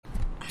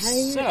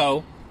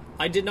So,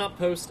 I did not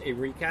post a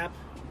recap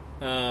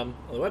on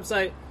the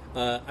website.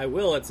 I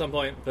will at some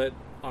point, but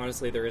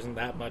honestly, there isn't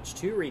that much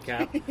to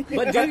recap.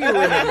 But do you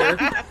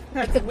remember?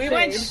 We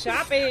went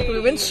shopping. We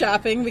went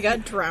shopping. We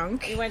got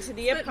drunk. We went to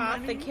the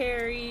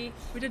apothecary.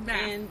 We did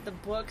math. And the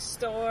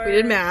bookstore. We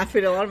did math.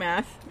 We did a lot of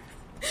math.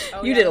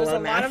 Oh, You yeah, did a there was lot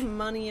of math. a lot of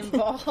money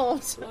involved. A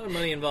lot of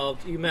money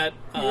involved. You met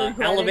regretting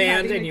Alavand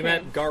having and a you kid.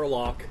 met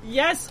Garlock.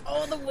 Yes.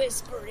 Oh, the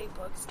whispery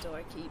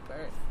bookstore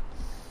keeper.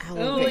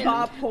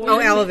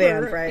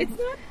 Alavand, right. It's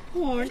not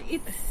porn,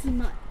 it's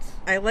smut.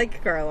 I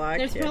like Garlock.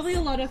 There's yes. probably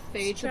a lot of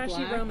fade to Trashy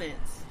black.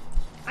 romance.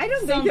 I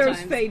don't think there's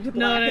Sometimes. fade to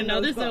black in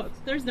those there's books.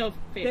 there's no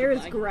fade There to is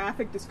black.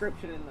 graphic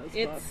description in those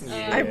It's, books.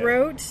 I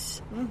wrote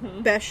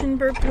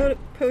Beschenberg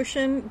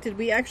potion. Did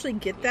we actually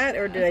get that,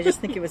 or did I just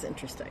think it was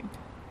interesting?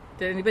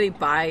 Did anybody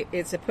buy?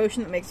 It's a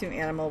potion that makes you an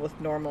animal with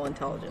normal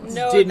intelligence.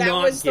 No, Did that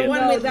not was the get one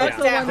it. we No, that's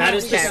looked the at. one That when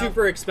is we the got-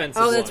 super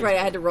expensive Oh, that's one. right.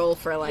 I had to roll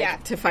for Yeah.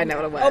 to find out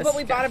what it was. Oh, but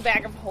we bought a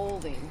bag of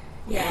holding.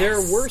 There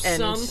were And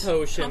some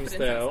potions,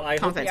 though.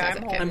 Confidence Yeah, has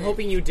I'm it. Okay. I'm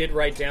hoping you did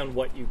write down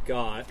what you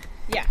got.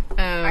 Yeah.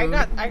 I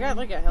got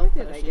like a health What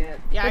did I potion. get?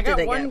 Yeah, I What did got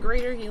I one get?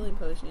 greater healing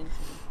potion.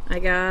 I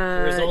got.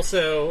 There was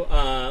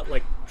also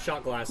like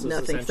shot glasses,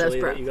 Nothing, essentially,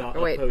 so that that's you got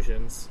oh, wait. of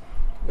potions.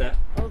 That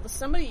Oh,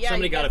 somebody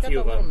Somebody you got guys a few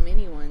the of little them.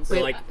 mini ones. were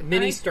like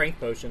mini I- strength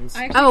potions.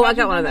 I actually Oh, I imagined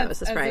got one of them those,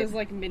 that's as right. those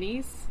like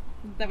minis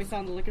that we saw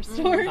in the liquor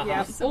store.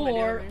 Uh-huh. Somebody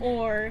over there.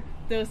 Or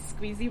those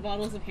squeezy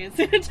bottles of hand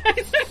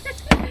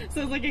sanitizer.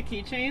 So it's like a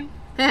keychain.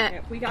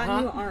 Yeah, we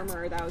got new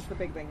armor. That was the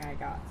big thing I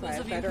got. So I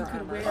have better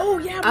armor. Oh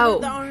yeah, we Oh,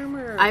 did the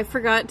armor. I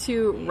forgot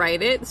to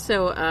write it.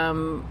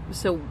 So,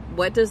 so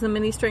what does the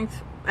mini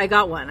strength? I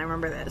got one. I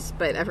remember this,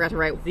 but I forgot to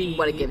write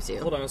what it gives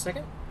you. Hold on a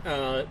second.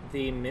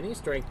 The mini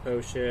strength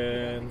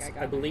potions, I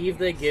got I believe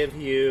they give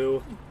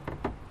you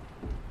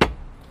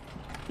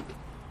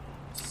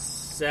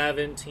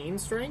 17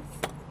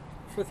 strength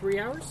for 3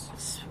 hours.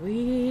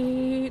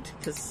 Sweet,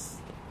 because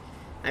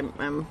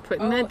I'm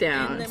putting that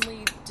down. And then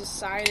we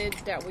decided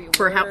that we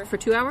For were, how? For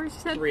 2 hours? You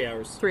said 3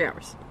 hours. 3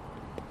 hours.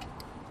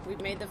 we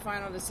made the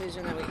final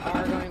decision that we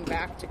are going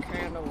back to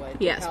Candlewood.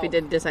 to Yes, we help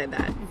did decide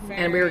that,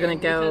 and we were going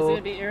to Because it go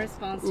would be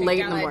irresponsible. late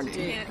take in the down morning. that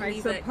dude. Can't I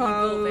leave that evil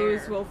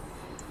suppose there. we'll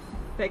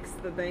fix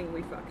the thing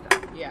we fucked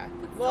up. Yeah.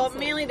 Well,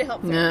 mainly to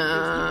help.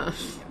 Nah.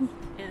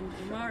 And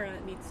Mara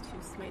needs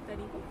to smite that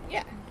evil.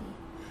 Yeah.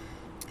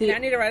 And I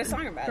need to write a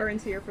song about it.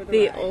 Burns here for the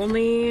The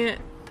ride.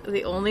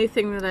 only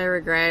thing that I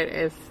regret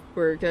if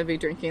we're going to be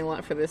drinking a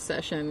lot for this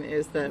session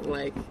is that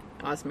like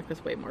Osmic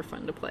was way more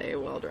fun to play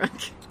while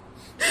drunk.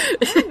 I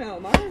don't know,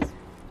 Mars.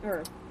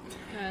 Or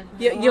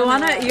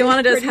Joanna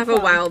does pretty have a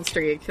fun. wild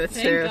streak. That's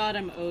Thank true. God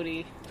I'm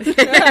Odie.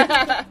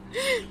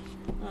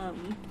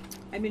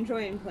 I'm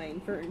enjoying playing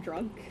Fern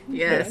drunk.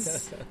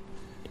 Yes.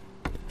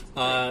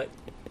 Uh,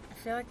 I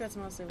feel like that's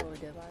mostly what we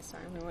did last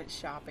time. We went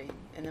shopping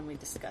and then we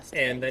discussed.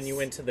 and then things. you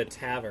went to the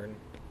tavern.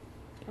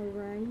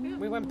 Alright.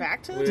 We went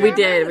back to the. We We tavern?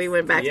 did. We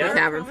went back to Yeah. the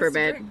tavern for a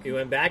bit. You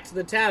went back to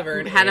the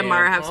tavern. Had and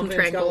Amara have some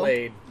Confidence got tranquil.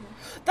 laid.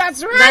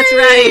 That's right. That's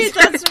right.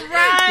 That's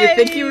right. You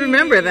think you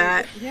remember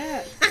that?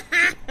 Yes.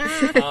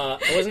 I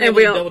wasn't And able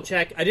we to all- double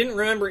check. I didn't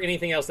remember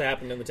anything else that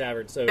happened in the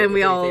tavern. So And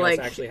we if all anything else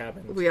like actually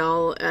happened. we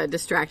all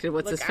distracted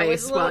what's his Look, I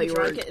was face a little while you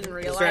were. drunk in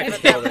real Distracted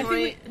life at that Kelvin.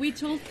 point. We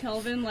told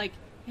Kelvin, like,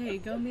 hey,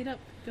 go meet up.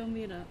 Go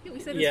meet up. Yeah, we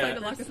said Yeah. it's fine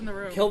to lock us in the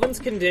room. Kelvin's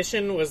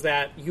condition was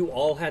that you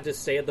all had to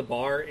stay at the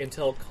bar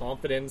until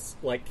Confidence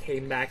like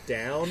came back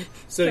down.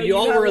 So you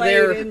all got were laid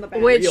there in the back.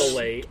 Which real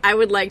late. I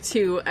would like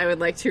to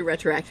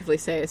retroactively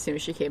say as soon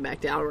as she came back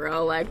down, we're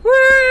all like, woo!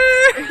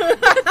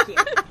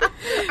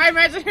 I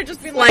imagine her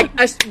just being like,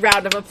 like a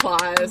round of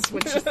applause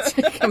when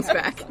she comes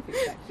back.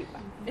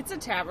 "It's a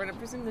tavern. I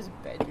presume there's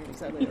bedrooms."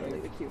 That's literally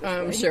the cutest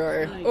I'm way.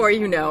 sure. Or,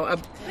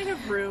 They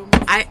have room.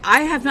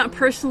 I have not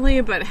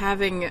personally, but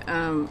having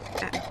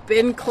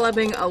been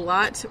clubbing a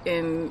lot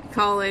in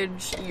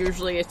college,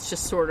 usually it's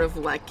just sort of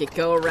like you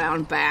go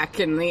around back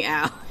in the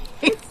alley,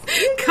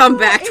 come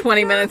back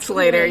 20 minutes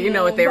later, you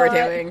know what they were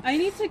doing. I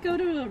need to go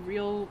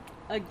to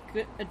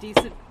a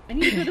decent. I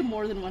need to go to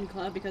more than one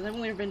club because I've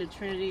only ever been to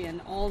Trinity, and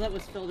all that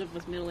was filled up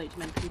was middle-aged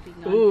men creeping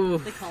on Ooh.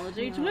 the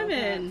college-age No,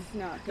 women, that's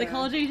not the good.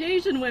 college-age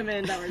Asian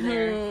women that were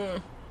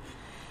there.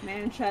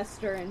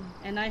 Manchester and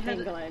And I had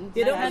England.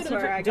 You don't, That's go,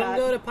 where to, I don't got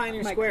go to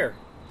Pioneer my- Square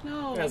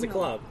no as a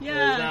club. Yeah,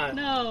 There's not-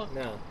 no.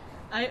 No.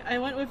 I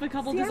went with a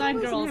couple Seattle design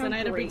doesn't girls, have and I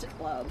had to great pretend.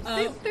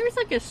 clubs. There's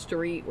like a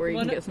street where you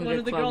One, can get some one good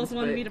of the clubs, girls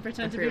wanted but me to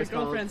pretend I to forget be her what it's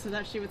called. girlfriend so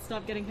that she would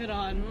stop getting hit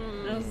on.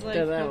 And I was like,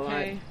 Does that a lot.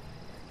 okay,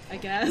 I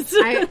guess.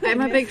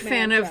 I'm a big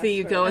fan of the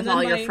you go with And then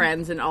all your my-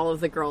 friends and all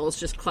of the girls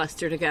just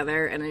cluster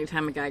together, and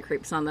anytime a guy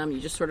creeps on them, you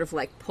just sort of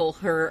like pull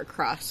her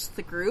across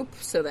the group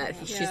so that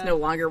she's Yeah. no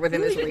longer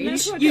within his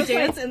reach. You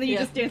dance, and then you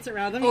just dance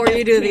around them. Or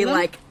you do the between them.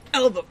 like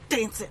elbow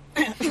dance it.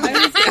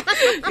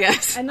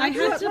 yes. And I that's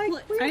had what, to like,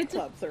 play- queer I had to-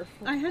 clubs are.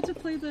 I had to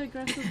play the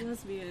aggressive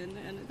lesbian,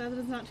 and that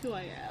is not who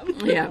I am.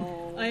 Yeah.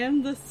 I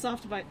am the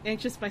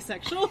anxious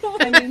bisexual.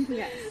 I mean,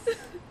 yes. But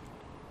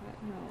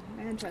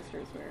no,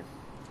 Manchester's where.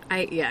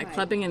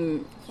 Clubbing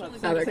in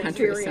Clubs other and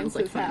countries sounds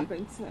like experiences fun.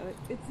 happen, so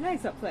it's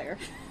nice up there.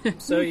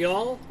 So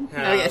y'all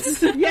have... Oh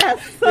yes,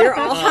 Yes. we're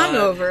all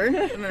hungover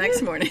the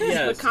next morning.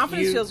 Yes, The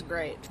confidence you- feels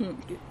great.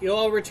 You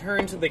all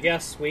return to the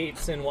guest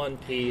suites in one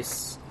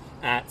piece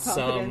at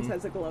Confidence some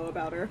has a glow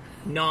about her.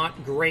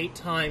 not great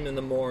time in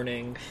the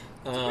morning.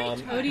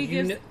 Odie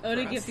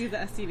gives you the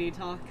STD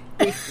talk.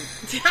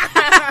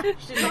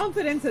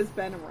 Confidence has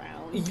been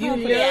around.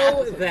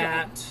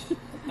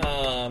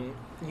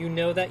 You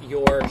know that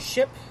your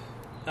ship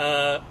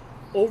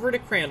over to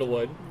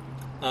Crandallwood,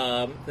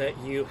 that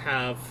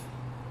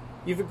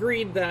you've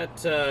agreed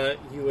that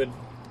you would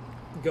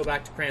go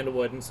back to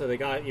Crandallwood, and so they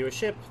got you a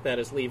ship that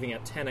is leaving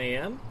at 10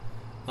 a.m.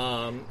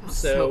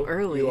 So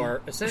early.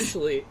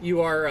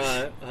 You are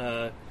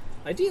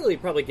ideally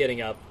probably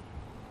getting up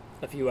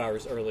a few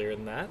hours earlier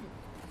than that.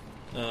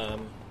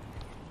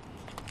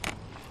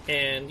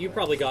 And you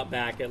probably got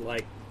back at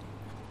like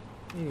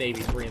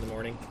maybe 3 in the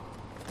morning.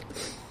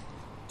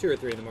 2 or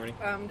 3 in the morning.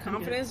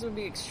 Confidence would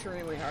be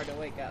extremely hard to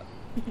wake up.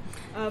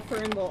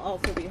 Fern will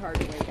also be hard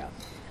to wake up.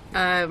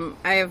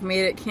 I have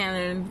made it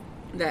canon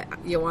that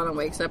Joanna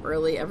wakes up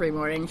early every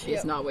morning. She's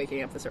Yep. not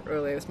waking up this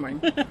early this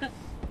morning.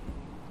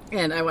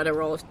 And I want to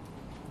roll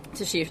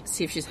to see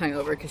if she's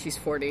hungover because she's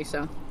 40,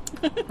 so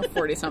or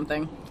 40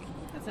 something.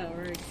 That's how it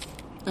works.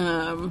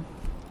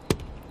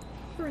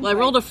 Fern's Well, I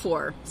rolled a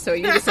 4, so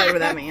you decide what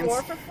that means.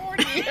 4 for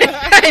 40.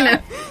 I know.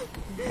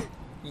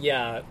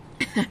 Yeah,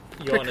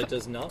 Joanna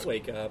does not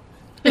wake up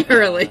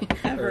Early.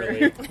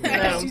 early.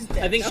 No. She's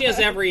dead. I think she has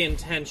every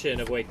intention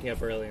of waking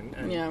up early,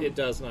 and Yeah. it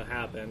does not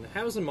happen.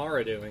 How's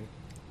Amara doing?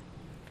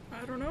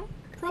 I don't know.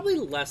 Probably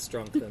less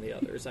drunk than the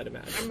others, I'd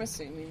imagine. I'm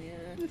assuming,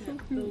 yeah.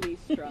 the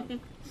least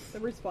drunk. The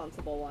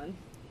responsible one.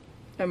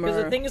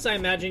 Because the thing is, I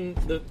imagine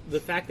the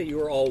fact that you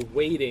were all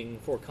waiting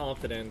for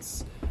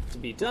confidence to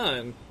be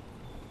done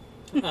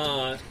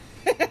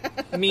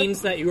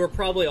means that you were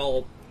probably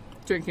all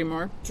Drinking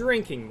more.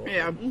 drinking more.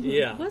 Yeah.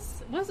 Yeah.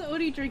 Was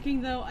Odie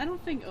drinking though? I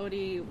don't think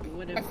Odie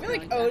would have. I feel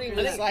like drunk Odie after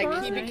was that.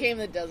 like, he Fern- became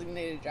the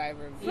designated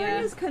driver. Fern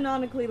Yeah. is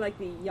canonically like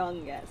the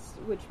youngest,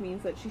 which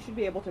means that she should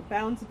be able to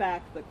bounce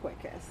back the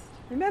quickest.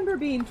 Remember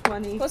being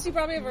 20? Plus, you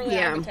probably have really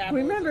Yeah. high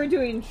metabolism. Remember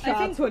doing I shots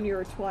think- when you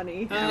were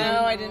 20? No,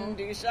 I didn't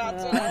do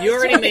shots. when I was You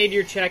already 20. made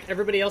your check.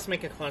 Everybody else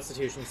make a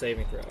Constitution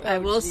saving throw. I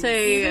will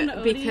say Even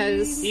Odie-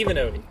 because Even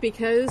Odie.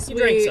 because You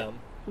drank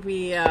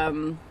we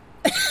some.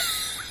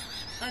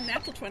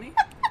 Unnatural 20.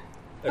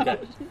 Okay.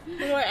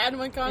 Do I add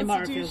my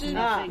Amara feels constitution?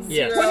 nothing.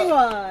 Yes.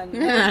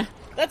 21!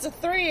 That's a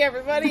 3,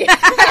 everybody.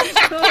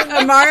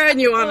 Amara and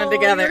Joanna Oh,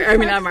 together. you're I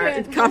mean, so Amara.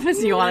 sad. Confidence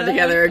and Joanna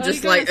together are Odie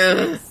just got like,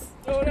 a ugh.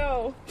 Oh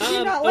no.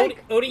 You're not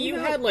like, Odie, you you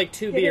know, had like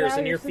 2 get it beers out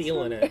and of you're your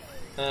feeling it.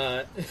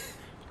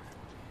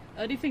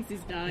 Odie thinks he's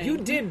dying. You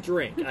did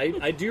drink.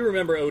 I do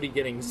remember Odie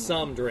getting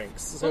some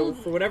drinks. So Well,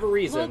 for whatever Well,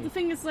 reason, the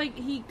thing is, like,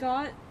 he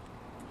got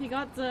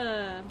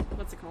the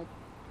what's it called?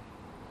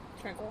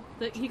 Tranquil.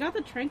 He got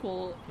the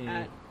Tranquil Hmm.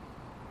 at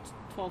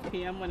 12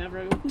 p.m. whenever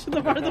we went to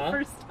the bar the Uh-huh.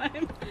 first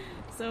time.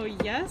 So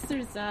yes,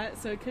 there's that.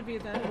 So it could be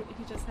that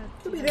he just had.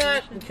 could be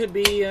that. dehydration. It could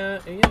be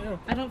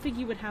I don't think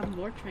you would have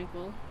more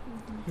Tranquil.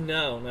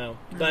 no.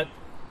 But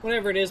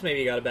whatever it is, maybe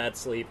you got a bad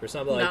sleep or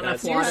something Not like that. enough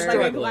So You you're water. had like a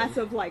struggling. glass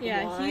of like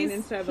Yeah, wine he's-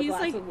 instead of a he's,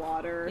 glass like- of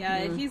water. Yeah,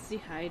 he's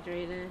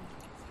dehydrated.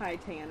 High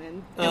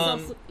tannin. There's Um,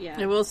 also- yeah.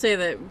 I will say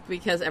that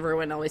because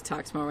everyone always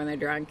talks more when they're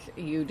drunk,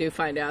 you do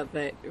find out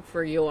that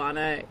for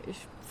Joanna,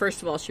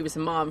 first of all, she was a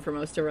mom for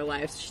most of her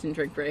life, so she didn't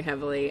drink very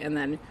heavily, and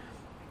then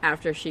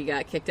after she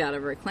got kicked out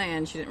of her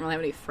clan, she didn't really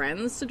have any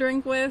friends to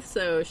drink with,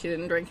 so she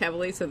didn't drink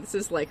heavily, so this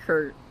is like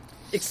her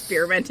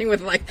experimenting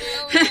with like,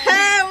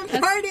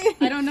 party!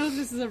 I don't know if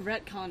this is a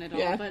retcon at all,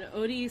 Yeah. but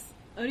Odie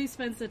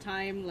spends the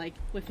time like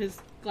with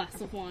his glass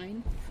of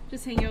wine,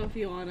 just hanging out with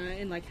Joanna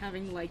and like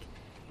having like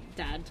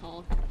dad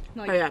talk.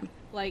 Like, Oh, yeah.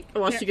 Like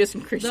Well, she gets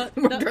increasingly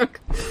more drunk.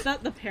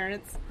 The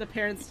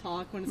parents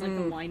talk when it's like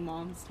the wine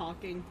moms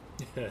talking.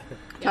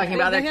 Talking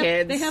about their They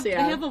kids. have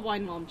yeah. they have a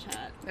wine mom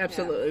chat.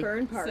 Absolutely.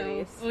 Fern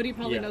parties. So Odie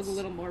probably Yes. knows a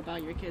little more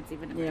about your kids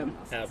even if Yeah. everyone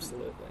else doesn't.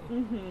 Absolutely.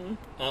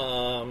 Mm-hmm.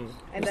 Um,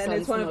 And Her then son's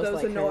it's one the of most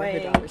those like her, her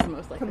annoying, daughter's the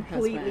most like her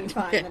completely husband.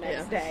 fine the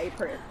next day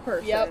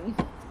person. Yep.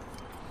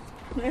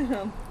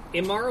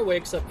 Imara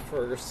wakes up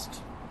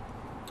first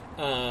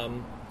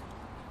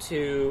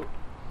to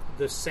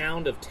the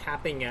sound of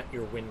tapping at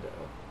your window.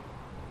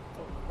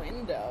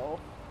 Window.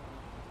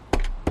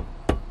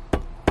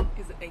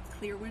 Is it a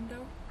clear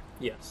window?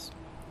 Yes.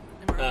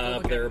 Am I allowed to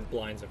look There are at it?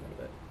 blinds in front of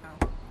it.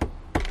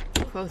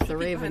 Oh. Quoth the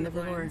raven Behind the of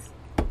the moor.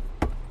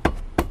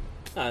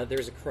 blinds.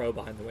 There's a crow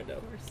behind the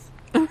window.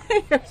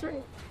 That's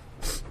right.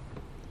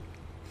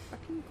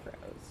 Fucking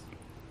crows.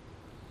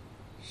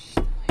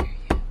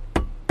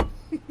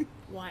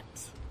 What?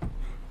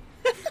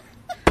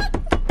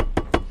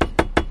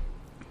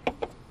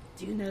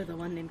 Do you know the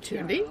one named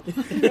Kiro?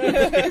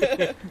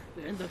 Tunde?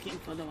 We're looking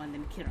for the one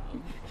named Kiro.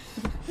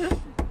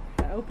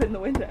 Open the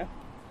window.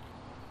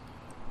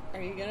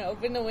 Are you gonna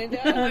open the window?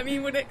 I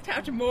mean, when it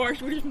tapped more,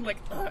 she would have been like,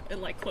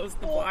 and like close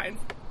the blinds.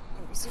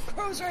 Some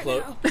crows right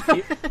Clo- now.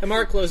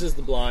 Amara closes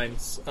the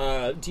blinds.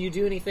 Do you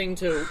do anything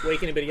to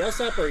wake anybody else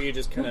up, or are you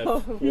just kind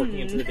of working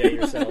into the day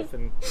yourself?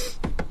 And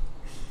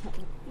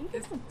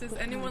Does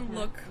anyone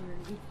look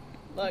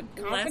Look,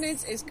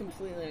 confidence is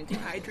completely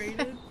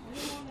dehydrated?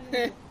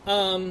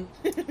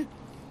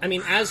 I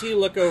mean, as you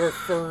look over,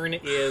 Fern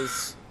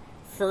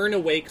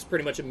awakes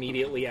pretty much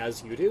immediately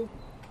as you do,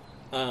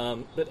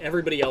 but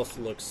everybody else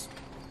looks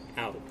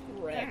out.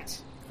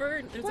 wrecked.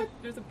 Bird.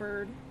 There's a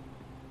bird.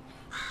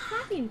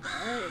 Fucking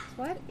birds.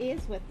 What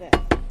is with this?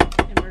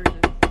 Immersion.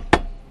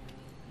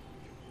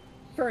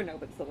 Fern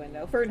opens the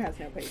window. Fern has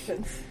no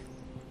patience.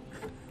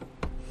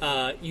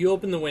 You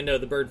open the window,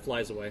 the bird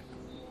flies away.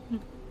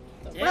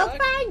 Well,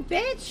 fine,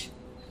 bitch!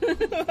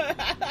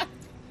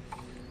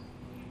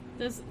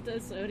 Does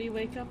Odie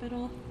wake up at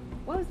all?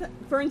 What was that?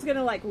 Fern's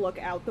gonna, look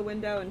out the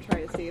window and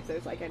try to see if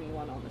there's,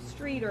 anyone on the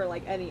street or,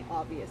 any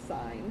obvious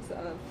signs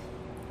of...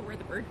 Where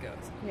the bird goes.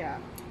 Yeah.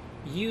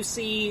 You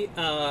see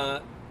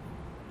on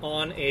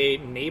a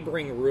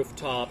neighboring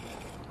rooftop,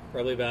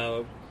 probably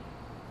about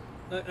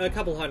a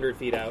couple 100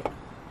 feet out,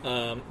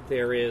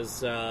 there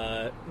is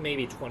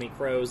maybe 20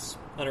 crows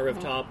on a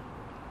rooftop.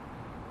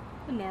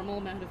 A normal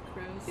amount of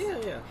crows.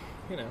 Yeah.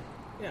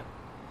 Yeah.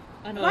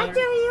 What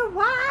you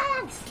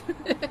want?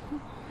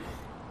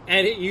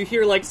 And you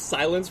hear,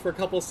 silence for a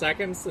couple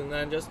seconds, and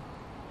then just...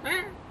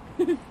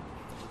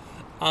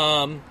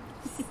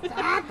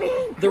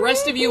 The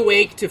rest of you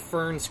wake to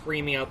Fern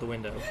screaming out the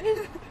window.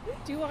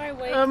 Do I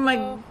wake? Oh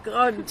my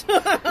god.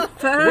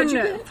 Fern,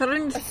 quiet,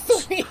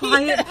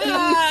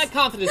 please.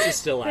 Confidence is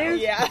still out.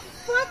 Yeah.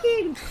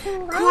 Fucking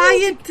crows!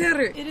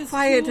 Quieter. It is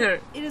Quieter.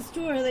 it is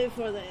too early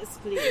for this,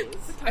 please.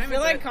 I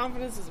feel like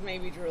confidence is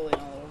maybe drooling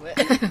a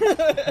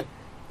little bit.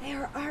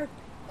 There are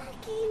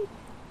fucking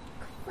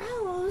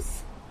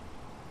crows.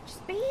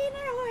 Just being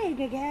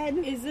annoying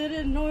again. Is it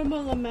a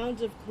normal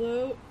amount of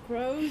crows?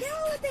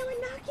 No, they were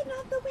knocking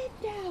on the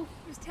window.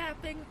 He was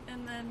tapping,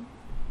 and then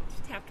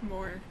he tapped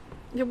more.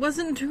 It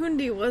wasn't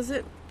Tundi, was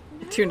it?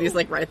 No. Tundi's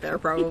right there,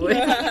 probably.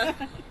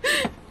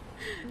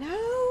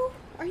 No.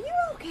 Are you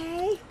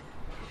okay?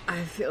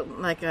 I feel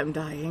like I'm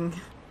dying.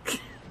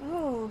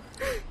 Oh.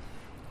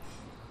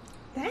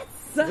 That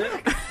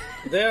sucks.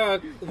 There are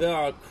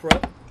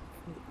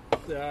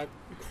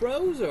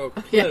crows or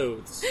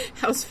clothes?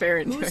 How's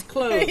Farron Whose doing?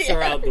 clothes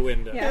are out the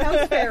window? Yeah,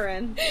 how's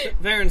Farron?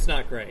 Varen's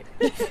not great.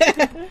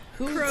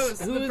 Crows,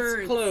 the Whose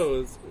birds.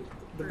 clothes?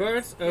 The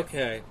birds?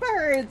 Okay.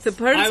 Birds. The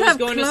birds I was have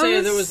going clothes? to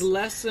say there was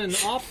less than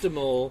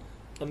optimal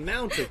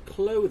amount of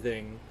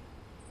clothing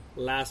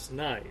last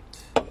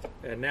night.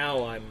 And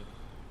now I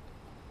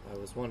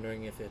was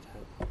wondering if it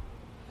had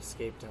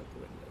escaped out the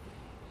window.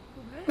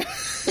 What?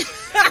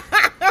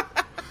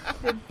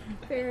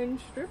 Farron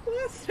strip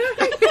last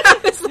night?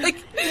 It's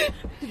Did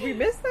we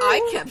miss that? I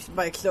one? kept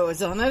my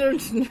clothes on. I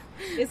don't know.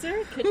 Is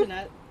there a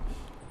kitchenette?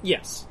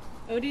 Yes.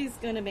 Odie's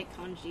gonna make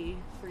kanji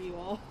for you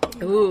all.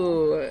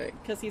 Ooh,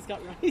 Because he's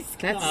got rice.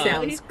 that kanji.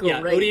 sounds great.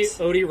 Yeah,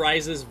 Odie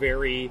rises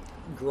very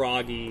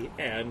groggy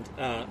and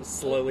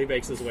slowly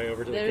makes his way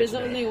over to the There is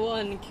kitchen. only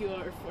one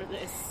cure for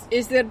this.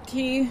 Is there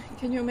tea?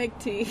 Can you make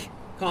tea?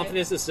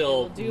 Confidence is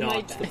I'll still do my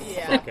knocked the best.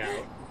 fuck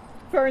out.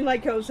 Fern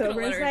goes Gonna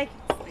over and let is her like,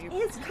 sleep.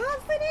 "Is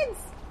confidence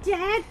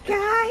dead,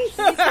 guys?" She's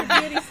a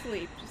beauty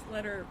sleep. Just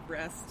let her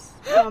rest.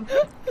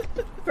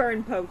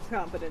 Fern pokes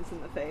confidence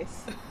in the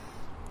face.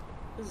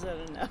 Is that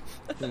enough?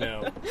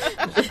 No.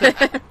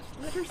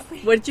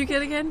 What did you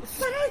get again?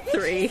 But I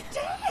think 3. she's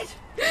dead.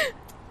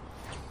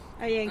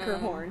 I yank her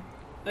horn.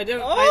 I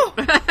don't. Oh!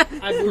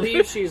 I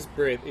believe she's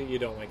breathing. You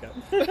don't wake up.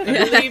 I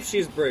believe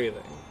she's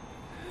breathing.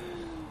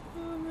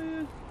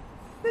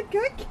 The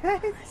good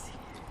guys.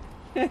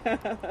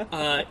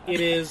 It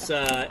is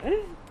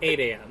 8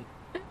 a.m.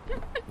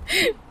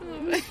 2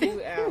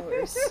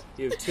 hours.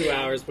 You have 2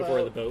 hours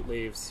before the boat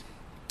leaves.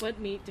 What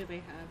meat do they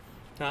have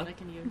Huh? that I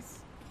can use?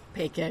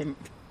 Bacon.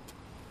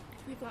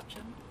 We got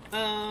you.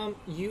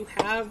 You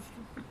have.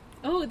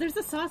 Oh, there's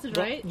a sausage,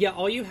 right? Yeah,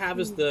 all you have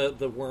is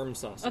the worm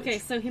sausage. Okay,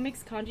 so he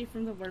makes kanji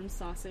from the worm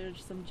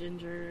sausage, some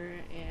ginger,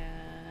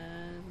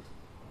 and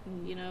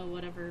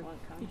whatever.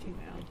 Kanji.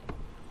 Kanji.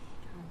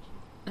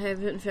 I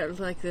haven't felt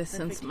like this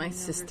since Perfect my king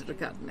over sister here.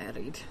 got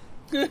married.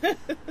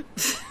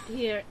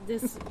 Here,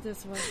 this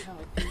will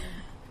help.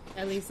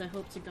 At least I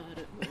hope to God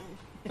it will.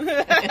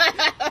 What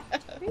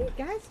are you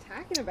guys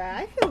talking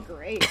about? I feel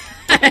great.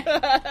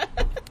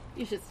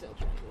 You should still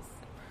try this.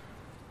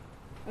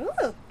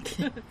 Ooh.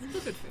 Still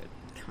good food.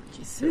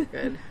 Kanji's so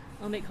good.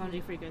 I'll make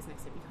kanji for you guys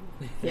next time you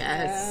come.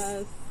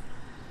 Yes.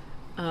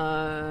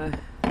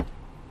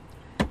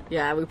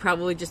 Yeah, we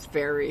probably just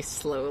very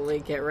slowly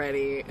get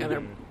ready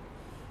and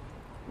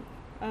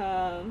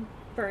Mhm.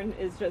 Fern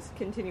is just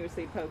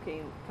continuously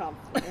poking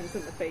confidence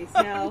in the face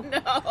now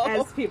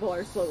as people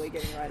are slowly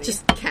getting ready.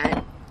 just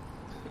cat.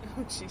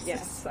 Oh, Jesus.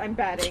 Yes, I'm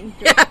batting.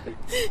 Every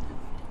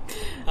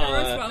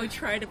once in a while we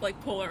try to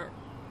pull her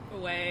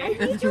away. I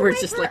need to We're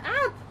wake just her like-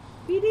 up.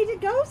 We need to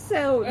go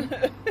soon.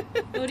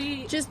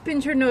 Odie, Just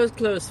pinch her nose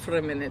closed for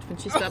a minute. When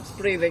she stops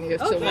breathing, you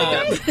still wake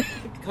up.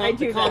 I do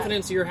The that.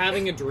 confidence, you're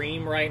having a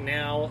dream right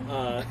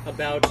now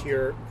about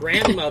your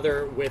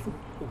grandmother with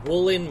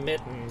woolen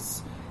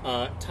mittens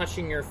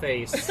touching your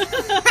face.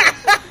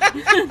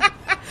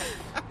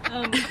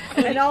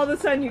 And all of a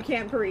sudden you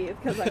can't breathe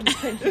because I'm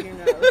pinching your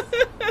nose.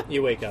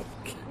 You wake up.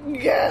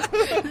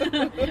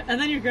 and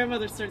then your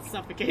grandmother starts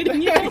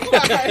suffocating you.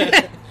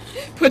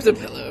 Puts a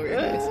pillow over your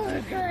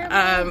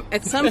face.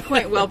 At some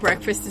point while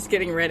breakfast is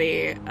getting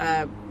ready,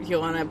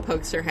 Joanna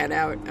pokes her head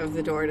out of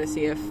the door to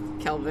see if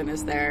Kelvin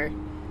is there.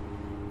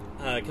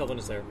 Kelvin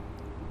is there.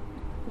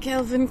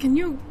 Kelvin, can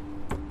you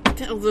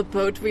tell the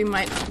boat we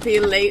might be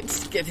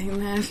late getting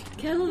there?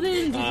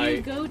 Kelvin, did I-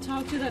 you go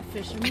talk to that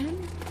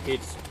fisherman?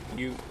 It's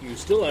you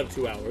have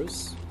 2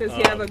 hours. Does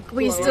he have a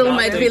We glow still about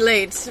might him? be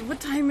late. What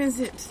time is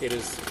it? It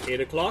is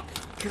 8 o'clock.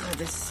 God,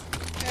 this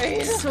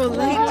is so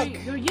late.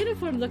 Your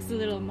uniform looks a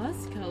little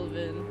musk,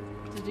 Kelvin.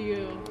 Did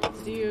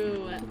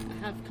you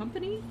have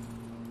company?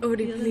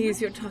 Odie,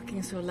 please, you're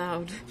talking so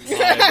loud.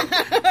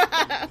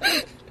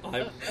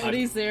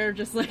 Odie's there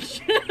just like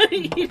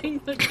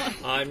eating the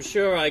coffee. I'm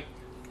sure I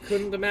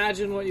couldn't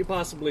imagine what you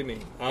possibly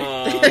mean.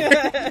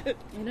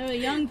 You know, a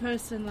young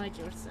person like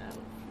yourself.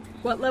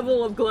 What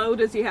level of glow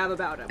does he have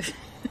about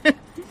him?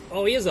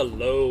 Oh, he has a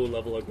low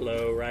level of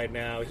glow right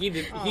now. He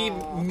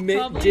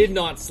Probably. did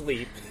not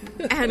sleep.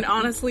 And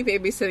honestly,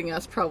 babysitting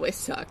us probably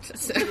sucked.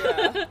 So.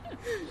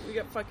 We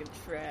got fucking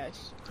trash.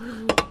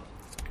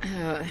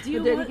 Do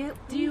you Did he want?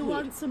 get Do you hungry?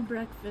 want some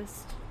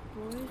breakfast,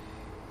 boy?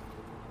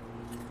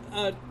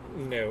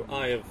 No,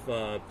 I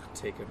have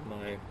taken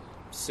my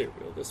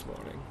cereal this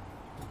morning.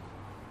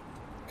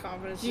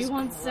 Confidence Do you just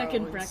want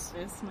second grows.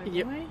 breakfast, my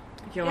Yep. boy?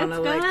 Joanna,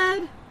 It's like,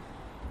 good.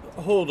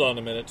 Hold on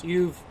a minute.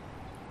 You've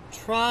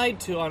tried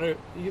to honor.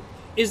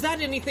 Is that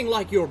anything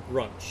like your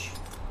brunch?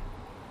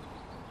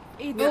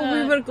 It's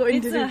we were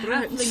going to it's do a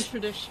brunch. halfling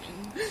tradition.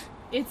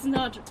 It's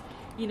not,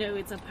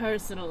 it's a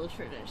personal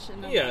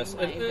tradition. of Yes,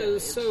 my and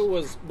village. so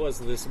was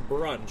this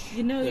brunch.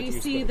 You know, that you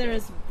see, spoke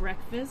there's about.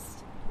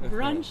 breakfast.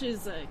 Brunch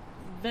is a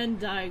Venn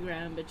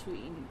diagram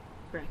between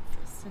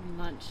breakfast and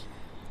lunch.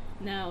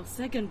 Now,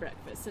 second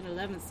breakfast in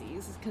 11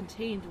 Seas is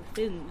contained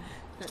within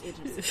that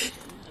intersection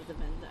of the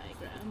Venn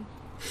diagram.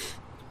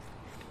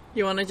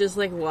 Joanna just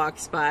like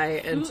walks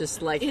by and Food-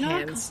 just like in our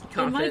hands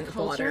cu- in my confident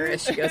water culture-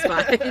 as she goes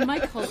by. In my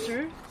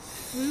culture,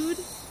 food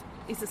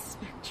is a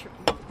spectrum.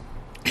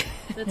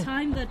 The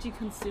time that you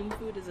consume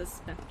food is a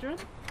spectrum,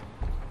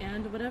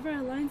 and whatever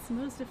aligns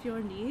most with your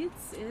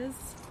needs is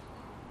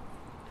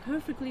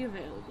perfectly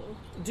available.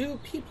 Do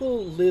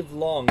people live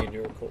long in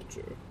your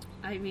culture?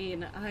 I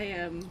mean,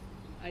 I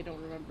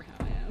don't remember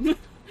how I am.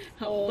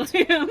 How old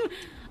I am.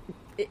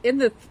 in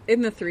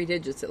the 3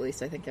 digits, at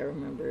least, I think I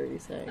remember you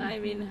saying. I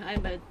mean,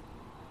 I'm a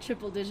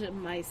triple digit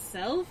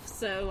myself,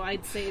 so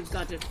I'd say I've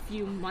got a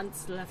few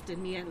months left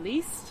in me at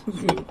least.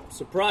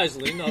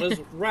 Surprisingly, not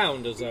as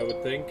round as I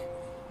would think.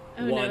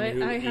 Oh no, One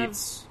who I have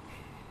eats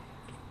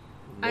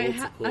I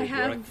multiple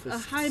have a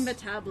breakfasts high would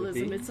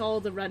metabolism. be. It's all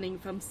the running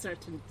from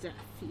certain death.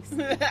 You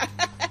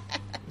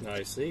see.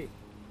 I see.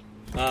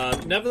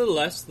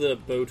 Nevertheless, the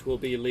boat will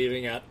be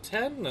leaving at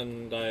 10,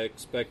 and I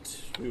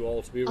expect you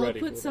all to be I'll ready.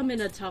 put for some that.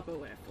 in a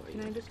Tupperware for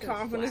you.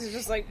 Confidence is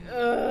just like,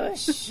 ugh,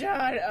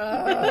 shut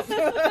up.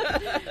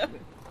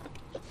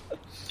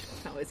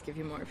 I'll always give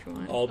you more if you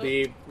want. I'll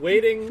be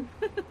waiting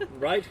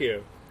right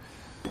here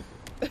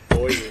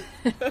for you.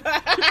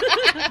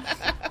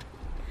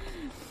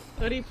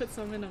 Odie puts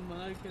some in a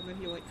mug, and then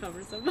he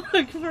covers a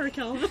mug for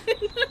Kelvin.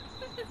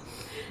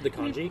 The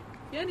kanji.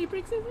 Yeah, and he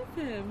brings it with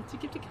him to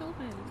give to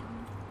Kelvin.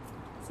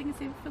 So you can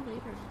save it for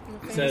later.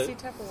 Fantasy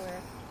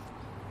Tupperware.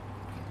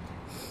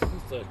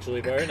 It's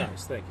actually very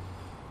nice, thank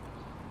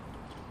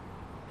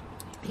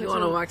you.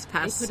 Joanna walks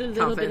past put a little bit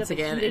confidence of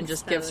a again heated and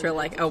just gives her salad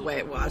like on a top.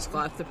 wet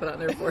washcloth to put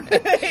on her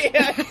forehead.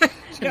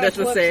 Yeah. That's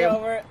the same.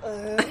 Over.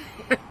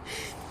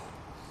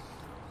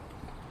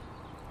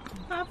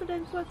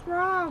 Confidence, what's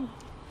wrong?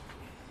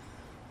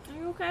 Are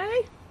you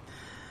okay?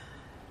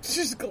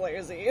 Just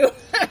glares at you.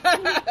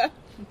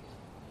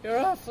 You're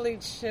awfully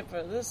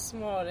chipper this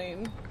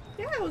morning.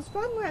 Yeah, it was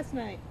fun last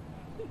night.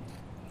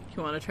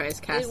 Joanna tries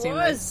casting the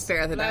was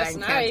spare the last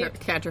dying night.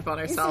 cantrip on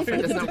herself.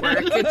 It doesn't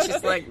work. And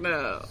she's like,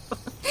 no.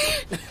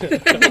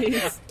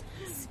 Please,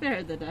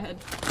 spare the dead.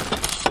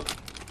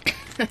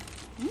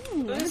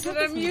 Listen,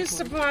 I'm used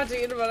to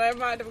partying, but I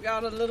might have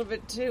gone a little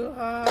bit too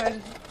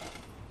hard.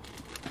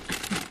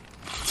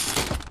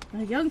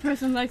 A young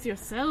person like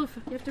yourself,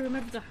 you have to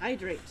remember to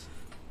hydrate.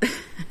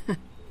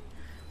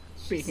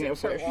 Speaking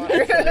of which.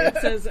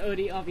 Says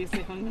Odie, obviously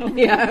hungover.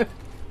 Yeah.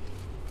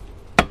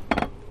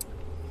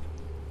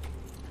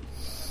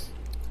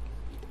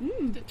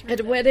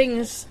 At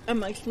weddings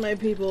amongst my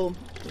people,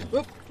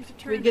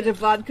 we get a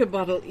vodka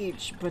bottle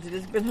each, but it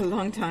has been a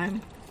long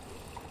time.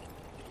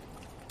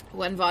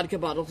 One vodka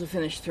bottle to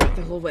finish throughout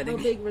the whole How wedding.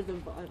 big were the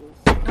bottles?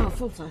 Oh,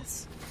 full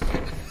glass.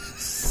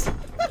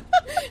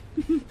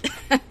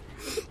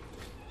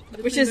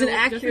 Which is an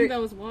I think accurate... that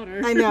was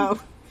water. I know.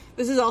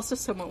 This is also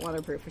somewhat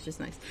waterproof, which is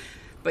nice.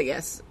 But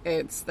yes,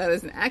 that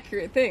is an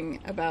accurate thing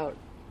about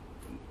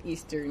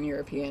Eastern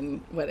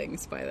European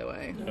weddings, by the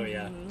way. Oh,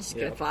 yeah. Just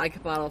get a vodka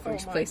bottle for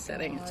each place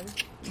setting.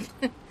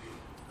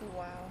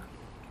 Wow.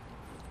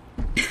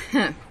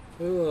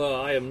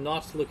 I am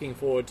not looking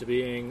forward to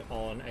being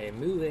on a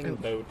moving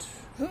boat.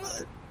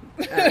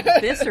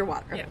 This or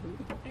water? Yeah.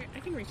 I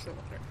can reach the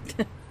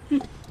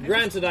water.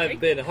 Granted, I've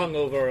been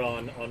hungover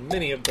on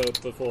many a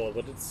boat before,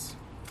 but it's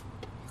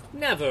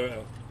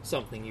never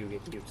something you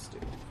get used to.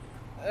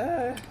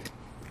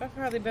 I've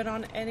hardly been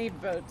on any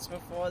boats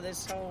before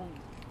this whole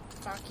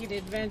fucking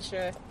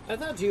adventure. I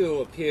thought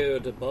you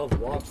appeared above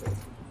water.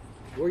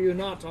 Were you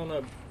not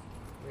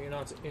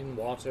in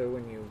water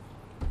when you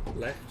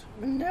left?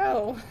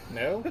 No.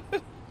 No?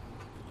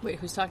 Wait,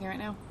 who's talking right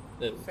now?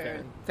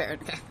 Farron. Farron.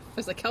 Okay. I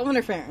was like, Kelvin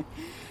or Farron?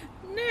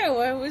 No,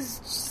 I was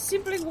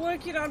simply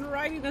working on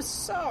writing a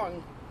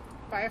song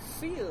by a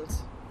field.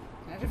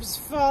 And it was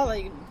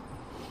falling.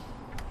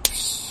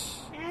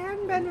 I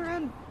hadn't been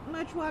around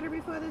much water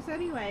before this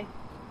anyway.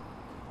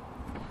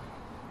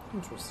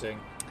 Interesting.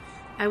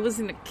 I was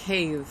in a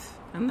cave,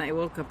 and I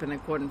woke up in a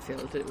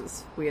cornfield. It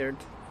was weird.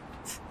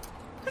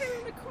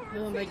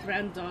 Oh, my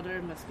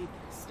granddaughter must be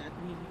pissed at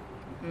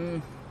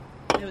me.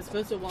 I was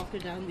supposed to walk her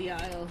down the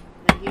aisle,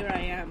 and here I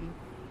am,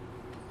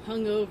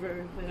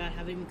 hungover without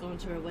having gone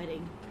to her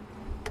wedding.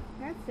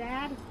 That's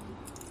sad.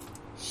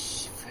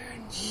 Shh,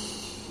 Fern.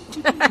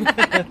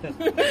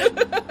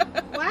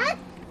 What?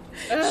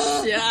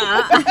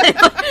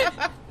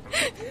 Yeah.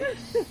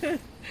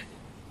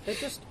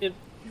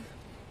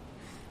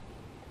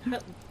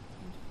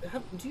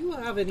 Do you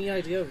have any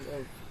idea of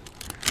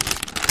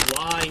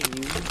why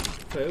you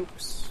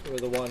folks were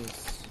the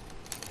ones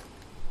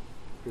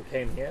who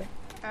came here?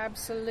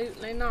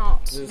 Absolutely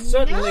not. It's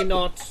certainly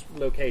not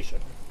location.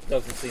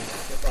 Doesn't seem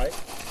like it,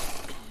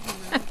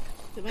 right?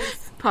 So my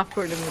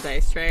Popcorn in the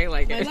dice tray,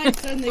 like my it. life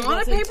certainly On a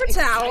wasn't paper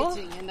towel.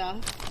 exciting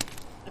enough,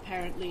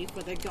 apparently,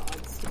 for the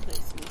gods to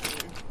place me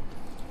here.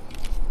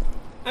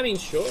 I mean,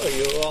 sure,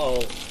 you're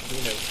all,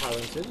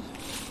 talented.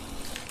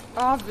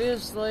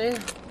 Obviously.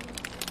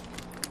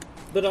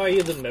 But are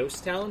you the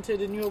most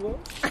talented in your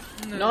world?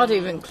 Not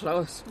even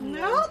close.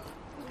 No.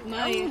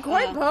 My,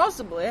 Quite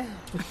possibly.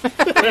 my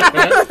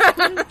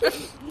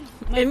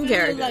In fellow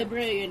character.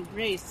 librarian,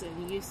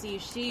 Grayson, you see,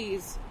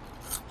 she's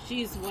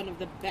one of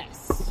the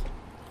best.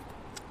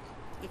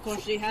 Of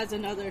course, she has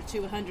another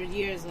 200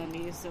 years on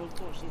me, so of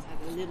course she's had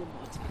a little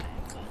more time,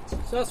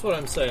 but... So that's what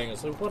I'm saying.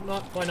 So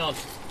why not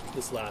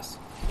this last?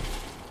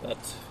 But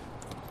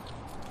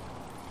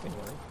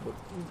anyway,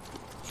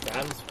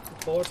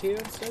 transport here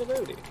instead of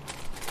Odie.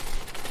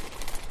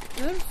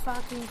 Good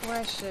fucking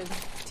question.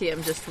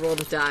 TM just rolled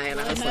a die, and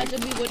Well, I I was like,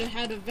 imagine we would have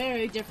had a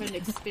very different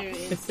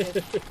experience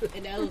if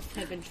an elf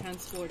had been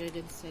transported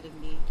instead of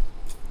me.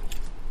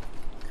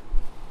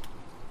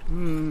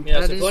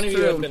 Yes, That if is one of you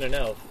true. had been an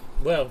elf,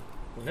 well,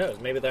 who knows?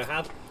 Maybe there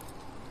have.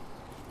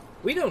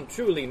 We don't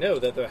truly know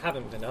that there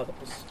haven't been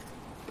others.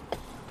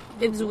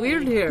 it's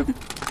weird here.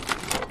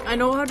 I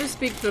know how to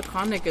speak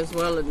Draconic as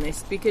well, and they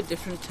speak a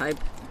different type,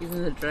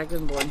 even the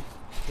Dragonborn.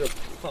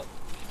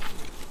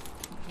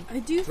 I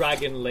do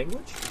Dragon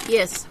language?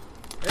 Yes.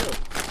 Oh.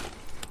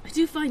 I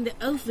do find the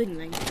elfin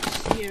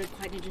language here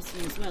quite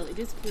interesting as well. It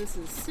is close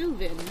to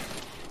Sylvan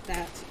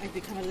that I've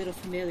become a little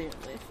familiar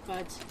with,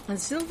 but And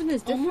Sylvan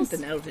is different almost,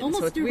 than Elven,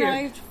 almost so it's weird.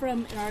 derived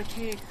from an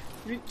archaic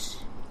root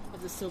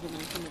of the Sylvan I'm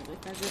familiar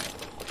with, as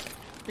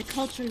if the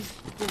cultures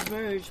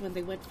diverged when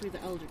they went through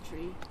the Elder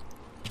Tree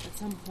at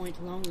some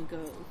point long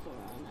ago for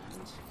our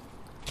land.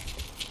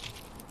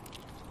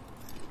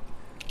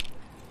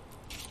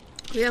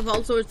 We have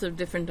all sorts of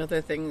different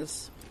other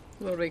things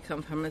where we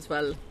come from as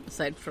well,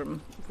 aside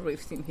from what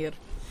we've seen here.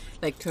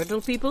 Like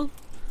turtle people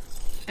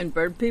and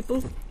bird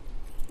people.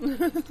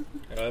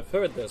 I've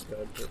heard there's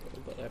bird people,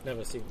 but I've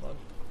never seen one.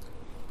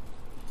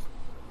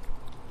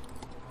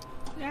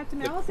 Yeah, some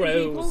The elephant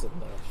crows people.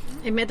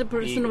 and I met a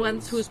person Eagles.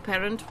 once whose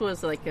parent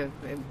was like a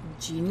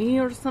genie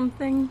or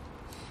something.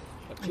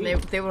 And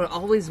they were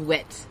always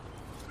wet.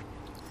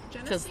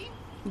 Genesee?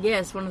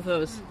 Yes, one of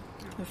those.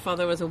 My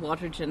father was a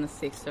water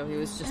genasi, so he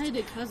was I just had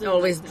a cousin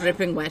always like that.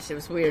 dripping wet. It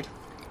was weird.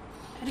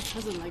 I had a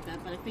cousin like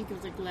that, but I think it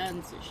was a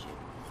glands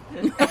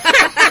issue.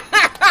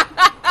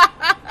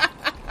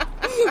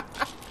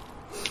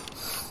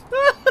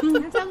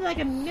 That sounds like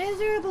a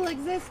miserable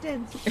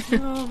existence.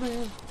 Oh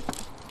man.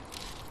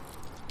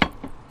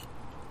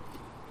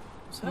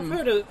 So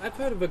I've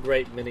heard of a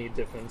great many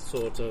different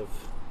sort of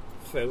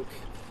folk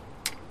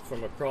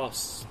from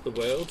across the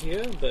world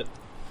here, but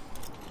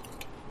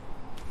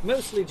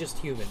mostly just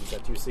humans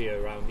that you see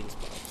around these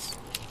parts.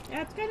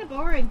 Yeah, it's kind of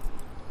boring.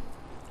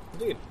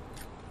 Indeed,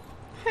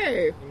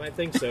 Hey, you might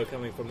think so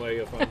coming from where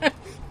you're from. I'm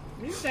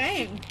just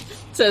saying.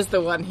 says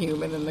the one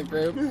human in the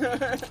group. I'm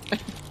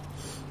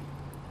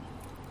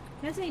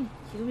not saying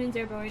humans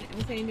are boring.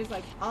 I'm saying just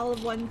like all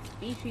of one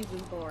species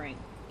is boring.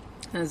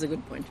 That's a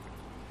good point.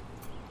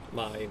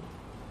 My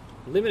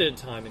limited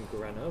time in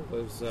Guarena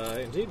was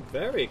indeed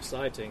very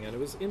exciting, and it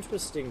was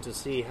interesting to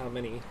see how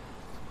many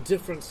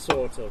different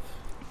sort of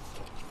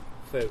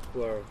folk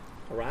were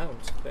around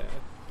there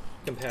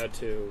compared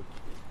to,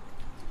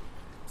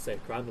 say,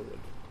 Crandallwood.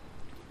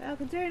 Well,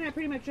 considering I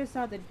pretty much just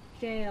saw the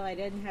jail, I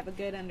didn't have a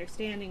good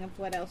understanding of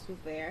what else was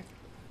there.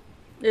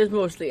 There's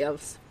mostly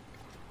elves.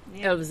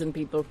 Yeah. Elves and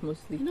people,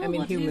 mostly. You know I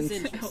mean, what humans.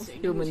 is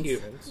interesting?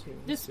 Humans.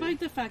 Despite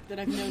the fact that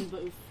I've known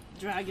both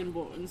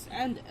dragonborns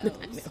and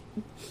elves,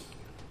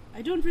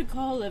 I don't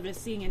recall ever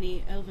seeing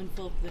any elven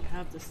folk that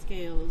have the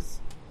scales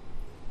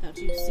that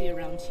you see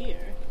around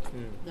here,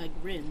 like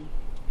Rin,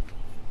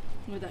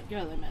 or that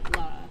girl I met,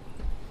 Lara.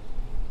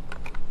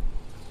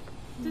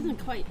 It doesn't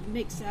quite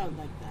mix out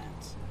like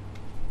that.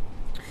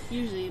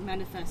 Usually it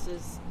manifests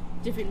as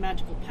different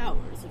magical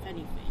powers, if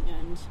anything,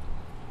 and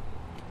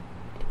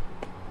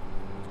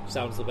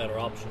Sounds the better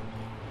option.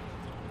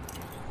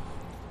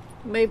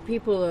 My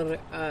people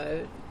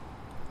are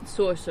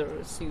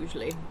sorcerers,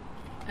 usually.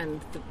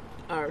 And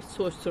our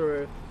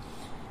sorcerer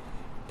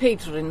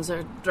patrons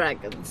are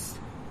dragons.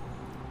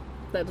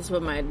 That is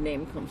where my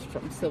name comes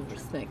from, Silver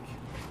Snake.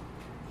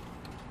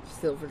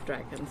 Silver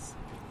dragons.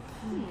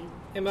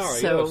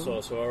 Imara, you're a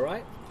sorcerer,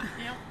 right?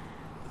 Yeah.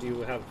 Do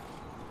you have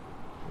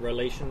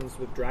relations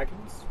with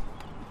dragons?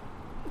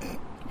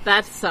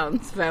 That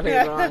sounds very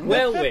wrong.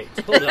 Well, wait,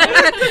 hold on.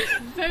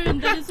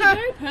 that is a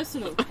very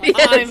personal question.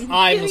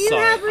 I'm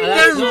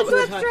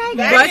sorry.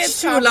 Much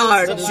too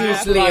large, That's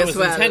usually, what I as was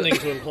well. intending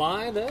to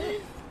imply there.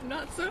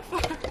 Not so far.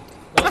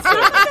 Not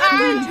so-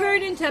 They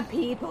turn into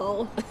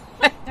people.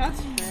 That's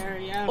fair,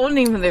 yeah.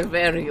 Only when they're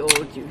very old,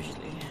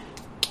 usually.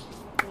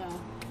 Well,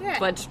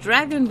 But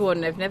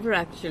Dragonborn, I've never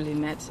actually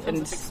met. tons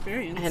of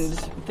experience. And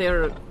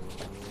they're...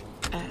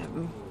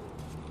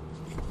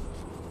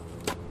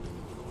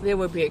 they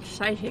would be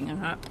exciting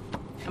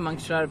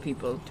amongst other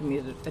people to meet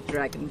a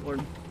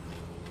Dragonborn.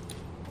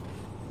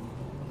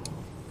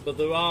 But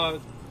there are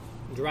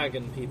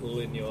dragon people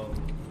in your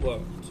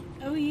world.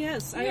 Oh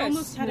yes, I Yes,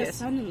 almost had a yes.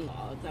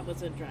 son-in-law that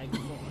was a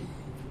dragonborn.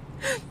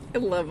 I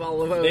love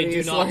all of They do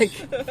these. not. Like,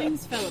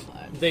 Things fell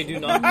apart. They do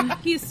not.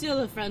 He's still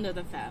a friend of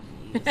the family,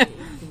 you see.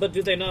 But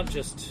do they not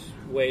just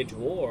wage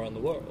war on the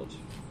world?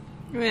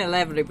 well,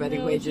 everybody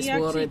No, wages he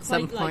war actually at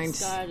some quite point.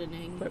 likes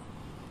gardening. But-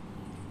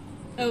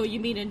 Oh, you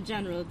mean in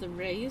general, the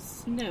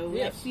race? No,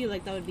 Yes. I feel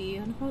like that would be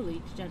unholy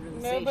No,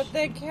 generalization. but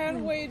they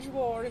can wage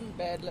war in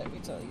bed, let me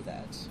tell you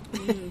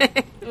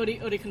that. Ori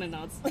kind of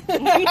nods.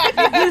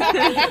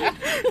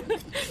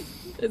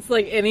 It's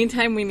like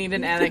anytime we need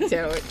an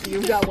anecdote,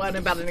 you've got one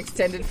about an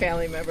extended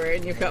family member,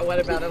 and you've got one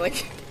about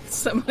like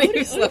somebody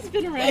who's Ori's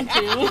been around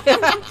too.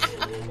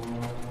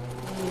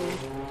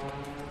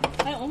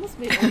 I almost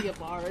made Ori a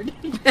bard.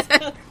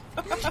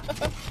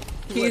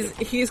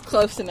 he's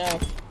close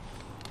enough.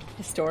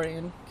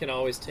 Historian. Can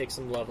always take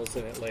some levels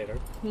in it later.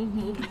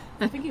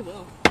 I think he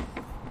will.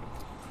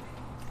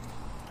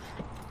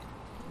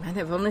 Man,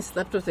 I've only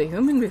slept with a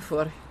human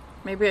before.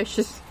 Maybe I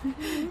should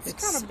kinda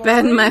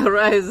expand my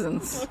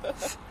horizons.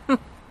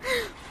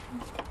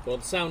 Well,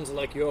 it sounds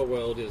like your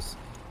world is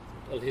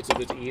a little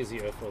bit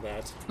easier for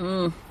that.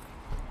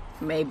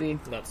 Maybe.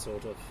 That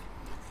sort of.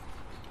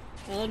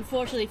 Well,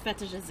 unfortunately,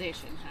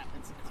 fetishization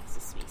happens across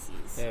the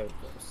species. Oh,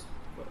 of course.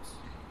 Of course.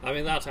 I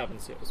mean, that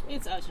happens here as well.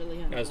 It's utterly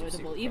As we've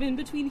unavoidable. seen. Even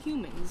between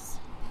humans,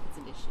 it's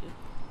an issue.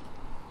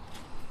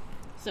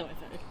 So I've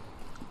heard.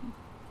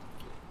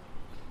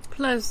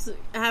 Plus,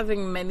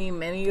 having many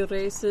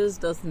races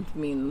doesn't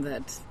mean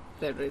that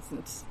there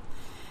isn't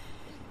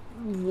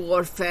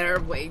warfare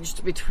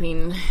waged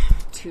between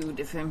two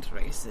different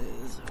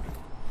races.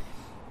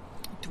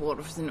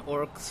 Dwarves and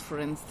orcs, for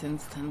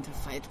instance, tend to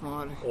fight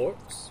more.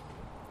 Orcs?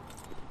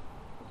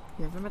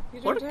 You ever met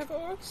You orc? don't have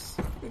orcs?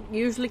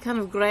 Usually kind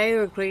of grey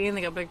or green,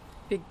 they got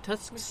big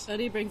tusks.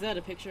 Eddie brings out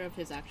a picture of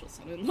his actual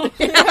son-in-law.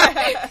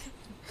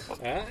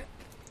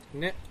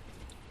 Ne-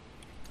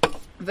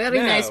 Very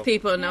No. nice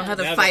people know how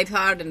to Never. fight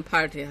hard and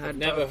party hard.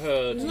 Never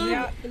heard.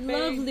 Yeah,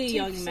 Lovely big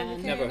young tips man.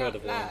 and Never cannot heard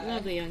of that. lie.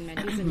 Lovely young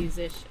man. He's a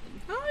musician.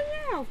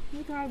 Oh yeah,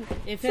 okay.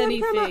 If Some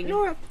from up anything,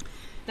 north.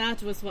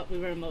 that was what we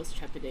were most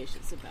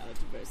trepidatious about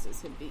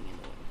versus him being an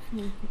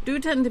orc. Do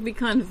tend to be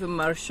kind of a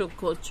martial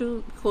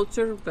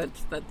culture, but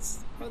that's...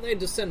 Are they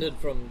descended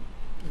from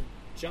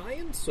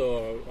giants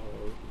or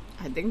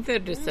I think they're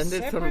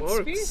descended from Separate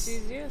orcs.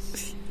 species,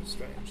 yes.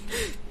 strange?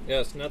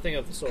 Yes, nothing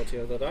of the sort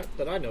here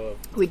that I know of.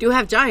 We do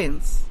have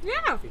giants.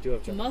 Yeah. We do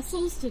have giants.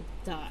 Muscles to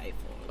die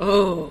for.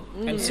 Oh,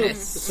 And yes.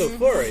 so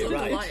furry,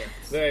 right?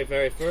 Goliath. Very,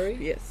 very furry.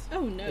 Yes.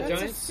 Oh no. The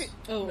giants?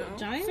 Oh, No.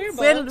 giants? Fear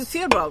Well, bugs.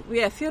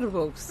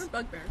 fearbugs.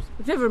 Bugbears.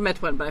 I've never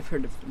met one, but I've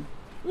heard of them.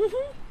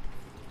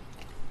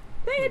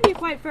 They can be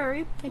quite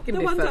furry. They can The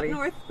be ones furry. up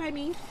north by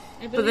me.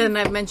 I But then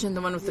I've mentioned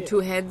the one with the two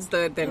heads.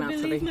 They're I not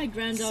believe really. my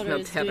granddaughter smell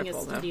is doing a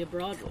terrible, though. study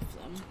abroad with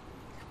them.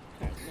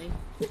 Currently.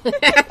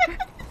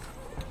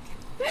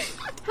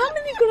 How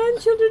many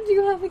grandchildren do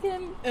you have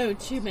again? Oh,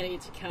 too many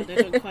to count. I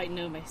don't quite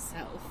know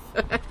myself.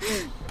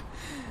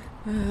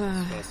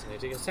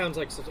 Fascinating. It sounds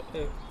like such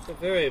a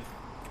very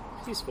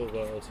peaceful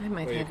world. I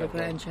might where you have a come from.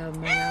 grandchild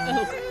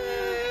now.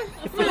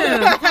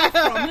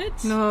 From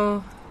it,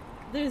 No.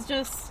 there's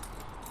just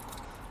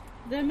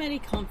There are many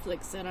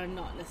conflicts that are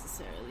not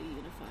necessarily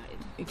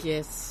unified.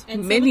 Yes,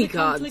 And many some of the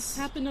conflicts gods.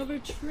 happen over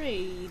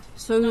trade,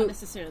 So not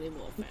necessarily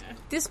warfare.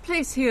 this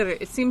place here,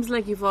 it seems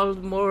like you've all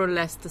more or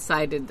less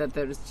decided that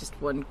there is just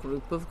one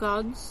group of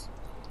gods.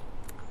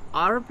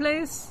 Our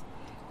place,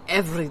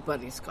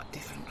 everybody's got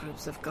different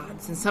groups of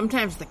gods, and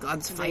sometimes the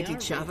gods They fight are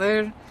each really.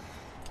 other,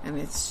 and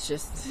it's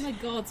just... My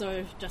gods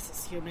are just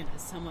as human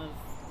as some of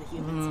the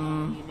humans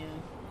are, you know.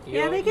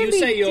 Yeah, they can you be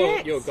say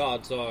dicks. your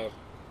gods are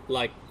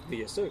like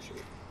the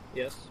associate,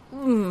 yes?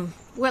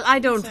 Well, I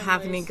don't some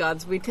have any ways.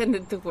 gods. We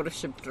tended to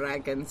worship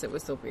dragons. It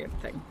was a weird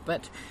thing,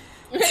 but...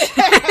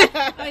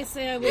 I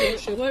say I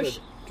will worship.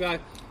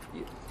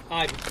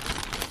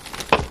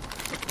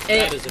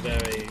 That is a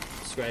very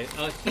strange...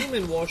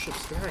 human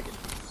worships dragons.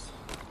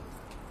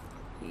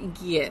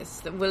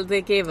 Yes, well,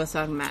 they gave us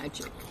our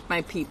magic.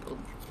 My people.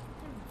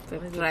 The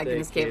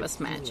dragons they gave give us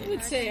I magic.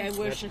 would say I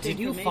worship Did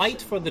you information.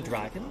 fight for the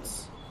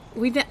dragons?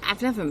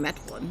 I've never met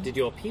one. Did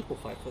your people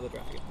fight for the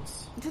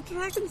dragons? The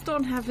dragons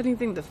don't have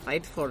anything to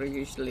fight for,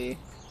 usually.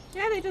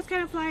 Yeah, they just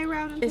kind of fly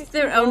around and It's pick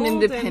their some own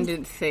gold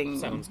independent thing.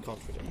 Sounds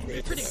contradictory.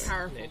 It's Pretty their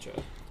powerful. nature.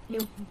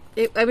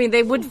 I mean,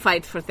 they would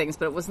fight for things,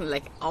 but it wasn't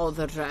like all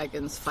the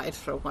dragons fight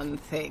for one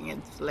thing.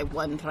 It's like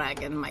one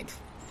dragon might...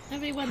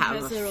 Everyone have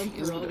has a their own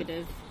few.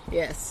 prerogative.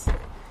 Yes.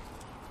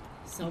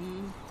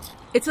 Some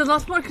It's a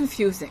lot more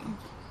confusing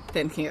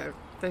than here.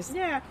 There's...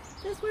 Yeah,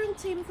 this world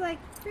seems like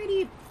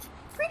pretty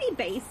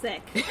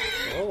basic.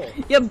 Oh.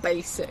 You're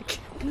basic.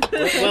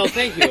 Well,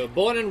 thank you.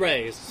 Born and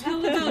raised. How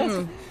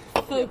about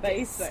focus?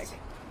 Basic.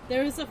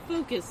 There is a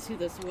focus to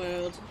this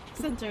world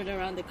centered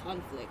around the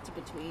conflict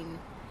between,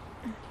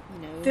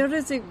 There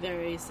is a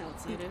various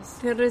outsiders.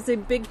 There is a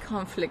big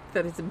conflict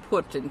that is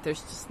important.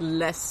 There's just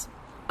less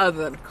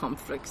other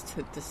conflicts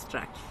to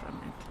distract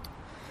from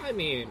it. I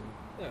mean,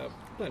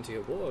 plenty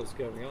of wars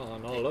going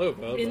on all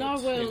over. In but, our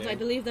world, you know, I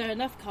believe there are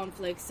enough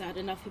conflicts that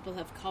enough people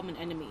have common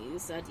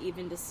enemies that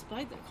even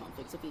despite their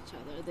conflicts with each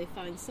other, they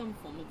find some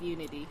form of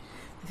unity.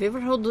 Have you ever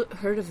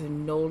heard of a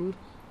knoll?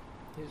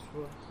 is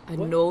A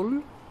what?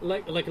 knoll?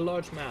 Like a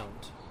large mound.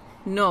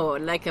 No,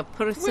 like a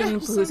person Well,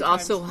 who's sometimes.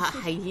 also a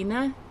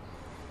hyena.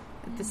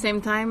 At the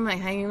same time, a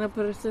hyena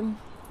person.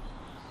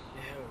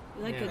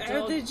 Like Yeah. a Are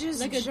dog, they just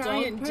like a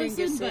giant dog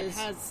person, but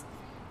dinguses?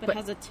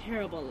 has a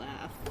terrible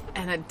laugh.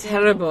 And a They are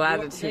terrible the wor-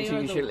 attitude, they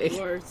are usually. the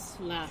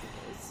worst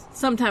laughers.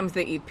 Sometimes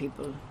they eat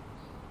people.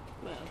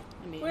 Well,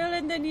 I mean, Well,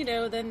 and then,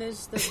 then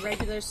there's the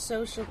regular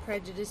social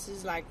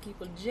prejudices, like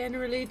people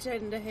generally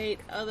tend to hate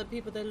other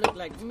people that look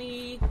like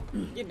me,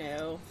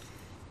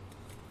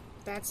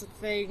 That's a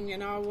thing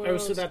in our world. Oh,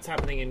 so that's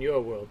happening in your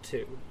world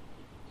too.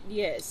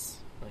 Yes.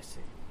 I see.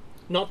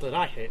 Not that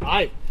I hate.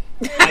 I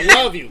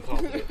love you,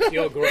 Colin.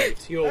 You're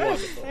great. You're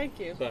wonderful. Thank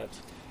you. But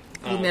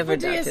We never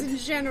But yes, doubted. in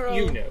general,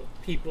 you know,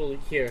 people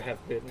here have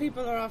been.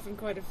 people are often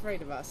quite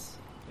afraid of us.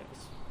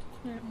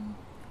 Yes.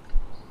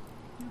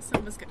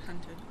 Some of us get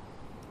hunted.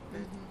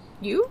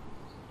 You?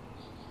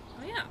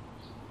 Oh yeah,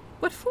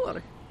 What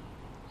for?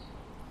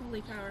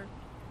 holy power.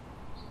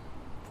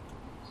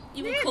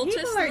 Evil Man, cultists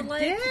people are and the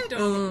like dead.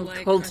 don't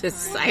like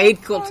Cultists. our I kind.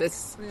 hate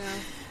cultists. Yeah.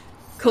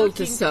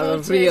 Cultists are a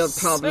real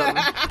cultists. problem.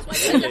 That's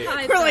why they Really?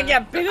 hide We're like, the- yeah,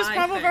 the biggest eye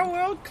problem of thing. our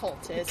world,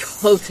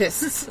 cultists.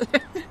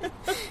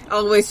 Cultists.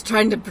 Always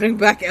trying to bring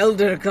back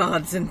elder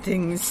gods and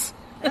things.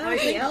 Oh,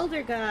 the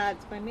elder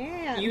gods, my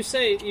man. You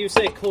say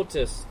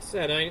cultists,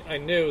 and I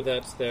know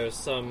that there's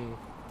some.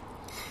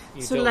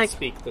 You So, don't like,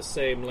 speak the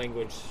same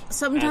language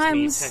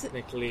sometimes- as me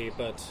technically,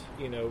 but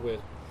we're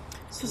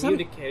So some,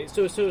 communicating.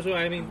 So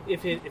I mean,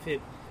 if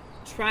it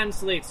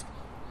translates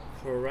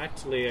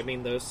correctly, I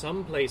mean, there's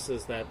some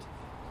places that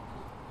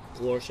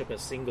worship a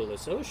single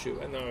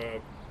Asoshu, and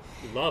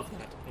love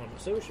that on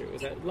Asoshu.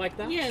 Is that like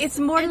that? yes, It's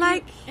more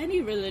like-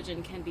 any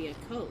religion can be a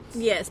cult.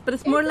 yes, but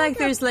it's more like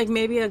there's like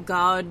maybe a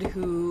god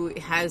who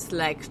has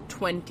like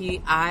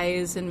 20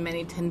 eyes and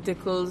many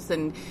tentacles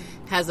and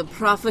has a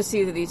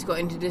prophecy that he's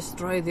going to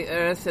destroy the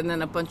earth, and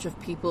then a bunch of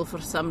people for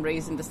some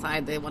reason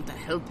decide they want to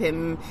help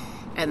him,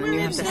 and then you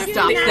have to There's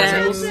stop not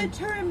them. use the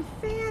term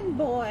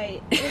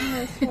fanboy in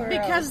this world.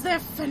 Because they're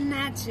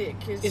fanatic.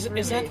 Is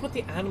really, that what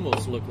the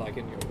animals look like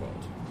in your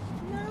world?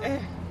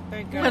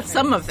 thank Well, God.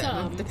 some of them,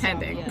 Some,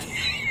 depending. yes.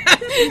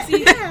 You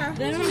see, there are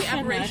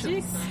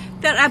aberrations. fanatics.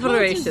 They're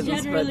aberrations, Cultists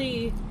but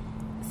generally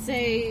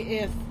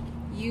say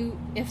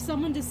if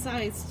someone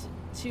decides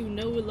to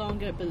no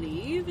longer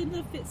believe in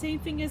the same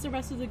thing as the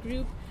rest of the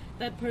group,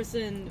 that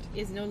person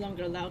is no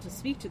longer allowed to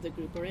speak to the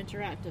group or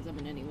interact with them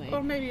in any way.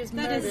 Or maybe it's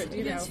That is-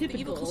 murdered, that's The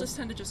evil typical. cultists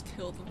tend to just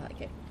kill them.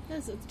 okay.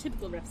 That's a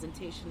typical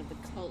representation of the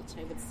cult,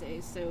 I would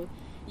say. So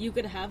you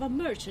could have a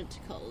merchant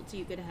cult,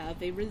 you could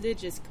have a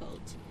religious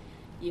cult,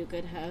 you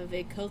could have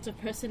a cult of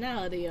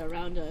personality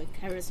around a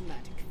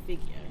charismatic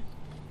figure.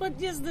 But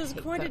yes, there's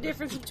quite a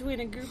difference between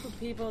a group of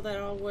people that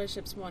all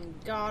worships one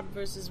god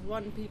versus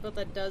one people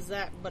that does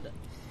that, but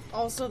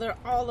also they're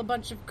all a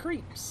bunch of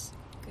creeps.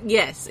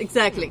 Yes,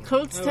 exactly.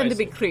 Cults Oh, tend I to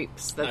be see.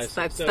 creeps. I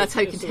That's see. that's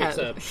how you can so tell. It's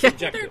Yeah. They're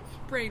subjective.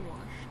 brainwashed.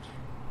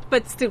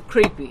 But still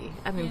creepy.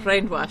 I mean,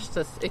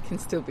 brainwashed, it can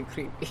still be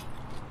creepy.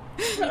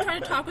 You try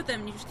to talk with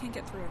them and you just can't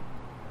get through.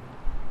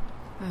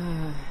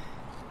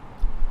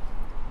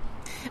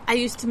 I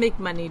used to make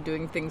money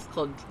doing things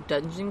called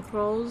dungeon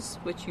crawls,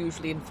 which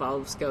usually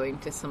involves going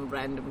to some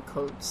random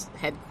cult's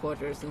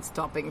headquarters and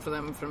stopping for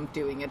them from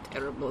doing a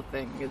terrible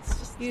thing. It's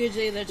just...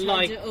 Usually they're trying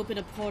Like- to open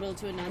a portal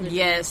to another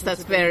Yes, dimension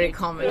that's to bring very it-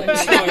 common.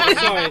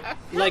 sorry.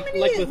 Like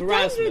many with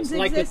Rasmus, dungeons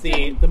like with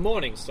exist the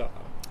Morning Star.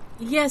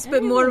 Yes, but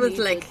Everyone more with needs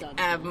a like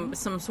dungeon.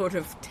 some sort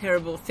of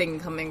terrible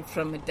thing coming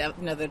from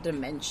another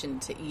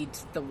dimension to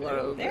eat the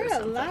world. There or are a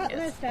something, lot yes.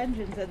 less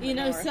dungeons in the You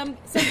know, north.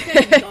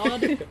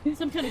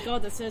 some kind of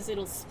god that says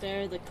it'll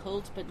spare the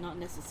cult, but not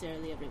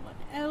necessarily everyone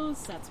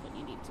else. That's what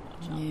you need to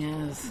watch out.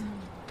 Yes,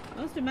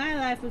 Most of my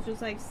life was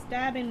just like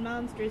stabbing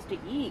monsters to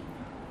eat.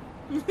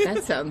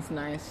 that sounds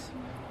nice.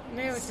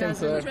 No, it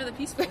Simpler. It's rather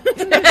peaceful.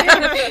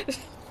 It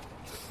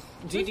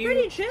Did was you,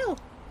 pretty chill.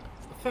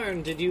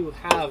 Fern? Do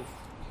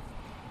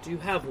you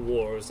have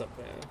wars up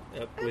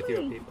there with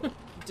your people?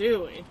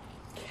 Do we?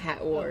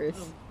 Cat wars.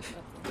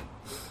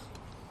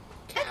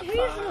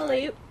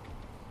 Occasionally,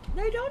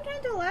 they don't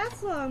tend to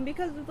last long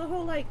because of the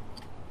whole like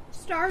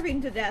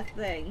starving to death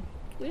thing.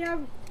 We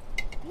have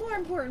more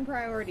important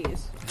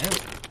priorities.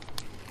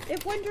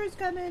 If winters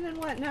come in and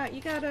whatnot,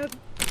 you gotta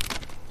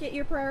get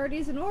your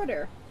priorities in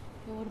order.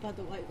 But what about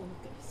the White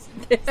Walkers?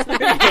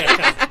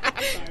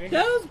 Sorry.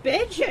 Those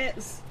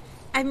bitches!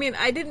 I mean,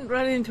 I didn't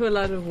run into a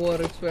lot of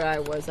wars where I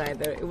was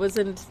either. It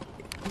wasn't.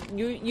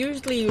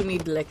 Usually, you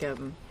need like a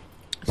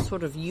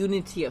sort of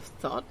unity of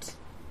thought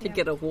to Yeah.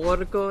 get a war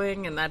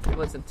going, and that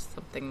wasn't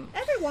something.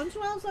 Every once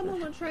in a while,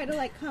 someone will try to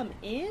like come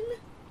in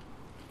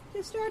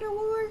to start a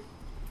war,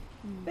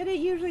 but it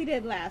usually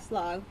didn't last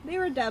long. They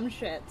were dumb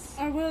shits.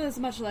 Our world is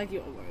much like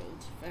your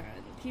world, Farron.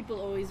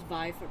 People always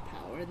vie for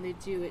power, and they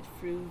do it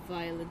through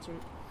violent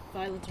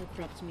or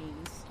corrupt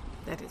means.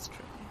 That is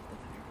true.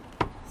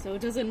 So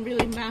it doesn't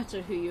really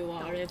matter who you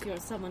are. If you're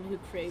someone who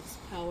craves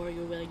power,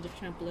 you're willing to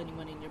trample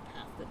anyone in your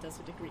path that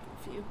doesn't agree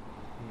with you.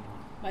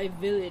 My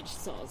village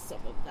saw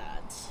some of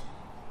that.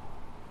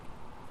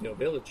 Your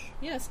village.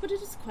 Yes, but it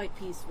is quite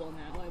peaceful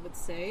now, I would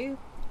say.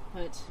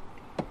 But,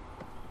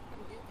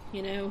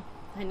 you know,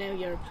 I know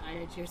you're a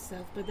pirate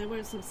yourself, but there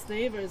were some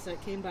slavers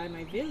that came by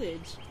my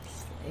village.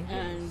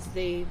 And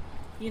they,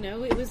 you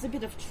know, it was a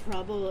bit of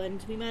trouble,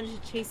 and we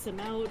managed to chase them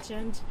out,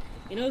 and,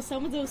 you know,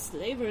 some of those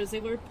slavers, they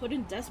were put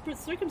in desperate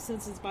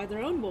circumstances by their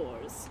own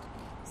wars.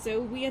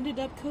 So we ended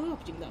up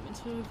co-opting them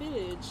into our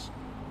village.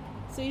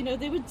 So, you know,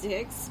 they were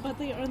dicks, but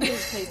they earned their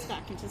place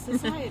back into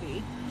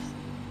society.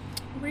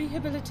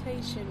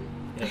 Rehabilitation.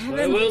 Yes, but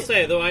I will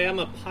say, though I am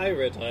a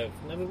pirate, I've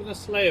never been a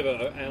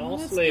slaver, and all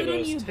That's good on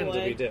slavers you, tend to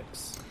boy. be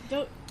dicks.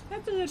 Don't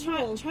That's a good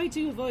try, rule. try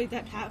to avoid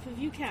that path if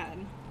you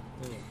can.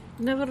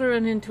 Never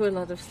run into a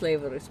lot of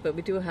slavers, but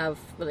we do have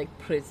like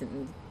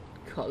prison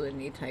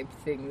colony type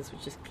things,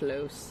 which is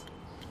close.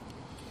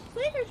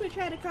 Slavers would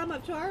try to come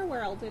up to our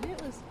world, and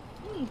it was.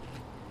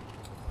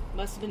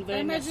 Must have been very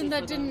I imagine messy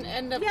that for didn't them.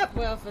 end up Yep.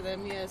 well for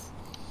them, yes.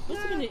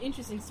 Must have been an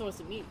interesting source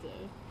of meat,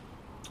 though.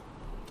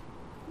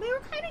 They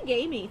were kind of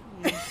gamey.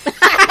 I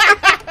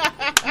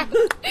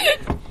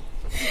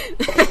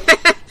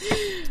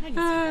can see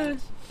that.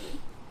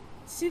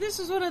 See, this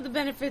is one of the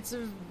benefits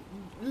of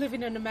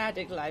living a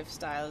nomadic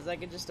lifestyle, is I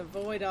can just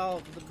avoid all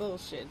of the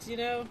bullshit, you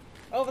know?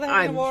 Over there,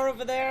 I'm- the war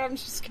over there, I'm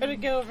just gonna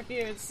go over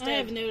here I instead.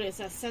 have noticed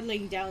that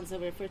settling down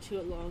somewhere for too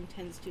long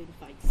tends to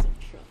invite some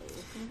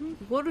trouble.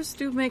 Wars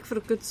do make for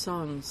good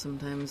songs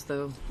sometimes,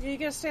 though. You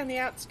gotta stay on the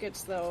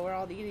outskirts, though, where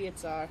all the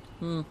idiots are.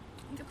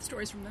 Get the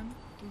stories from them.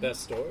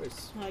 Best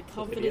stories. My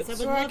confidence, I idiots. would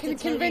So I love can to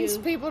tell convince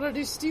you. people to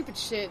do stupid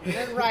shit and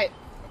then write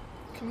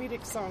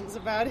comedic songs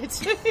about it.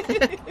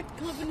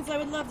 Confidence, I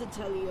would love to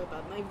tell you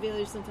about my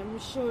village sometime. I'm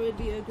sure it'd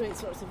be a great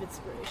source of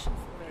inspiration.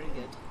 Very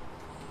good.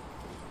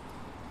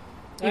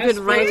 You I could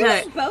suppose-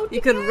 write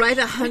you could write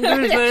a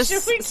 100-verse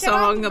Should we count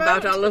song them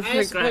about out? all of I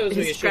her suppose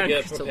we his should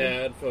get crystal.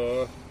 prepared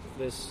for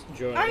this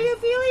journey. Are you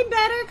feeling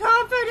better,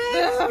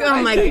 confident?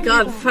 Oh my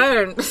god,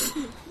 Fern!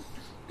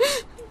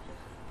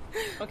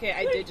 Okay,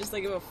 I did just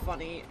think of a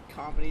funny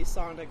comedy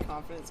song that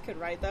Confidence could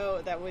write,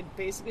 though, that would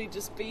basically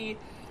just be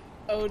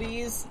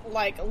Odie's,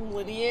 like,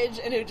 lineage,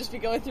 and it would just be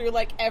going through,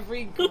 like,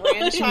 every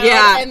grandchild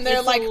Yeah. and their,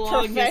 It's the like,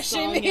 longest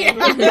profession. song Yeah.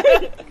 ever.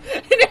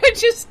 And it would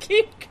just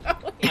keep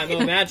going. I'm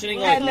imagining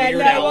like And then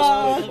Weird that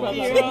Al's was-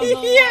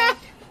 Christmas. Yeah.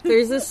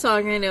 There's a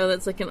song I know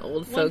that's like an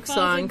old folk 1,000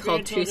 song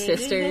called Two grandchildren.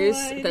 Sisters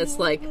You know I that's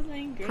know like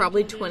 1,000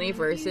 probably grandchildren. 20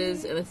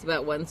 verses, and it's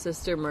about one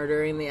sister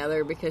murdering the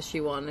other because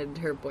she wanted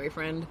her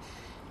boyfriend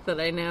that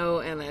I know,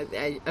 and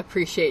I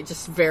appreciate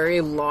just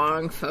very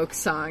long folk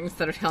songs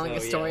that are telling Oh,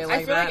 a story yeah. like I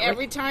feel that. like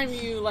every time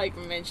you, like,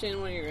 mention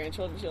one of your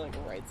grandchildren, she, like,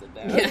 writes it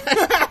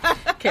down.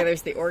 Okay,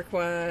 there's the orc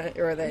one,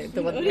 or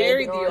the one that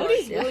Married the the orc. orc,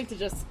 Odie's Yeah. willing to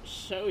just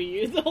show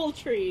you the whole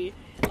tree.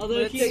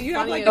 Although But he, you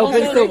have, like,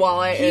 Opens although the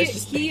wallet and it's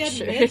just he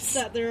pictures. admits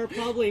that there are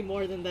probably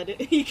more than that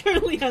he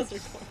currently has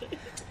recorded.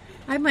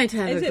 I might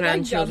have Is a it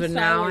grandchildren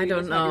like now, Dumpstyle, or I you don't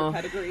just have your know.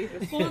 pedigree?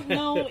 Well,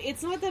 no,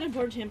 it's not that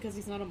important to him because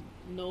he's not a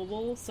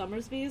noble.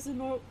 Summersby is a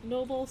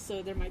noble,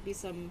 so there might be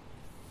some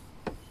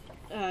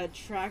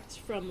tracked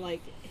from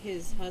like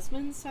his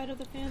husband's side of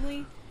the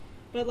family,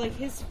 but like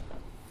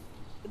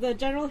the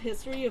general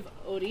history of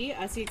Odie,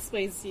 as he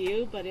explains to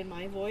you, but in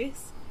my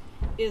voice,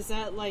 is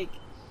that like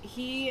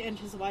he and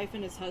his wife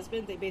and his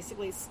husband, they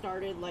basically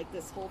started like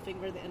this whole thing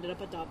where they ended up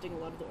adopting a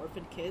lot of the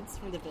orphan kids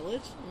from the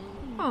village,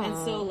 and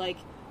so like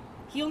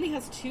he only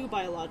has 2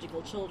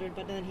 biological children,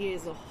 but then he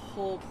has a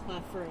whole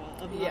plethora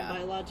of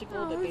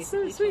non-biological, but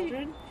basically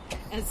children,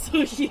 and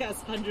so he has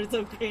hundreds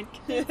of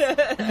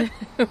grandkids.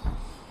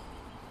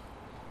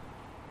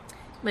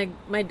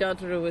 My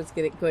daughter was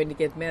going to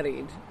get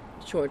married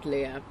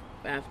shortly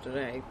after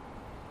I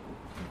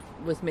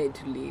was made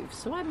to leave,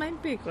 so I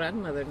might be a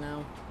grandmother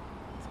now.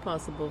 It's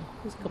possible.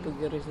 It was a couple of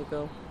years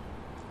ago.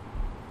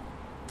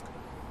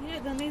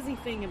 The amazing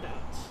thing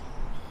about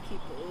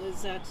people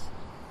is that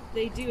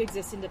they do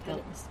exist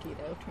independently.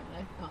 Mosquito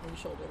trying to on your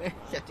shoulder there.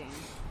 Oh,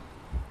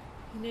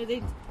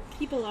 damn.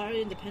 People are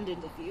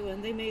independent of you,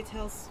 and they may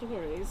tell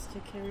stories to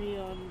carry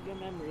on your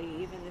memory,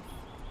 even if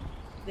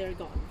they're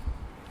gone,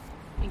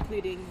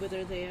 including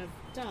whether they have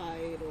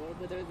died or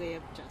whether they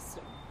have just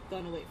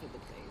gone away from the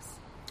place.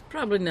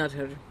 Probably not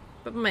her,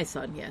 but my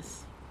son,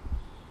 yes.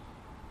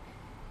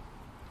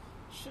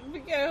 Should we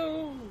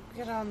go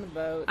get on the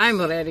boat?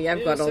 I'm ready.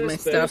 I've got all my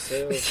stuff.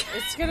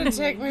 It's gonna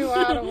take me a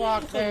while to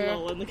walk there.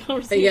 In the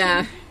conversation.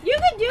 Yeah. You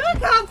can do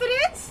it,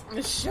 Confidence!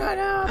 Shut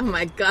up! Oh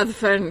my god,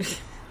 Fern.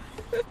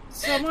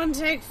 Someone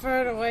take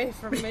Fern away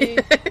from me.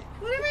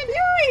 What am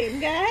I doing,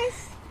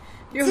 guys?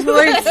 Your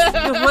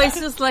voice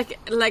is like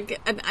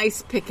an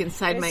ice pick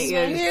inside my It's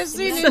ears.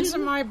 piercing into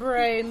my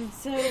brain.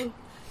 So,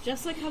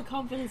 just like how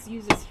Confidence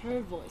uses her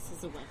voice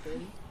as a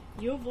weapon,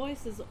 your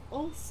voice is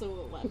also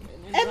a weapon.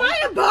 And Am I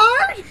a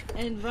bard?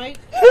 And right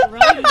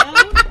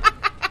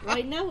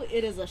now,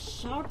 it is a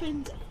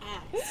sharpened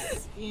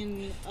axe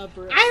in a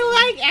brain.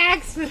 I like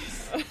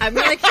axes. I'm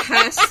gonna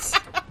cast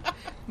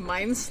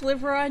Mind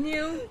Sliver on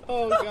you,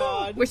 Oh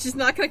god. which is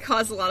not gonna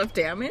cause a lot of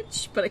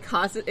damage, but it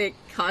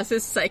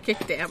causes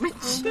psychic damage.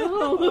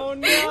 Oh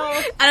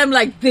no. And I'm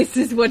like, this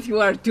is what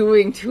you are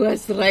doing to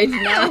us right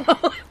now.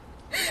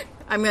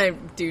 I'm gonna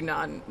do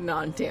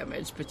non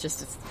damage, but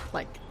just it's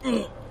like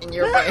in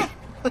your way.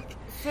 I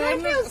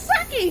feel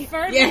sucky.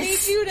 Fern Yes.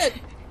 needs you to...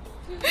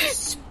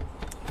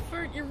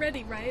 Bert, you're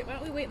ready, right? Why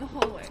don't we wait in the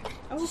hallway?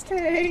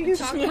 Okay.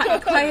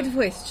 Quiet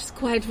voice, just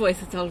quiet voice.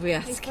 That's all we Hey,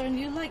 ask. Fern,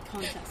 you like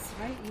contests,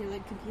 right? You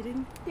like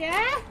competing?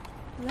 Yeah?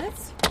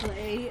 Let's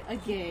play a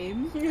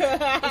game.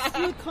 Let's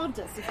do a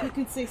contest. If you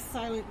can say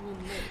silent one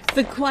most.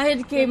 The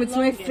quiet game. The It's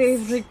my longest.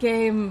 favorite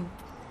game.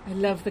 I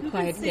love the Who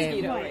quiet can say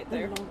game. quiet right the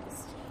there.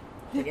 longest?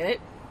 You get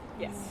it?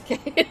 Yes.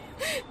 Okay.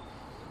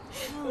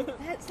 Oh,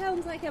 that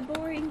sounds like a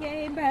boring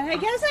game, but I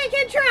guess I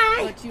can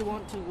try. But you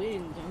want to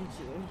win, don't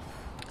you?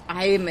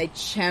 I am a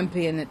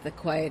champion at the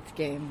quiet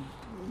game.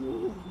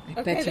 I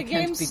bet Okay, you the can't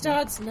game beat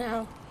starts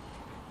now.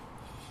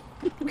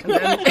 me.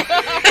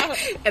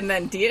 And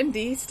then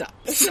D&D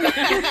stops.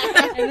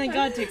 And then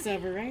God takes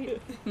over, right?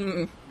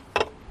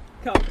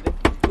 Confident.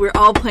 We're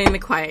all playing the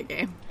quiet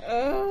game.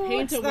 Oh,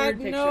 Paint what's a that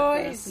word picture for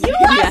noise? us. You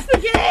lost the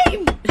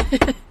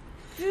game!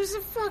 There's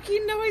a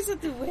fucking noise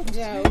at the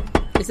window.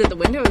 Is it the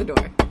window or the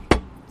door?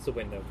 It's a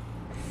window.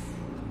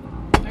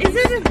 Is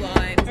it a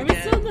Blinds Are we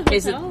still in the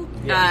Is it? hotel?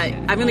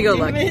 I'm gonna go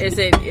look. Is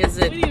it? We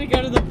need to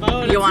go to the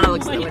boat. You want to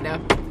look to the window?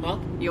 Huh?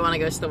 You want to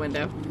go to the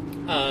window?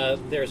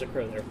 There's a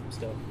crow there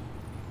still.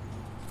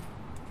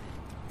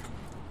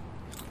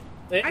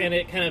 And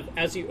it kind of,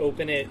 as you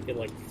open it, it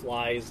like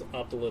flies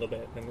up a little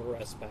bit and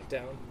rests back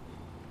down.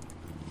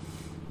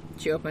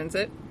 She opens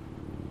it.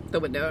 The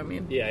window, I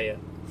mean. Yeah.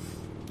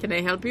 Can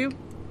I help you?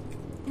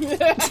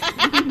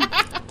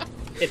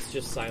 It's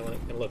just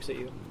silent and looks at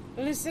you.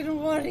 Listen,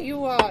 what do you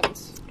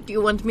want? Do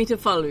you want me to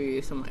follow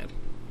you somewhere?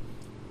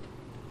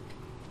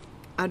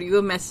 Are you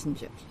a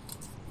messenger?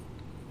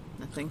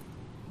 Nothing.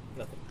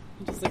 Nothing.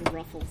 Just like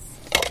ruffles.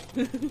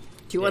 Do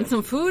you want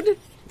some food?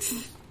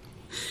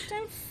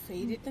 Don't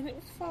feed it, then it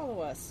will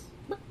follow us.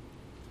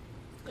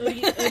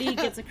 Odie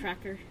gets a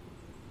cracker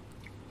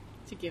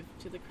to give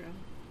to the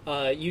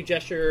crow. You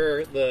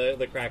gesture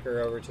the cracker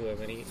over to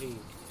him, and he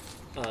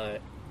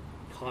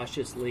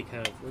cautiously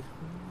kind of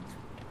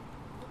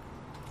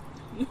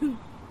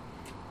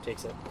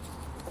takes it.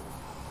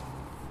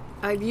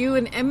 Are you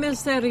an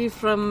emissary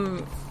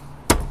from...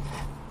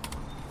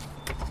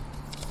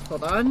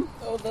 Hold on.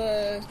 Oh,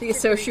 the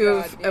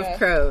Associate God, of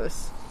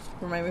Crows.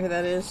 Remind me who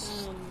that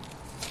is.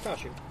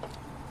 Kashu.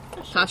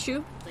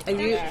 Kashu? Are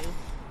you... Yeah.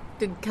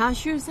 Did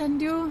Kashu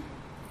send you?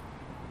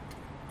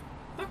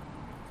 I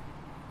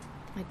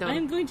don't...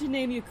 I'm going to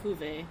name you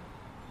Kuve.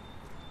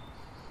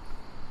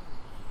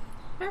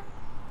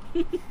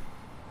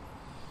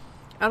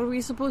 Are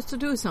we supposed to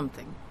do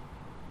something?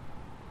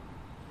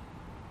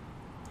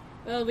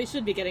 Well, we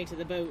should be getting to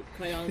the boat,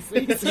 quite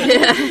honestly. So.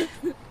 Yeah.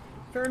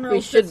 Fern We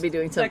rolls should this be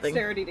doing something.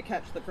 Dexterity to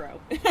catch the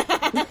crow.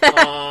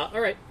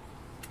 All right.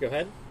 Go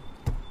ahead.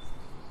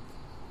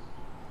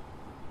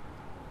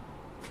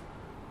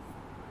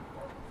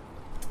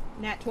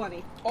 Nat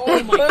 20.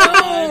 Oh my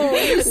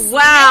god.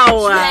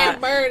 Wow!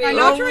 Bernie. I'm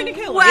not trying to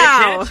kill it.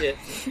 Wow! Catch it.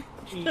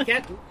 you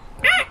can't.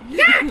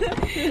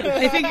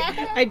 I think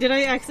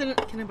I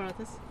accidentally. Can I borrow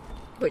this?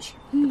 Which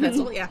the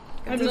pencil? Yeah.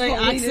 Did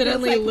I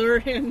accidentally lure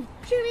him?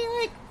 Should we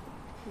like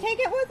take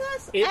it with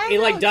us?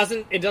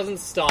 It doesn't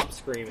stop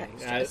screaming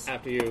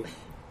after you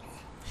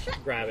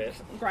grab it.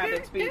 Grab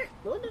its beak.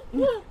 Should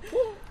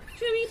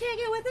we take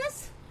it with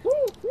us?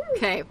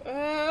 Okay.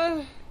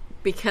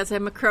 Because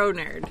I'm a crow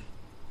nerd,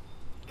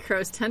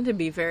 crows tend to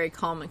be very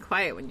calm and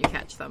quiet when you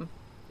catch them.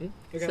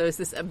 Okay. So is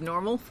this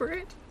abnormal for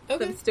it?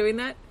 Okay. That it's doing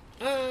that?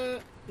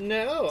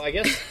 No, I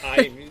guess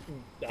I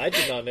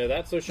did not know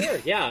that. So sure,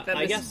 yeah. That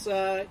I is-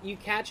 guess you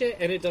catch it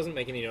and it doesn't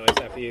make any noise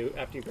after you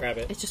grab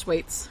it. It just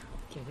waits.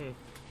 Mhm.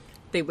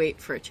 They wait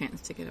for a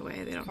chance to get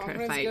away. They don't try to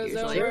Confidence fight goes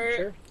usually. over.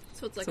 Sure.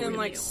 So it's like So a And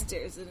meal. like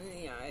stares it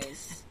in the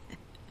eyes.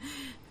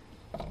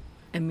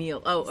 A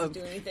meal. Oh, Doesn't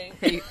do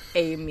anything.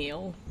 a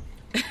meal.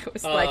 It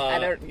was like, I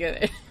don't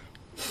get it.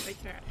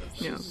 Like that.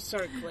 No. Just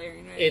started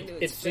glaring right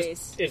into its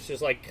face. It's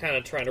just like kind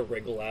of trying to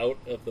wriggle out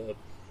of the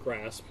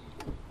grasp.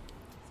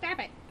 Stop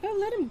it. Oh,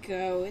 let him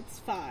go. It's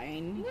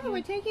fine. No,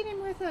 we're taking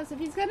him with us. If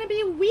he's gonna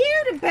be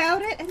weird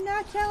about it and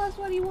not tell us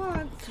what he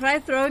wants. Try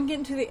throwing it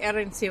into the air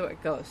and see where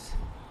it goes.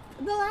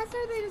 The last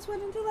time they just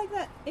went into like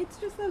that. It's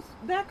just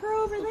that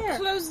crow over there.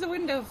 Close the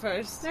window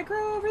first. That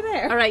crow over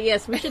there. All right,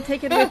 yes, we should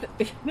take it with.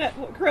 That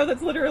crow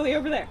that's literally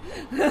over there.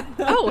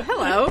 Oh,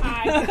 hello.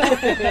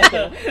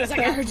 It's like,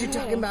 I heard you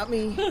talking about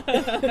me. Would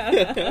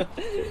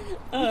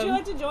you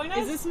like to join us?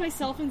 Is this my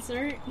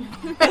self-insert?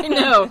 I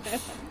know.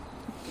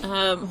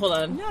 Hold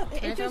on. No,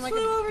 it I just like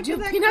flew a- over do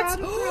to that peanuts? crowd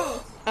of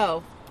crows.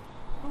 Oh,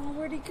 Oh,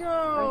 where'd he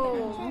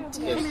go?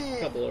 There's a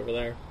couple over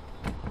there.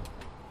 here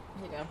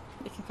you go.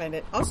 You can find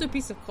it. Also, a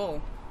piece of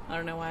coal. I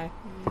don't know why.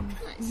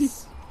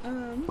 Nice.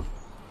 Why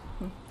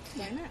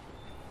not?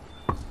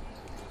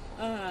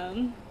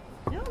 No,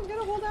 I'm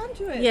gonna hold on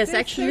to it. Yes, there's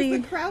actually-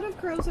 the crowd of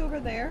crows over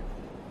there.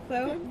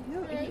 So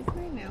no, it's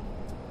mine now.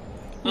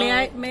 May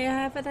I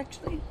have it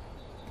actually?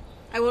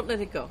 I won't let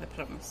it go. I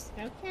promise.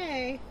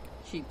 Okay.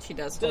 She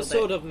does The hold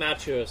sort it. of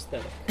macho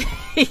aesthetic.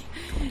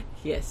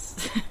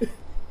 Yes.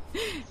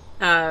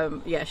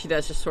 Yeah, she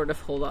does just sort of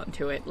hold on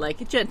to it,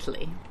 like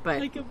gently, but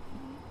Like a.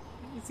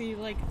 Is he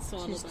like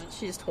swaddled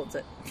she up? just holds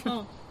it.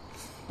 Oh,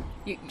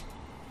 You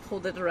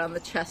hold it around the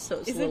chest so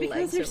its is it little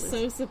because legs they're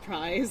are so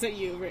surprised that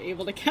you were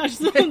able to catch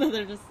them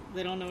that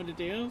they don't know what to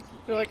do?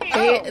 They're like,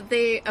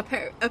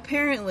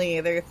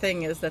 apparently their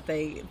thing is that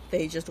they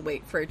just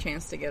wait for a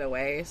chance to get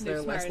away, so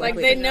they're less smart. Like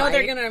likely they to know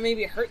they're fight. gonna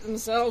maybe hurt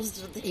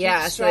themselves. But they keep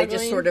Yeah, so they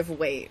just struggling. sort of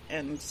wait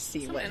and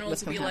see Some what's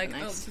animals going would to be happen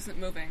like, oh, next. this isn't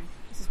moving.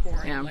 This is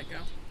boring. Yeah. Let go.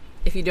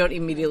 If you don't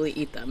immediately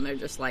eat them, they're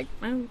just like,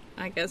 well,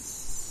 I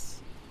guess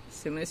as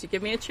soon as you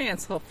give me a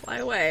chance, I'll fly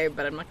away,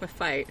 but I'm not going to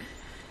fight.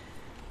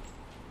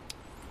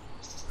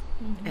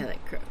 I like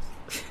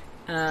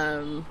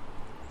crows.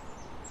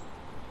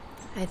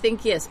 I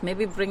think, yes,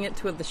 maybe bring it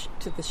to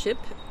the ship,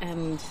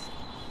 and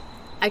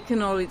I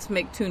can always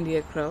make Tundi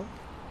a crow.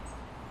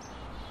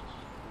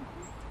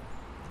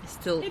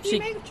 Still, If you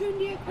make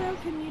Chundi a crow,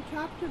 can you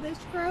talk to this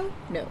crow?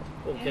 no.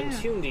 Well, can Yeah.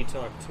 Tundi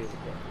talk to the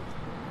crow?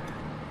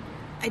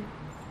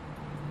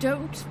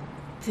 Don't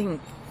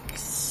think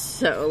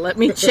so. Let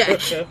me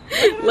check.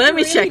 Let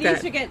me Really check needs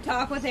that. to get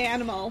talk with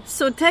animal.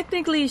 So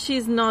technically,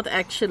 she's not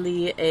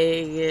actually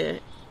a.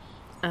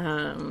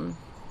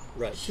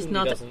 Right. She's Tundi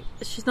not. doesn't.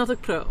 She's not a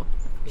crow.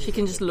 She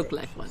can just look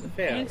like one.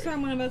 Fair. Next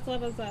time one of us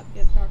levels up,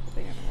 get talk with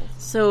the animals.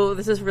 So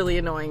this is really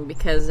annoying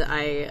because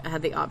I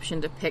had the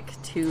option to pick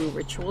 2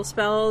 ritual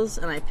spells,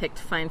 and I picked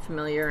Find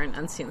Familiar and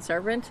Unseen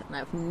Servant, and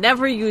I've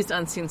never used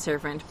Unseen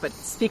Servant, but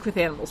Speak with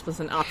Animals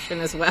was an option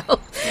as well.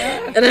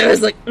 And I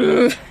was like,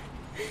 ugh.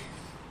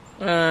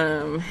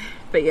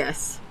 But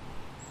yes.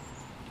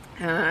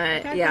 The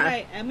fact that Yeah.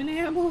 I am an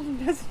animal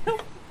doesn't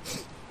help.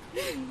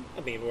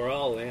 I mean, we're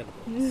all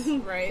animals.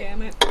 right.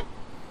 Damn it.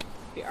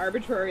 The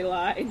arbitrary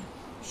line.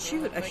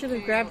 Shoot, I should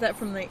have grabbed that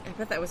from the. I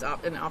bet that was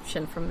an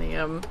option from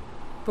the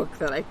book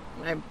that I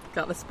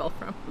got the spell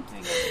from.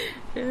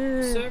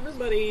 So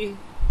everybody,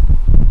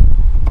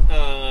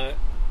 I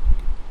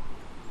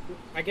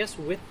guess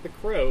with the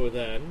crow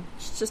then,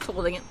 She's just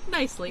holding it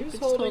nicely. who's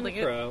Just holding the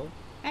it. crow?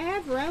 I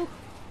have rope.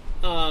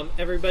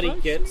 Everybody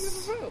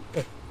gets Just around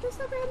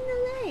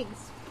the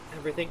legs.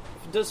 everything.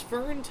 Does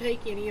Fern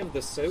take any of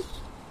the soap?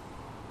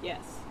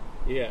 Yes.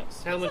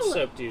 Yes. How much a lot.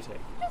 soap do you take?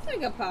 Just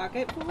like a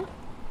pocket full.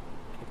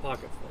 A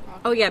pocketful.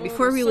 Oh yeah,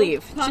 before we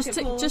leave,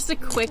 Pocketful. just a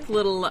quick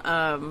little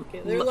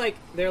Okay,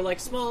 they're like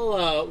small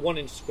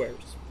 1-inch squares.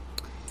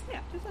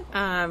 Yeah, just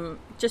like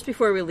just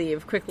before we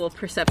leave, quick little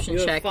perception You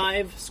have check.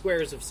 5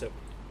 squares of soap.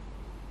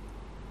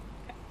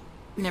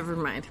 Never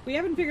mind. We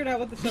haven't figured out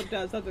what the soap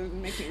does other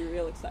than make me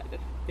real excited.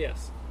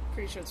 Yes.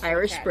 Pretty sure it's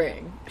Irish for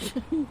Spring.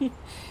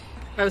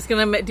 I was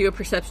gonna do a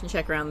perception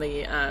check around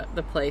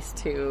the place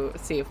to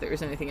see if there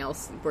was anything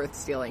else worth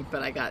stealing,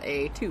 but I got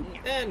a 2.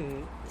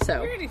 And We So,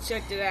 already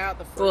checked it out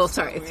the first Well,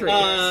 sorry, time we 3.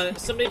 were-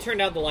 somebody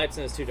turned out the lights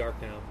and it's too dark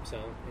now. So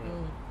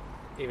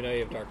even though you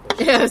have dark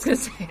vision, yeah, I was gonna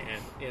say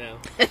you know,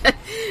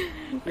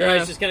 your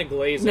eyes just kind of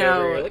glaze No.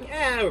 over. You're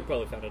like, we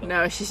probably found it.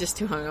 no. She's just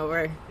too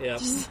hungover. Yeah.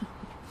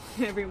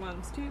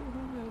 Everyone's too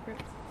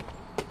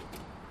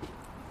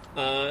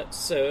hungover.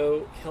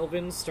 So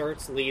Kelvin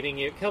starts leading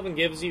you. Kelvin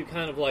gives you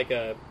kind of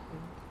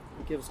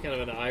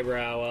an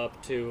eyebrow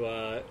up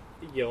to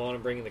Joanna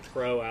bringing the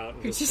crow out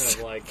and just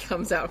kind of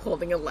comes out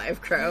holding a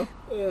live crow.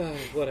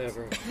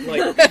 Whatever.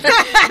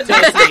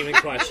 Doesn't even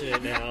question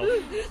it now.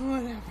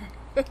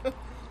 Whatever.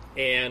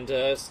 And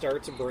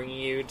starts bringing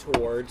you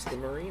towards the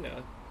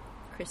marina.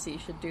 Chrissy, you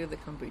should do the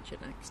kombucha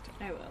next.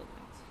 I will.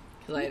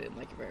 Because I didn't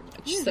like it very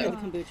much. So So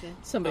kombucha.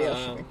 somebody else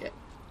should drink it.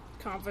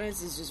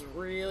 Confidence is just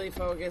really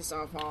focused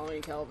on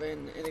following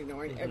Kelvin and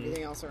ignoring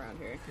everything else around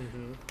here.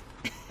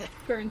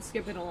 Burn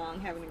skipping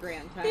along, having a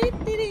grand time.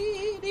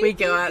 We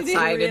go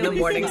outside in the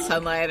morning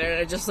sunlight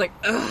and are just like,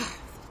 ugh,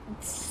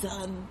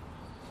 sun.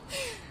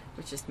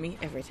 Which is me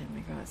every time I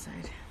go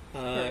outside.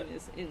 Burn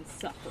is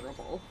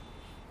insufferable.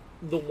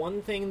 The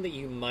one thing that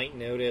you might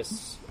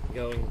notice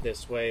going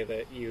this way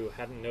that you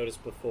hadn't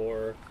noticed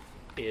before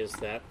is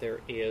that there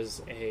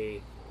is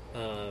it's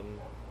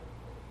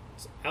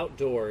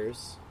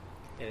outdoors,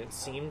 and it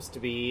seems to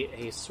be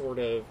a sort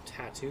of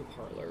tattoo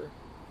parlor.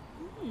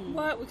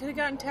 What? We could have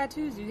gotten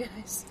tattoos, you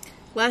guys.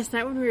 Last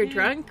night when we were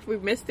drunk, we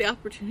missed the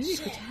opportunity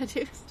for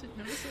tattoos. Didn't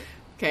notice it.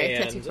 Okay,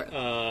 And, tattoo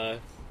parlor.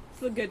 It's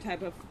the good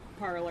type of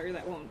parlor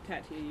that won't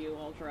tattoo you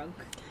while drunk.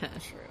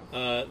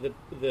 True.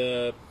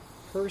 The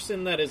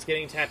person that is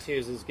getting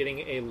tattoos is getting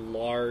a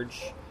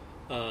large,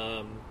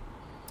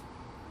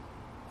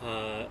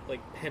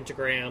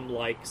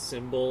 pentagram-like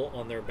symbol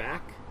on their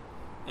back,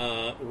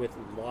 with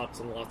lots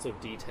and lots of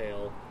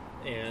detail,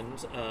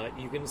 and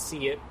you can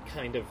see it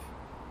kind of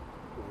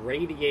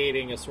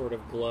radiating a sort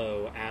of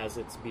glow as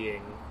it's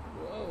being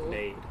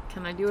made.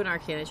 Can I do an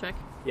Arcana check?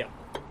 Yeah.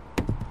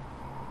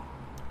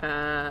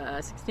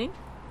 16?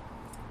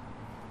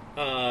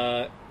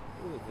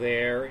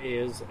 There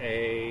is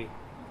a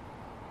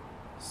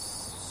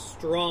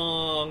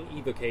strong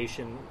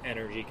evocation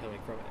energy coming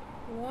from it.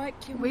 What?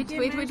 Can Wait. Do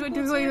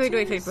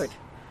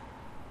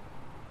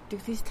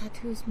these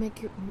tattoos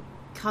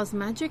cause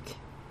magic?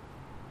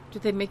 Do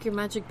they make your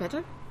magic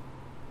better?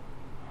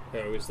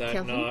 Oh, is that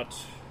Kelvin?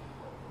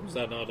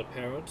 not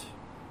apparent?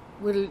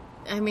 Well,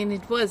 I mean,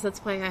 it was. That's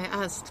why I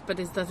asked. But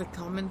is that a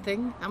common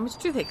thing? How much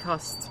do they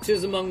cost?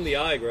 'Tis among the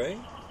eye grey.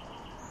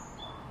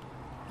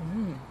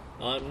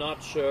 I'm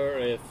not sure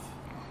if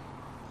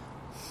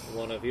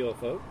one of your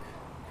folk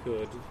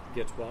could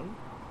get one.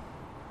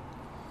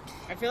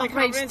 I feel like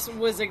Alright. Confidence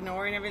was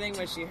ignoring everything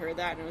when she heard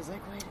that and was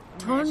like, wait, a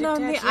Tone magic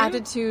down the tattoo?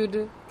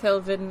 attitude,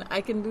 Kelvin.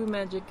 I can do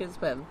magic as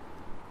well.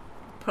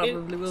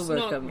 Probably will It's work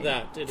not on me.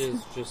 that. It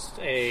is just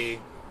a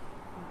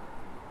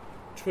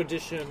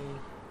tradition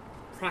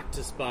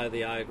practiced by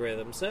the eye grey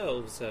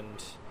themselves,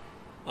 and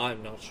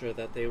I'm not sure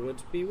that they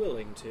would be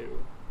willing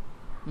to.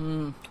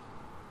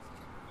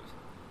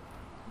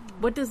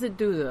 What does it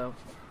do, though?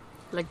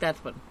 Like that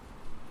one.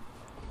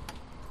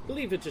 I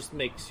believe it just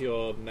makes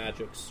your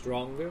magic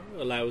stronger,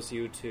 allows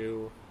you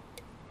to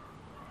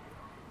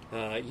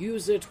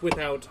use it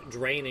without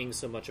draining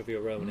so much of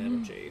your own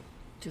energy.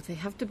 Do they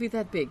have to be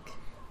that big?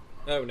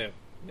 Oh, no,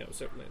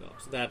 certainly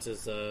not. That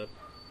is a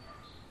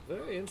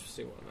very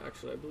interesting one,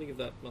 actually. I believe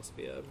that must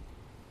be a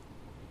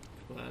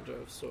commander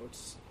of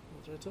sorts,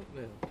 but I don't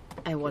know.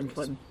 I want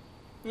one.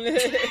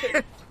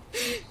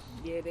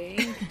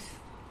 Getting.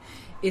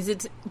 Is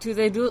it? Do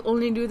they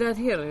only do that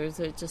here, or is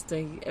it just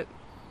a?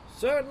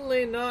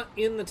 Certainly not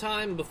in the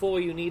time before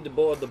you need to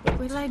board the boat.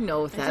 Well, I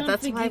know I that. don't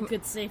That's think why. you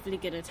could safely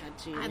get a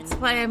tattoo. That's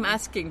why I'm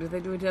asking. Do they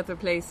do it other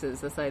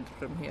places aside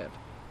from here?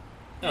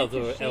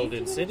 Other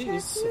elven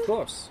cities, of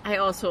course. I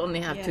also only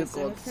have Yes, 2 I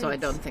gold, would so I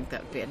think don't think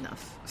that would be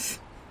enough.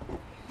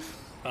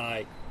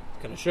 I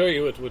can assure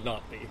you it would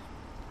not be.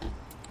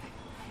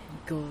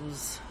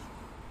 Goals.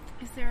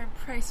 Is there a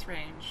price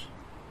range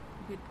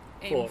we'd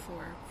aim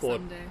for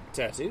someday?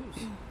 tattoos.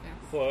 Yeah.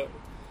 For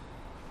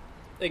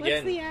What's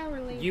again, the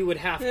hourly? you would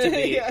have to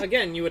be Yeah.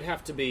 again. You would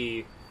have to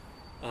be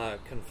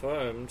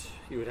confirmed.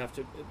 You would have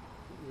to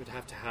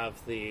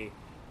have the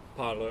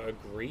parlor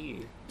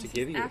agree to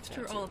give you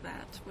After a tattoo. all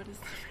that, what is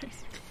the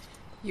price?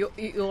 You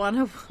want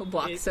to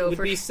walk It over?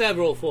 would be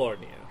several for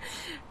you.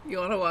 You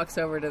want to walk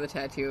over to the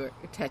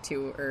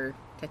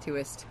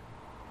tattooist.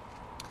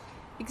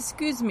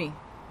 Excuse me.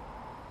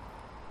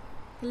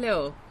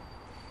 Hello.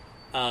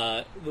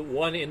 The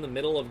one in the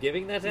middle of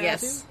giving that tattoo.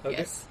 Yes. Okay.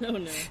 Yes. Oh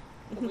no.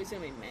 Nobody's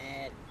gonna be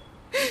mad.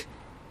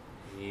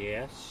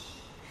 Yes.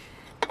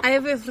 I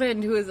have a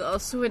friend who is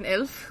also an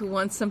elf who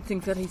wants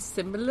something very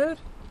similar,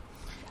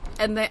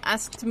 and they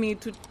asked me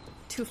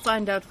to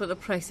find out what the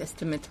price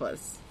estimate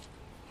was.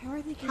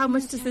 How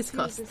much does this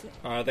cost?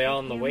 Are they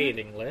on the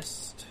waiting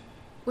list?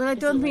 Well, I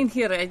don't mean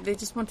here. They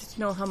just wanted to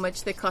know how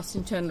much they cost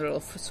in general,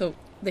 so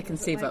they can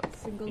save up.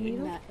 Single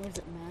needle? Or is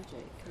it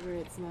magic? Where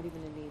it's not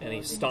even a needle. And he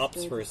They just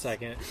stops go for a just-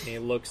 second, and he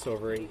looks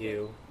over at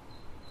you.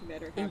 You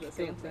better have the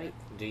same Right.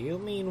 Do you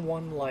mean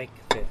one like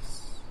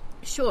this?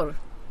 Sure.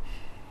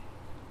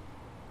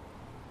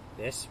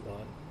 This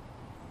one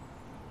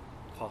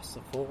costs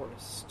a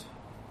forest.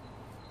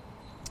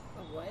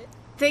 A what?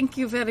 Thank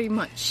you very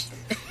much.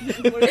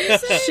 What did you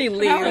say? She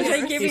How are leaves.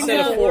 they giving He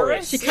said the a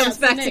forest. She comes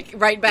back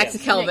to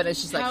Kelvin, and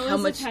she's like, how "How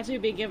is much?" the tattoo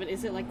being given?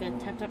 Is it like the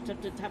tap tap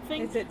tap tap tap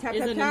thing? Is it tap,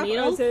 is tap, it tap, a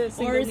needle, or is it a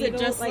single or is it needle?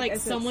 just Like, like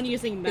is it someone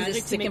using magic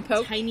to stick make and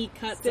poke? tiny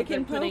cuts Stick that they're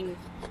and poke? putting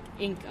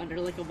ink under,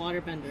 like a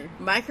waterbender?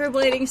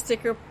 Microblading,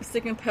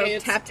 stick and poke,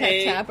 It's tap tap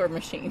a- tap, or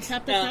machine?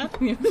 Tap tap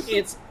tap.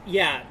 It's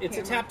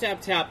a tap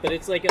tap tap, but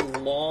it's like a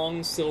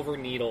long silver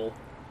needle.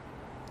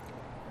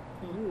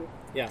 Ooh.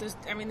 Yeah. There's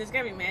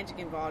gotta be magic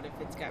involved if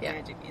it's got Yeah.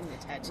 magic in the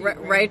tattoo.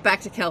 Right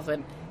back to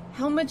Kelvin.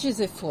 How much is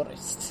a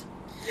forest?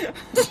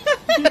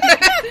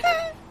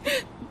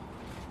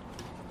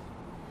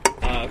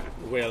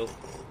 Well,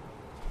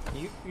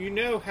 you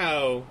know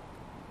how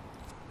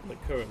the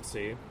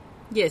currency.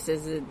 Yes,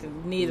 is it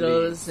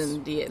needles Leaves.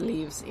 and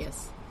leaves?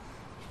 Yes.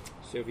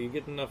 So if you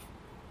get enough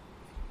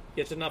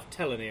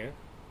telenir,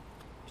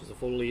 which is a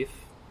full leaf,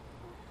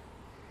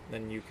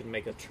 then you can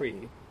make a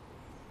tree.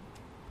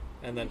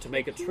 And then to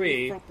make a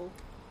tree,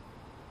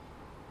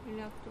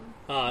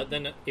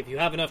 then if you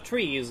have enough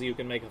trees, you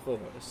can make a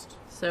forest.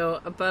 So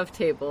above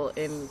table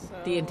in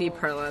D&D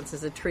parlance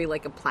is a tree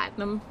like a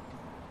platinum.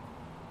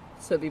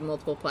 So it'd be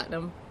multiple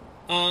platinum.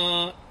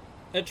 A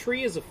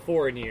tree is a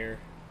foreigner,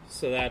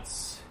 so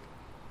that's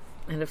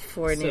And a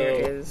foreigner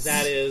is...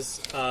 that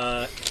is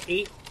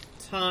 8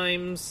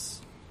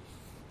 times.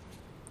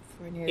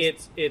 Foreigner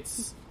is...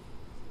 It's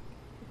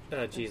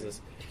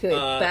Jesus. Okay,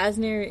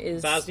 Basnir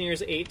is... Basnir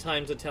is 8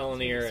 times a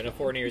telenir, and a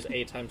foreigner is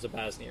 8 times a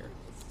Basnir.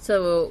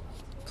 So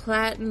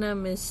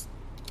platinum is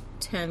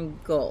 10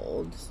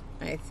 gold,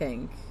 I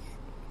think.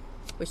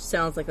 Which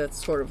sounds like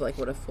that's sort of like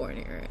what a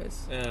foreigner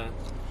is. I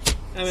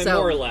mean, So,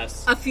 more or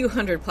less. A few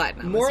hundred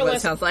platinum More is or what less.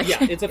 it sounds like. Yeah,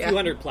 it's a few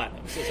hundred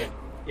platinums.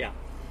 Yeah.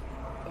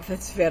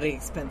 That's very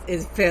expensive.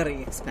 It's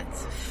very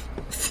expensive.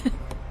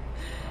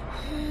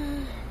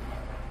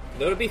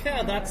 Though to be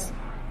fair, that's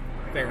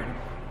fair.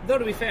 Though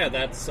to be fair,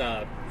 that's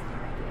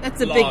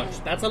That's a large.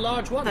 big... That's a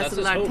large one. That's a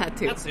his large whole,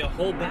 tattoo. That's your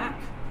whole back.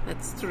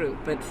 That's true,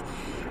 but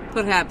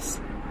perhaps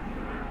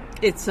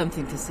it's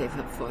something to save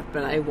up for,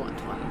 but I want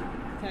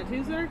one.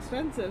 Tattoos are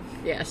expensive.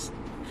 Yes.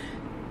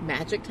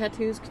 Magic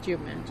tattoos? Could you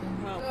imagine?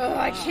 Oh,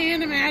 I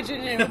can't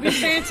imagine it. It would be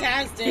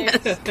fantastic.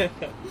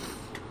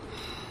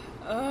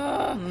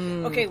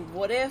 Okay,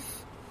 what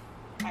if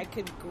I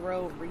could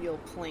grow real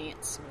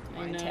plants with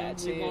my I know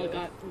tattoo?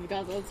 we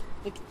got those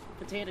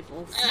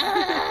botanicals.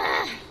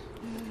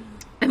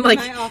 And like,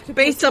 My octopus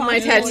based on my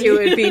tattoo. tattoo,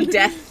 it would be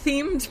death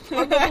themed,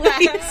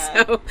 probably.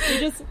 So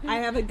I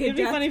have a good It'd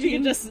be death funny if you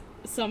team. could just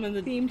summon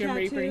the Theme Grim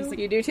Reaper. tattoo. He's like,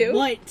 you do too.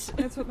 what?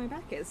 That's what my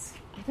back is.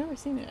 I've never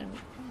seen it.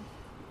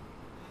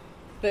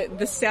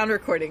 The sound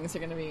recordings are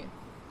going to be.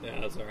 Yeah,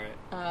 that's all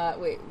right.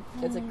 Wait,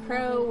 it's a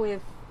crow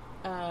with.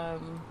 Yeah,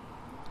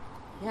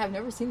 I've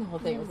never seen the whole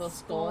thing with a little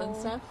skull and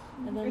stuff.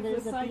 And then It's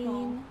there's the a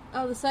cycle. bean.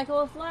 Oh, the cycle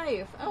of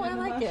life. Oh, I And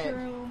the like it.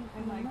 mushroom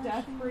and like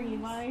death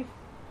breeds life.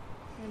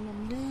 And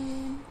the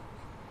moon.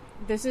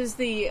 This is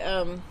the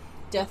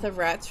Death of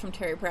Rats from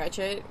Terry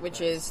Pratchett, which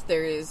is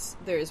there is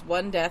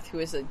one death who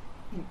is a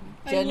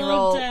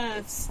general, love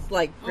death.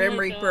 like Oh Grim my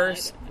Reaper,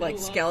 God. I like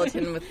love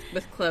skeleton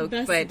with cloak,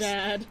 Best but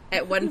dad.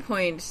 at one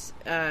point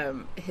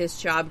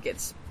his job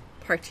gets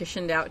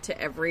partitioned out to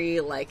every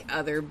like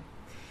other.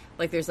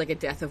 Like there's like a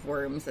death of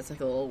worms. That's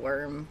like a little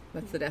worm.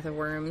 That's the death of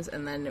worms.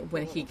 And then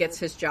when he gets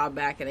his job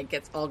back and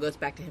it all goes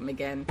back to him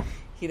again,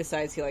 he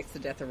decides he likes the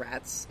death of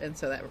rats, and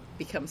so that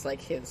becomes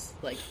like his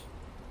like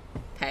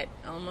pet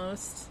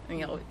almost. And,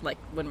 you know, like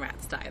when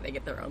rats die, they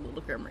get their own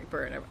little Grim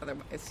Reaper, and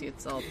otherwise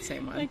it's all the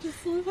same I one.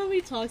 just love how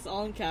he talks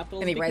all in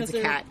capitals. And he rides a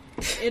because cat.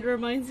 It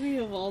reminds me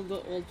of all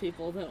the old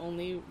people that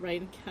only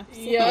write in caps.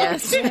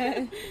 Yes,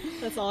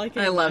 That's all I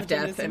can I love imagine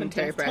Death is when and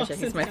Terry Death talks Pratchett.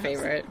 He's in my caps.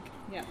 favorite.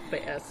 Yeah.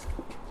 But yes.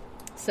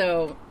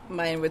 So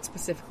mine would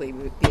specifically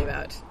be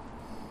about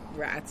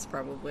rats,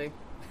 probably.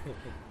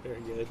 Very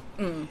good.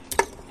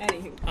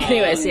 Anywho.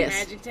 Anyways, yes.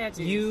 Magic tattoos.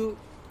 You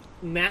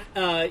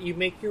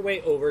make your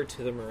way over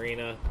to the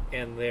marina,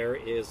 and there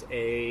is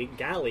a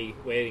galley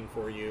waiting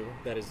for you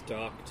that is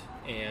docked,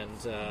 and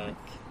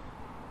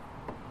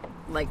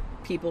Like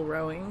people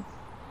rowing.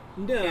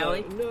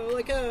 no,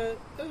 like a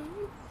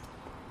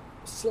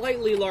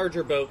slightly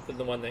larger boat than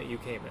the one that you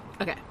came in.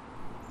 Okay.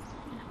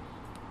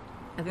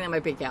 I think that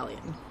might be a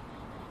galleon.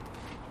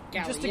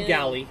 Just a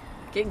galley.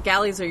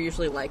 Galleys are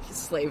usually like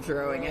slaves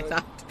rowing, I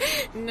thought.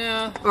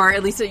 No. Or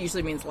at least it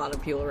usually means a lot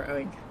of people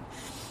rowing.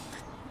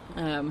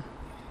 Yeah,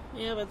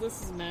 but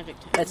this is magic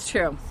time. That's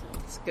true.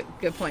 It's a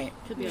good point.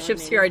 Could be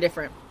Ships automated. here are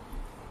different.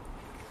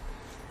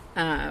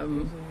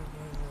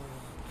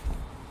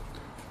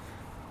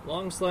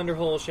 Long, slender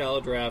hull,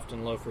 shallow draft,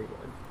 and low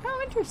freeboard.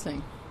 Oh,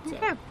 interesting. So,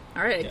 Okay.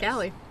 All right, a yes.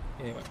 galley.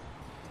 Anyway.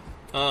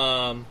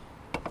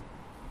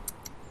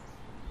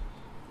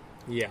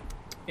 Yeah.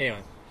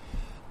 Anyway.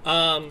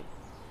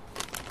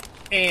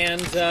 And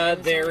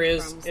there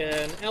is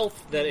an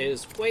elf that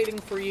is waiting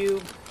for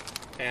you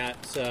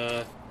at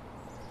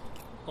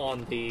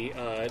on the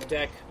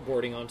deck,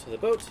 boarding onto the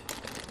boat.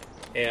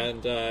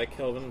 And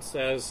Kelvin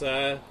says,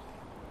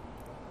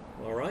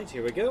 All right,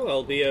 here we go.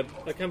 I'll be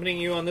accompanying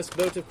you on this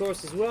boat, of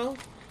course, as well,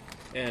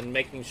 and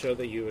making sure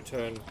that you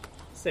return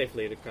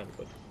safely to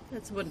Crandwood.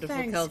 That's wonderful,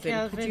 Thanks, Kelvin.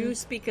 Kelvin. Could you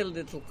speak a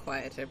little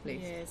quieter,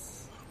 please?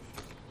 Yes.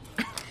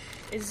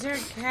 Is there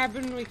a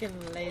cabin we can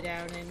lay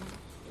down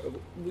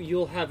in?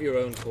 You'll have your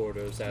own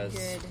quarters as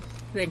Good.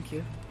 Thank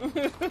you.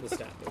 the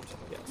staff boat.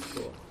 Yes,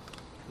 cool.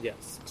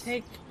 Yes.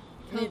 Take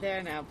me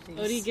there now, please.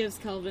 Odie gives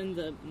Kelvin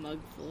the mug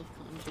full of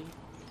congee.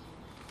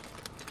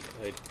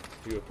 I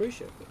do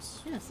appreciate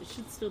this. Yes, it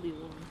should still be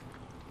warm.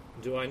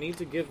 Do I need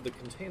to give the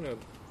container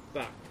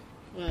back?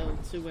 Well,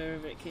 to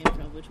wherever it came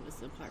from, which was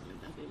the apartment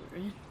that we were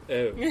in.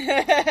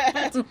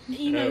 Oh,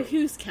 You know, Oh.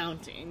 who's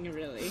counting,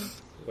 really?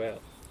 well.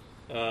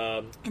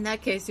 In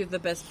that case, you're the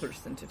best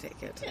person to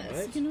take it. Yes,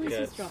 Right, you can always yes.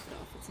 just drop it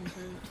off at some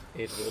point.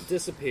 It will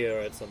disappear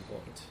at some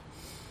point.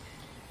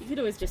 You could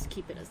always just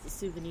keep it as the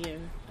souvenir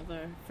of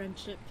our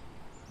friendship.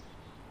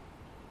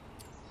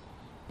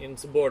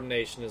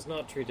 Insubordination is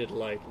not treated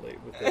lightly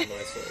within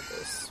my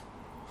service.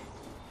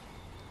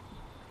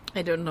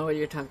 I don't know what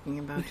you're talking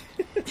about.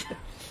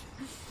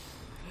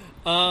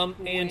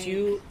 And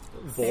you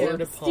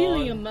board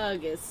Stealing a upon...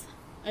 mug is...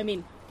 I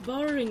mean,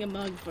 borrowing a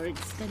mug for an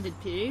extended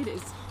period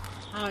is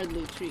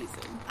hardly treason.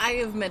 I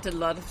have met a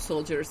lot of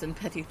soldiers, and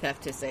petty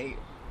theft is a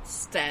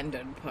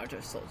standard part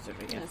of soldiery.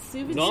 Yeah,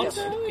 souvenirs Not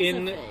are always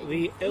in a thing.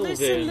 the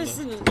Elven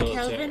Listen, military.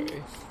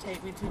 Kelvin.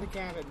 Take me to the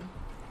cabin.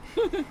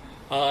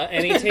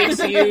 And he takes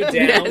you down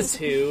Yes.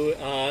 to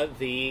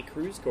the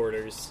cruise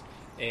quarters,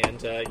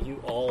 and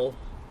you all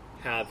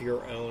have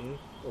your own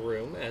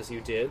room, as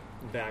you did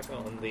back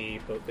on the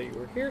boat that you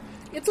were here.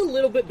 It's a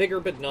little bit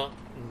bigger, but not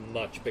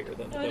much bigger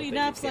than the boat that Odie you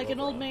naps came like an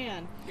over old on.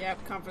 man.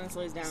 Yep, confidence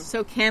lays down.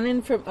 So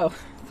Cannon from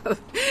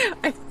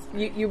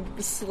you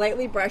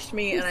slightly brushed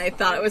me, and I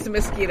thought it was a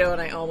mosquito,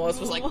 and I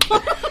almost was like,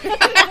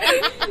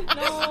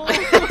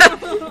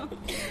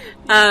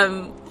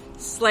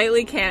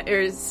 slightly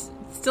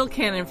still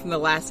Cannon from the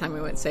last time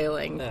we went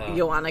sailing. Oh.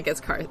 Joanna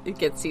gets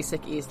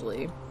seasick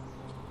easily,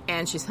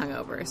 and she's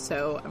hungover.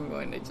 So I'm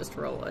going to just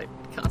roll a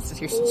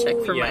Constitution check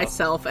for yeah.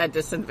 myself at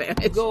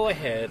disadvantage. Go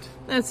ahead.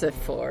 That's a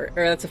 4,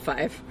 or that's a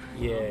 5.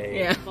 Yay.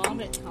 Yeah,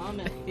 Vomit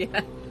comment.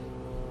 yeah.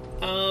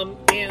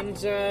 And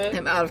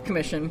I'm out of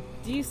commission.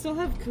 Do you still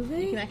have You can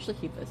cuvee? actually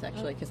keep this,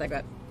 because I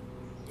got.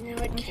 You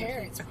know what?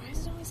 Carrots. Why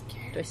is it always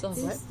carrots? Do I still have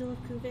Do you what? still have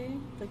cuvee?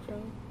 The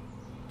crow?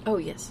 Oh,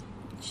 yes.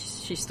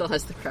 She still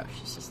has the crow.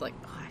 She's just like,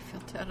 oh, I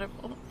feel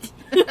terrible.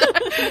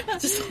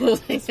 Just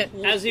holding it.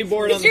 as you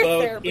board on the your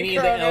boat, therapy any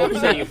of the chrono.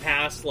 elves that you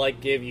pass,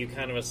 give you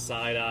kind of a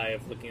side eye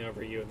of looking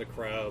over you and the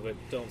crow, but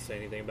don't say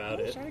anything about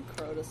I it. tried a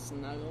crow to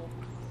snuggle.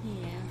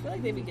 Yeah. I feel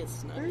like they would get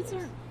snuggled. Birds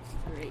aren't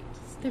great.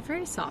 They're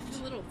very soft.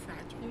 A little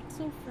fragile. They're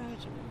so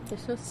fragile.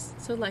 They're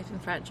so light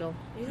and fragile.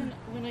 Even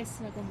when I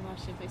snuggle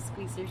Mash, if I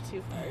squeeze her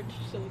too hard,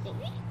 she'll go.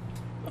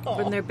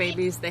 When they're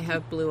babies, they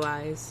have blue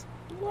eyes.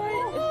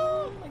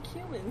 What? Like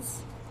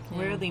humans.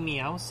 Where are the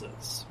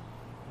meowses?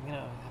 I'm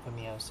gonna have a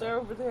meowse. They're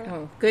over there.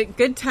 Oh,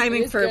 good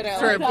timing It is for good, I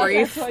for a like that.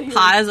 brief That's why you-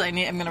 pause.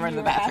 I'm gonna run to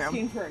the bathroom.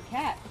 Asking for a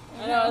cat.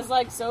 I know. I was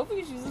like,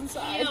 Sophie, she's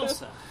inside.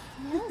 Meowsa.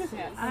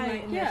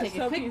 I'm yeah, take a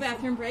so quick he's-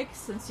 bathroom break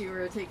since you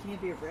were taking a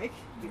beer break.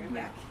 Be right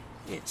back.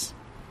 Yes.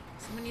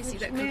 So when you see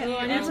that Man,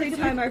 cookie, every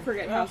time I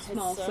forget how It's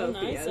small so Sophie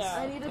nice is.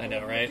 out. I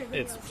know, right?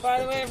 It's By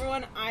the way,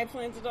 everyone, I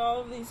planted all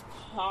of these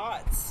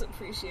pots.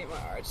 Appreciate my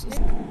art. Just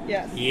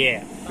Yes.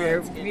 yeah. We're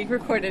being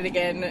recorded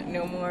again.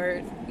 No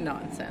more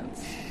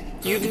nonsense.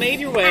 You've made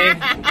your way.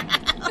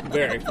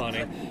 Very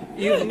funny.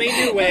 You've made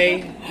your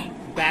way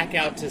back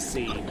out to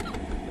sea.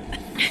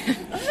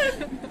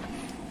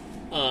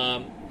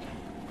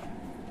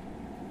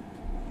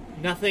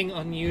 Nothing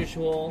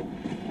unusual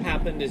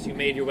happened as you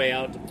made your way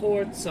out to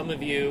port. Some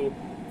of you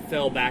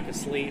fell back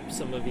asleep.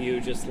 Some of you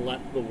just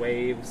let the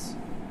waves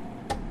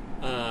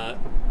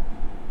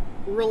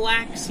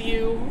relax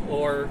you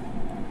or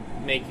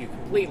make you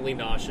completely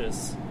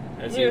nauseous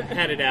as you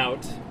headed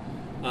out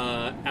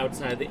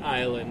outside the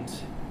island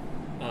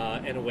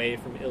and away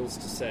from Ills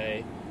to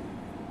say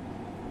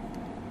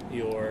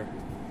your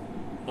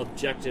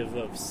objective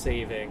of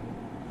saving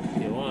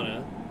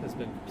Joanna has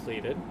been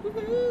completed.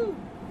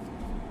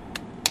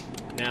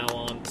 Now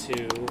on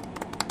to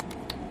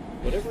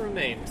whatever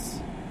remains.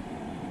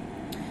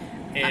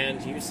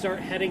 And you start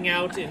heading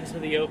out into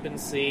the open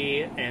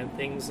sea, and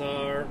things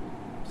are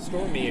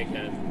stormy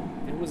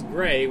again. It was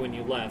gray when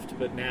you left,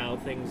 but now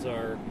things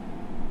are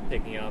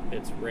picking up.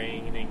 It's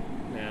raining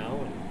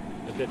now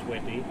and a bit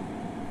windy.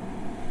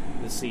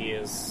 The sea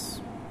is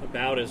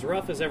about as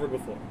rough as ever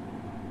before.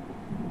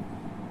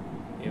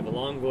 You have a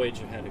long voyage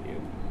ahead of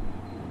you.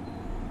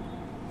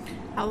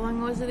 How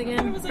long was it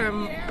again? it was like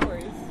From 8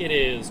 hours. It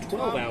is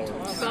 12 hours.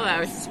 12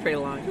 hours is pretty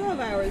long 12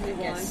 hours is a long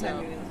Guess so.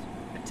 time.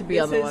 to be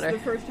on the This water. is the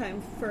first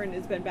time Fern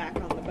has been back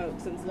on the boat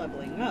since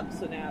leveling up,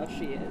 so now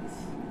she is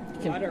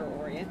water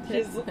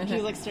oriented.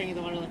 She's like staring at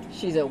the water like,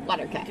 She's a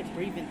water I cat. could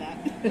breathe in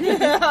that.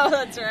 Oh,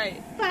 that's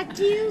right. Fuck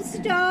you,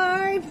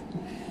 Starve!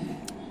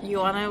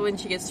 Joanna, when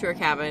she gets to her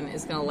cabin,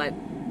 is gonna let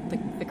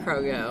the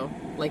crow go,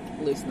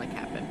 loosen the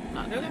cabin,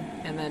 not Okay.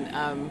 and then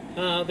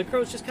The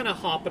crow's just kind of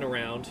hopping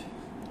around.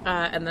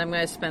 And then I'm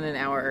going to spend an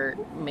hour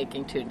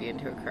making Tundi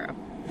into a crow.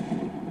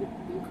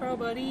 Crow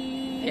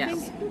buddy. Yes. I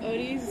think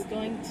Odie's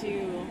going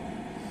to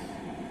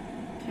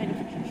kind of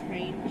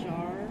train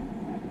Jar,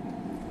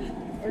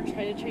 or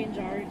try to train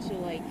Jar to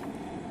like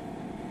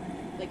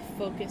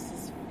focus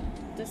his.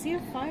 Does he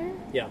have fire?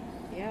 Yeah.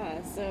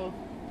 Yeah. So,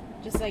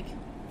 just like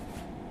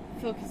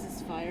focus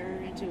his fire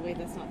into a way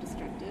that's not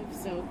destructive.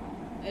 So,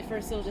 at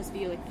first it'll just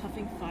be like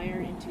puffing fire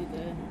into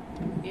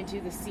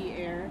the sea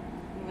air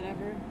and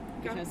whatever.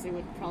 Because it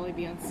would probably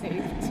be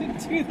unsafe to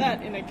do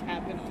that in a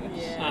cabin.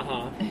 Uh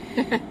huh.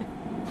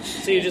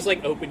 So you just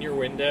like open your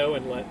window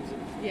and let.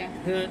 Yeah.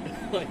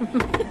 like,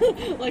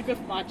 Like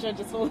with Matcha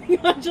just holding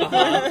on to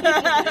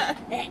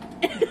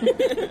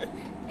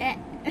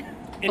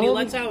and he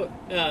lets out.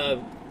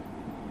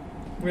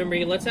 Remember,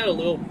 he lets out a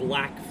little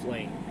black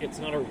flame. It's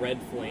not a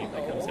red flame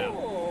that comes out.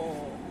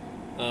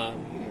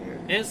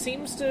 And it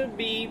seems to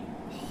be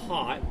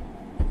hot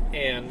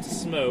and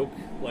smoke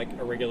like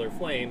a regular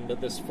flame, but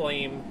this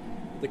flame,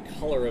 the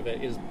color of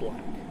it is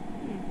black.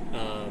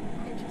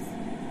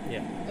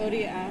 Yeah.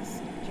 Odie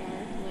asked Jar,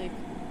 like,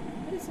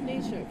 what is the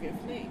nature of your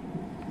flame?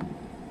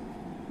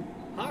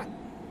 Hot.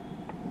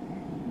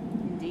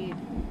 Indeed.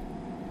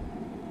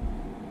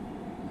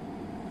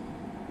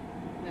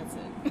 That's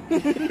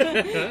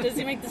it. Does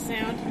he make the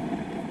sound?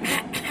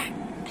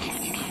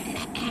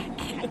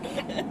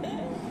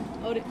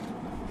 Odie,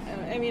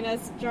 I mean,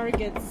 as Jar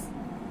gets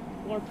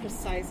more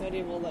precise,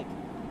 Odie will, like,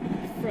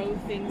 throw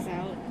things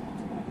out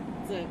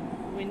the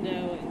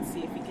window and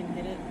see if he can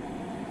hit it.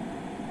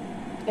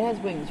 It has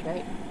wings,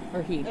 right?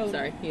 Or he. Oh.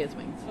 Sorry, he has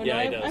wings. Oh, Yeah, no,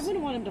 he I does.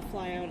 wouldn't want him to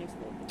fly out into the...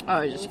 Oh,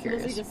 I was just It's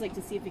curious. mostly just, like,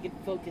 to see if he could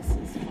focus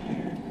his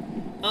fire.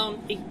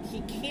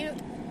 He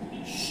can't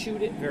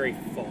shoot it very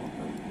far.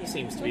 Yeah.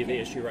 Seems to be the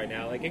Okay. issue right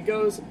now. Like, it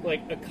goes,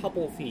 like, a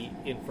couple feet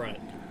in front.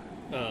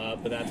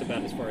 But that's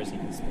about as far as he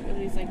can spin it.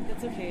 Odie's like,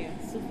 that's okay, I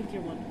still think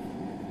you're wonderful.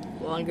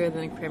 Longer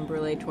than a creme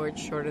brulee torch,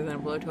 shorter than a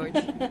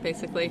blowtorch,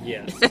 basically.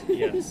 Yes,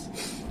 yes.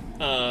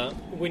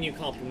 When you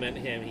compliment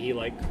him, he,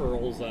 like,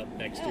 curls up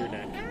next to your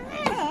neck.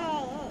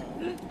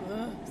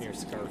 Your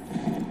scarf.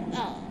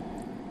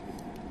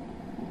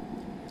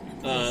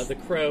 The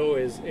crow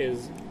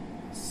is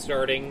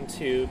starting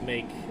to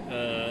make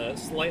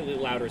slightly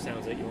louder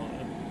sounds that you want.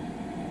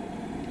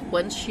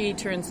 Once she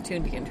turns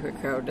Tundi into a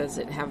crow, does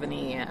it have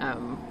any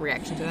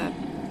reaction to that?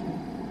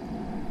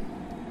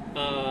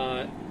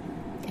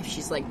 If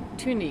she's like,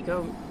 Tundi,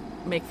 go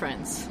make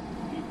friends.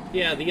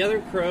 Yeah, the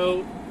other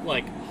crow,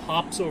 like,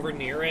 hops over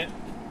near it.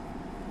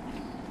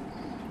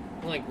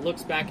 Like,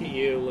 looks back at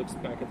you, looks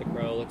back at the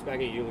crow, looks back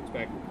at you, looks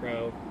back at the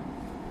crow.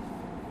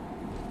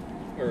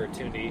 Or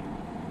Tundi.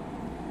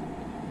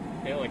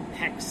 It, like,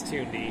 pecks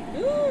Tundi.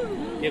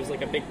 Gives,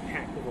 like, a big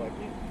peck of, like...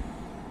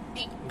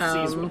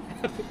 sees what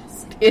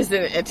happens. Is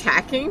it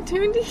attacking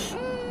Tundi?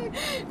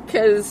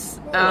 Because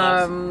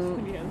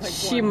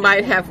she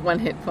might have one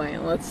hit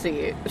point. Let's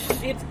see.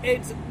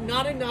 It's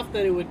not enough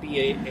that it would be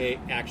a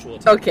actual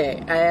attack.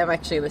 Okay, I am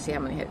actually. Let's see how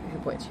many hit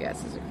points she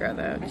has as a crow,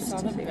 though. I just saw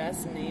to the see.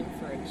 best name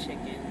for a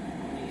chicken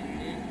on the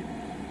internet.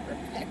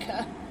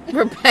 Rebecca.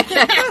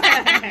 Rebecca.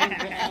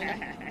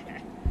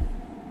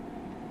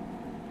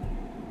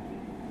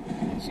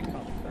 I should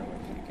call the crow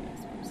Rebecca,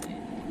 that's what I'm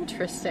saying.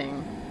 Interesting.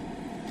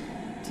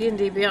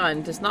 D&D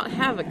Beyond does not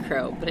have a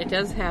crow, but it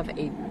does have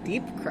a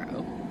deep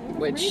crow.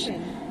 Which,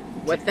 Raven.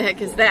 what the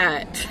heck is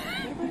that?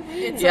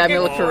 It's Yeah, like I'm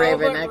gonna a look for crow,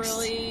 Raven but next.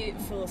 really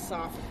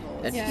philosophical.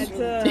 That's Yeah, it's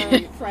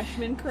really a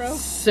freshman crow.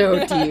 So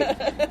deep.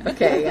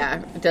 Okay,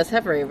 yeah, it does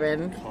have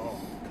Raven, Call.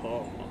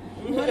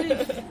 What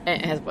if...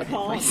 and it has one hit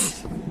Call.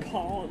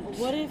 point.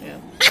 What if... Yeah.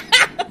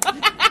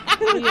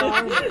 we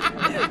are...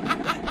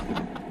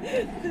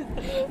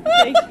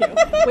 Thank you.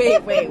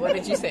 Wait, what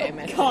did you say? I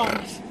meant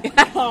Conch.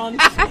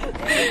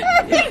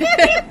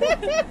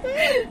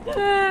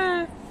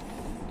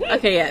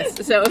 Okay,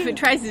 yes. So if it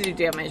tries to do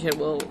damage, it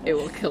will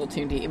kill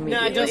Tundi immediately.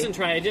 No, it doesn't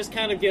try. It just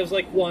kind of gives,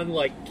 like, one,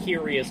 like,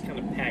 curious kind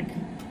of peck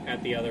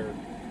at the other,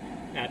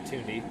 at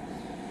Tundi.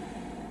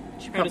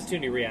 How does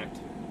Tundi react?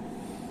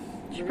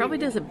 She probably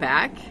does it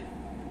back.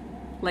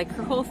 Like,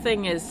 her whole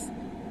thing is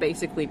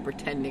basically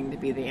pretending to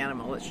be the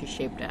animal that she's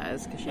shaped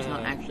as, because she's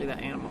not actually that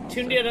animal.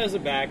 Tundi does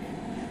it back,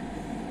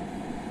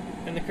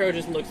 and the crow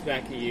just looks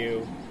back at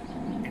you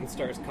and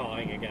starts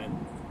cawing again.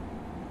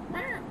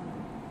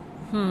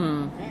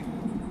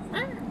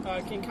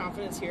 Can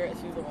Confidence hear it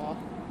through the wall?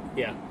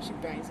 Yeah. She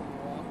bangs on the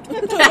wall.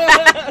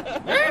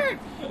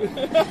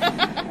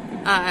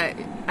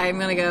 I'm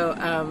gonna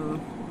go,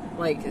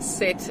 like,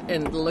 sit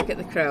and look at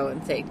the crow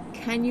and say,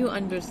 "Can you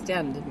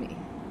understand me?"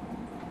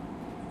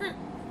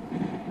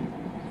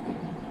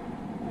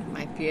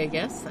 Might be a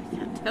yes, I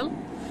can't tell.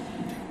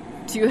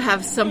 Do you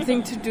have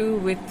something to do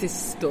with this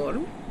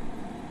storm?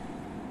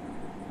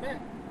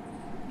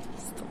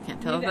 Still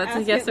can't tell if that's a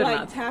Ask yes it, or like,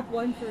 not. Tap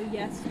one for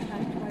yes,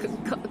 tap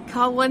twice.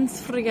 Call once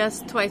for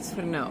yes, twice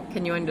for no.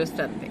 Can you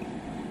understand me?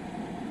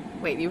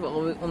 Wait, you've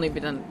only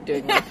been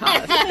doing one call.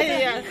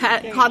 Yeah.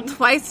 Call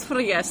twice for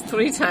yes,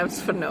 3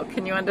 times for no.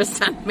 Can you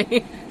understand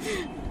me?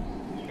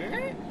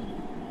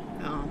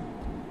 Oh.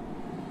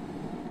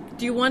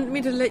 Do you want me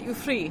to let you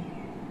free?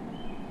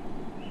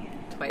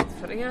 Twice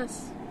for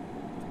yes.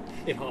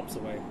 It hops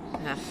away.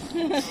 Yeah.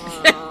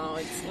 Oh,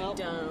 it's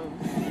dumb.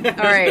 All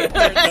right.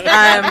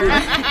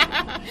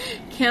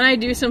 Can I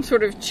do some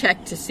sort of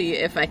check to see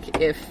if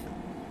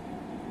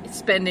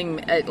spending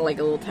like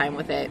a little time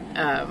with it,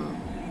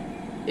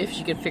 if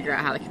she can figure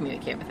out how to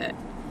communicate with it?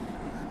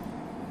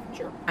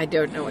 Sure. I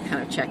don't know what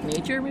kind of check.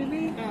 Nature,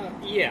 maybe.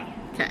 Yeah.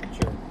 Okay.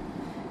 Sure.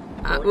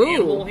 Or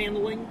animal Ooh.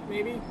 handling,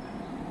 maybe.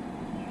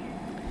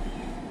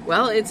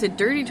 Well, it's a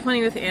dirty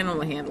 20 with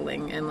animal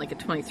handling and like a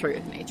 23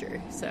 with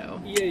nature. So.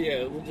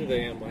 Yeah. We'll do the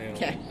animal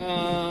handling. Okay.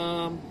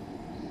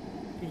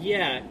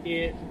 Yeah.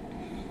 It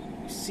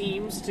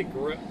seems to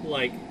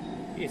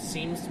it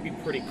seems to be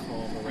pretty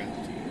calm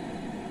around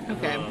you.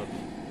 Okay.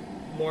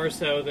 More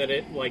so that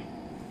it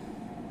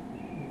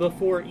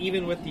before,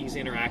 even with these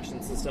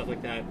interactions and stuff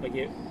like that, like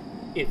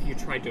if you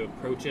tried to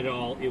approach it at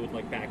all, it would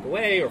like back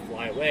away or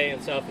fly away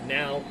and stuff. And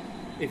now,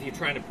 if you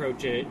try to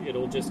approach it,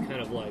 it'll just kind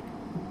of like,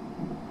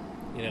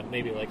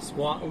 maybe like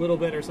squat a little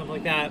bit or something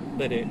like that.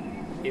 But it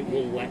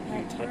will let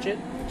you touch it.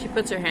 She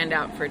puts her hand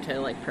out for it to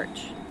like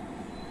perch.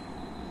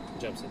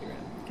 Jumps to the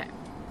ground.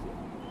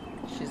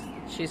 Okay.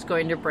 She's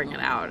going to bring it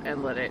out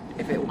and let it,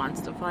 if it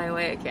wants to fly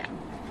away, it can.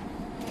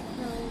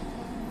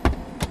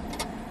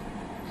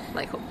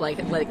 Like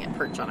letting it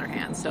perch on her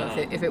hand. So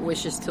if it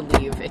wishes to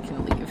leave, it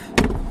can leave.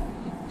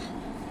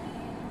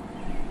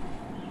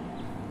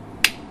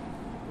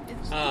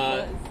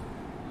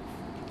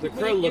 The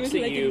crow looks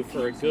at you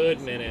for a good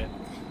minute,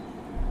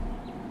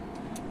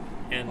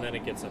 and then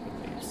it gets up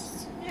and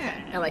leaves. Yeah.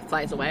 And like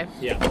flies away.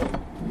 Yeah.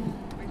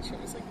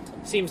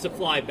 Seems to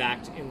fly back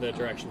in the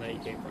direction that you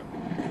came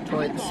from.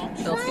 Towards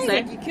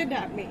Right, you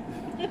kidnapped me.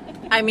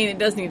 I mean, it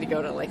does need to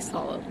go to like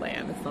solid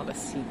land. It's not a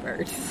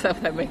seabird, so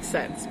that makes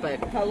sense. But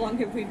How long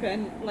have we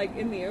been, like,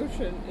 in the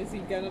ocean? Is he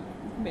gonna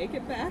make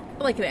it back?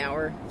 like an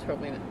hour, it's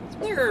probably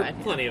There are fine.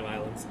 plenty of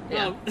islands.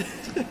 Yeah.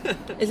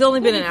 It's only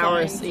been an Fine,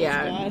 hour. so So it's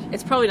yeah, bad.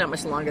 it's probably not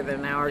much longer than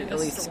an hour. In a At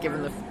least storm.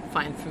 given the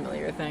fine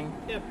familiar thing.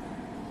 Yep.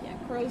 Yeah,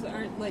 crows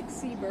aren't like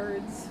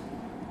seabirds.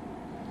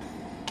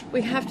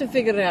 We have to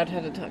figure out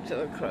how to talk to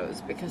the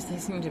crows because they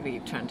seem to be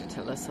trying to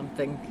tell us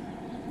something.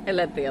 I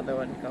let the other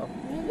one go.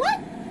 What?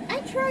 I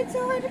tried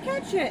so hard to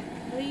catch it.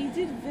 Well, you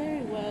did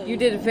very well. You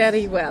did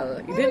very well.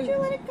 You Why did you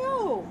didn't. let it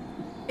go?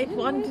 It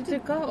wanted to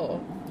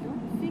go. I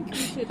don't think we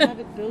should have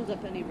it build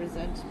up any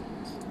resentment.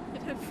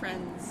 I'd have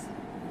friends.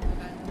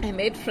 I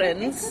made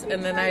friends, It could be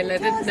and then trying I to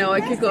let tell it us know a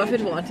I could go if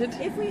it message. wanted.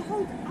 If we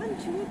hold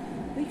onto it,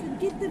 we can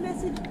get the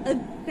message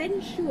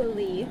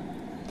eventually.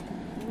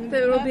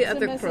 There will be Perhaps the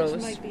other message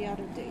crows. might be out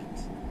of date.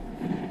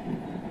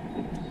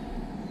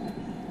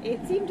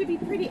 It seemed to be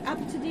pretty up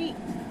to date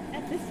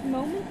at this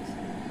moment.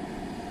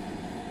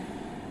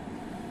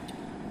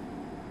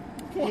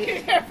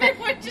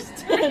 Everyone just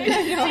turned.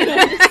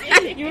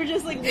 You were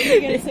just like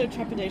looking at it so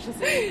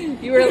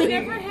trepidatiously. You were.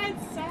 Never had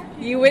sack.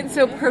 You went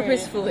so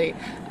purposefully.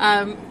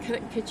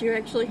 Could you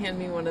actually hand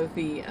me one of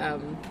the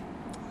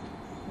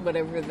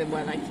whatever the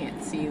one I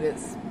can't see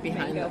that's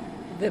behind Mango.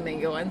 the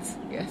mango ones?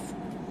 Yes.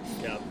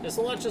 Yeah. It's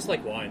a lot just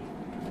like wine.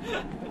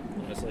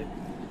 Honestly.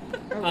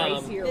 A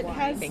racier It wine.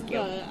 has Thank the you.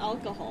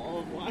 alcohol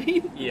of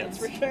wine. Yes.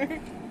 That's for sure.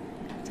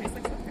 Tastes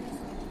like something.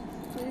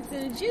 It's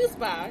in a juice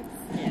box.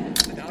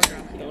 The dog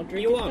drop. Don't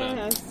drink You it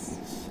wanna. fast.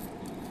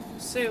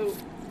 So,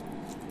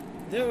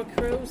 there were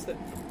crows that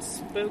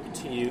spoke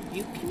to you.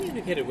 You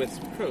communicated with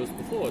some crows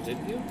before,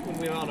 didn't you? When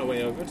we were on our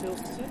way over to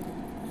Ilston?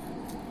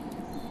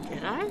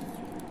 Did I?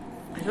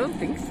 I don't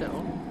think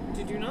so.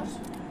 Did you not?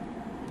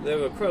 There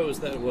were crows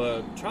that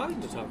were trying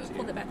to talk to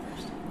Pull you. it back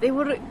first.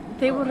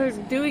 They were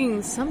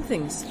doing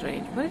something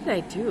strange. What did I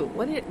do?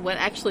 What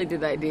actually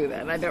did I do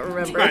then? I don't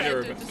remember. Try to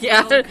remember.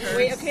 Yeah.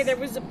 Wait, okay, there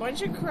was a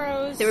bunch of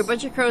crows. There were a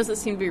bunch of crows that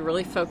seemed to be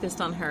really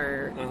focused on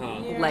her,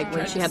 Uh-huh. Yeah. like when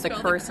Tried she to had the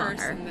spell curse on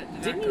her. and that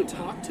did Didn't not you go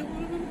well. talk to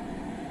one of them?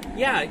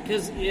 Yeah,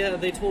 because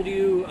they told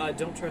you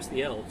don't trust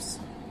the elves.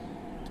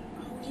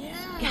 Yeah.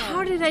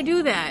 How did I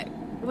do that?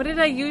 What did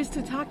I use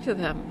to talk to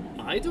them?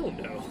 I don't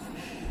know.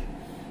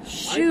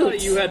 Shoot. I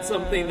thought you had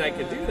something that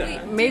could do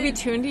that. Maybe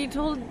Tundi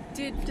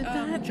Did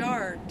that?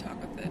 Jar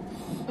talk with it?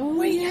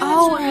 Oh, yeah,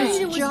 oh, that's it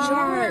right. was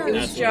Jar. It was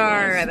That's what it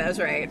Jar. was. That was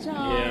right.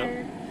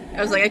 Yeah.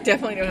 I was like, I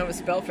definitely don't have a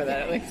spell for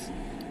that. Like,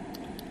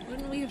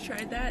 Wouldn't we have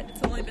tried that?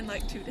 It's only been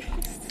like 2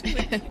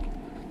 days.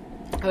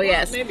 oh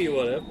yes. Maybe you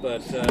would have,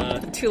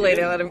 but Too late.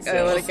 I let him.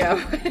 I let it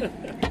go.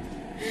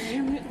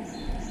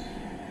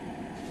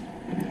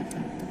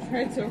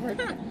 Tried so hard.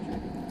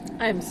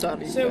 I'm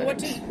sorry. So but-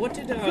 what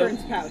did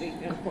Fern's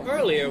pouting.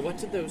 earlier? What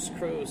did those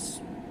crows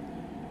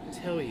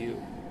tell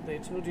you? They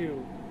told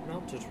you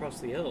not to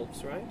trust the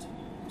elves, right?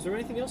 Is there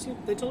anything else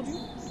they told you?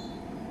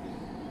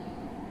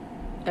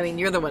 I mean,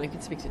 you're the one who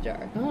can speak to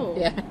Jar. Oh.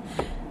 Yeah.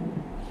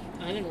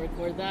 I didn't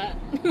record that.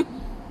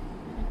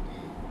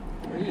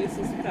 We're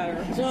useless without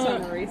our Jar,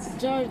 summaries.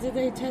 Jar, did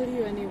they tell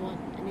you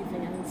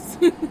anything else?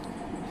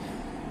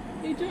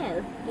 Hey,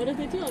 Jar, what did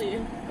they tell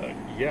you?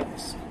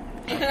 Yes.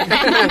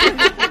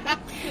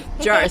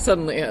 Jar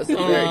suddenly has a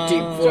very deep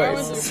Jar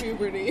was voice. in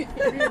puberty.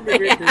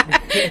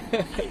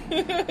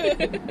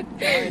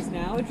 There is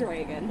now a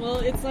dragon. Well,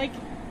 it's like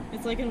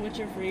in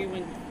Witcher Free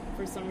when,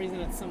 for some reason,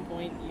 at some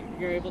point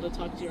you're able to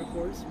talk to your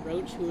horse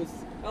Roach, who is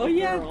Oh, a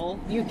yeah. girl.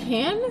 You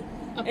can?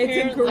 It's a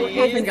Apparently,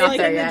 haven't it's got like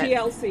there in yet. the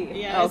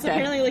DLC. yeah, it's Okay.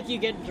 apparently like you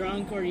get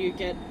drunk or you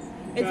get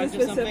It's a drugged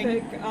or something.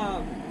 specific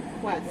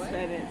quest,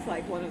 and it's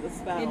like one of the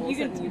spells. And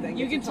you then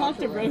can get talk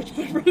to Roach,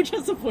 but Roach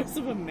has the voice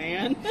of a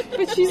man.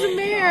 But she's a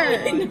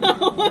mare.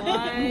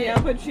 Yeah,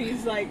 but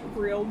she's like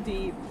real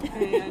deep,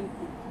 and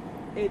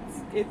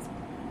it's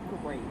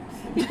great.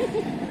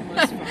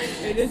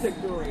 It is a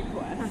great I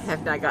quest.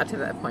 have not got to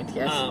that point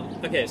yet.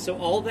 Okay, so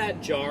all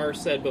that Jar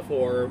said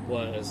before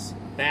was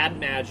bad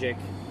magic,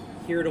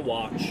 here to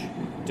watch,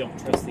 don't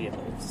trust the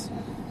elves.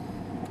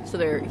 So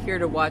they're here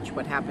to watch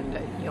what happened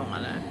to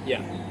Joanna.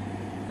 Yeah.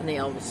 And the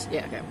elves,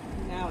 yeah, okay.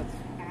 Now it's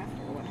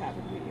after what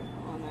happened to you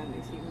on that.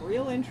 They seem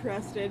real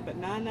interested, but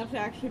not enough to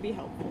actually be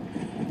helpful.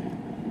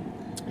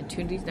 And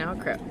Tundi's now a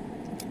crow.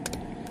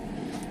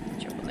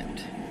 Which I will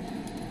note.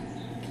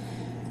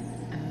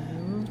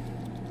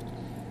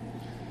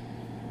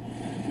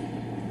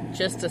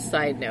 Just a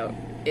side note,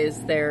 is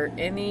there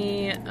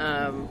any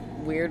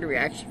weird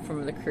reaction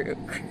from the crew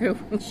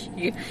when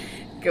she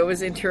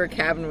goes into her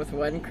cabin with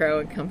one crow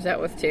and comes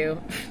out with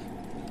two?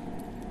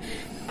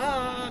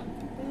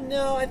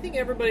 No, I think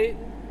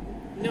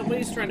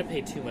nobody's trying to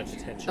pay too much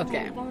attention.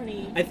 Okay.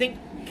 Barney. I think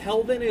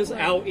Kelvin is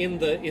out in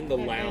the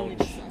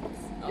lounge.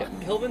 Oh. Yeah,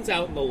 Kelvin's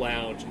out in the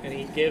lounge, and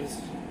he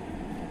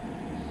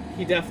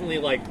definitely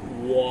like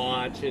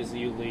watches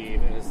you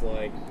leave, and is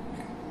like,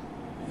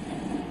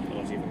 I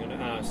was even gonna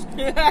ask.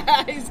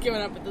 He's given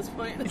up at this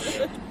point.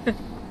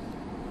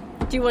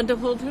 Do you want to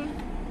hold her?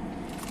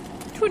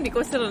 Tundi,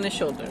 go sit on his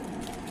shoulder.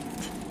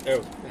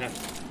 Oh,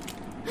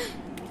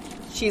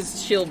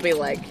 She'll be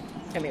like,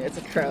 I mean, it's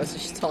a crow, so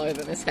she's taller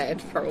than his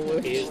head,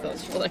 probably. Is- So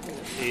she'll like,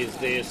 is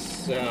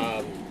this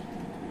a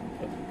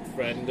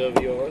friend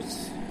of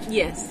yours?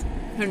 yes,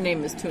 her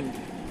name is Tundi.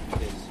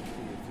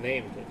 You've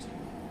named it.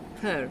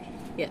 Her,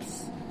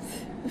 yes.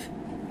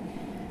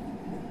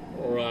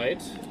 All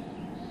right.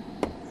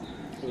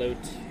 Hello,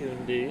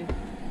 Tundi.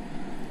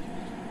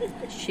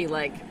 She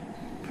like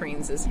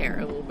preens his hair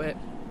a little bit.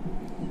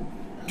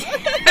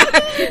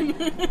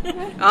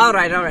 all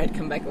right,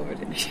 come back over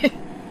to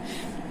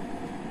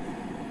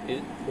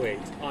Wait,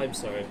 I'm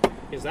sorry.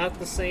 Is that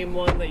the same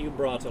one that you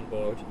brought on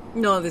board?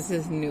 No, this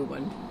is a new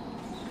one.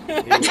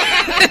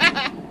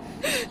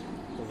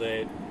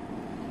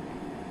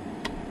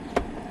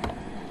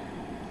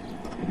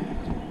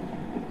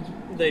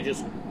 They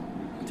just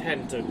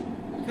tend to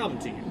come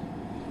to you.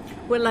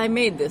 Well, I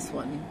made this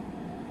one.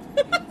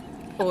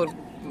 Or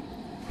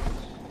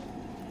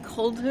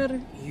called her.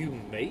 You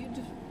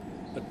made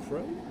a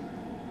crow?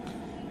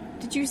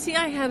 Did you see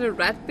I had a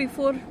rat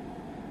before?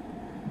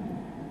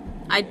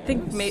 I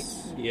think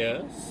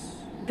Yes.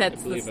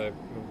 that's I believe the I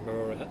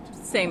remember a rat.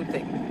 same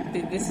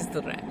thing. This is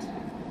the rat.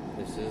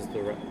 This is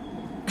the rat.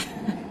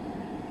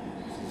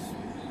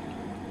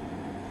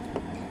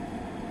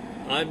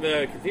 I'm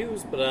very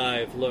confused, but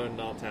I've learned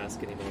not to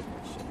ask any more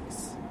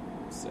questions.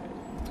 So,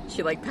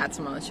 She like pats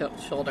him on the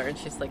shoulder, and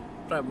she's like,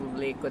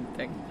 probably a good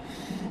thing.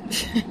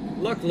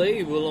 luckily,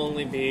 it will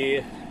only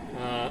be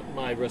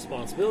my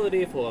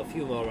responsibility for a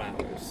few more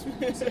hours.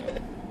 So,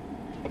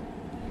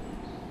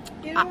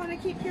 You don't want to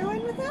keep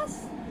going with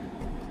us?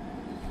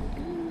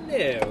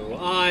 no,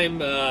 I'm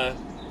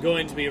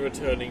going to be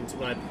returning to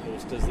my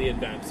post as the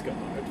advance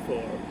guard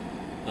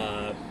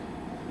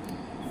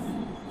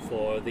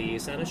for the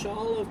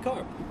Seneschal of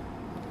Carp.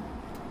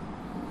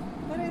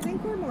 But I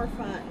think we're more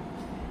fun.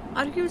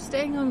 Are you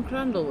staying on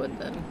Crandallwood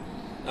then?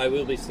 I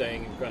will be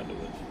staying in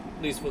Crandallwood,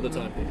 at least for the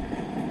time being.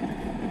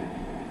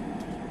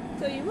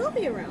 So you will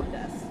be around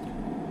us.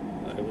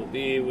 I will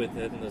be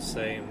within the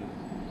same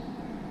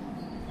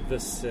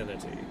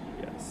vicinity,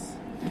 yes.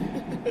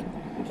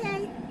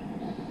 Okay.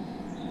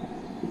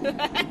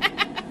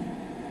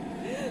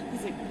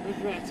 He's like,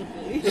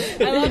 regrettably.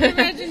 I love to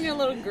imagine your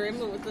little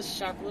gremlin with the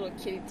sharp little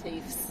kitty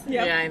teeth.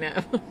 Yep. Yeah, I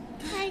know.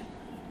 Okay.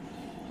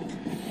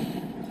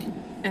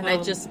 And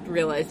I just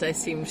realized I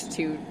seemed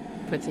too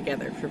put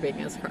together for being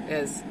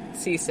as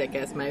seasick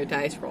as my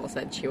dice roll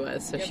said she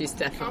was. So Yep. she's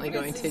definitely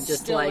going Confidence to is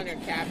just still like in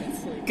her cabin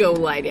sleep. go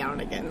lie down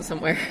again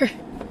somewhere.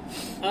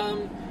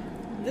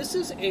 This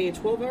is a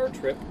 12-hour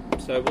trip,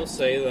 so I will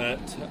say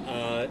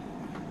that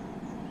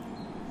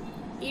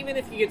even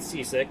if you get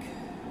seasick,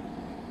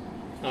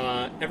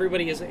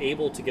 everybody is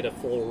able to get a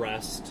full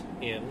rest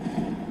in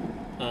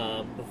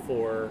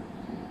before,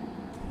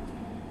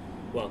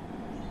 well,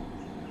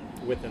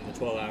 within the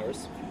 12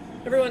 hours.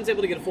 Everyone's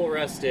able to get a full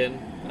rest in.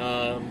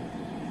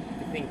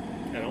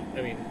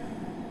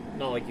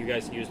 Not like you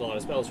guys used a lot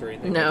of spells or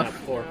anything No. like that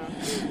before.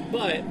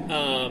 But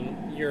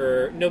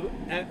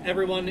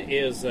everyone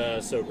is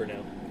sober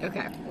now.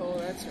 Okay. Oh,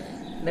 that's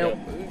right. Nope.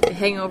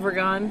 Hangover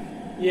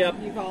gone. Yep.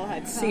 You've all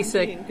had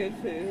Seasick. coffee and good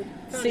food.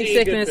 Good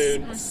Seasickness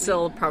food.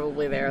 still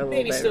probably there a little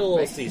Maybe bit. still a little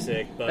but-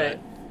 seasick, but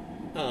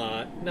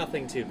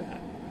Nothing too bad.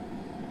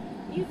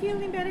 You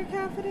feeling better,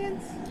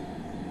 Confidence?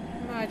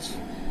 Much.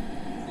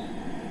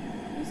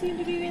 You seem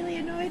to be really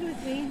annoyed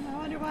with me. I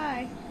wonder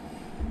why.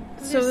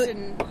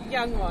 Listen,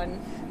 young one.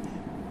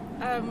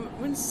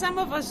 When some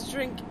of us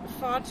drink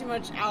far too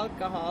much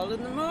alcohol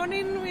in the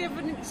morning, we have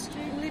an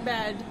extremely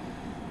bad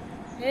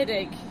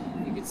headache,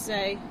 you could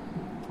say.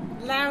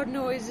 Loud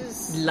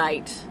noises.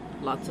 Light.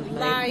 Lots of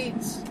light.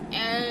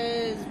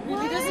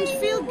 Really doesn't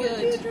feel Would you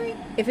good. drink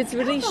If it's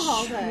really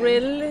alcohol, then?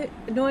 shrill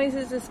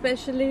noises,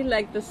 especially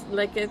like this,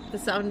 the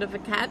sound of a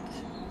cat.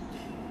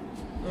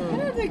 I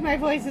don't think my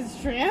voice is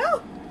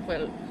shrill.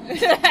 Well, I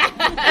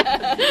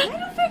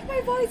don't think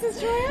my voice is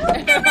shrill.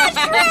 You're not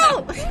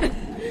shrill.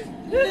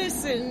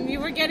 Listen,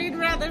 you were getting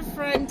rather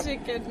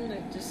frantic and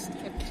it just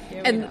kept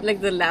going and up.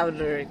 like the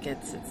louder it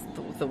gets, it's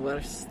the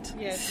worst.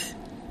 Yes.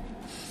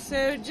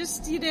 So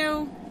just,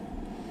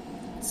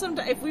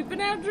 sometimes if we've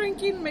been out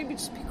drinking, maybe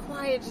just be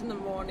quiet in the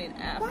morning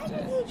after. Why do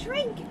they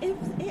drink if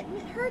it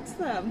hurts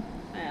them?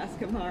 I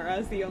ask Amara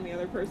as the only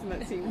other person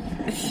that seems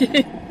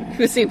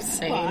Who seems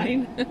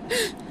sane? fine.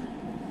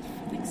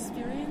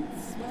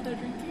 Experience while they're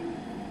drinking?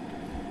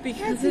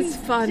 Because it's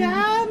fun.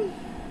 Dumb.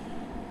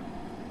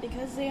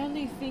 Because we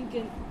only think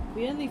in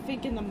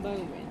the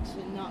moment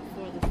and not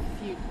for the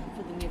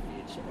near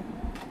future.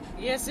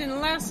 Yes,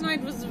 and last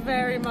night was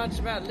very much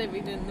about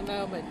living in the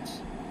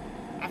moment.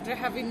 After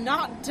having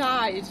not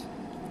died.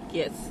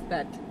 Yes,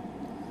 that.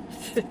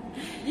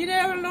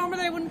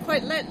 Normally I wouldn't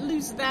quite let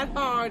loose that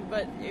hard,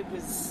 but it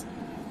was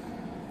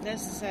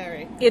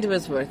necessary. It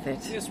was worth it.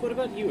 Yes, what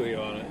about you,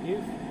 Joanna?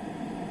 You're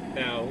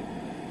now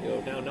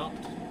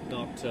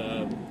not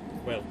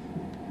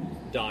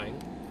dying,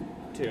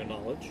 to your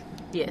knowledge.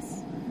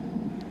 Yes.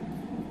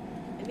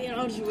 We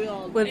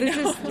all. Well, this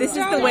is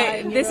the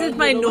way. This is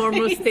my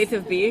normal state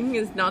of being,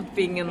 is not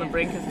being on the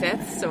brink of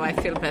death. So I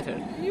feel better.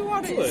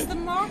 Is the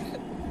mark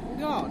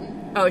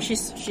gone? Oh,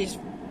 she's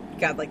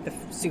got like the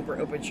super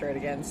open shirt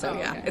again. So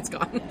yeah, okay. it's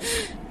gone.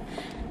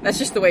 That's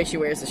just the way she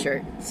wears the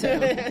shirt. So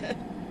yeah,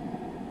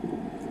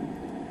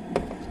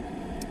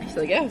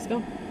 it's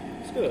gone.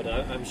 It's good.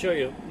 I'm sure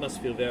you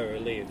must feel very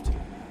relieved.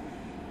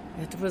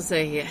 It was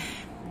I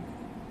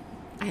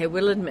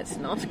will admit,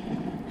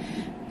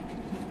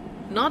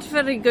 not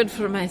very good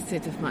for my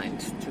state of mind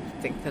to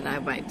think that I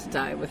might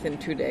die within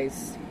 2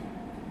 days.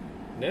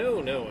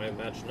 No, I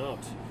imagine not.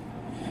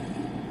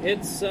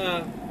 It's,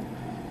 I...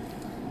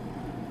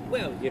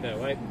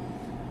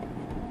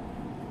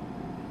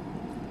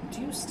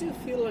 Do you still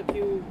feel like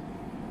you...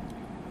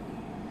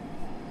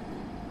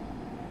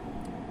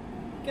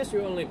 I guess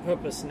your only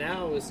purpose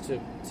now is to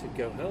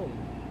go home,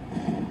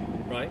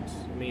 right?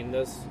 I mean,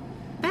 there's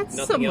That's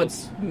nothing somewhat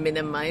else.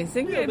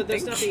 minimizing, Yeah, I but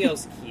there's think. nothing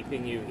else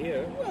keeping you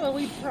here. Well,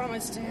 we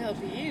promised to help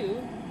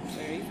you.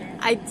 Very fair.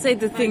 I'd say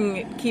the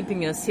thing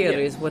keeping us here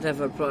Yes. is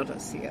whatever brought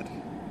us here.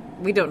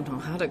 We don't know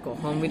how to go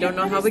home. We don't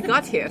know how we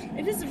got here.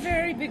 It is a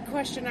very big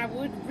question I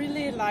would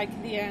really like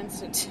the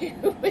answer to.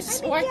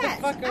 Why yes,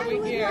 the fuck are I we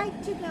would here?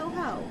 like to go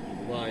home.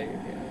 Why?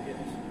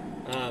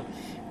 Yes.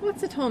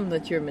 What's at home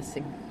that you're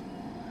missing?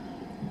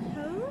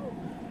 Home?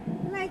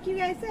 Like you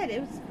guys said,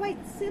 it was quite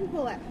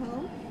simple at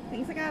home.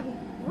 Things that got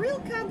real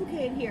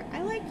complicated here.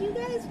 I like you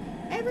guys.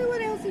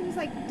 Everyone else seems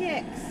like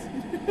dicks.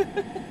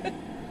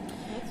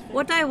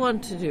 What I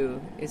want to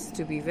do is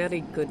to be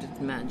very good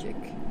at magic.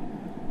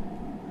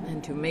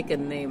 And to make a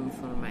name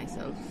for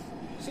myself.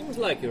 Seems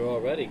like you're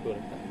already good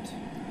at that.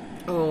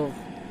 Oh,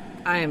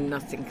 I am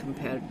nothing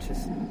compared to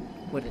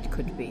what it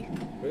could be.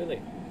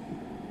 Really?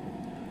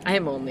 I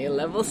am only a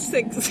level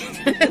 6.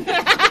 On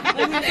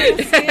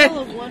a scale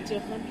of 1 to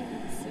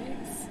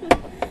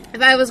 106.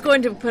 If I was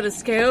going to put a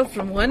scale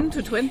from 1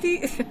 to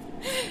 20,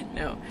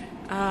 no.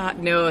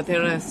 No,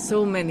 there are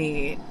so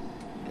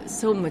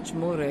much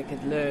more I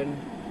could learn.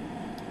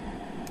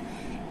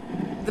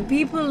 The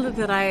people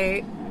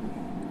that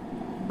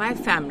my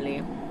family,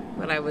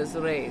 where I was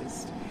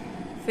raised,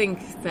 think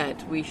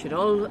that we should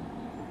all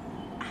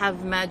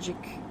have magic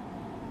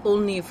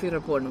only if we are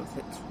born with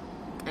it.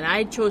 And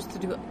I chose to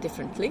do it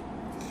differently.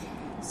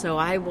 So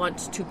I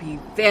want to be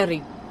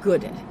very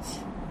good at it.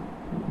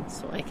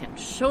 So I can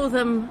show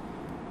them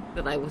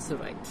that I was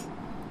right.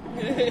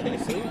 I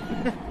see.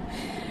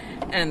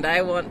 And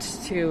I want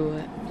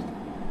to,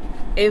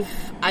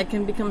 if I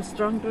can become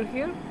stronger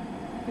here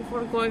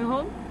before going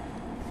home,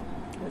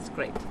 that's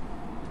great.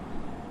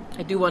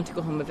 I do want to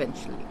go home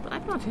eventually, but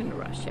I'm not in a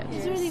rush yet.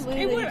 Is there any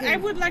way that you I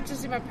can... would like to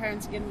see my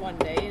parents again one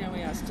day.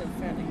 We are still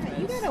fairly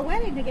You close. got a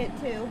wedding to get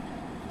to.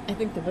 I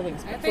think the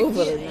wedding's I think,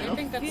 over I now.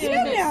 think that's You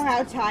don't know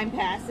how time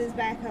passes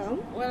back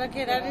home. Well,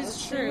 okay, that is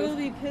She will true.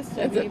 be pissed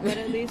That's at me, it. but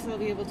at least I'll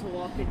be able to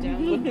walk it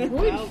down with Good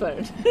without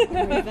point.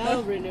 her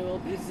vow renewal,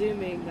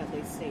 presuming that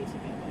they stay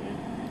together.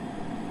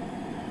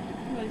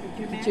 What is it,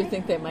 Do you dramatic?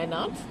 think they might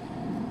not?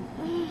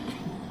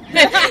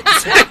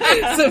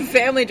 Some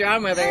family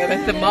drama there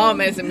that the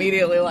mom is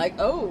immediately like,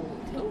 oh,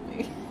 tell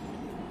me.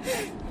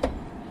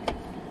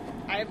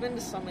 I've been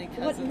to so many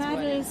What cousins'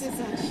 matters weddings. is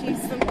that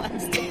she's the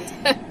last.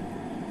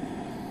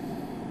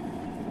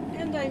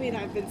 And I mean,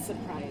 I've been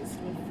surprised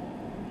before.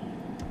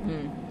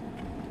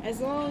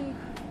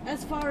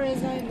 As far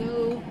as I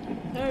know,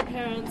 her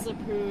parents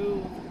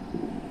approve.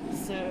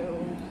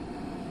 So,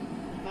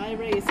 if I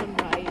raise them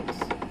right,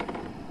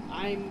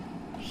 I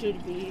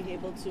should be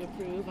able to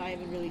approve. I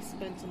haven't really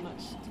spent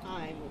much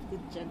time with the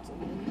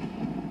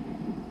gentleman.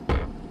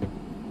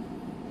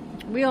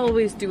 We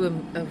always do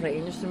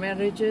arranged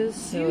marriages,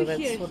 so You that's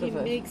hear sort he of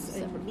a makes a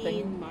separate mean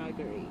thing.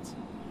 Marguerite.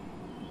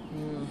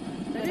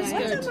 That is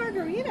What's good. a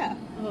margarita?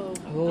 Oh,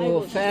 I Oh,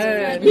 will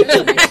fair. try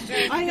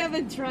it. I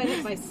haven't tried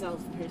it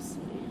myself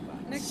personally.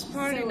 But Next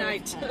party so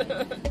night. I've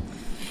had it.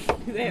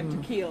 They have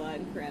tequila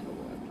and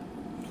Crandallwood.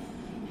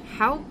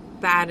 How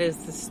bad is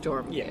the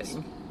storm Yes.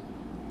 getting,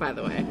 by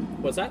the way?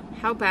 What's that?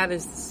 How bad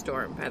is the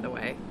storm, by the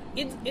way?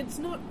 It's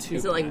not too.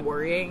 Is it like bad.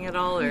 worrying at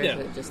all, or is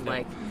No, it just no.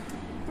 like...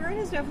 Bern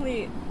is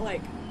definitely,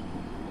 like,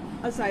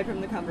 aside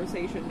from the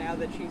conversation now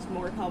that she's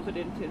more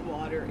confident in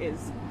water,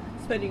 is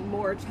spending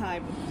more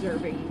time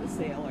observing the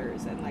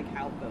sailors and, like,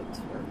 how boats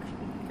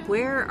work.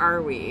 Where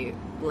are we?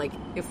 Like,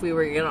 if we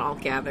were going to all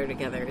gather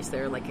together, is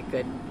there, like, a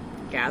good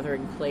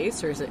gathering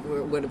place, or is it,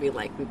 would it be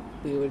like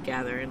we would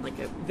gather in, like,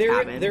 a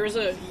cabin? There's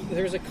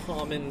a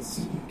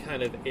commons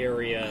kind of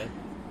area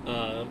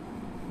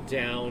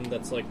down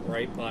that's like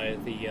right by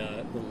the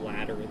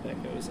ladder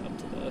that goes up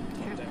to the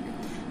top deck.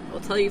 I'll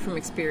tell you from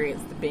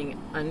experience that being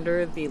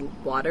under the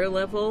water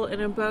level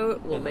in a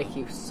boat will make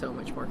you so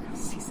much more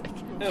seasick.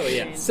 Oh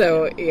yeah.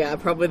 So, yeah,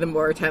 probably the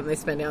more time they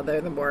spend out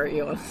there, the more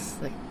you'll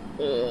just, like,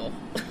 ugh.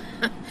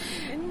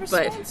 In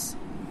But- response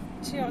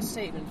to your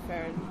statement,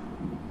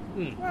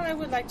 Farron, well, I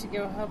would like to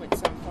go home at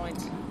some point.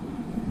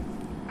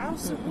 I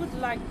also would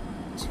like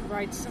to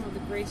write some of the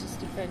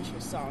greatest adventure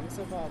songs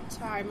of all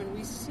time, and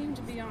we seem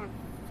to be on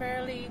a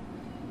fairly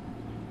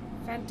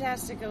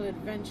fantastical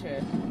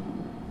adventure.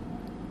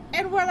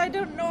 And while I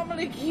don't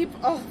normally keep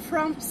all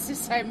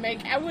promises I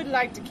make, I would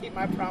like to keep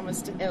my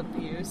promise to help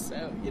you,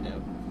 so, you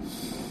know.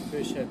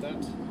 Appreciate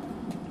that.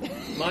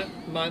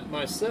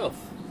 Myself,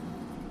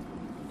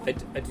 I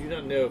do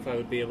not know if I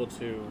would be able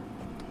to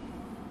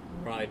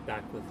ride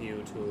back with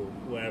you to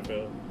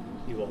wherever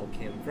you all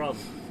came from.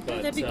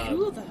 But That'd be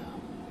cool, though.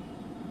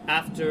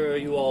 after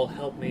you all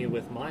help me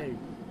with my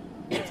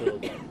little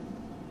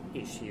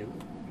issue,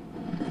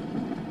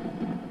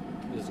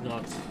 there's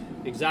not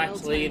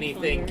exactly Well-timed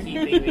anything fire.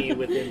 keeping me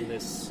within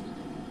this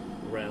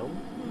realm.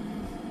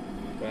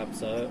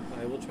 Perhaps I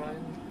will try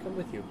and come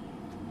with you.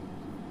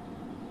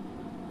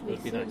 It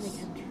would be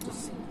nice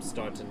to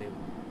start anew.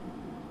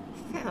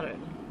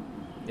 Farron,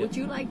 Yeah. would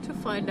you like to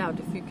find out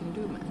if you can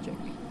do magic?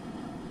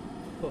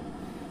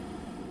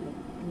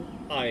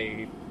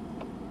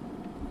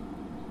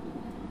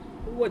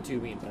 What do you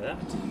mean by that?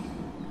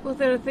 Well,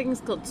 there are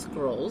things called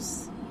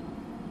scrolls,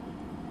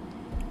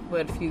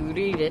 where if you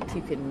read it,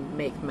 you can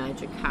make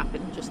magic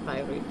happen just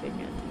by reading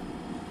it.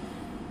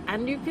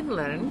 And you can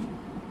learn,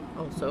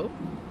 also.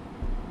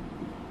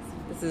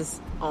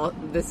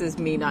 This is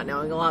me not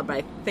knowing a lot, but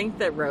I think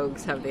that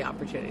rogues have the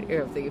opportunity,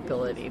 or the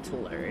ability to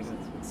learn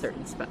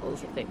certain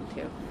spells if they need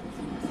to.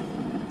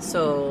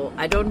 So,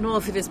 I don't know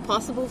if it is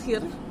possible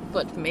here,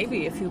 but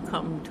maybe if you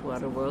come to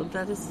our world,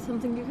 that is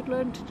something you could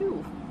learn to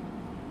do.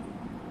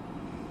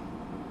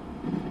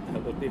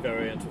 That would be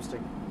very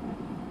interesting.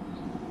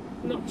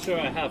 Not sure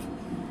I have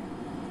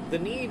the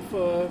need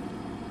for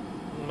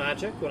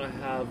magic when I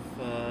have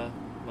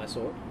my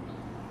sword.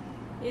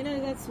 You know,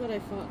 that's what I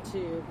thought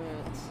too,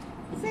 but...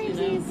 Same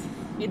you know,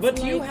 it's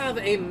But you like- have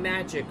a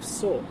magic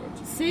sword.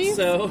 Say if,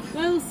 So-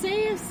 well,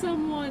 say if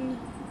someone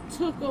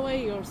took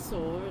away your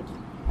sword.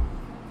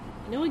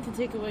 No one can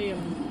take away your...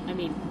 I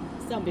mean,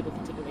 some people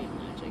can take away your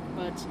magic,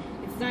 but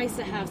it's nice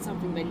to have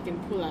something that you can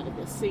pull out of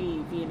your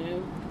sleeve, you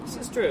know? This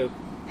is true.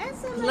 As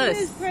someone Plus-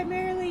 who's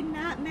primarily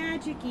not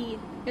magic-y,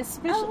 a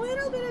Especially,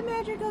 little bit of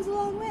magic goes a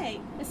long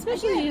way.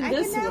 especially Again, in I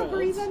this can now world.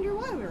 breathe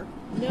underwater.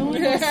 No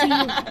one will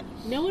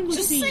see, no one will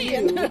Just see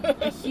saying. you,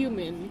 a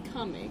human,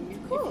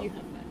 coming Cool. if you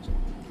have magic.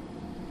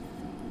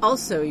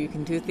 Also, you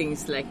can do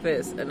things like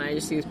this, and I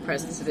just use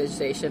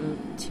prestidigitation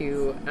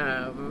to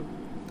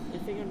I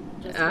think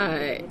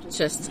I'm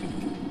just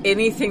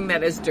anything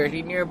that is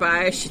dirty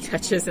nearby, she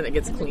touches and it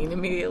gets clean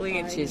immediately,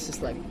 and she's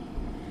just like,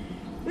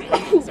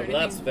 So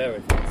that's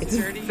very fancy. it's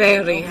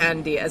very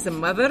handy. As a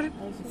mother,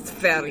 it's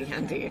very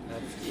handy.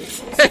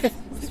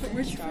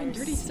 Where'd you find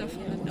dirty stuff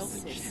on an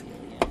elven ship?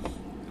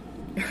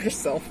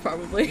 Herself,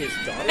 probably. His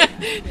daughter?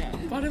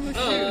 Bottom of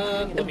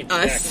ship. Let me check.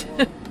 Us.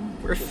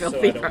 We're Just so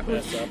filthy, I don't probably.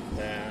 mess up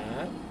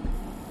that.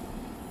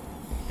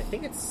 I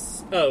think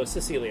it's... Oh,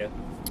 Cecilia.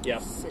 Yeah.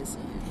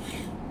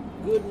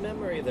 Good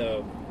memory,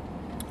 though.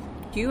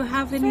 Do you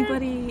have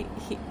anybody?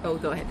 Oh,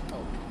 go ahead.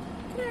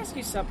 Can I ask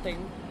you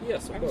something?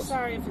 Yes, of I'm course.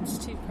 sorry if it's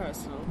too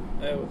personal.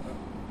 Oh,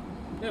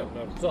 no,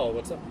 not at all.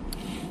 What's up?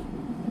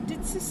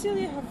 Did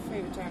Cecilia have a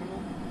favorite animal?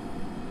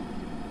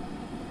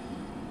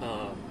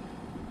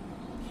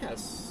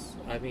 Yes.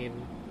 I mean,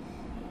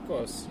 of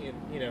course,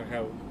 you know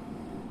how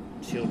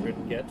children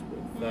get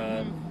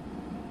with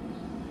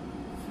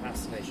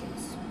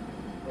fascinations,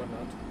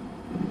 whatnot.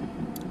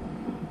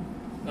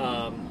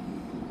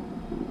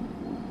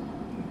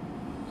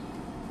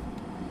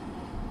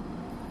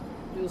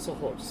 It was a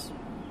horse.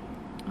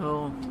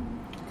 Oh,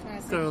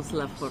 girls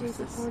love She's a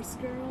horses. horse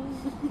girl.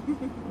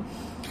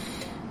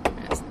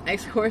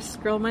 Nice horse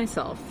girl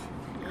myself.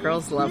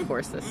 Girls love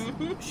horses.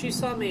 She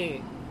saw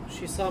me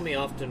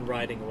often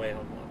riding away on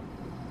one.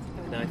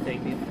 And I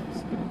think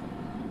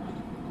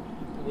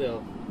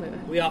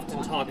we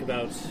often talk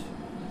about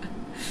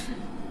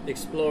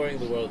exploring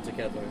the world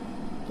together.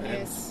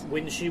 Yes. And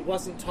when she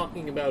wasn't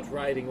talking about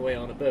riding away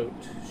on a boat,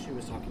 she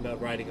was talking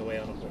about riding away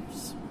on a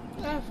horse.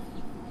 Oh, love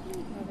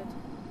it.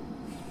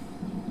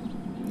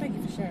 Thank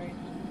you for sharing.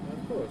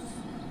 Of course.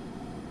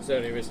 Is there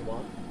any reason why?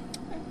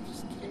 I'm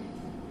just curious.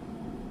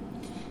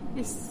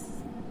 Is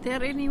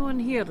there anyone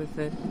here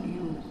that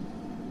you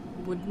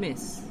would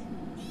miss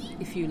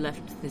if you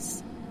left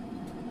this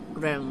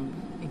realm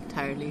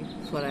entirely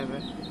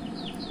forever?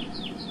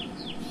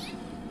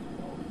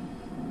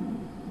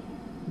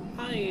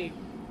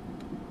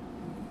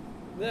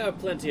 There are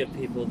plenty of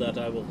people that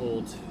I will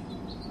hold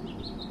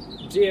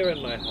dear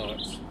in my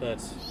heart,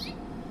 but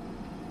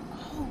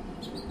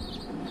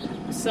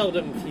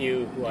seldom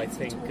few who I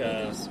think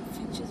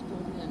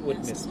would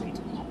miss me.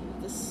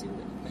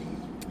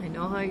 I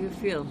know how you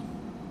feel.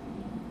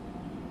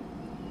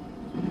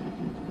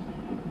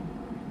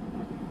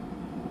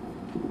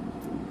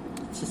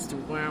 It's just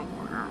wow.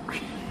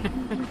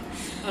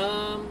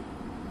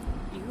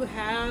 You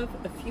have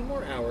a few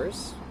more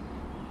hours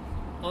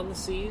on the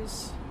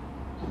seas.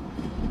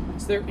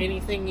 Is there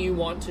anything you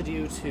want to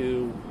do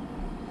to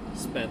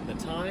spend the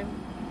time?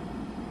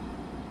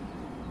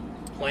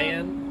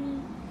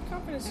 Plan?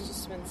 Confidence to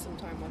spend some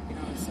time working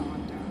on a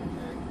song down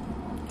her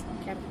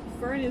cabin.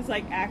 Fern is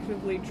like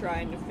actively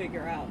trying to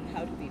figure out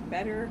how to be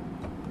better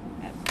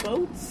at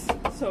boats.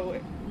 So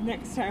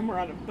next time we're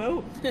on a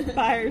boat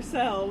by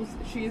ourselves,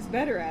 she's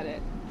better at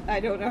it.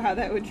 I don't know how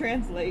that would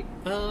translate.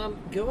 Go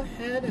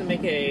ahead and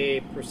make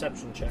a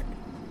perception check.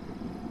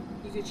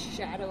 You could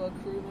shadow a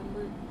crew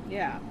member.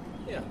 Yeah.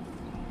 Yeah.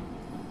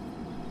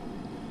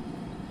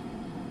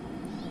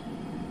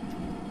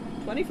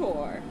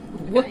 24.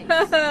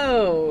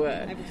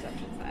 Whoa! My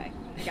perception's high.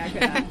 I got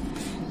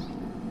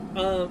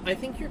good. I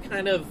think you're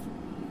kind of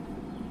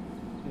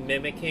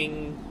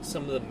mimicking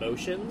some of the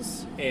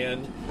motions,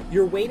 and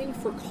you're waiting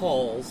for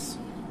calls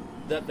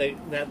that the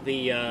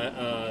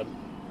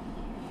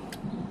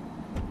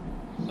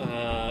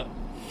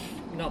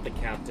not the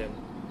captain.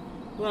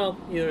 Well,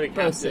 either the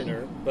captain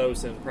or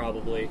bosun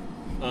probably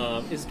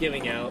is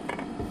giving out,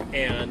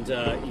 and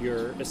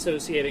you're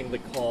associating the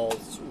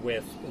calls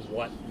with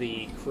what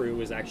the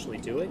crew is actually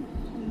doing,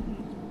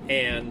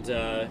 and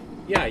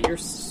yeah, you're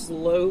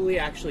slowly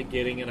actually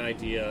getting an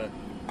idea,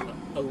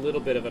 a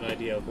little bit of an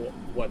idea of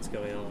what's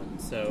going on.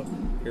 So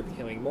you're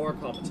becoming more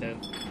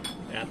competent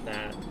at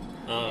that.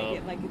 I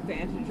get like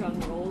advantage on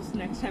rolls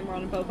next time we're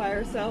on a boat by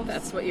ourselves.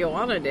 That's what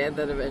Joanna did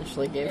that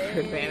eventually gave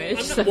her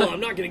advantage. I'm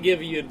not going to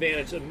give you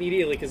advantage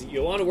immediately because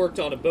Joanna worked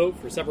on a boat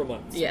for several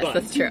months. Yes, but,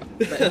 that's true.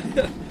 But,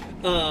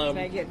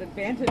 I get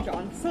advantage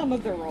on some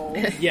of the rolls.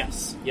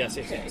 yes.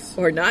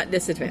 or not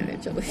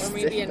disadvantage, at least. Or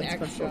maybe an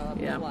That's extra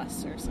possible. Yeah.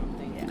 plus or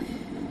something. Yeah.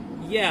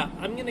 Yeah,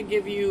 I'm going to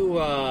give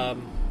you...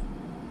 I'm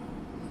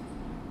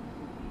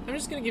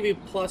just going to give you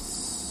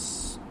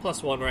plus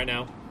one right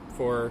now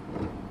for...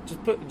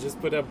 Just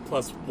put a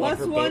plus one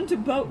for one boat, to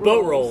boat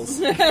rolls.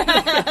 Boat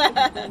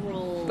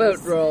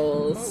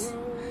rolls.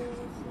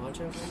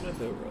 Watch out for my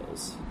boat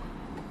rolls.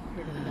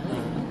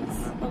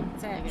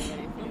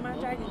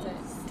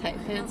 Tight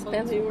pants,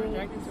 belly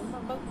roll.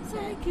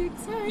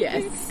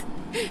 Yes.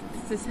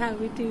 This is how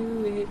we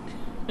do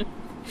it.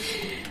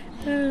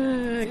 Has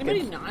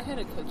anybody not had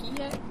a cookie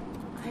yet?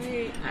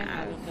 I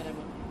haven't, but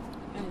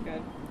I'm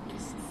good.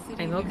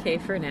 I'm okay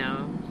for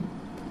now.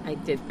 I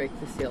did break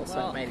the seal, so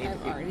I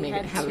might need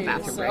to have a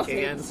bathroom break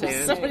again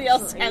soon. Somebody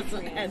else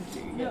hasn't had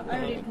to.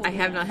 I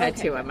have not had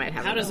two. I might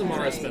have. How does another.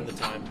 Amara spend the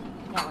time?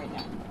 Not right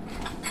now.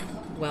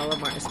 Well,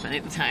 Amara's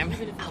spending the time.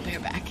 I'll be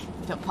right back.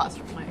 Don't pause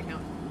for my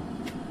account.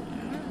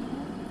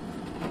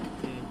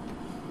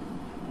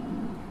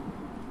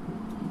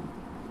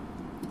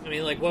 I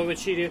mean, like, what would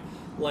she do?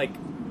 Like,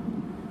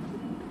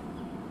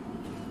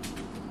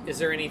 is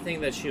there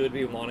anything that she would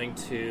be wanting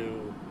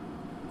to...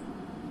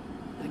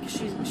 Like,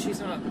 she's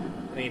not...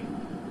 I mean,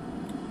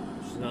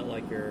 she's not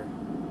like your...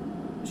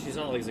 She's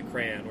not like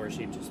Zakran, where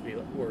she'd just be...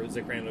 Where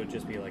Zakran would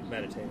just be, like,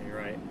 meditating,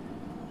 right?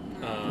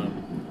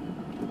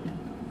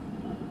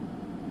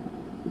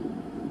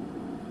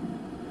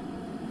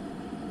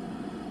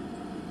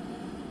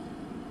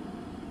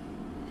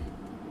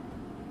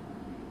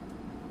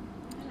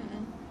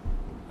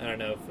 I don't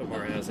know if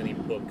Amara has any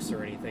books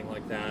or anything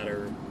like that,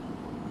 or...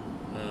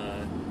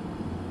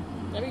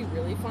 That'd be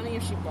really funny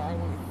if she borrowed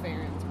one of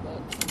Farron's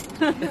books.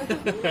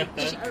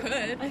 She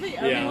could. I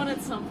think everyone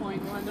at some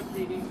point will end up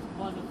reading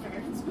one of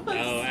Farron's books.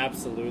 Oh,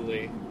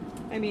 absolutely.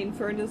 I mean,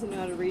 Fern doesn't know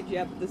how to read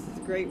yet, but this is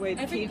a great way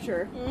to teach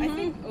her. I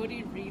think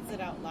Odie reads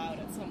it out loud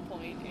at some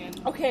point, and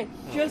Okay,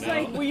 Just no.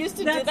 like we used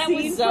to That do that scene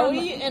with from-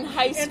 Zoe in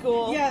high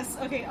school. yes,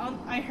 okay.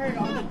 I heard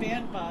on the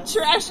band bus.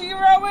 Trashy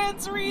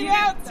romance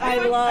readouts. I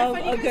love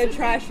thought you a guys good read-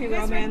 trashy you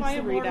guys read romance My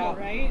to read Immortal, out.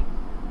 right?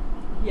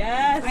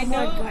 Yes. I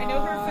know for a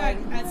God. fact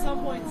at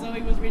some point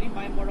Zoe was reading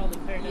My Immortal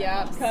Inferno.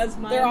 Yeah. Because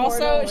my They're also-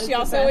 Immortal is she the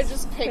also would best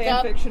just pick fan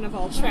up fiction of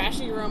all time.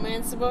 trashy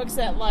romance books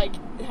at like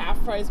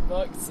half-price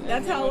books. and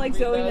That's we how would like read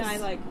Zoe those. and I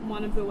like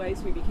one of the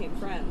ways we became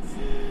friends.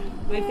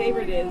 My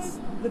favorite is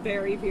the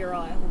very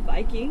virile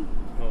Viking,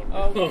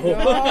 Oh, no.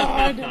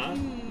 Oh, God.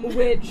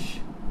 which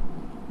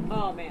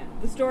oh man,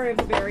 the story of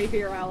the very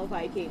virile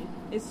Viking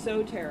is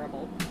so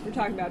terrible. We're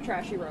talking about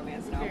trashy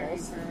romance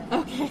novels.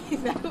 Okay,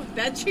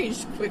 that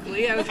changed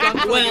quickly. I was gone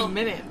for like a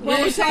minute. Well,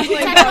 we're talking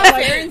talking about about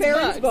like Farron's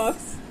Farron's books.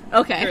 books.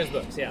 Okay. Here's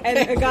books, yeah. And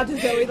I got to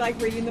Zoe like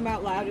reading them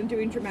out loud and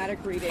doing dramatic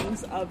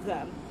readings of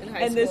them. In high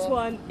And this school.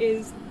 one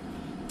is,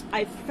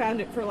 I found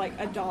it for like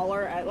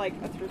 $1 at like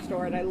a thrift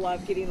store, and I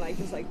love getting like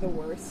just like the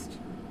worst.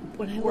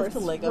 When I Worst left the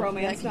Lego,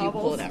 romance could you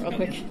pull it novels. out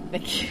real quick?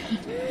 Thank you.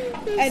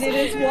 And it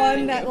is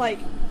one that like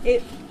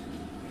it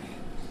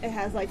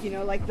has like, you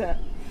know, like the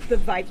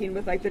Viking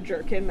with like the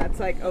jerkin that's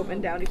like open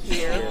down to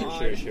here.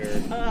 Sure.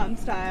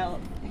 Style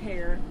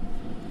hair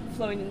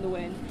flowing in the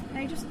wind.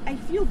 And I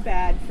feel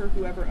bad for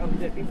whoever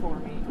owned it before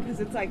me, because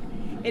it's like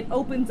it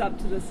opens up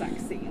to the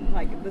sex scene.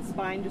 Like the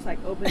spine just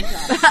like opens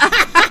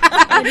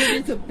up. And it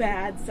is a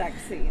bad sex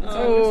scene. So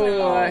I'm just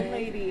like, oh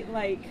lady,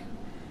 like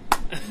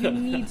you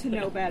need to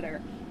know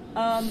better.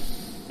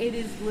 It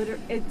is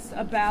it's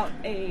about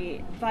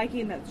a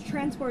Viking that's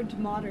transported to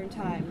modern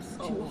times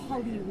to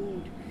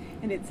Hollywood.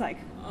 And it's like,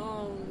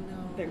 Oh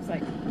no. there's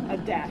like a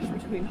dash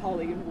between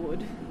Holly and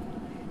Wood.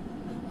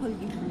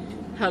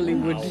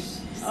 Hollywood.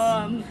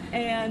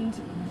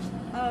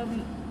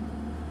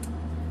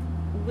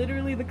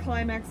 Literally the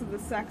climax of the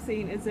sex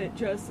scene is it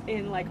just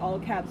in like all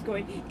caps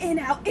going in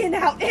out in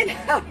out in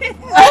out in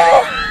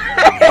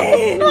out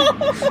in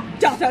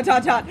dot dot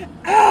dot dot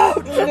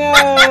out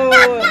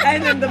no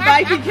and then the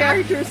Viking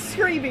character is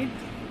screaming,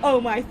 "Oh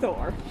my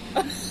Thor!"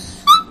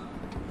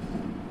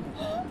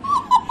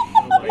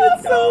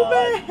 It's so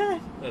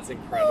bad. That's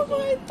incredible.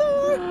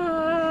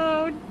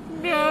 Oh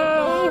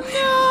no!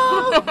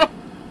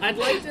 I'd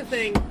like to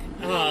think.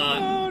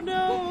 Oh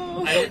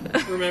no. I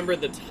don't remember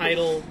the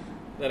title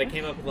that I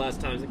came up with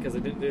last time because I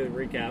didn't do a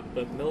recap,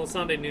 but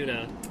Melisande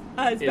Nuna.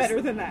 It's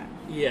better than that.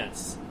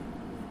 Yes.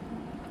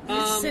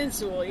 It's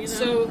sensual, you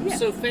know.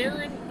 So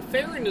Farron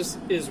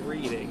is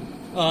reading.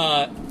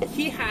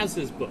 He has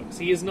his books.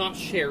 He has not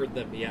shared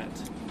them yet.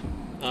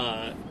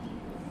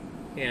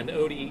 And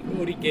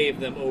Odie gave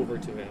them over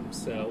to him,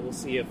 so we'll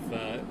see if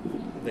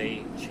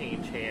they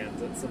change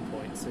hands at some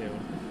point soon.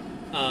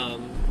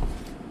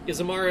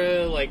 Is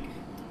Amara, like,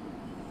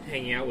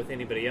 hanging out with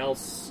anybody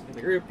else in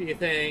the group, do you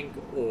think?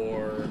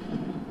 Or,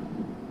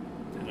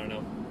 I don't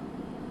know.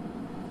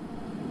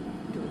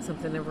 Doing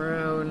something of her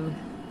own.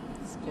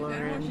 What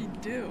Exploring. you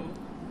do?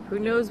 Who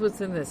knows what's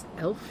in this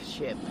elf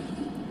ship?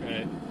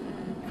 Right.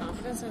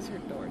 Confidence has her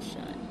door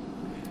shut.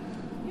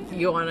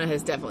 Joanna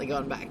has definitely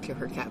gone back to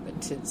her cabin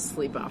to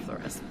sleep off the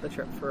rest of the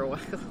trip for a while.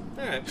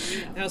 Alright.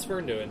 How's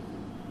Fern doing?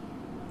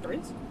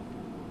 Fern's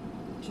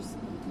just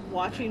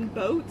watching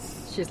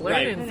boats. She's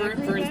Right. learning. Fern's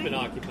everything. been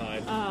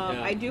occupied.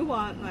 Yeah. I do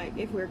want, like,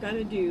 if we're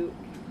gonna do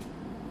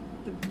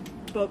the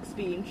books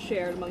being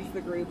shared amongst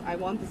the group, I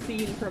want the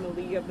scene from A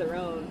League of Their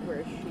Own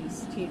where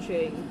she's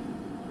teaching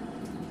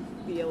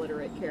the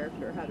illiterate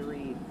character how to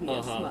read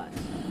via smut.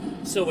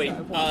 So wait,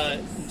 So,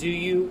 do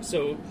you...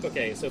 So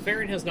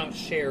Farron has not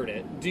shared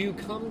it. Do you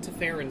come to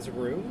Farron's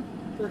room,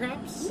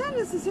 perhaps? Not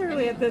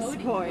necessarily at this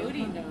point.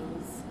 Odie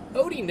knows.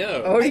 Odie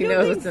knows. I Odie don't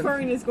knows think what's in.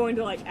 Fern is going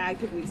to, like,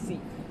 actively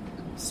seek.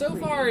 So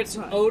far, it's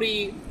Right.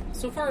 Odie...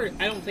 So far,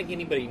 I don't think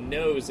anybody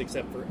knows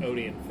except for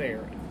Odie and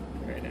Farron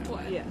right now.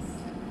 What? Yes.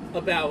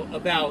 About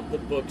the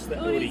books that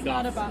Odie Odie's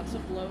got. not about to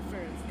blow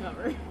Fern's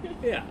cover.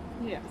 Yeah.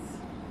 Yes.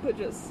 But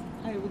just,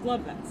 I would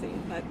love that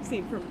scene. That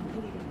scene from A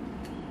League of...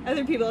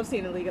 Other people have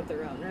seen A League of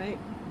Their Own, right?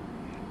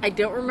 I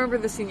don't remember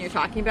the scene you're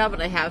talking about, but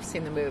I have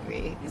seen the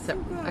movie except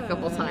so a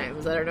couple good.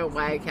 times. I don't know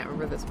why I can't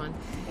remember this one.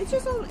 It's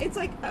just, it's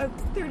like a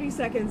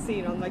 30-second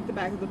scene on, like, the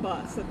back of the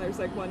bus, and there's,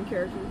 like, one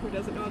character who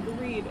doesn't know how to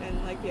read,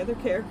 and, like, the other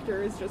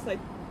character is just, like,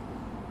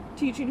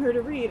 teaching her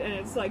to read, and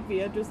it's, like,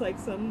 via just, like,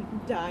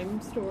 some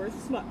dime store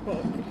smut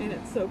book, and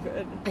it's so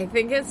good. I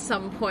think at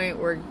some point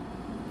where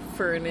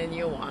Fern and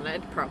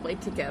Joanna probably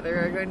together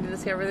are going to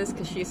discover this,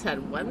 because she's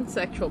had one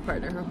sexual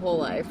partner her whole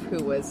life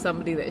who was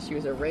somebody that she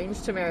was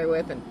arranged to marry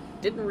with and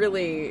didn't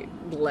really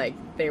like.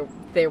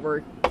 They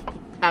were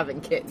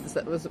having kids.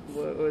 That was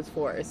what it was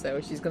for.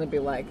 So she's going to be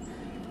like,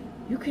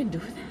 "You can do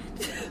that."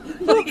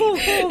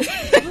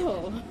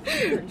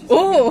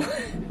 Oh.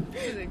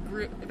 So the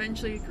group,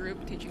 eventually a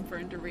group teaching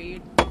Fern to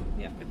read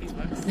with these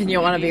books. And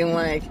Joanna being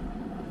like,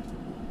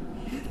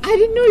 "I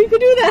didn't know you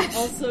could do that."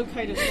 Also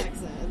kind of sex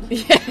ed.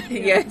 Yeah.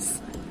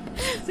 Yes.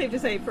 Safe to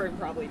say, Fern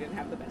probably didn't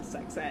have the best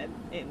sex ed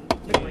in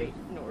the Great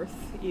North,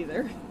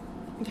 either.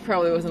 There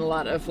probably wasn't a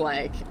lot of,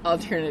 like,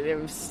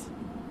 alternatives,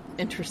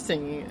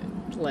 interesting,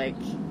 like,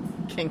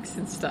 kinks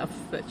and stuff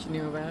that you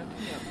knew about.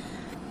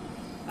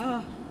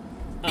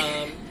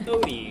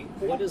 Odie.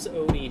 What does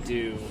Odie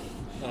do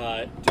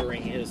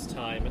during his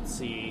time at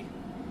sea?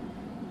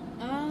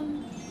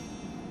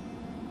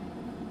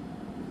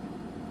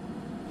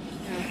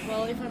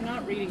 Well, if I'm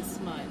not reading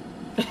smut,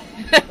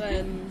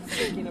 then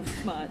speaking of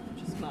smut,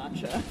 just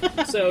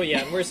matcha. So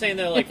yeah, we're saying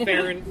that like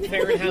Farron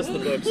has the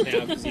books now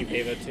because you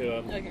gave it to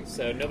him. Okay.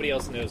 So nobody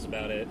else knows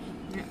about it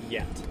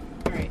yet.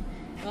 All right.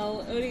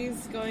 Well,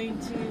 Odie's going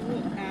to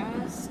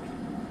ask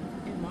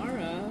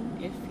Imara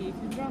if he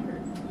can draw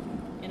her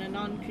in a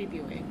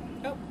non-creepy way.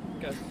 Oh,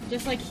 okay.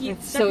 Just like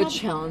It's they're so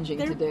challenging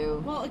to they're-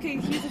 do. Well, okay,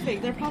 here's the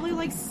thing. They're probably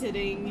like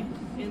sitting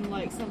in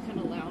like some kind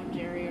of lounge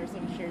area or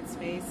some shared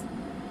space,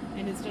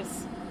 and it's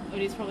just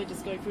Odie's probably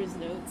just going through his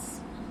notes,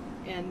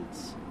 and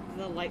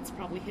the light's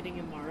probably hitting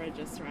Imara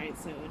just right.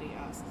 So Odie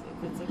asks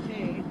if it's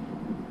okay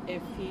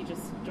if he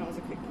just draws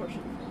a quick portion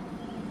of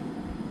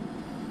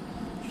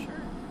her.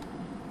 Sure.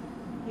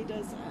 He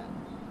does that.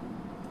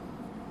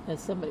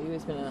 As somebody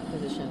who's been in a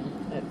position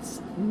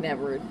that's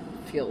never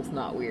feels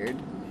not weird.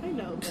 I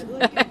know,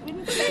 but like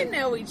when it's They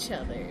know each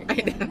other. I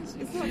know. it's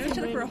We not know each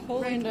some other for a whole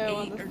like, rando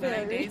on 8 the or 9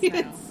 ferry. days now.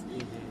 It's-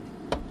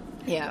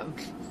 Yeah.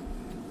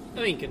 I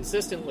mean,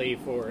 consistently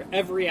for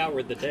every hour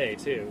of the day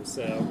too.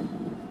 So,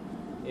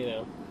 you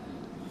know.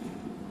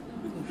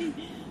 Do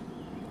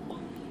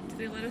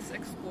they let us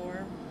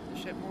explore the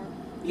ship more?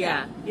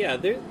 Yeah. Yeah,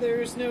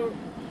 there's no...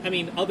 I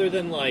mean, other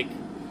than, like...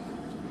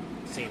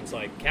 Seems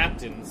like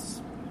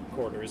captain's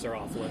quarters are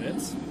off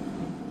limits.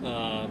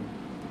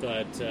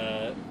 But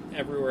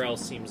everywhere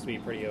else seems to be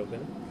pretty open.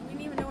 We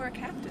didn't even know our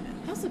captain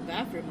is. How's the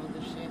bathroom on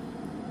the ship?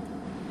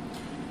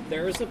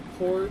 There's a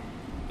port...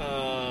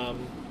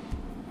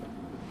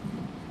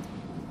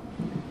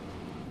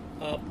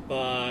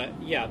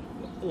 yeah,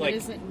 But like...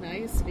 is it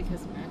nice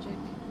because magic?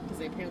 Because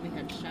they apparently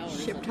had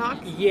showers. Ship on talk?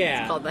 the ship. Yeah,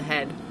 It's called the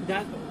head.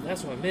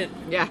 that's what I meant.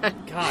 Yeah.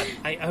 God,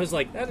 I was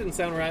like, that didn't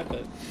sound right,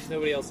 but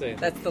nobody else saying.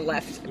 That's the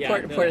left. Yeah,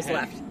 Port, no, port is head.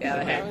 left. Yeah,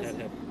 the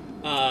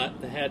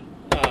head. The head.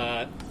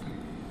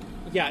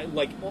 Yeah,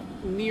 like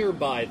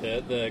nearby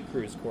the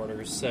crew's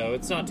quarters, so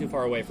it's not too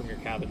far away from your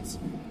cabins.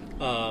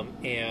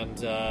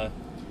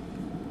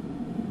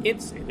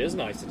 It is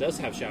nice. It does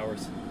have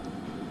showers.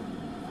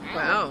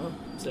 Wow.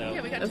 So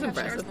Yeah, we got That's to have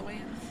showers impressive. on the way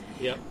in.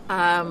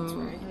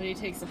 yep. He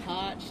takes a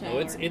hot shower. Oh,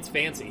 it's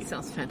fancy.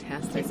 Sounds He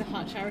fantastic. takes a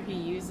hot shower. He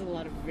uses a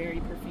lot of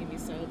very perfumey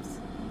soaps.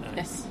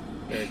 Nice.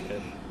 Very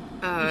good.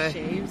 He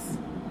shaves.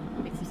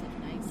 Makes himself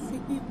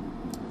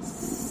nice.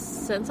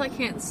 Since I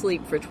can't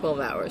sleep for 12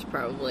 hours,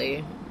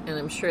 probably, and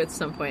I'm sure at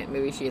some point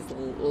maybe she gets a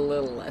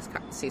little less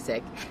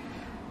seasick,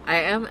 I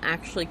am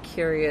actually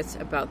curious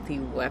about the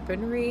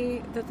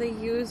weaponry that they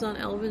use on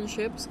elven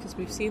ships, because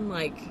we've seen,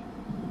 like,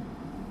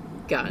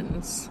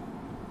 guns,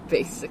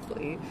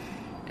 basically.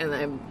 And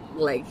I'm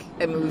like,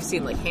 I mean, we've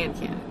seen, like, hand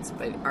cannons,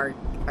 but are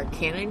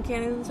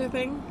cannons a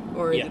thing?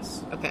 Or is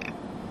Yes. it, okay.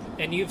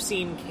 And you've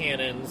seen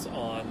cannons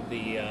on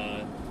the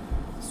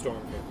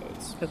Stormfront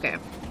boats. Okay.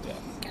 Yeah.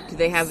 Do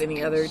they have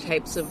any other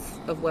types of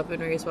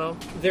weaponry as well?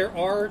 There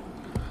are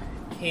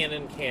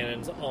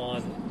cannons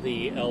on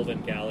the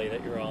Elven galley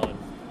that you're on.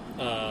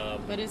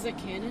 But is it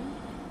cannon?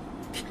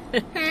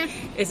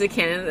 Is it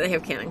canon that they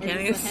have cannon Or is it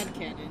cannons? a head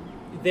cannon?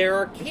 There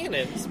are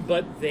cannons,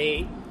 but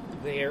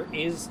there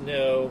is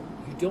no...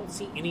 You don't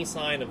see any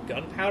sign of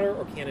gunpowder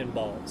or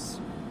cannonballs.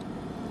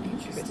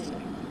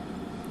 Interesting.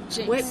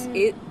 Jinx.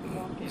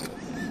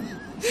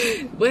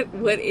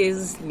 What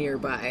is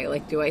nearby?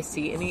 Like, do I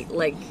see any,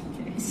 like,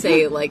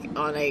 say, like,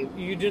 on a...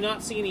 You do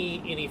not see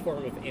any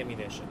form of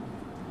ammunition.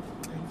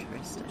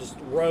 Interesting. Just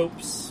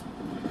ropes,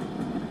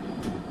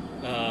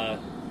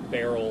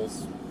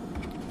 barrels,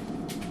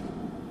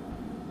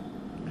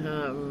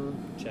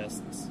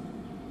 chests,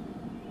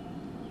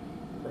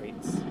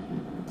 crates.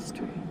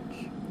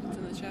 Strange. What's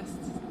in the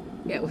chests?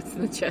 Yeah, what's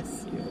in the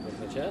chest? You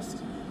open the chest.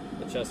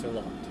 The chests are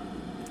locked.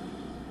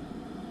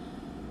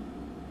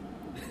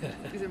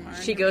 Is it mine?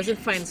 She goes and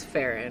finds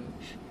Farron.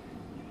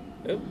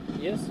 Oh,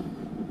 yes.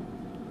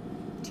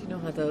 Do you know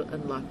how to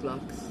unlock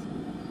locks?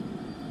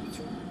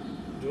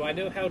 Do I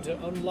know how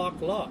to unlock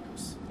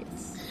locks?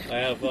 Yes. I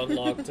have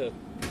unlocked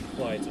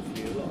quite a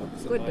few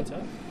locks in Good. my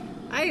time.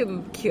 I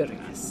am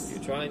curious.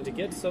 You're trying to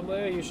get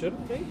somewhere you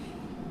shouldn't be?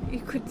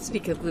 You could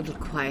speak a little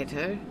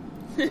quieter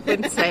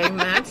when saying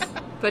that.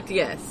 But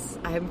yes,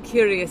 I am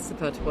curious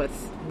about what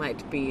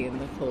might be in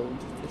the hold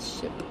of this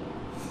ship.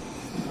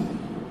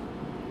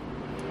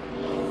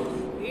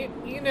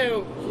 You know,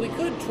 we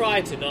could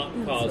try to not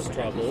cause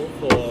trouble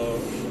for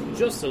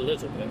just a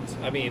little bit.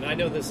 I mean, I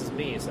know this is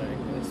me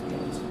saying this,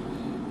 but...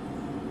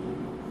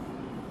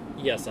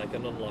 Yes, I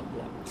can unlock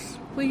locks.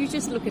 Will you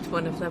just look at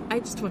one of them? I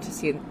just want to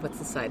see what's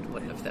inside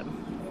one of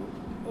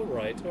them. All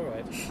right.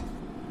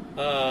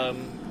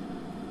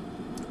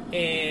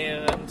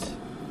 And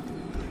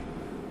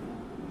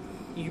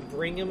you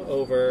bring him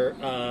over.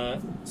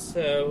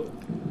 So,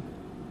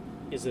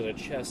 is it a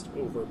chest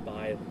over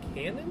by the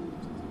cannon?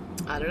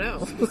 I don't know.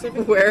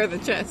 Where are the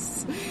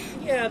chests?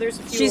 Yeah, there's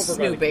a few She's over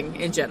by the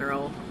snooping in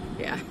general.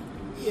 Yeah.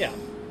 Yeah.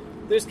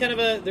 There's kind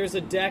of there's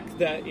a deck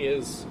that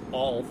is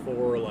all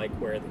for, like,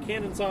 where the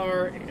cannons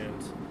are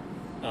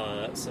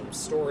and some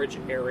storage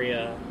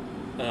area.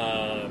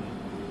 And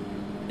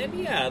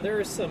yeah, there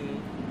are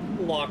some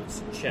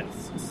locked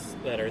chests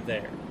that are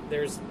there.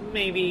 There's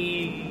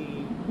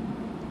maybe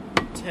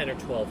 10 or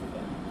 12 of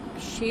them. I'll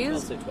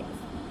She's say 12.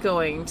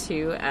 going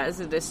to, as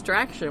a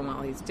distraction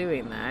while he's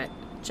doing that,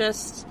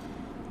 just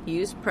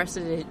use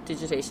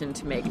prestidigitation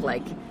to make,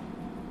 like,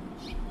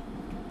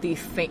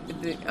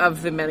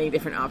 of the many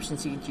different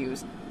options you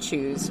could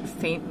choose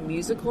faint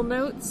musical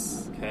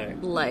notes. Okay.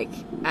 Like,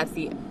 at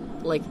the,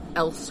 like,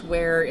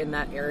 elsewhere in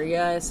that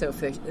area, so if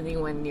there's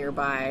anyone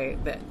nearby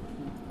that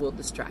will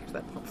distract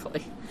them,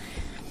 hopefully.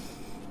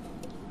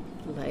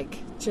 Like,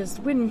 just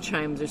wind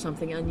chimes or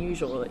something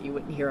unusual that you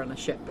wouldn't hear on a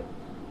ship.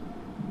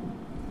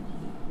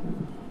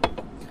 I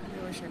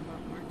wish I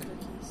bought more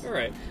cookies. All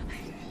right.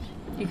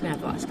 You can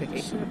have the last cookie.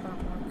 Should have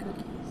bought more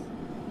cookies.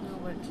 No,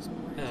 but just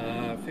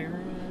more.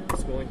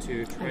 Farron's going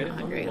to try I'm to not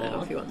hungry though,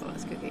 unlock. if you want the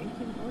last cookie.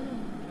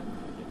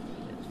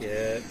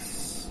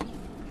 Gets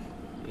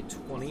a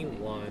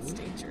 21.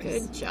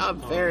 Good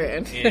job, Um,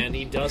 Farron. and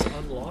he does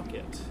unlock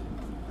it.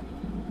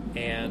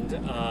 And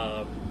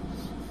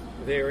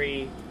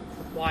very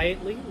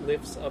quietly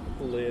lifts up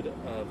the lid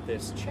of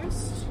this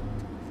chest.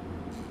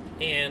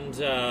 And,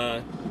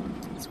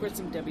 Squirt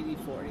some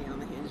WD-40 on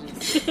the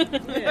hinges.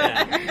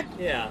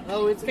 yeah.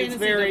 Oh, it's Fantasy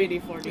very,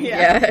 WD-40.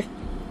 Yeah.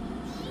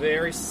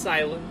 very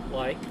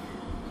silent-like.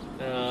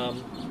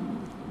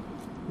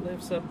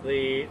 Lifts up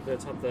the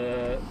top of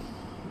the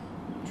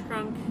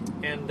trunk,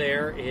 and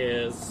there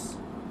is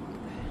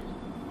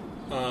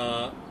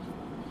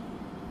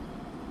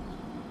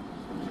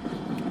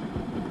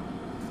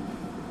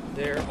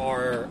there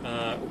are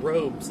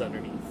robes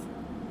underneath.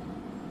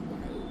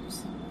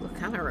 What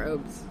kind of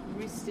robes? Are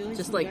we stealing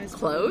Just some like guy's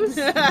clothes?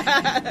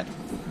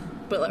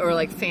 But or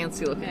like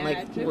fancy looking,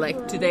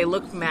 like do they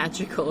look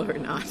magical or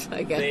not?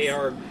 I guess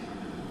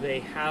They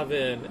have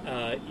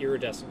an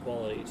iridescent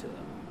quality to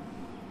them.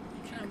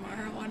 Can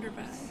Amara wander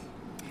by?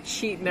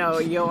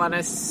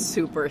 Joanna's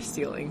super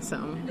stealing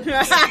some.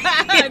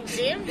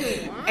 Damn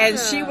you, And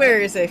she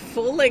wears a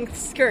full-length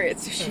skirt,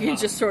 so she can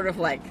just sort of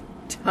like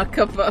tuck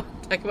up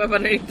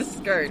underneath the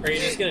skirt. Are you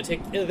just gonna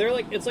take?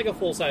 It's like a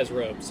full size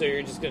robe, so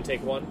you're just gonna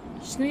take one.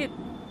 She's gonna get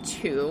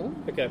 2,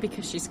 Okay.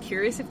 because she's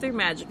curious if they're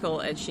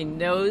magical, and she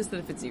knows that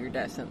if it's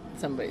iridescent,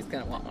 somebody's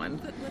gonna want one.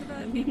 But what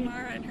about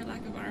Amara and her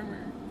lack of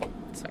armor?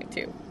 That's fine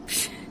too.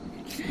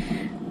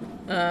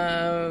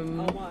 I'll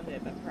want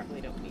it, but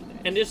probably don't need it.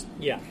 And just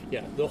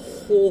the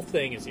whole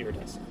thing is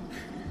iridescent.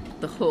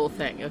 The whole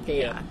thing. Okay,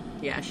 Yeah.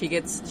 yeah. She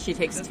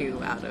takes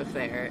 2 out of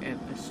there, and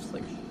it's just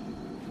like,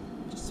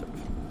 sort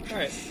of All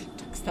right.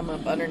 tucks them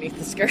up underneath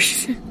the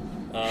skirt.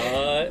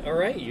 All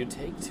right. You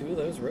take 2 of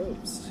those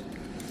robes.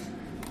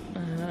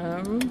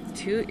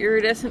 2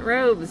 iridescent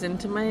robes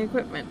into my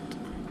equipment.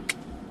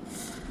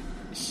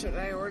 Should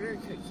I order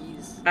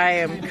cookies? I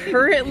am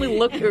currently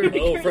looking.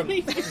 Oh, from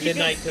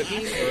Midnight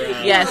Cookies? Or,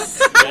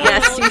 Yes,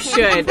 yes, you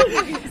should.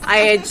 I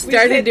had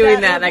started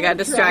doing that, and I got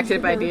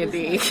distracted by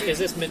D&D. Is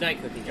this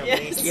Midnight Cookie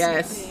Company? Yes.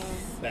 Best.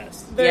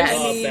 Yes.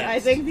 Best. I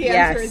think the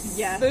Yes. answer is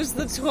yes. There's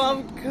the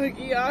 12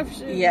 cookie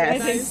option.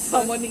 Yes. I think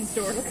someone needs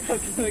to order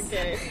cookies.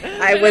 Okay.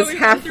 I was we went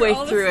halfway through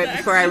all the through it snacks,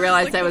 before I just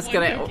realized like I was one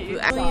gonna. cookie.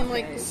 Lean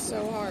like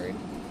so hard.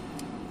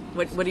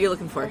 What are you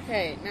looking for?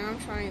 Okay, now I'm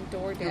trying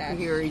DoorDash.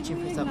 You're reaching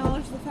for something.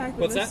 Acknowledge the fact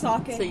that What's the that?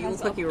 socket So you has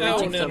look like you were a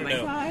reaching no, something.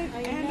 no. side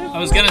and a I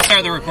was gonna start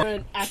the You're recording.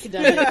 an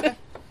academic.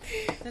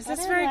 This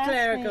is very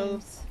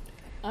clerical.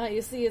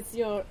 You see,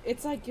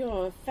 it's like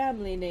your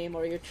family name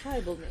or your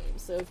tribal name.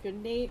 So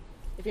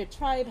if your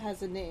tribe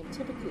has a name,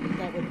 typically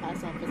that would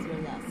pass off as your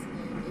last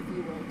name if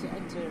you were to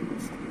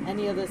enter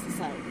any other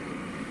society.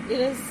 It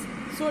is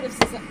sort of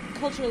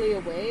culturally a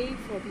way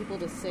for people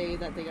to say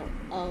that they are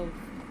of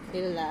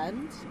a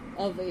land,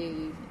 of a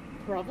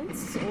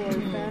province, or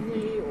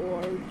family,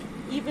 or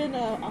even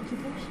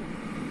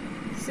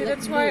occupation. See, Like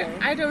that's why Miller.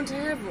 I don't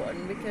have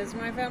one, because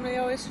my family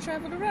always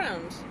traveled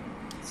around.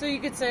 So you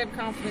could say I'm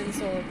Confidence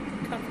or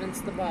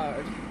Confidence the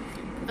Bard.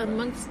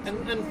 Amongst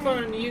And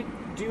Fern, you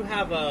do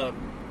have a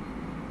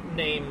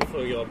name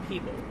for your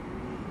people.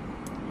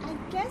 I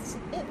guess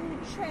it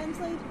would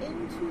translate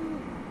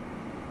into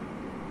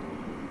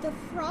the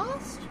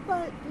frost,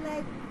 but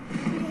like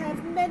we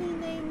have many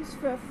names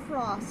for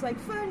frost. Like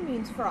fern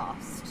means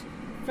frost.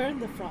 Fern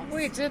the Frost.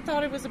 Wait, I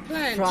thought it was a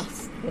plant.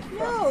 frost.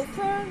 No,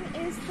 fern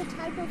is the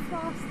type of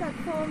frost that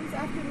forms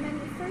after many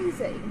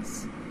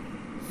freezings.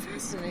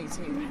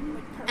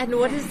 Fascinating. And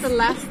what is the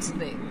last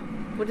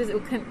name? What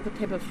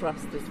type of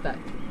frost is that?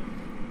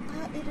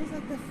 It is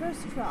like the first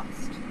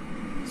frost.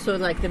 So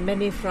like the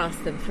many frost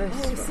and first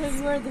Oh, frost. so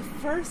you are the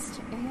first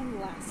and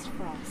last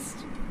Frost.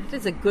 That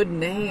is a good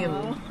name.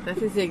 That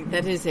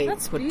is a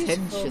That's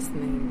pretentious beautiful.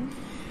 name.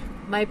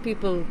 My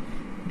people,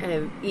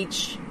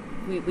 each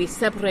we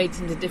separate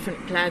into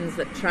different clans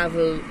that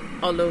travel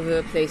all over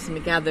the place, and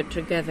we gather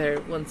together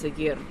once a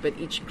year. But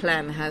each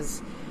clan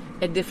has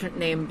a different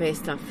name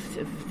based off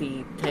of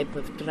the type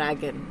of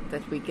dragon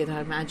that we get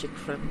our magic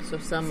from. So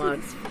some are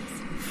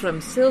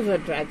from silver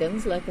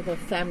dragons, like the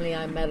family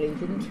I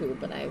married into,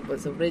 but I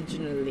was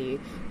originally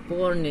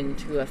born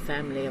into a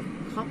family of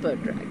copper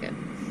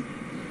dragons.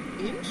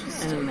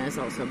 Interesting. And there's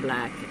also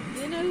black.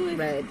 You know,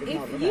 Red and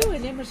all if of you that.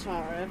 and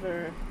Imitar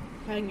ever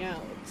hang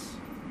out,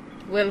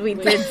 Well, we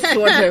did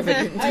sort of. It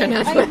didn't turn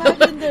out I well.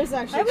 imagine there's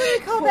actually. I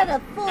wouldn't call that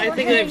a full I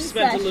think hang they've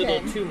spent session. a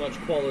little too much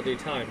quality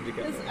time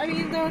together. I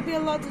mean, there would be a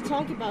lot to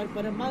talk about,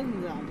 but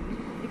among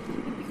them,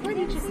 it'd be quite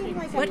It interesting. seemed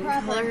like What a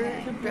proper color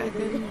hang.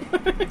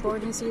 dragon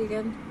born is he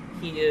again?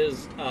 He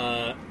is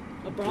A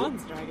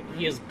bronze dragon.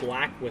 he is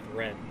black with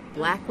red.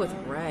 Black with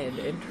red.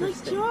 Like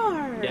Interesting.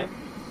 Jar. Yep.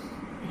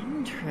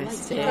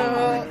 Interesting.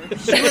 Jar.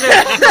 She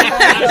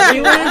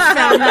would have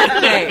found that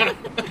okay.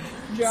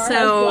 Jar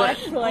So- has black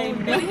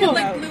flame.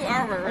 Like blue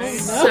armor, right?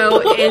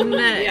 So in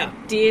the Yeah.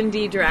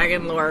 D&D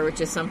dragon lore,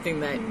 which is something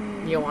that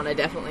Joanna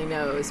definitely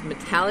knows,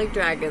 metallic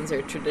dragons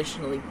are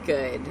traditionally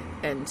good,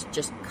 and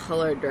just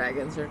colored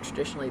dragons are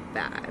traditionally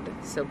bad.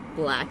 So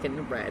black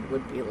and red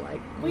would be like...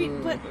 Wait,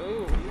 but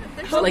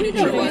Like we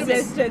don't yours.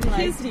 exist in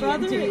like his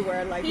brother, D&D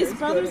where like his there's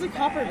brother's good a and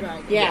copper bad.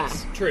 dragon. Yeah.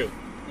 Yes, true.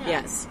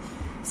 Yes.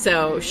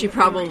 So she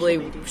probably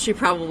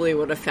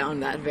would have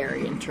found that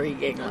very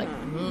intriguing. Like,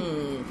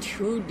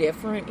 two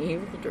different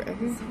evil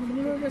dragons.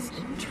 That's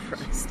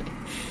interesting.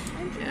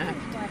 Yeah.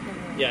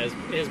 Yeah,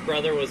 his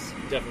brother was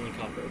definitely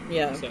copper.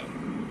 Yeah. So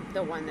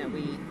The one that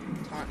we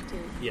talked to.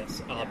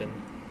 yes, Abin.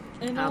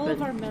 In all of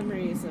Abin. our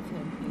memories of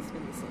him, he's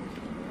been the same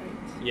color,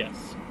 right?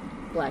 Yes.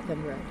 Black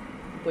and red.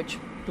 Which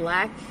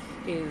black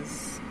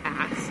is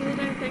acid,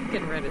 I think,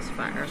 and red is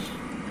fire.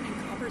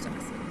 And copper's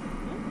acid.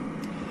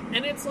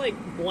 And it's like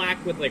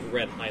black with like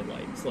red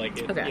highlights. Like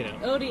it, Okay. you know.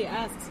 Odie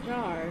asks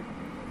Jar,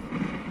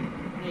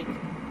 like,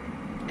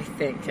 I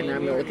think, and Okay,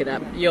 I'm we gonna look it already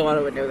up. know that.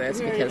 Joanna would know this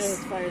we already know because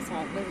his fire's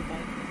hot. Never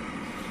mind.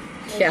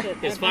 Yeah. shit,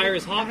 His I'm fire having-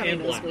 is hot I'm having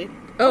and black. nosebleed.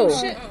 oh,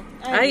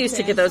 I I used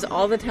to get those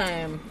all the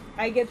time.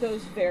 I get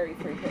those very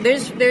frequently.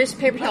 There's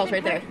paper towels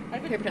right there.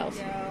 Paper towels.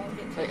 Yeah,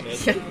 I'll get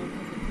Yes. Okay.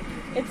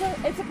 It's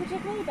a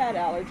particularly bad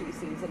allergy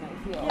season, I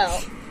feel. Yeah.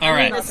 All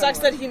right. It sucks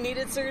that he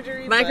needed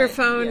surgery.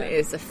 Microphone but, yeah.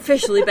 is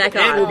officially back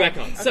on. And we're back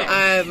on. So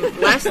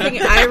Last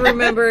thing I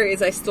remember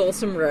is I stole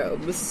some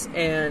robes,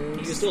 and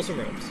you stole some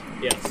robes.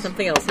 Yes.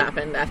 something else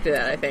happened after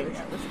that, I think.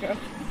 Yeah, let's go.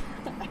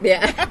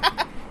 Yeah.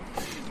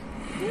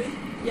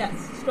 Yes,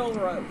 stole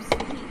robes.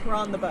 We're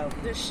on the boat.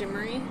 They're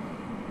shimmery.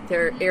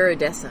 They're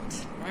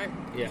iridescent. Right?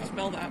 Yeah.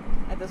 Spell that.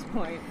 At this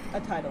point, a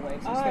tidal wave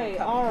is going to come and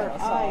kill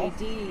us all.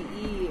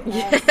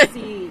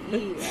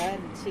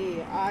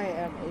 IRIDESCENT. I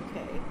am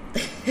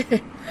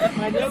okay.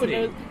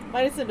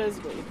 Minus a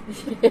nosebleed.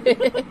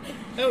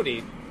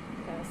 Odie,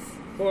 Yes.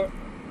 or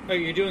are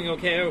you doing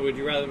okay, or would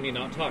you rather me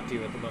not talk to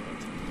you at the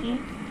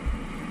moment?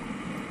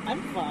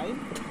 I'm fine.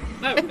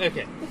 Oh,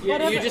 okay. You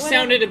Whatever- just whatever-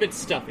 sounded a bit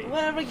stuffy.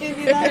 Whatever gave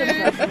you that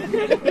impression.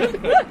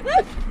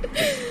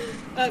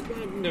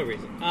 No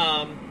reason.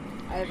 I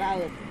have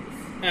allergies.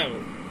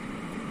 Oh.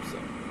 So,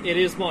 it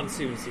is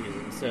monsoon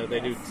season, so they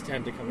do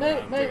tend to come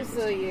around. during this.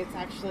 Mostly, it's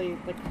actually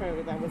the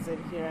crow that was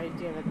in here. I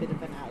do have a bit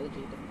of an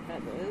allergy to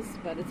feathers,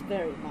 but it's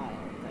very mild.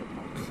 I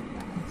promise you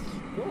that.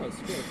 Of course.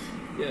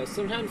 Yeah,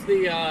 sometimes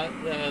the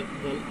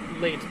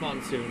late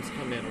monsoons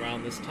come in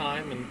around this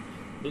time, and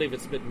I believe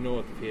it's a bit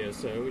north of here,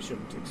 so we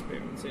shouldn't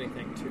experience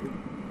anything too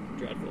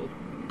dreadful.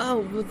 Oh,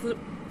 well,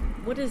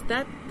 what is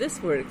that?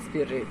 This we're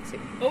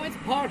experiencing. Oh, it's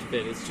part of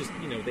it. It's just,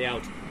 the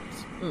outcomes.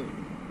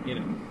 You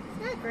know.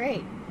 Not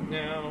great.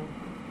 No.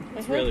 I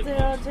It's hope really there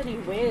not. aren't any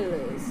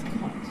whalers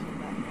caught in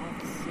that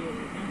monsoon.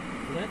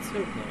 Let's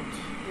hope not.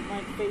 We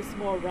might face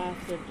more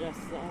wrath than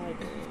just the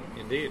ivory.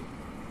 Indeed.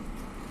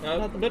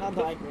 Not the But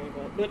ivory,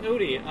 but...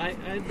 Odie,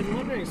 I've been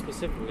wondering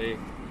specifically,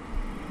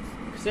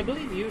 because I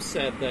believe you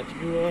said that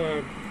you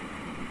were,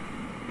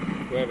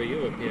 wherever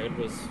you appeared,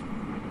 was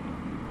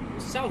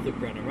south of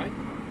Brenner, right?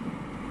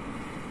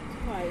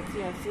 Quite,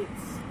 yes, it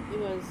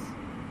was...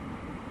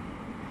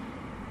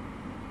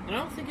 And I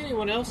don't think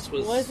anyone else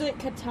was. Was it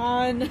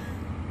Catan?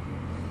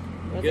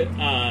 Was Good.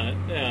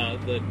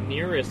 it The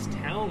nearest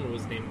town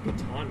was named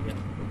Catania.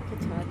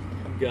 Catan?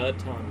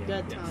 Gatania.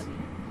 Gatania.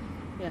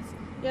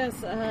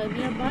 Yes,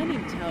 near a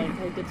mining town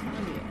called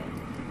Gatania.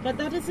 But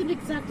that isn't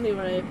exactly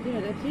where I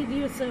appeared. I appeared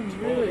near some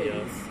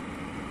ruins.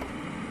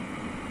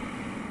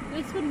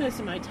 I spent most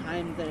of my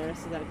time there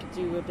so that I could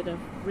do a bit of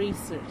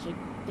research and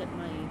get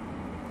my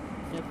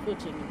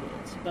footing a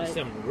bit. But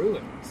Some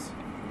ruins.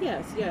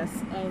 yes,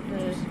 of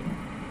a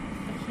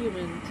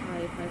human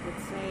type, I would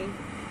say,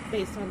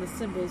 based on the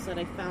symbols that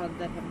I found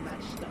that have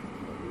matched up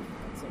with what we've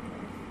found so far.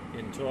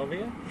 In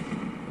Torvia?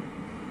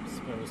 I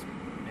suppose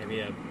maybe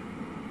a.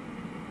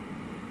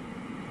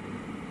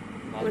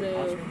 Would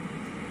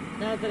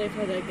now that I've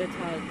heard that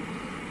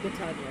Gatania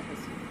has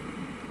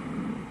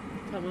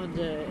come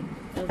under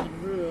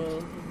Elven rule,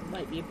 it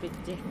might be a bit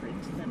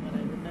different than what I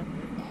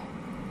remember.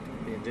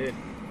 Indeed.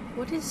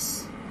 What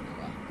is...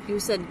 You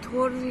said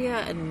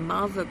Torvia and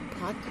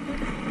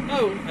Mavapatman?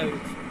 Oh,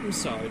 I'm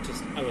sorry.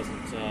 I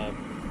wasn't.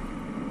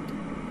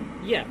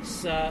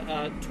 Yes,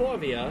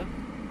 Torvia.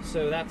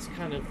 So that's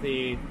kind of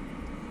the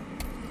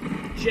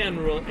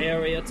general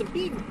area. It's a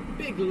big,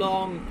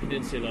 long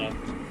peninsula.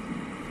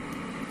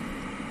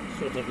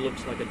 Sort of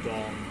looks like a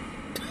dong.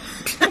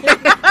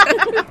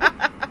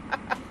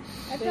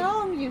 A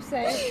dong, you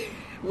say?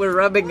 We're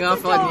rubbing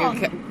What's off a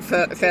on you,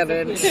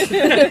 Fedrin.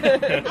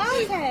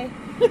 Okay.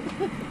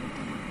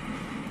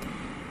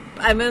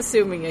 I'm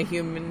assuming a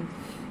human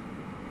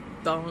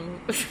dong.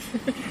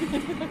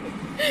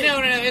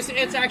 No.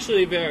 It's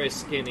actually very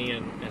skinny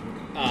and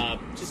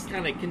just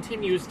kind of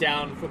continues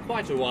down for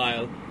quite a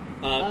while.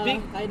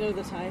 Big I know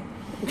the type.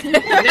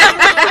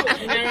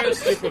 narrow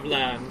strip of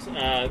land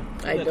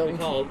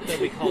that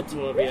we call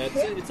Torvia.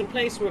 It's a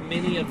place where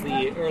many of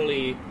the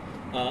early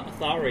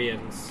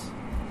Atharians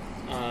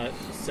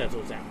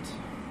settled out.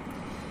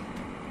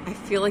 I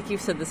feel like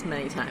you've said this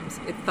many times.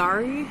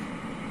 Ithari?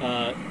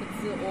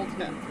 It's the old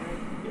humans,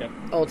 right? Yep.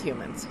 Old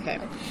humans. Okay.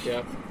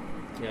 Yep.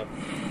 The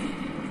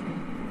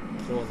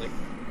one that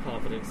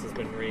Confidence has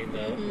been reading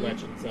the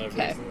legends of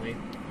recently.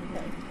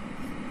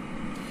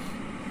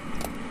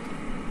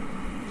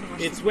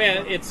 It's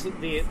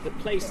the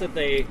place that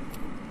they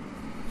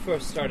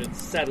first started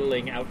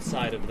settling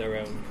outside of their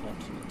own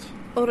continent.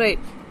 All right.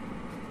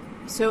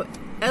 So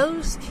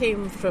elves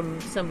came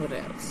from somewhere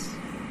else,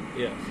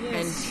 Yeah.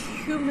 and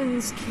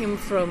humans came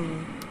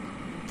from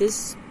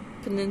this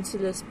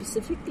peninsula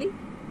specifically.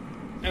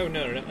 Oh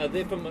no!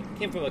 They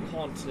came from a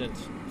continent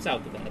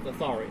south of that,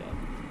 Atharia.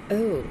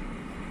 Oh,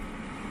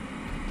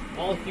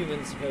 All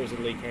humans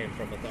supposedly came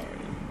from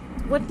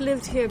Atharia. what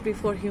lived here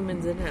before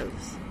humans and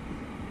elves?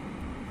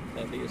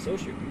 The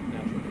Associate group,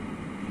 naturally.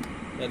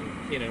 Then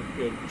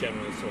your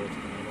general sort of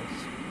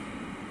animals.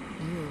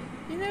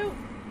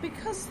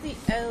 Because the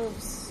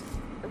elves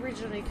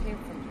originally came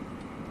from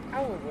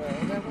our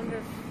world, I wonder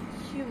if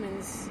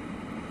humans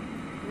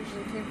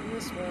originally came from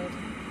this world.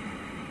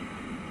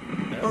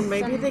 Or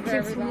maybe Some they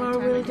came very from long our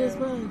time world ago. as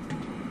well.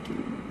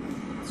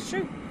 It's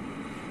true.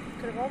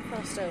 Could have all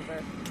crossed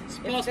over. It's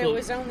If there possible.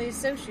 was only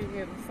Soshu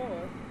here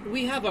before.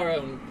 We have our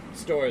own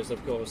stories,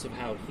 of course, of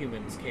how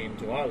humans came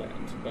to our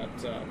land, but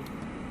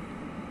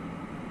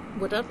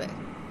What are they?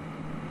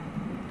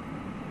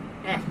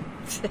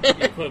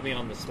 you put me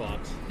on the spot.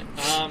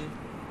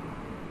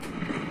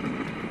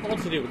 All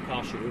to do with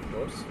Kashu, of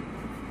course.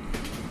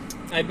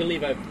 I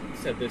believe I've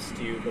said this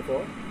to you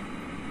before,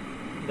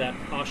 that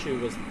Kashu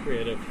was the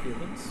creator of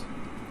humans.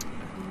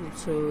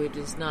 So it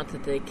is not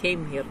that they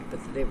came here, but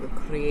that they were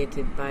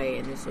created by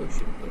an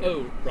associate.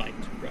 Oh, right.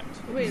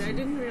 Wait, I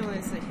didn't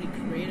realize that he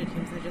created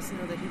humans. I just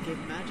know that he gave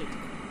magic to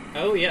them.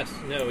 Oh, yes.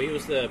 No, he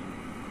was the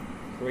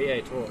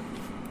creator.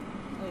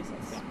 At least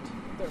that's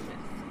their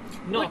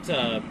myth. Not,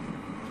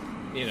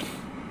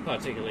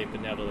 particularly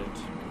benevolent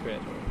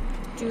creator.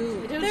 I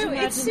don't No, it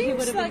imagine he seems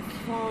would have like- been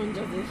fond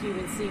of the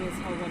humans, seeing as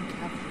how one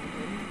captured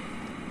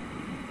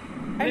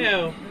him.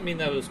 No, I mean,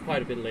 that was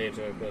quite a bit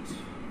later, but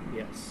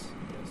yes.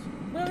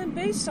 Well, and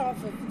based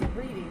off of the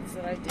readings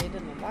that I did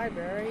in the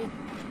library,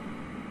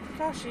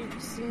 Kashi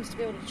seems to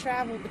be able to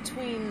travel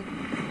between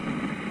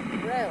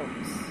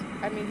realms.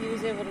 I mean, he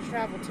was able to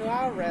travel to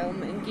our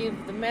realm and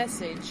give the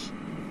message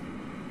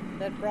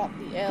that brought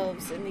the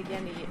elves and the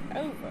Yeni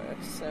over,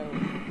 so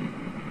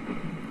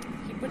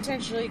he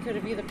potentially could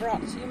have either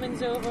brought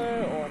humans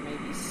over or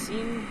maybe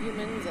seen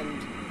humans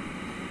and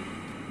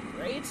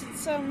created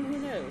some, who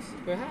knows.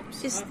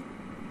 Perhaps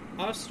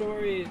our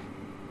story,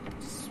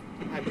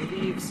 I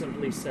believe,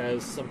 simply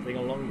says something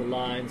along the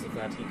lines of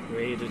that he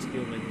created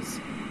humans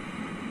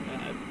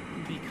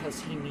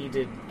because he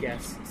needed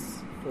guests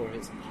for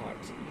his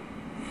party.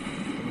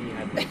 And he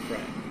had no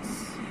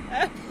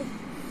friends.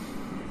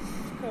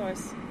 Of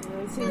course.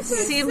 Seems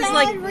Sad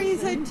like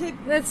reason to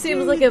that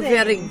seems do like a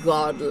very things.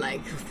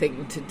 godlike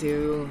thing to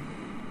do.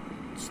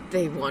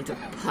 They want a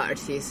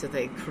party, so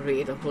they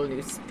create a whole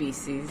new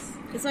species.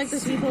 It's like the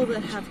people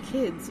that have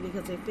kids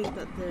because they think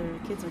that their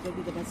kids are going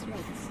to be the best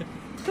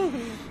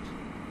friends.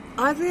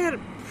 Are there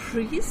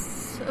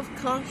priests of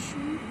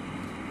Kashu?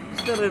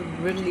 Is there a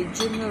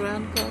religion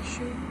around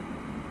Kashu?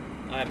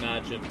 I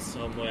imagine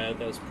somewhere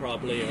there's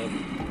probably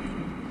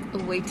A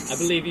way to I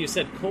believe you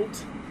said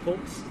cult? Cult?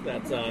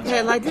 That's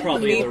Well, I didn't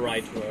probably mean- the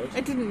right word.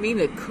 I didn't mean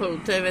a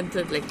cult. I meant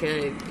that like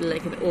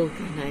an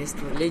organized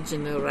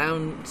religion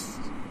around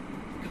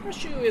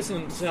Kashu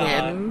isn't...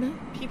 them.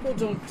 people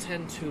don't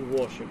tend to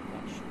worship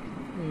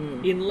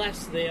Kashu.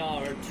 Unless they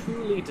are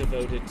truly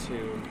devoted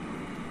to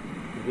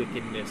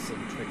wickedness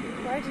and trickery.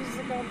 Right, is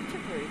the god of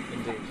trickery.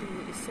 Indeed.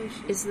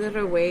 Associated. Is there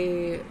a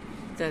way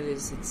that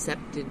is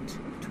accepted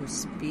to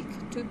speak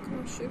to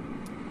Kashu?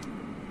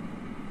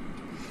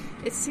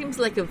 It seems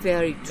like a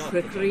very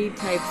trickery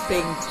type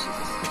thing.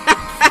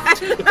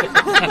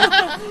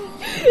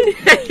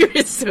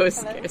 You're so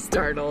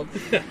startled.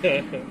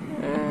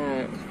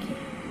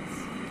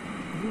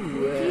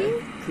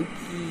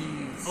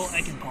 Cookies. Oh,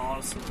 I can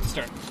pause.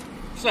 Start.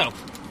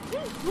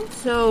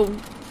 So,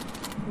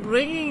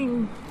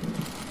 bringing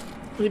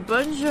a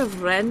bunch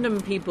of random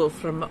people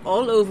from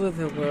all over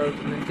the world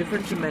in a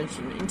different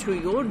dimension into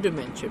your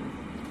dimension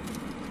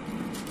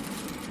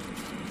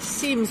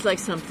seems like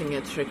something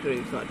a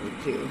trickery god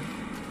would do.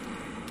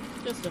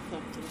 Just a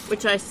thought.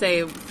 Which I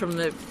say from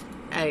the...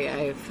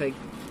 I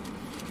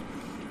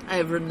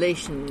have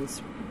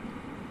relations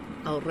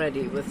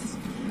already with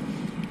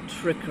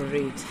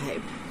trickery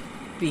type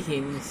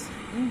beings.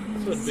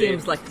 Could be.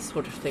 Seems like the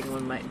sort of thing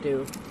one might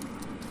do.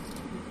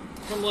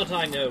 From what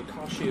I know,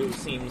 Kashu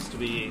seems to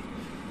be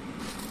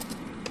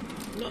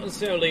not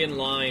necessarily in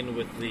line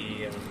with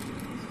the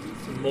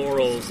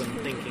morals and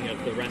thinking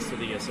of the rest of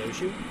the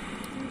Asoshu.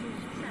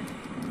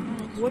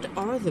 What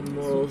are the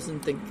morals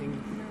and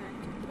thinking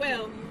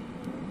Well,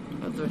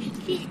 of the...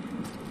 he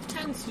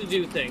tends to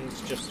do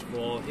things just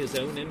for his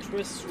own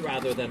interests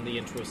rather than the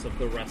interests of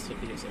the rest of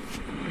the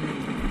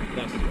Asoshu.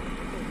 That's it.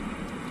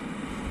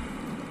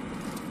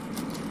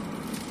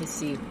 I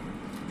see.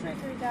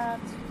 Trickery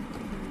dots.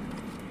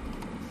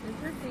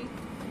 Super feet.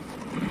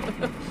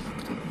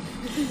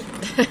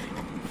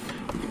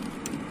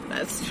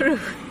 That's true.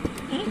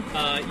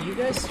 You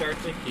guys start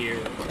to hear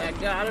That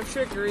god of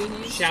trickery.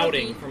 He's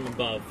shouting sucky. from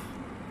above.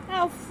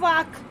 Oh,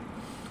 fuck.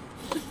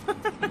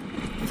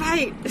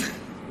 Fight!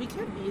 We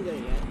can't be there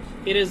yet.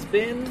 It has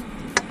been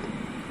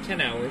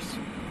 10 hours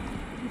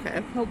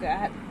Okay. Oh,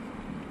 God.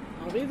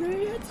 Are we there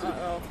yet?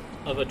 Uh-oh.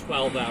 of a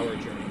 12-hour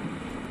journey.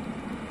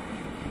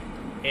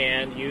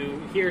 And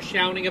you hear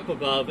shouting up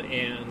above,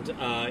 and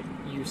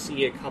you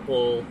see a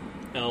couple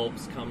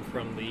elves come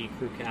from the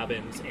crew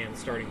cabins and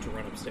starting to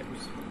run upstairs.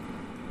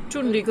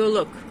 Tundi, go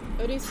look.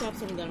 Odie stops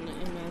them then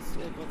and asks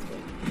what's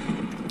going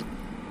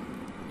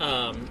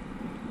on.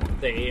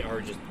 They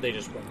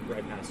just run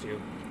right past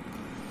you.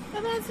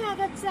 But that's not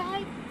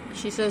outside.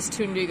 She says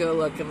Tundi, go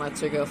look, and lets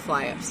her go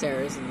fly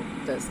upstairs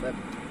and does the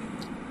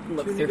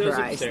look Tundi through goes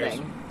her eyes upstairs.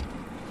 thing.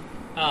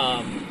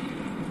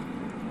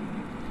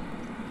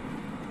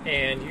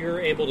 And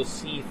you're able to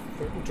see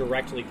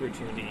directly through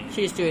Tundi.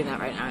 She's doing that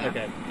right now. Yeah.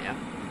 Okay. Yeah.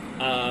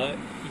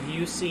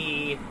 You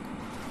see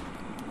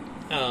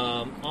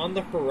on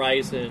the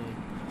horizon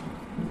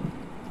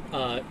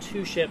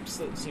two ships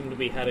that seem to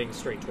be heading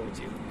straight towards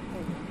you.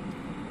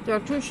 There are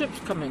two ships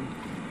coming.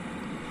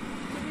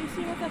 Can you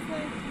see what that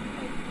flag?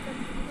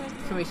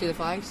 Can we see the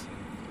flags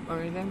or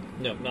anything?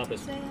 No, not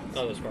this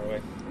far away.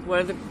 What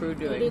are the crew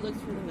doing? Odie looks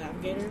for the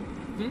navigator.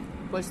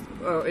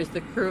 Or is the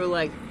crew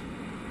like?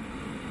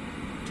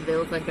 Do they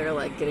look like they're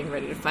like getting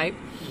ready to fight?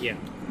 Yeah.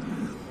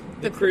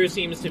 The crew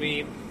seems to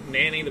be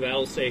manning the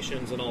battle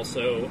stations and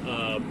also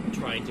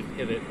trying to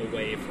pivot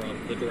away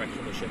from the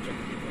direction the ships are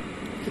coming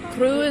from. The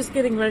crew is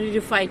getting ready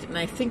to fight, and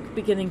I think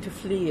beginning to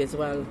flee as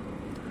well.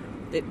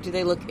 Do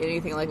they look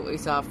anything like what we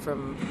saw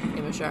from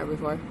Imashar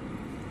before?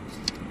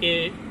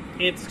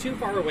 It's too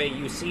far away.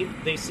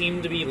 They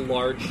seem to be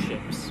large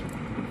ships.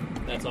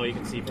 That's all you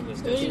can see from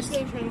this Odie's distance.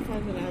 still trying to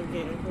find the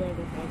navigator,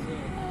 whoever has it.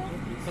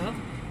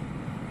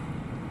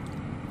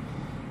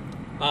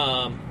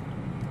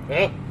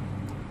 Oh.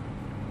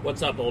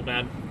 What's up, old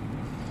man?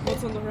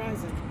 What's on the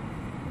horizon?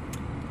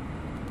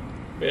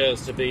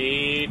 Appears to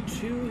be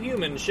two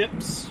human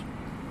ships.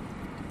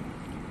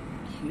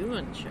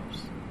 Human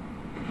ships.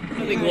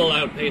 I think we'll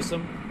outpace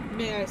them.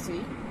 May I see?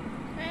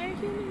 Why are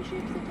human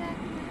ships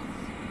attacking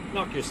us?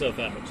 Knock yourself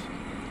out.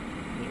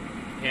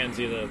 He hands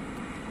you the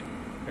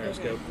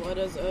periscope. Okay, what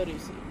does Odie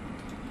see?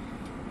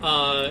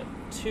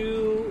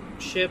 Two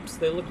ships.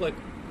 They look like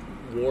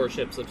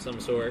warships of some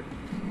sort.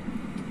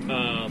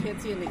 Can't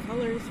see any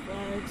colors,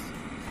 flags.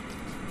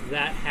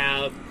 That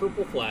have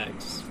purple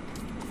flags.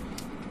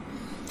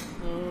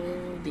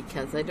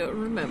 Because I don't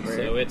remember.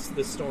 So it's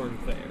the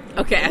Stormfair.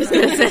 Okay, I was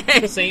gonna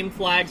say. Same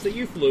flags that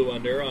you flew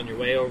under on your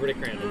way over to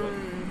Crandallwood.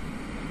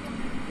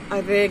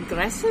 Are they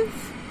aggressive?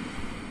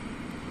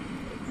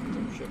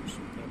 Ships.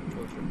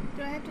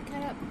 Do I have to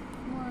cut up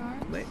more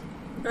arms? Wait.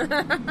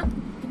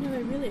 You know,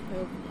 I really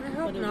hope. I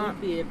hope but it not.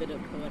 would be a bit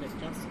of poetic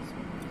justice.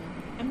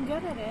 I'm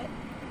good at it.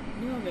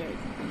 No, very good.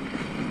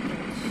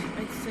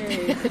 I'd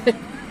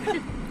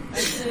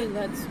say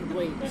let's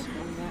wait on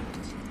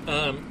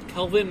that.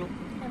 Kelvin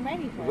I'm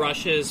ready for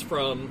rushes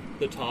from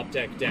the top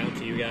deck down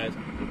to you guys.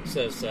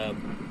 Says,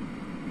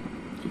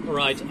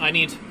 Alright, I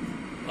need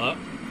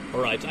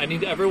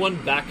everyone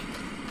back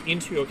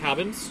into your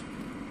cabins.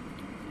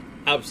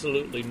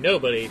 Absolutely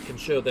nobody can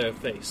show their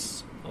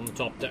face on the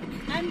top deck. it.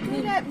 I'm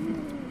good at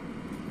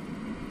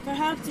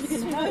Perhaps we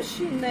can help.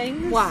 smushing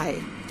things.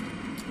 Why?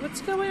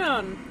 What's going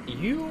on?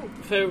 You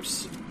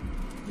folks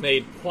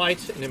made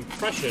quite an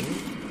impression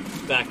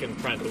back in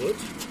Crandallwood,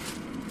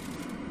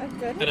 A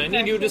good and I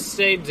need you to impression.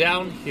 stay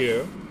down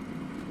here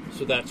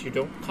so that you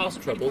don't cause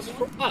troubles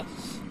for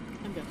us.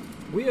 I'm good.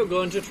 We are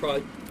going to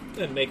try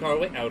and make our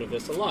way out of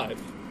this alive.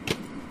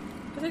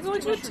 Are they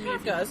going to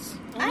attack us?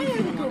 I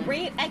am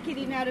great at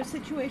getting out of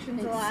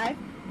situations alive.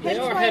 They Hence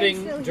are why I'm heading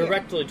still here.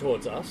 directly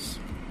towards us,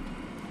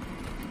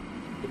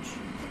 which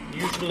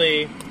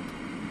usually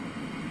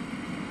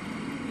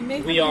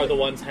we are the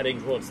ones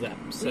heading towards them.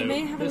 So we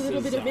may have a this little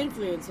is, bit of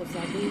influence of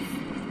that.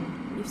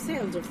 We've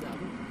sailed with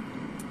them.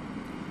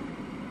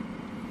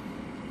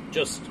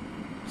 just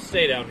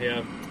stay down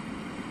here.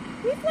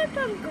 We've lived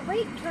on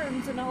great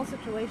terms in all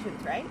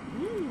situations, right?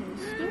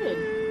 It's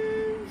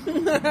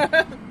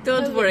good.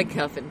 Don't worry,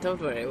 Kelvin. Don't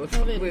worry.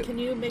 Kelvin, can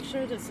you make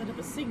sure to set up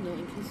a signal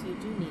in case you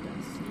do need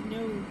us?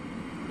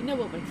 You know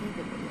what we're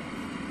capable of.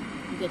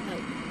 You get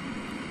help.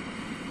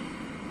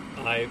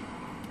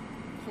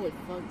 Holy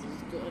fuck, this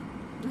is good.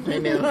 I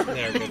know.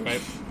 There, good,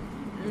 right?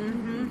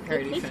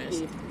 Already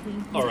finished.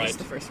 All right. That's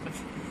the first one.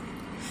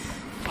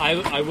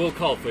 I will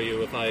call for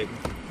you if I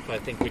if I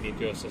think we need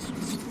your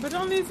assistance. But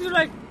only if you,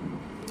 like,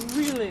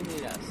 really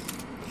need us.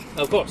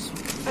 Of course.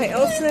 I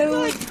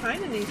also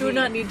Kind of need do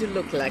not need to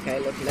look like I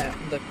look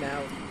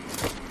now.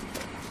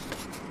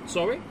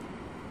 Sorry?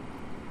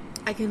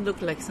 I can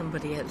look like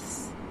somebody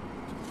else.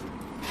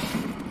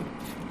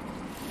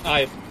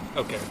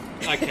 Okay.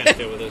 I can't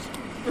deal with this.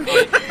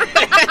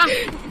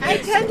 I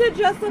tend to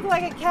just look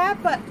like a cat,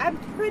 but I'm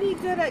pretty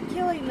good at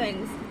killing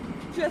things.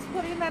 Just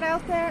putting that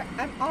out there.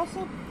 I'm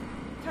also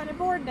kind of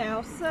bored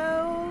now,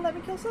 so let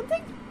me kill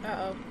something.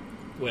 Uh-oh.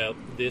 Well,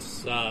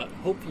 this,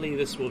 hopefully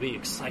this will be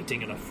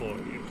exciting enough for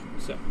you.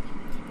 So,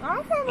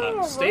 I'll have a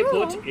little stay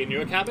room. put in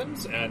your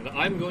cabins, and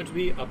I'm going to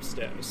be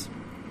upstairs.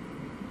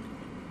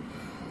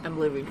 I'm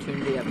leaving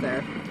Tunde up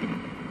there.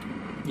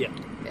 Yeah.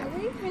 Are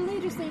we really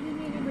just leaving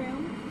me in a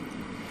room?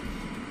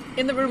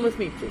 In the room with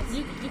me, please.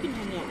 You can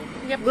hang out with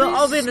her. Yeah, We'll please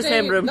all be in the stay-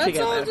 same room let's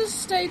together. all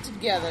just stay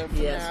together for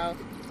Yes. now.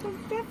 So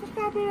Steph will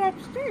stop being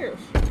upstairs.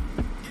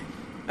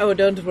 Oh,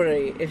 don't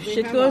worry. If We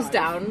shit have goes eyes.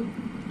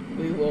 down,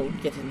 we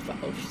won't get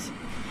involved.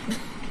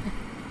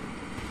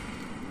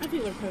 I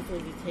think we're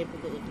perfectly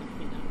capable of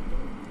knocking down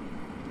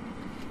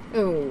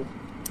Oh,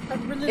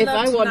 I'd really if love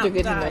I to want not to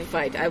get die. in a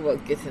fight, I will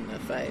get in a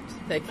fight.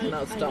 They a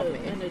cannot door. stop I me.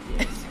 know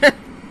deals. Burn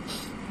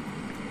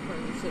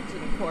sits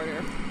in a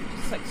corner,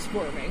 just like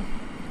squirming.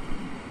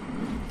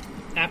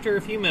 After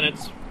a few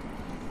minutes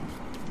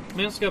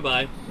go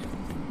by,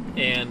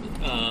 and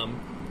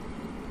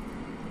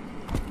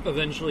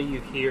eventually you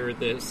hear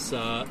this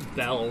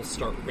bell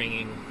start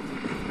ringing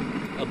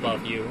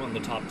above you on the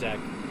top deck.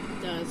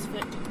 Does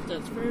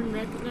Fern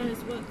recognize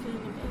what kind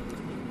of bell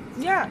it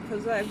is? Yeah,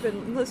 because I've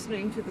been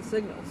listening to the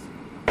signals.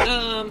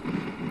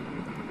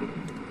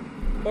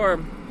 Or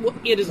Well,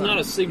 it is not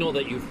a signal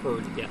that you've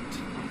heard yet.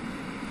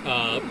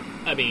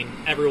 I mean,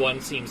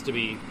 everyone seems to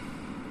be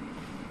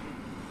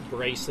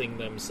bracing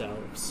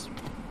themselves.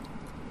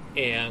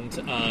 And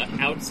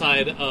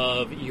outside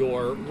of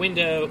your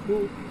window,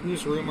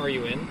 whose room are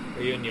you in?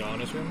 Are you in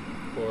Joanna's room?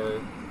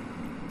 Or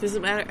does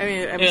it matter? I mean,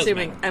 It doesn't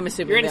matter. I'm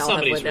assuming You're in they all have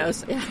somebody's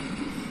windows. Yeah.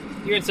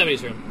 you're in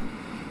somebody's room.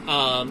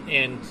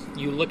 And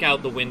you look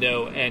out the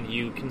window and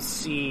you can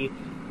see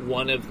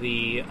one of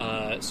the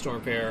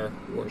Stormfarer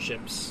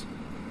warships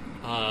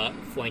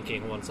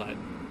flanking one side.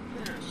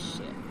 Ah,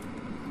 shit.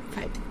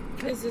 Fight.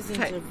 This isn't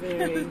Fight. a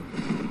very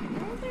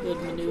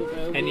good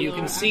maneuver. And We you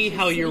can are see actually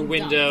how your sitting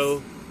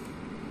window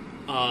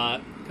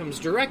ducks. comes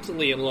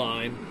directly in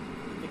line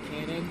The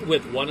cannon.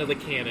 with one of the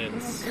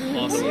cannons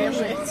on the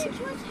warship.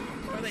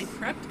 Are they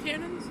prepped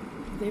cannons?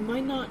 They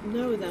might not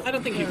know that. I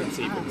don't think you we're can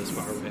see from this us.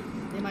 far away.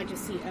 They might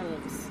just see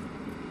elves.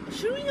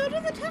 Should we go to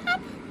the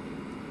top?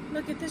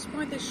 Look, at this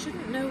point, they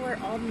shouldn't know we're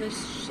on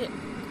this ship.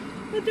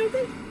 But don't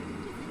they?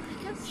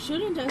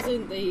 Shouldn't as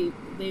in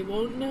they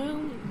won't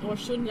know, or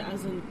shouldn't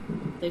as in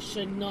they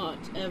should not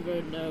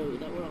ever know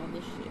that we're on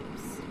the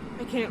ships.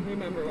 I can't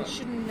remember They what.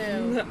 shouldn't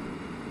know.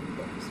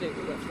 What state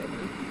we left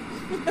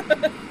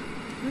them in.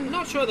 I'm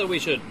not sure that we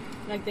should.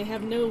 Like they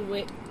have no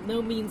way,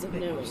 no means of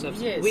knowing.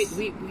 Yes.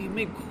 We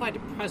made quite a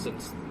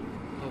presence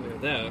while we were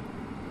there.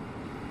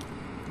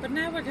 But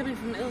now we're coming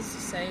from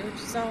Ilsasay,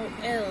 which is all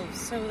elves,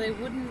 so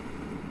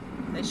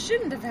they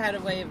shouldn't have had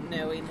a way of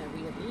knowing that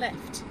we had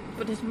left.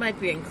 But it might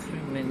be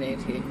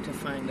incriminating to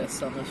find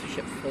us on a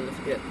ship full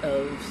of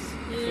elves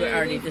who are Yeah,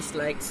 already we've-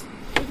 disliked.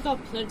 We've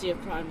got plenty of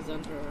crimes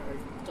under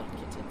our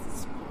docket at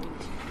this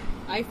point.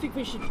 I think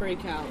we should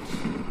break out.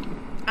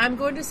 I'm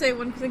going to say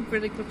one thing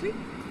really quickly.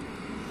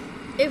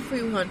 If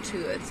we want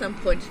to, at some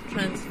point,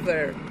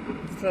 transfer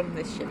from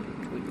this ship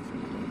to a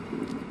different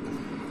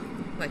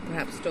one, like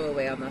perhaps stow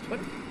away on that one,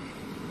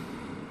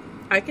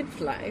 I can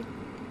fly,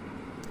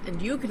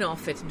 and you can all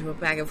fit into a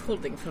bag of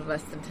holding for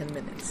less than 10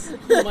 minutes.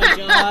 Oh my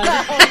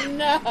god. Oh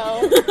no!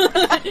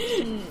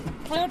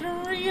 I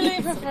would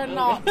really prefer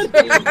not to do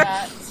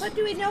that. But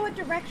do we know what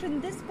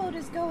direction this boat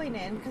is going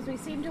in? Because we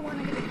seem to want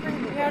to get it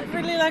crammed. Yeah, I'd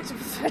really like to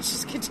prefer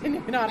just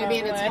continuing on I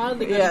mean, our it's way.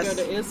 hardly going Yes. to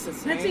go to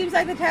Issus, That right? seems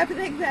like the type of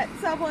thing that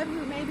someone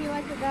who may be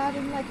like a god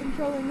and like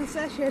controlling the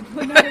session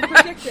would not have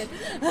predicted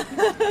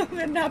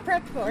and not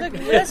prepped for. Look,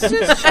 let's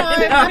just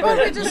try. Why don't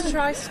we just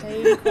try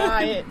staying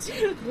quiet?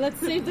 Let's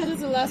save that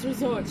as a last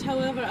resort.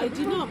 However, I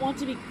do not want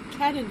to be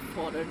cannon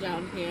fodder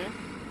down here.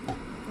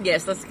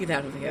 Yes, let's get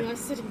out of We here. are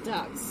sitting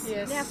ducks.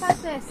 Yes. Yeah, fuck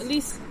this. At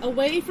least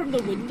away from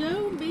the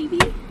window, maybe?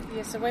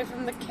 Yes, away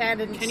from the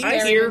cannon Can you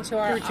staring hear into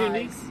our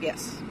Tundi? eyes.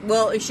 Yes.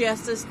 Well, she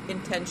has to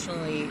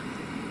intentionally...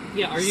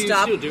 Yeah, are you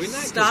Stop- still doing that?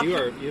 'Cause stop.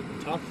 you've been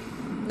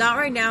talking. Not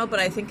right now, but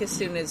I think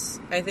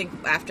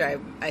after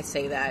I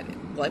say that,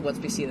 like once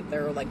we see that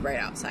they're like right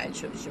outside,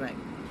 she might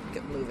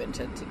move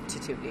into to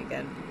Tundi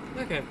again.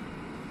 Okay.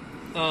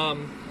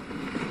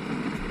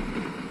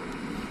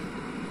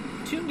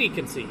 Tundi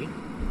can see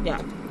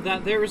Yeah.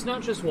 that there is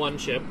not just one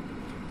ship,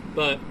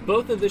 but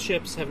both of the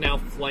ships have now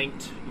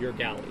flanked your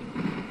galley.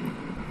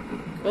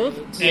 Both?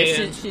 And-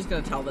 Yeah, she's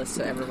going to tell this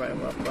to everybody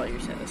while you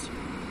say this.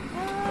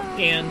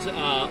 And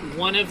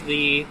one of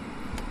the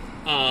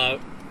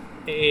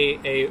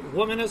a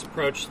woman has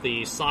approached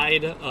the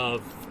side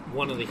of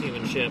one of the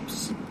human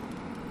ships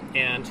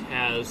and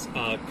has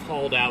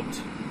called out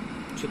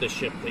to the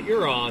ship that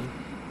you're on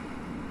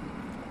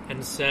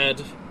and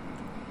said,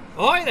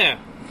 "Ahoy there!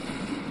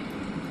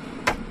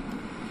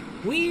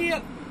 We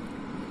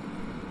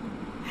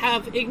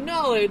have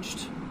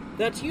acknowledged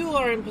that you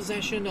are in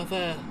possession of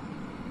a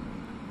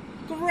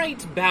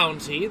great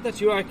bounty that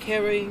you are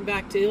carrying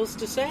back to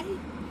Ilstasay.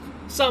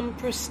 Some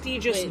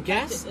prestigious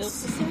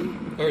guests."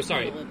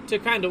 To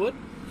Crandallwood.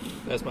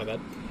 That's my bad.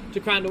 To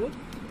Crandallwood.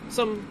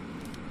 Some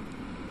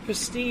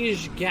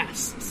prestige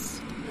guests.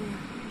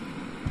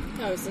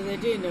 Oh, so they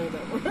do know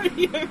that we're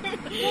here.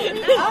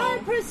 Our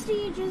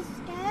prestigious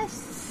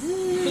guests.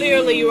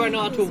 Clearly you are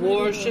not a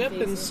warship,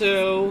 and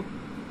so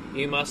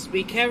you must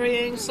be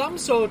carrying some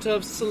sort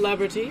of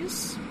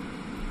celebrities.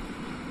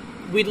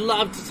 We'd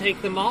love to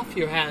take them off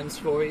your hands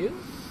for you.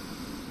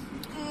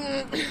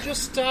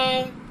 Just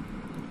hand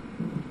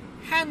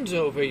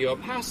over your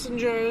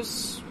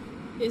passengers,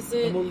 Is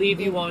and it? we'll leave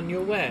you on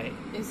your way.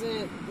 Is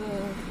it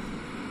the?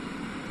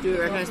 Do we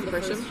recognize the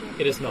person?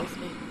 It is not.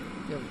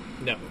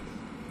 No.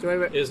 Do I?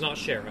 It is not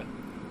Shara.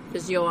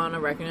 Does Joanna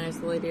recognize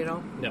the lady at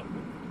all? No.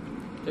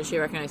 Does she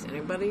recognize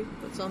anybody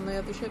that's on the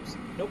other ships?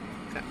 Nope.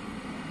 Okay.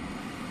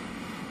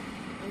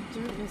 I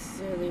don't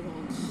necessarily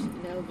want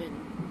an elven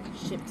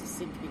ship to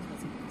sink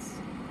because of us.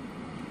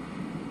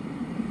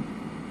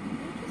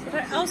 But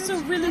I also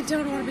really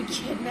don't want to be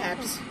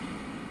kidnapped.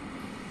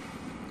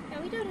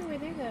 No, we don't know where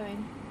they're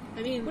going.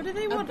 I mean, What do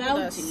they a want with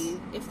bounty. us?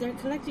 If they're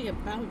collecting a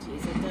bounty,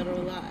 is it dead or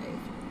alive?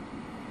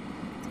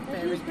 That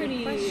Very is good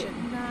pretty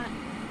question.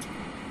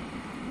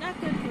 not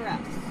good for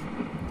us.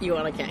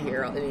 Joanna can't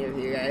hear any of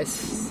you guys,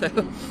 so...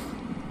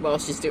 Well,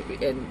 she's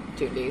in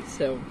 2D,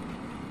 so...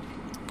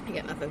 I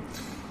get nothing.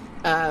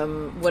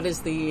 What is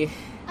the...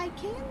 I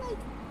can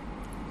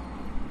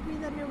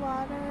breathe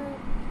underwater,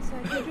 so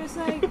I could just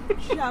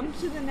jump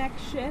to the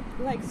next ship,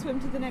 swim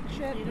to the next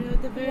ship. You know,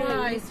 at the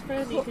very least,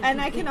 And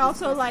I can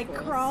also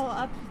crawl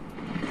up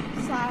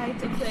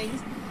sides of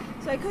things.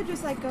 So I could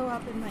just go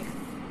up and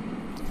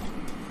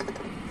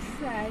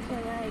try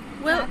to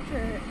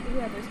capture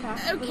whoever's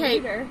talking to the okay.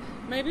 leader.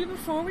 Maybe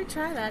before we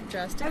try that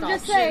drastic I'm option,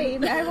 just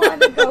saying, I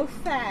want to go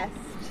fast.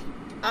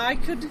 I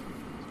could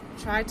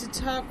try to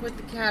talk with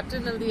the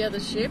captain of the other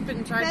ship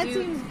and try That to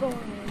seems boring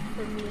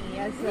for me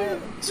as a...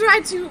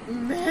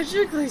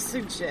 magically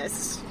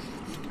suggest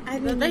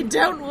that they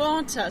don't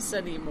want us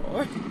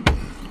anymore.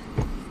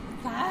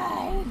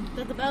 Fine.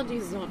 That the bounty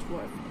is not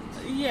worth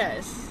it.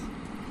 Yes.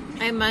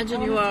 I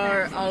imagine you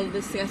are all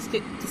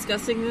discussing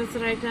this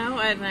right now,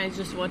 and I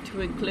just want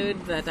to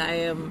include that I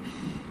am...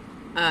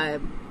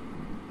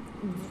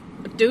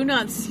 do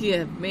not see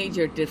a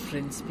major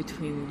difference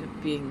between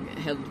being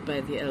held by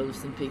the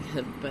elves and being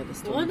held by the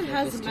storm. One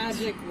has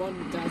magic,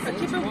 one doesn't.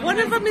 Okay, but one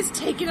of them is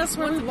taking us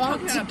where we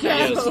want to go.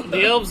 Yes,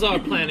 the elves are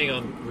planning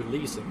on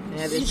releasing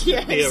us,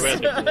 Yes.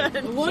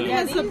 theoretically. One So-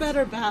 has a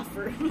better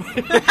bathroom.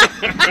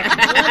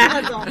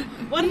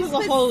 one has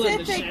a hole in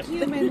the Specific ship.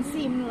 humans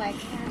seem like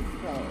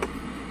half-elves.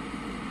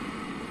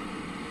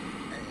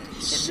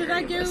 Should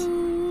I go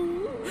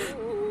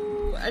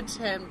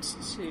attempt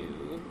to...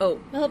 Oh,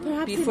 Well,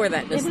 perhaps before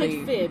that, they does might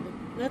the... fib.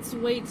 Let's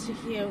wait to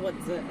hear what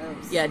the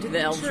elves... Yeah, do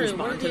the elves True,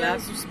 respond what to do the that?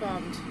 elves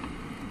respond?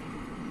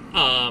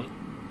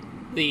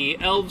 The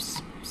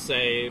elves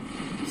say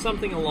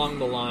something along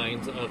the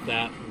lines of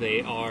that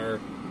they are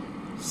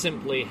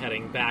simply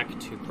heading back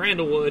to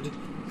Crandallwood.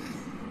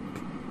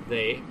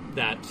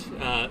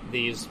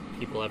 These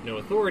people have no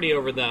authority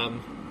over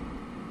them,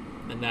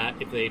 and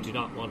that if they do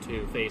not want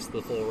to face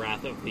the full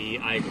wrath of the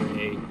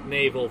Igray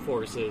naval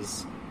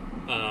forces,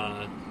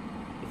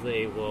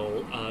 they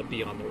will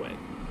be on their way.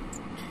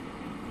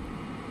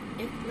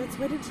 Let's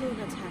wait until an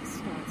attack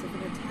starts. If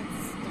an attack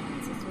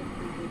starts, that's when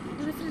we will be...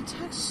 But if an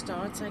attack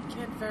starts, I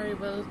can't very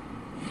well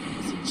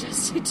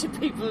suggest it to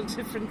people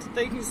different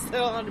things they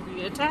want to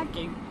be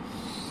attacking.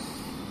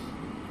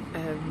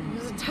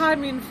 There's a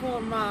timing for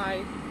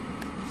my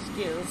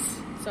skills.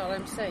 That's all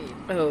I'm saying.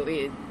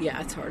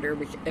 Yeah, it's harder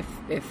if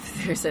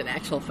there's an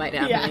actual fight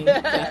happening.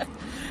 Yeah.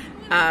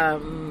 Yeah.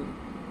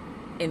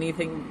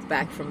 Anything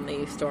back from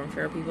the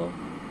Stormfarer people?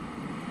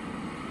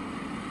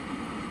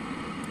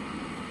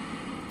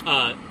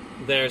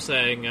 They're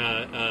saying,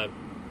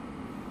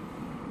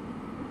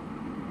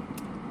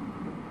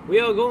 we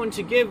are going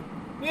to give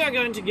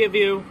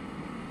you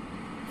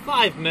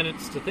 5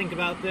 minutes to think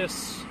about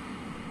this.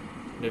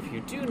 And if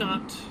you do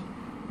not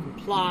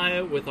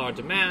comply with our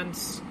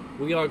demands,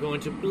 we are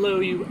going to blow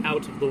you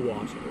out of the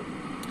water.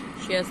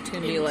 She has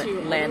Tundi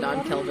Into land other on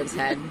water? Kelvin's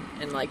head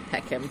and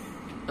peck him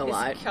a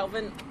lot. Is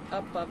Kelvin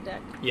above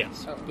deck?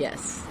 Yes. Oh.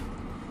 Yes.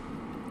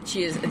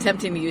 She is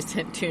attempting to use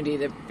Tundi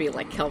to be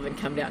like, Kelvin,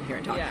 come down here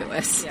and talk Yeah, to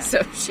us. yeah. So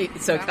I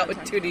wanna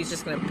talk to Tundi's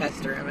just going to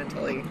pester him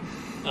until he...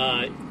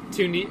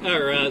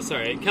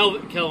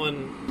 Kelvin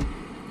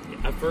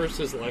at first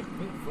is like,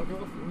 fuck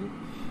off.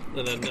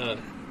 And then,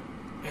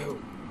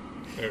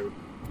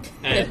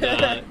 and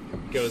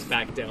goes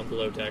back down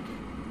below deck.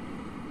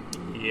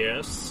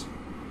 Yes.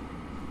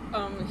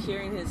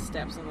 Hearing his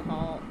steps in the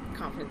hall,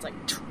 confidence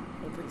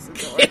opens the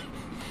door.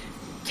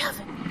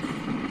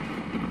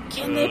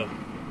 Kelvin,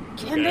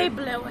 Can they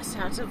blow us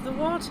out of the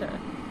water?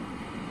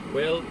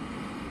 Well,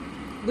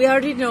 We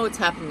already know what's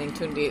happening,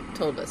 Tundi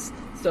told us,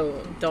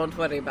 so don't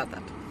worry about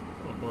that.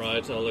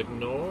 alright, I'll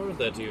ignore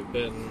that you've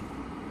been...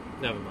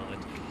 Never mind.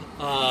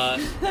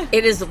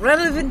 It is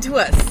relevant to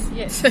us.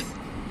 Yes.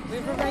 We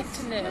have a right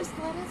to know. Just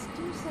let us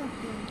do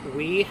something.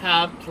 We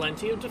have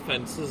plenty of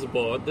defenses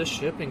aboard the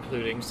ship,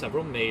 including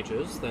several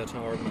mages that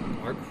are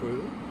our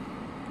crew.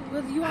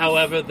 Well, you are...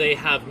 However, they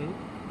have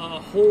a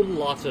whole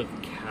lot of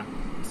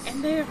cats.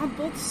 And they're on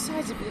both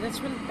sides of you. That's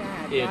really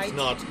bad, right? It's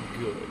not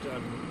good,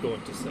 I'm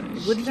going to say.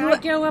 Should I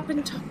go up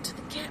and talk to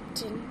the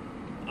captain?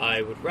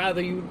 I would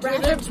rather you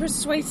Rather didn't,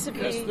 persuasively.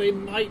 because they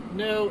might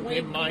know, they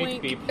Wink, might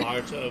wink. be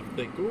part of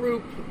the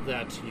group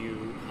that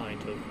you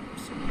kind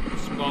of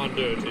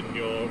squandered in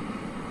your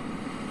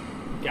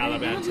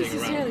gallivanting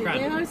around They are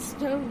Crandall.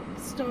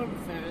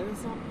 Stormfarer.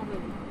 That's not part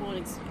of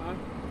Morningstar.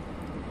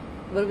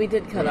 Well, we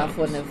did cut off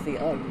one of the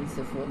arms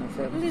of one of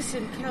them.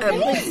 Listen, No,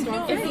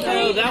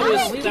 Calvin.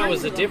 that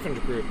was a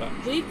different group,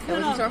 actually. We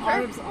cut off Stormfarer?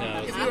 arms on No, the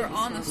it's If you were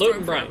on the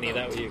Luton Stormfarer Brightney, boat.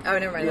 that was you. Oh,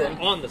 never mind You were then.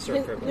 on the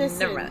Surfer boat. Listen.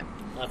 Never mind.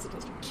 That's a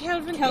distance.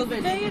 Calvin,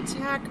 if they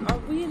attack, are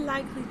we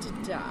likely to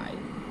die?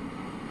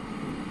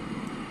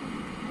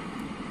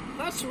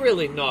 That's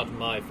really not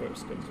my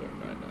first concern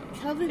right now.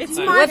 Kelvin, It's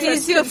do you- my What first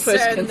is your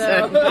first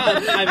concern?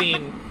 I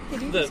mean,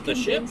 Did you the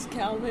just ship. convince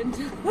Calvin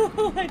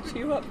to let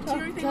you up Do you top?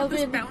 know anything about this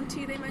Kelvin.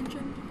 bounty they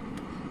mentioned?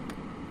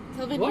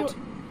 Kelvin, What?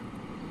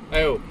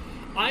 Oh,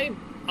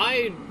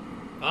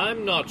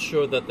 I'm not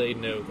sure that they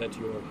know that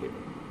you are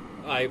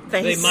here.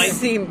 They might.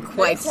 seem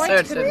quite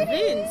Quite certain.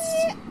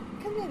 convinced.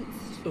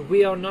 Convinced.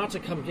 We are not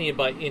accompanied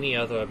by any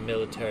other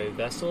military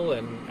vessel,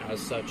 and as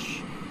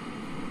such,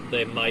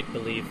 they might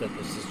believe that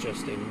this is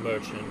just a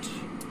merchant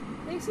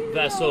They seem to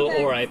vessel know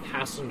that or a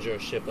passenger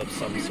ship of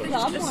some Maybe sort. they're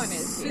just Someone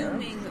is here.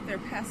 assuming that they're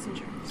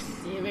passengers.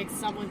 Do you think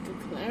someone could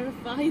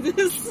clarify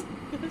this?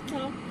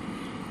 Tom?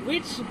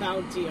 Which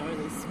bounty are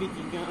they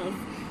speaking of?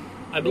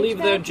 I believe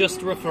Which they're bounty just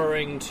is it?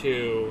 referring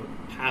to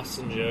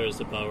passengers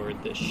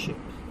aboard this ship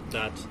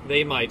that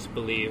they might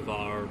believe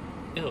are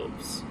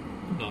elves,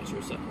 not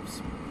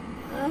yourselves.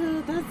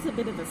 That's a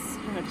bit of a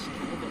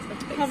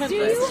stretch, Kelvin. Do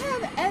you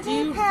have other Do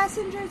you-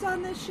 passengers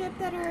on this ship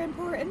that are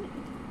important?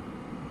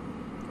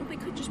 Well, they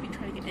could just be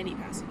trying to get any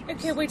passengers.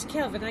 Okay, wait,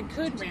 Kelvin. I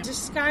could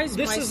disguise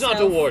This myself. is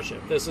not a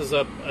warship. This is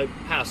a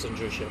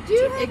passenger ship. Do you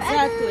typically.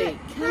 have Exactly.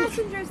 other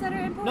passengers that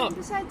are important Not,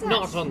 besides us?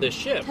 not on this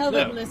ship.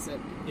 Kelvin, no.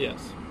 listen.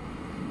 Yes.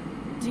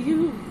 Do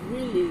you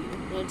really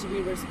want to be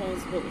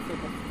responsible for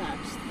the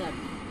fact that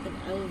an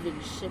elven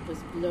ship was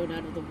blown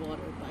out of the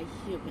water by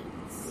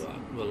humans?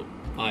 Well,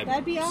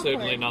 That'd be I'm awkward.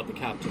 certainly not the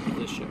captain of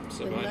this ship,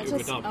 so Then let it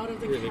would us not out of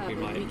the really be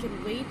cabin. my. We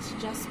can wait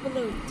just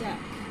below deck.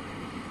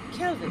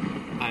 Kelvin,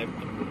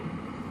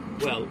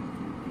 Well,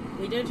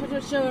 We don't have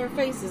to show our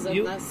faces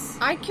You- unless...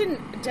 I can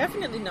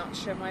definitely not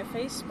show my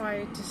face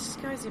by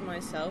disguising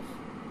myself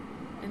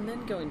and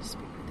then going to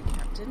speak with the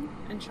captain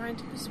and trying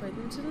to persuade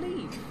them to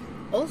leave.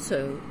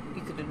 Also,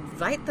 you could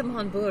invite them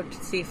on board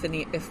to see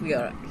if we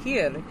are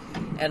here,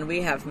 and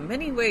we have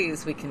many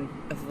ways we can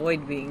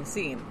avoid being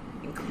seen,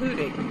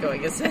 including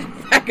going a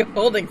back of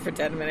holding for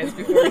 10 minutes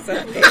before we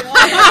set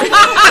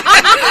up.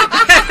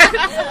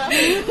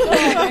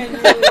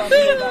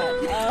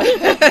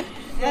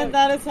 And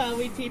that is how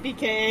we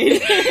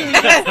TPK'd.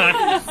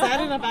 Sat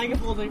in a bag of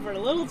holding for a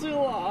little too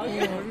long.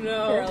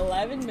 For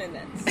 11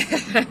 minutes.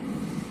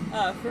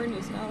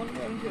 Furnace, now I'm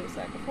going to a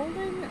sack of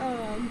holding.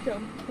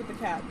 Don't put the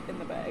cat in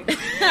the bag.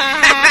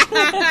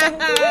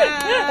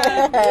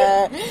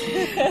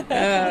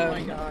 Oh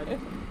my god.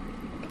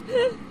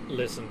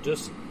 listen,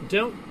 just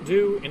don't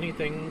do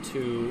anything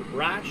too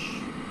rash.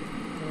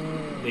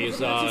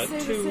 These I are was about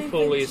to say the two same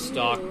fully thing to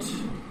stocked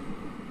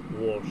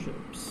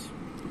warships.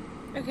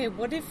 Okay,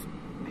 what if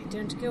I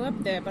don't go up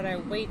there, but I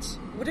wait?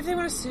 What if they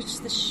want to search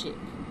the ship?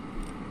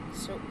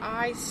 So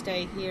I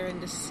stay here in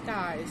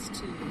disguise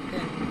to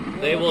then.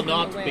 They will lure them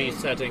not away. be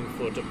setting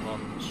foot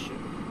upon the ship.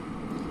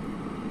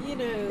 You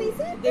know,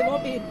 they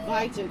won't be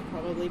invited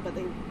probably, but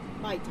they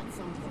might at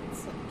some point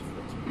set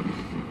foot.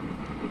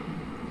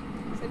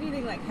 Is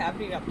anything like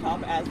happening up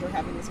top as we're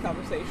having this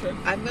conversation?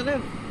 I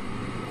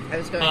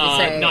was going to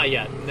say... Not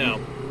yet, no.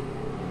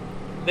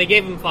 They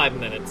gave him 5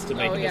 minutes to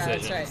make Oh, a yeah,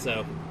 decision, that's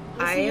so...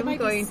 I You am might be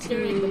going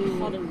stirring to... the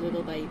pot a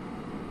little by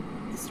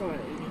destroying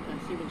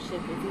a human ship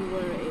if we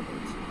were able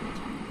to.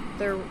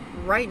 They're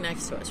right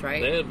next to us,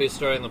 right? They would be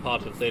stirring the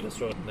pot if they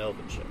destroyed an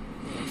elven ship.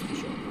 That's for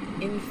sure.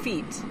 In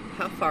feet,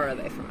 how far are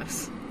they from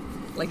us?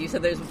 Like you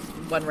said, there's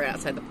one right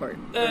outside the port.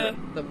 Or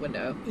the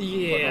window.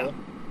 Yeah. Porthole.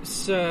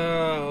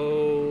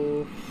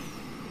 So...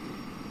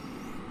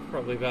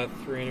 Probably about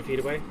 300 feet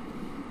away.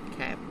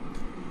 Okay.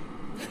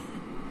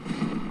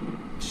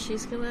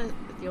 She's gonna...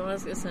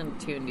 Yona's gonna send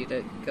Tundi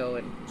to go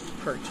and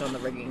perch on the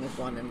rigging of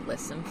one and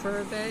listen for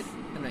a bit,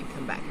 and then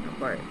come back and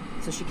report.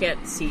 So she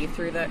can't see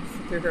through her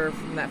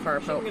from that far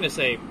I'm apart. going to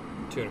say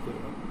 200 feet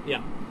away.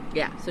 Yeah.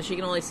 Yeah, so she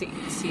can only see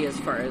as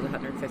far as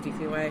 150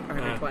 feet away, or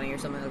 120 or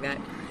something like that.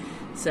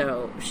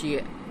 So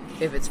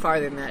if it's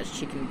farther than that,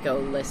 she can go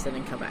listen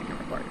and come back and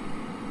report.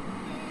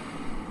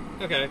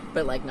 Okay.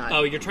 but like not.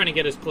 Oh, you're trying to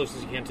get as close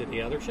as you can to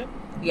the other ship?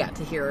 Yeah,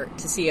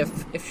 to see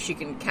if she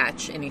can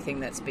catch anything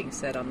that's being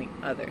said on the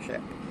other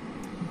ship.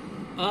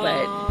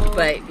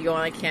 But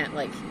Joanna can't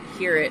like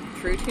hear it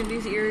through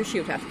Tundi's ears. She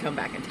would have to come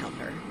back and tell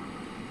her.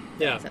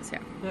 Yeah. That's,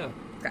 Yeah.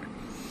 Okay.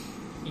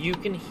 You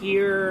can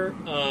hear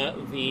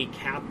the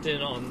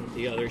captain on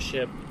the other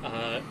ship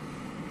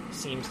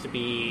seems to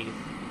be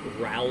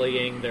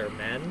rallying their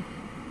men,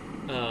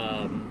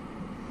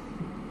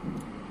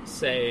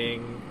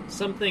 saying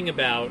something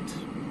about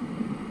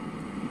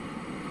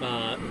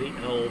the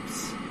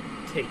elves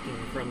taking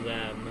from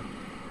them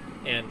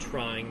and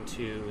trying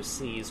to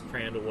seize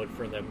Crandallwood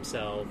for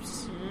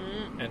themselves.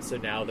 And so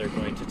now they're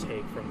going to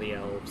take from the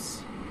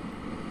elves.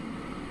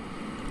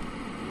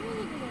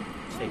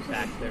 Take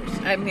back their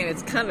stuff. I mean,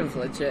 it's kind of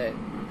legit.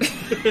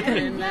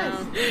 I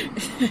know.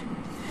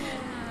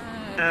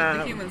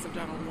 The humans have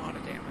done a lot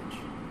of damage.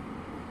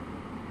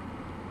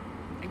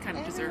 And kind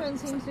of deserve Everyone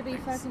seems to be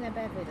things. fucking up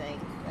everything.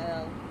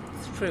 So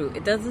It's true.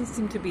 It doesn't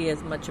seem to be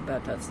as much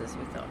about us as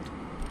we thought.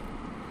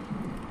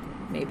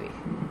 Maybe.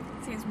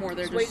 Seems more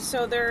they're Wait, just...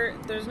 so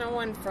there's no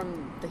one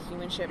from the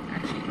human ship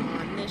actually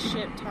on this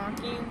ship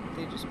talking?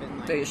 They've just been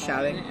like They're just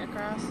calling shouting. it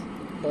across?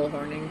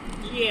 Bullhorning.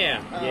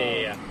 Yeah. Oh.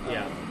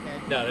 Yeah.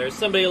 Okay. No, there's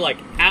somebody like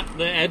at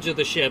the edge of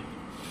the ship,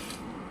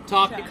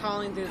 talking,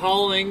 Calling through the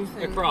calling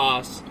thing.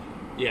 across.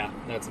 Yeah,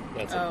 that's it.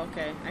 Oh,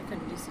 okay. I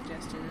couldn't be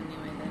suggested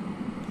anyway then.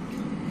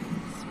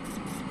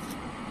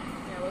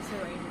 yeah, what's the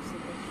range of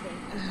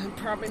secret ship?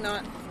 Probably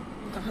not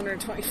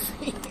 120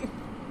 feet.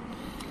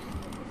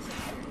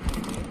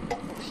 Oh,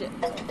 shit.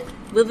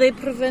 Will they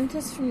prevent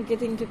us from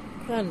getting to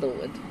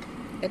Crandallwood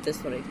at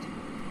this rate?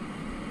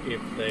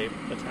 If they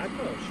attack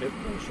our ship,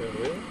 they sure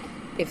will.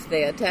 If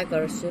they attack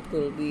our ship,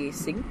 will we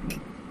sink?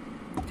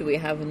 Do we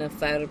have enough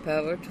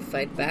firepower to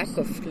fight back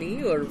or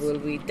flee, or will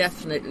we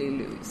definitely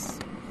lose?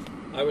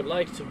 I would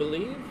like to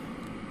believe.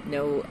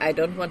 No, I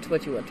don't want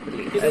what you want to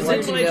believe. It I is want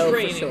in to my know for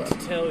training sure. to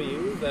tell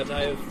you that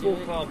I have full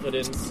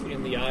confidence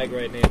in the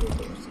I-grade naval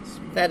forces.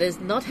 That is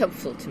not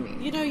helpful to me.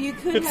 You know, you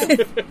could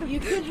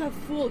have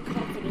full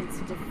confidence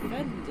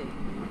defending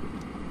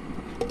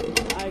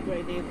the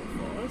I-grade naval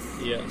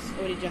force. Yes.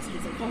 Or he just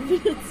needs some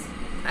confidence.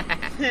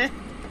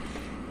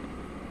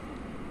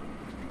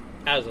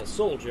 As a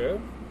soldier,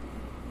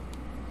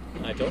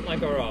 I don't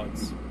like our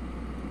odds.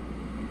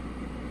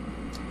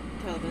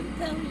 Calvin,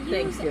 So use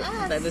Thank you.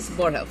 us. That is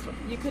more helpful.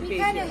 you could We be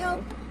a kind of hero.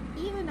 help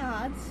even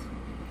odds.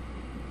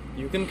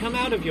 You can come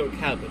out of your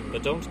cabin,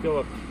 but don't go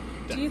up.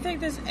 Do you think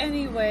there's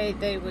any way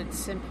they would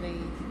simply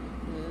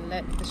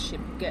let the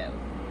ship go?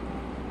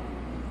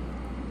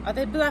 Are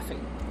they bluffing?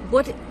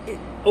 What?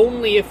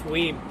 Only if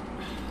we...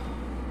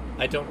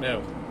 I don't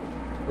know.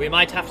 We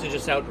might have to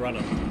just outrun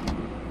them.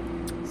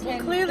 Well, Can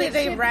clearly the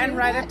they ship ran do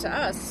right that? up to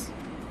us.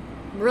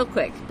 Real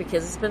quick,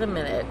 because it's been a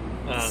minute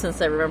Uh-huh.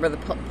 since I remember the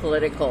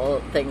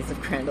political things of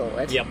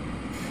Crandallwood. Yep.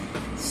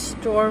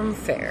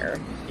 Stormfair.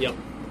 Yep.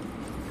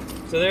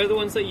 So they're the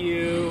ones that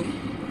you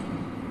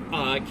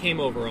came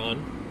over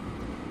on.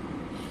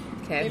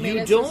 Okay. They made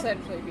You us don't-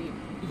 essentially be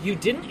You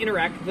didn't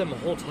interact with them a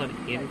whole ton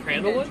in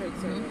Crandallwood.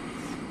 indentured servants.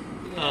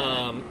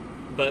 Yeah.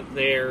 But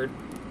they're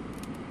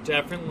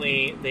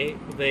definitely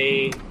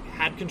they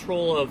had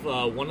control of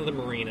one of the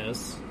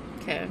marinas,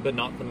 Okay. but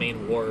not the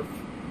main wharf,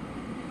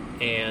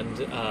 and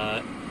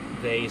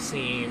they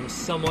seem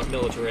somewhat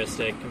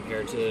militaristic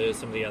compared to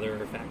some of the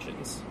other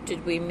factions.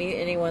 Did we meet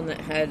anyone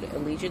that had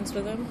allegiance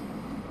with them?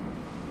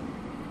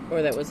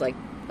 Or that was like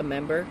a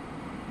member?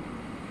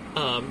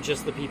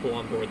 Just the people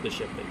on board the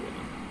ship that you were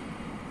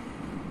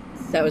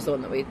on. That was the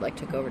one that we like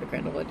took over to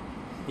Crandallwood.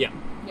 Yeah.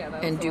 Yeah,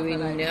 that was And the do one we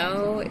that I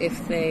know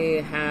if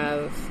they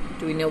have?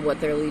 Do we know what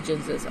their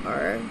allegiances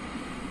are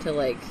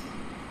to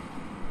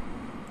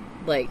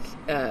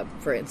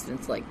for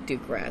instance, like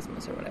Duke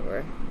Rasmus or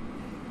whatever?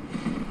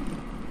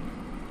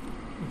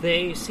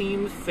 They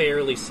seem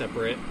fairly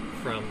separate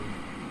from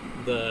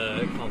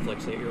the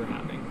conflicts that you're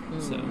having.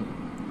 So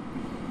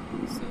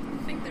So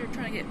I think they're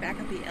trying to get back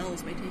at the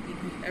elves by taking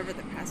whoever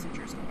the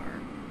passengers are.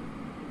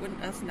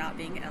 Wouldn't us not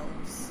being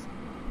elves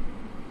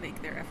make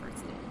their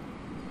efforts a little...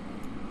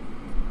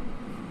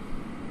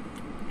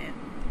 Yeah.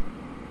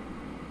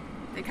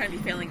 They kind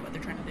of be failing at what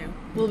they're trying to do.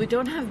 Well, we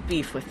don't have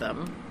beef with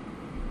them,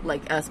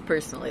 like us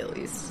personally, at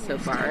least so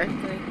far,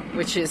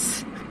 which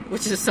is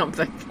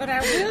something. But I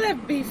will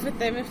have beef with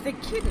them if they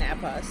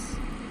kidnap us.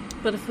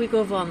 But if we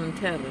go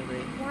voluntarily,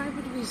 Why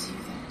would we do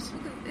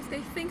that? If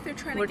they think they're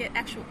trying We're- to get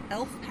actual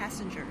elf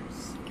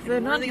passengers, and They're we're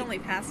not- the only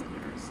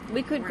passengers.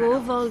 we could we're go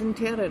elves.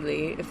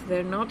 voluntarily if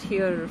they're not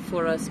here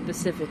for us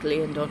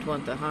specifically and don't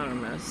want to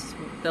harm us.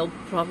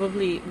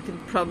 We can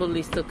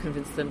probably still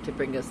convince them to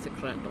bring us to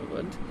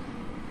Crandallwood.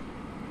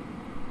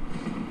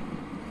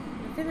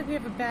 I feel like we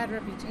have a bad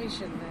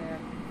reputation there.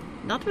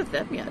 Not with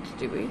them yet,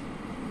 do we?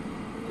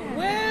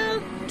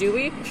 Well, Do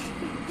we?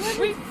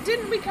 we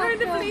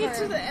kind of Fuck lead over.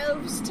 to the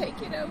elves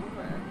taking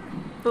over.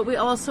 But we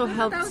also That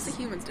helped. was the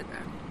humans did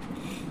that.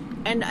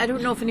 And I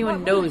don't know if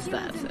anyone Well, knows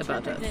humans that about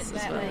interpret us it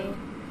as that well. way.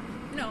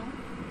 No,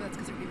 that's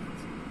because they're humans.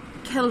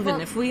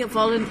 Kelvin, if we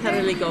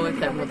voluntarily go with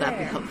them, would that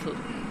be helpful?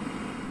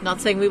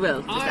 Not saying we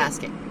will, just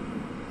asking.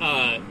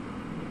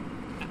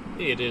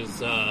 It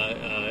is,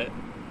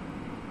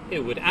 it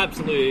would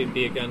absolutely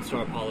be against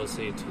our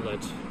policy to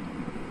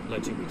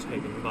let you be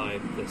taken by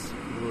this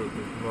group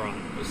of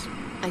marauders.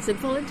 I said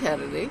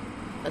voluntarily.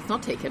 That's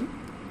not taken.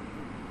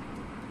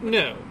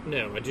 No,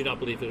 I do not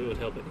believe that it would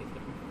help anything.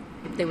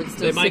 They would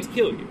still They might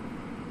kill you.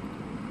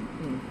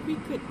 We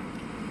could.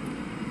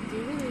 Do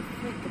you really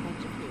think a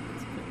bunch of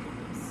humans could do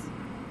this?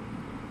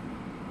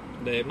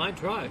 They might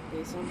try.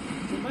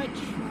 They might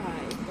try,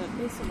 but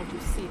based on what you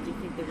see, do you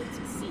think they would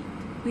succeed?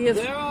 We have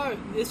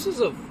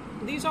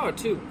These are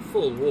 2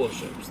 full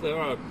warships. There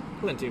are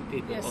plenty of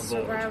people on board.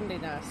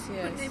 Surrounding us,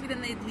 yes. But maybe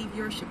then they'd leave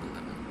your ship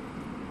alone.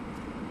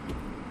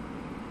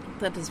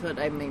 That is what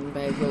I mean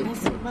by rogue.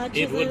 As much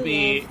It as would I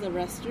be- love the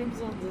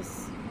restrooms in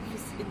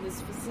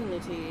this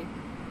facility,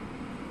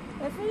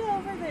 If we go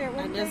over there, and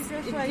wouldn't as they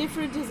just like...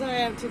 indifferent as I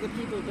am to the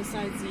people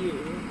besides you,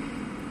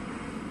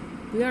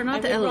 We are I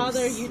not would elves.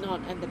 rather you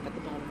not end up at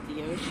the bottom of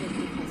the ocean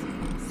because of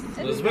this.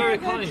 It was Isn't very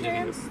there a kind good of you,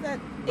 chance that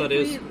but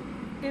if is- we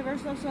gave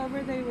ourselves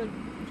over, they would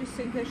just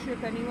sink the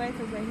ship anyway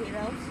because they hate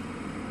elves?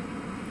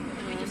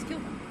 And we just kill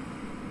them.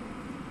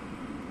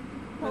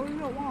 Well, we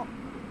don't want...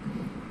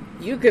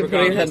 You could breathe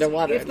Regardless,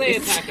 underwater. if at they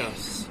least. attack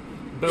us,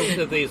 both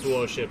of these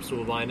warships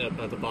will wind up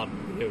at the bottom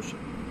of the ocean.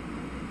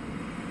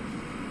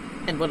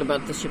 And what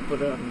about the ship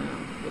we're on now?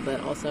 Will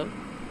that also?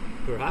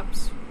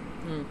 Perhaps.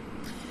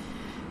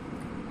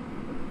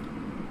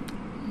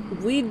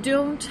 We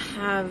don't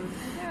have...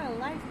 Is there a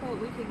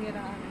lifeboat we can get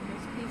on and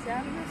just peace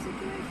out of this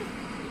situation?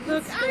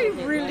 Look, I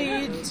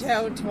really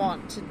don't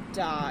want to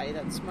die.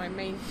 That's my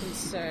main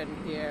concern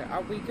here.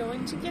 Are we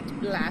going to get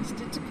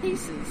blasted to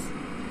pieces?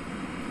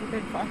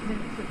 Within 5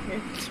 minutes of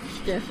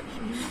here.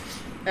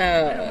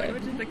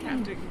 What did the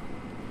captain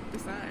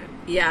decide?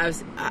 Yeah,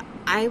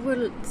 I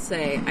will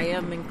say I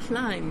am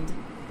inclined.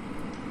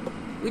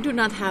 We do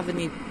not have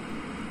any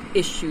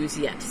issues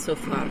yet so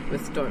far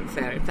with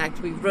Stormfair. In fact,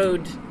 we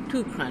rode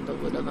to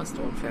Crandallwood on a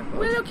Stormfair boat.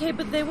 Well, okay,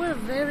 but they were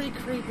very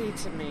creepy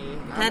to me.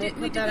 That I will we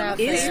put did that them out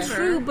a is there. favor.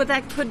 true, but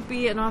that could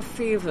be in our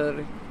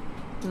favor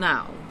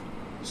now.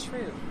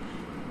 True.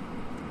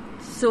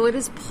 So it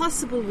is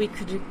possible we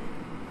could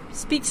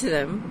speak to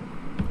them,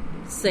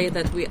 say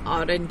that we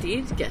are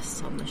indeed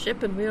guests on the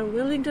ship and we are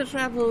willing to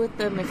travel with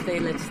them if they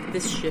let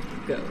this ship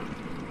go.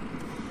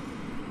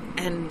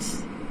 And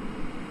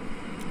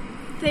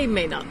they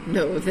may not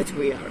know that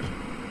we are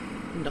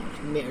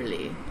not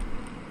merely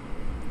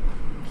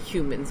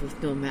humans with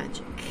no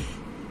magic.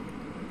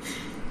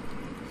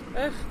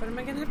 Ugh, but am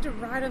I going to have to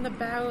ride on the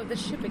bow of the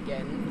ship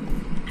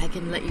again? I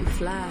can let you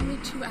fly. Only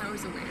 2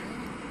 hours away.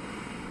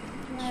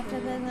 You have to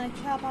then like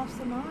chop off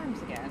some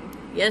arms again.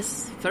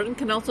 Yes, Fern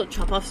can also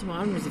chop off some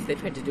arms if they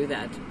try to do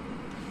that.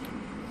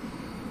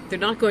 They're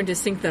not going to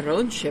sink their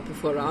own ship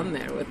if we're on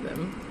there with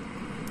them.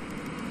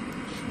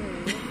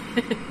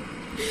 True.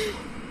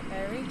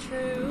 Very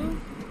true.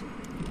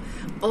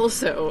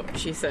 Also,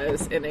 she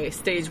says in a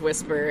stage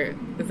whisper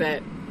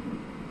that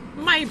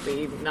might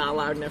be not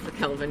loud enough for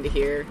Kelvin to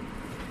hear,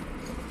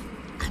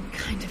 I'm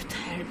kind of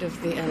tired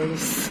of the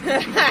elves.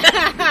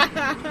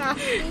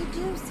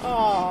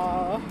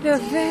 Aww. They're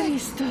very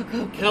stuck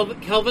up.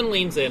 Kelvin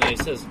leans in and he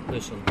says,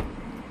 "Listen,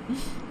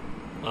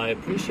 I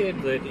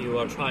appreciate that you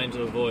are trying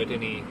to avoid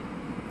any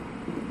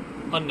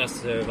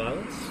unnecessary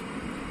violence.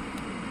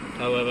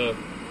 However,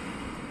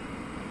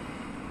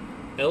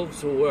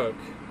 elves will work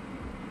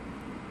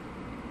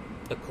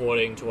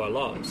according to our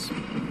laws,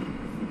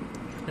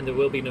 and there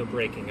will be no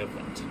breaking of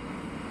that.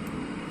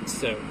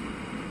 So,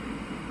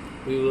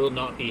 we will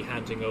not be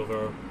handing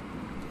over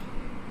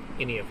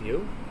any of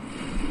you,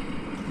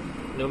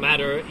 no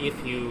matter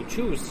if you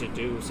choose to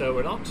do so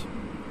or not.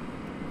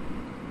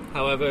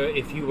 However,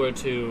 if you were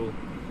to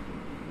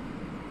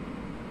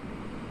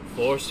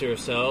force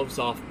yourselves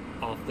off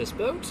this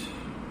boat,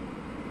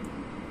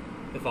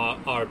 if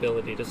our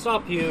ability to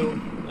stop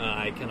you,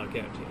 I cannot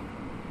guarantee.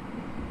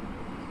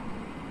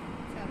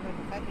 Sounds like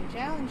a fucking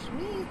challenge to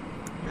me.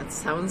 That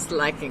sounds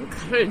like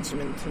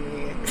encouragement to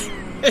me.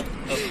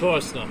 Of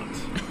course not,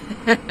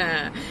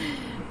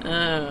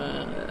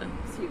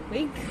 So you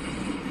wink.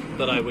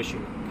 but I wish you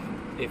luck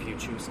if you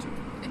choose to.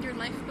 And your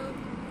lifeboat?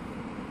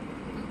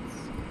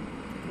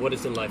 What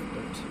is a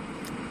lifeboat?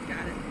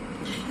 Got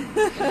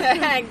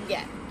it.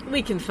 Yeah.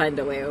 We can find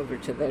a way over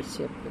to their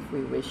ship if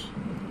we wish.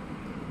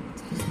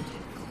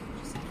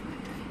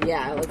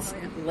 Yeah, let's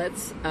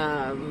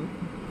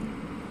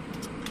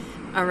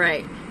all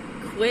right.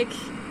 Quick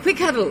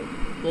huddle.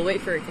 We'll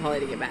wait for Holly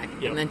to get back.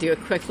 Yep. And then do a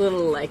quick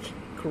little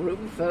group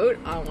vote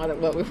on what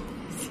we want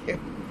to do.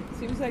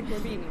 Seems like we're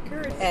being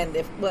encouraged. And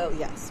if, well,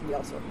 yes, we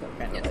also go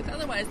kind Yeah, of like.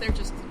 otherwise they're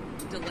just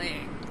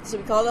delaying. So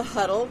we call it a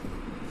huddle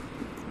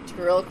to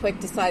real quick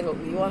decide what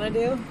we want to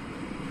do.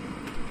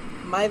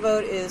 My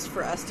vote is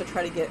for us to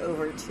try to get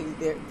over to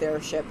their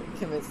ship and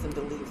convince them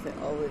to leave the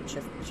Elven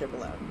ship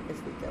alone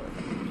if we go with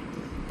them.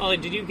 Ollie,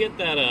 did you get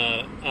that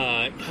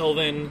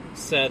Kelvin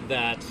said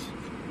that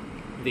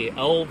the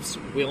elves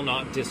will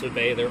not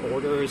disobey their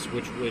orders,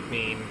 which would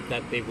mean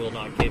that they will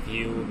not give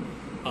you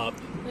up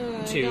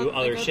to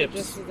other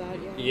ships.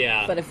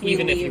 Yeah, But if we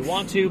even if you leave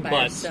want to, by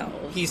but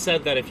ourselves- he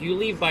said that if you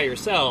leave by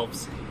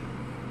yourselves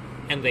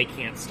and they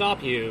can't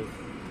stop you,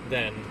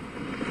 then,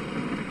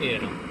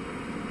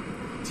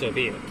 so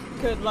be it.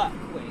 Good luck,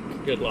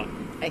 Wink. Good luck.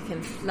 I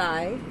can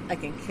fly. I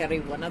can carry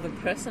one other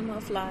person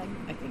while flying.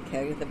 I can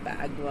carry the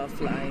bag while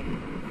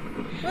flying.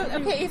 Well,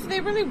 okay, if they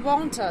really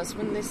want us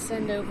when they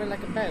send over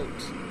like a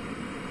boat,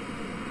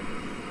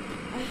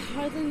 I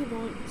hardly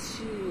want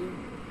to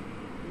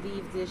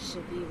leave this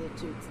ship either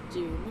to its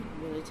doom,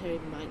 military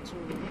might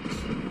or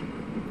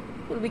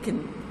not. Well, we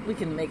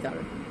can make our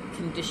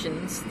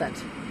conditions that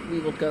we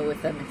will go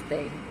with them if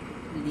they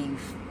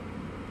leave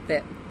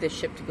the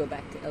ship to go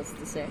back to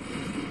Elstase.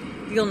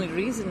 The only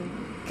reason,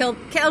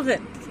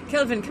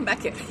 Kelvin, come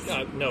back here.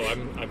 No,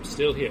 I'm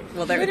still here.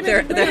 Well, Wait a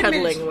they're minute, wait a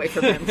huddling minute. away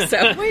from him.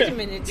 So wait a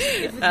minute.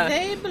 If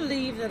they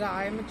believe that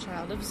I am a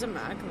child of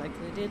Zamak, like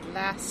they did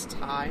last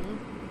time,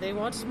 they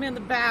wanted me on the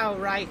bow,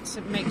 right,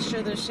 to make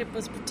sure their ship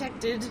was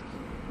protected.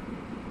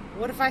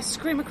 What if I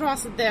scream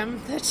across at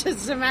them that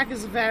Zamak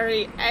is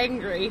very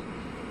angry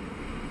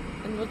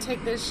and will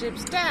take their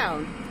ships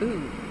down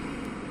ooh,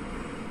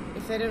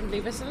 if they don't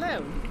leave us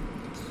alone?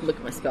 look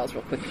at my spells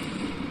real quick.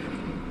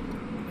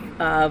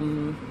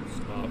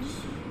 Stops.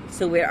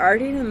 So we're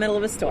already in the middle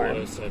of a storm.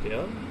 Or said,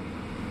 yeah.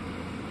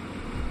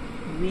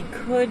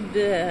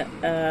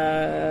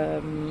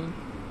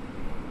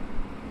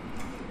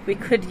 We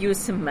could use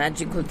some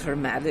magical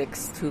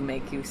dramatics to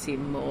make you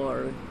seem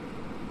more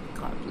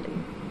godly.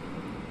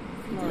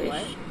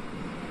 What?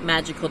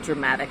 Magical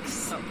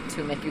dramatics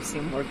to make you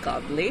seem more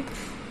godly.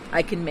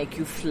 I can make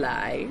you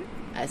fly,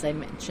 as I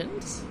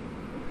mentioned.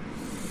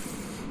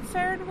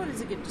 Farron, what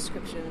is a good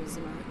description of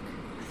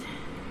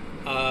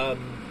Zamak?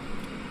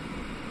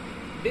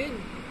 Big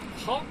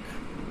hawk.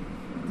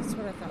 That's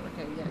what I thought.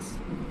 Okay, yes.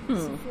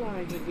 So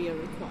flying would be a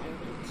requirement.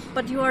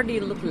 But you already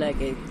look like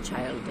a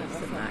child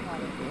of the night.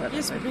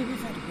 Yes, but maybe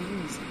if I had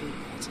wings, it'd be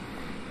better.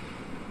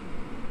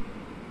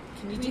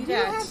 Can you We do do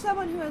that? have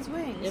someone who has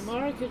wings.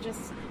 Imara could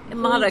just.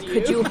 Mara, hold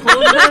could you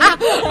hold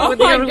her with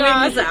your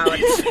God. wings out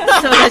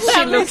so that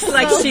she looks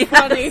like she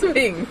has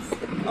wings?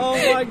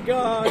 Oh my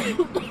god.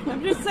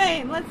 I'm just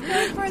saying, let's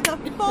go for the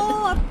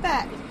full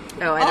effect.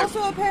 Oh, I don't.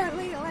 Also,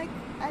 apparently, like,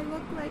 I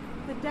look like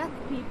the death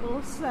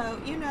people, so,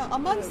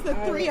 amongst the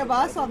three of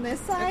us on this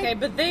side. Okay,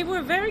 but they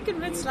were very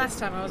convinced last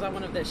time I was on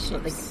one of their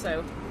ships,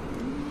 so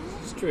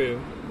It's true.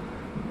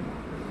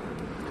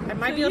 I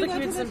might So be able you to go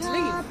convince the them to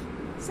leave. top,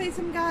 say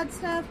some god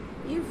stuff,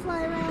 you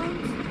fly around.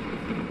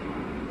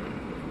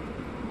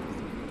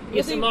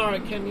 Yes, they- Amara,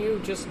 can you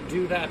just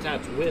do that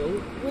at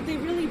will? Would they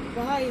really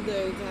buy,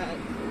 though, that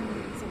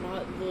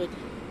Zamat would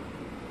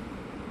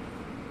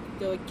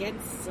go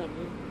against them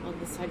on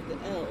the side of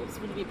the elves?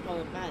 Would it be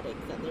problematic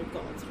that their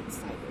gods would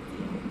side with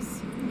the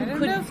elves? I don't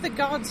Could- know if the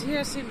gods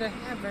here seem to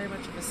have very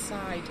much of a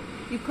side.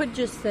 You could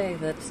just say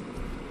that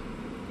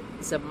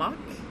Zamak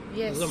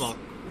Yes.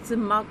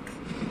 Zamak.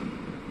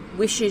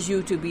 wishes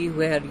you to be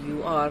where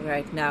you are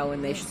right now,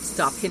 and they should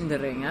stop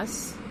hindering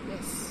us.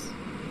 Yes.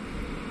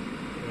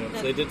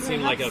 Yes, they did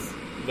seem like a Perhaps-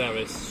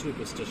 very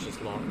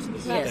superstitious lot.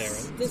 This Yes.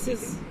 is Baron This is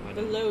speaking. I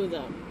know. below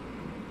them.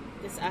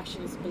 This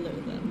action is below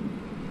them.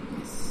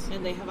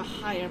 And they have a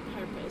higher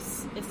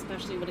purpose,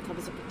 especially when it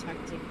comes to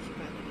protecting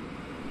humanity.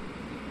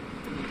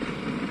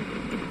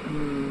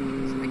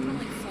 So I can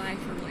only fly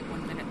for like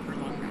 1 minute per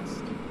long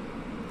rest.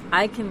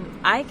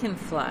 I can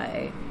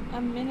fly. A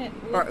minute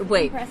with Or,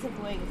 wait.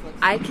 impressive wings. Looks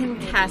I can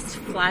cast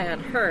fly on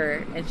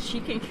her, and she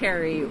can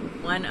carry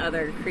one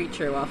other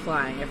creature while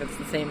flying if it's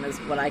the same as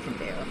what I can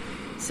do.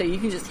 So you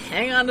can just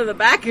hang onto the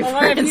back of her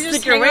Alright, and you just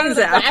stick your hang onto wings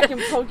the out. back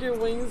and poke your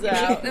wings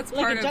out. That's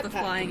Like part a of the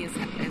jetpack. flying is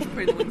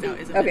putting the wings out.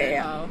 Is a Okay, minute.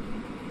 yeah.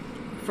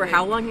 For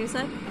how long you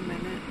said? A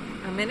minute.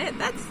 A minute?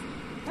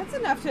 That's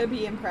enough to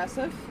be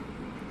impressive.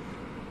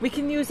 We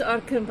can use our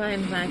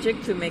combined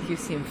magic to make you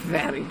seem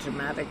very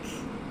dramatic.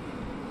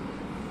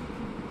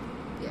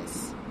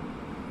 Yes.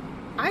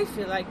 I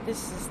feel like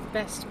this is the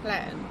best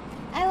plan.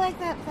 I like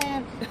that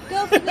plan.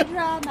 Go for the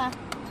drama.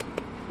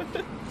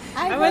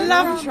 I vote would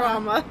love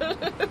trauma.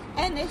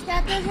 And if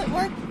that doesn't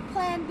work,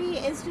 plan B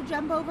is to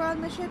jump over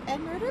on the ship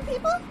and murder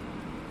people?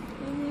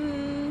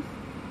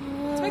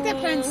 Let's make that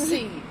plan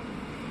C.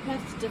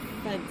 That's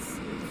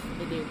defensive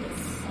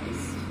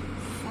maneuvers.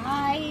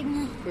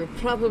 Fine. We're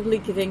probably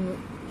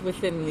getting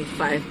within the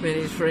 5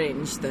 minute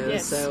range, though,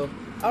 Yes. so...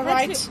 All Let's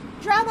right.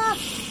 do- Drama!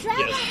 Drama!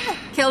 Yes.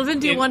 Kelvin,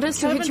 do you want us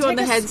to Kelvin, hit you on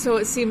the take head us- so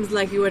it seems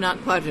like you are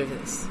not part of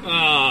this?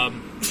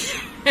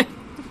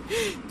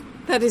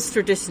 That is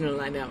traditional,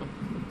 I know.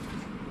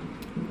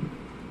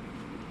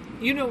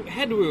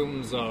 Head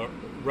wounds are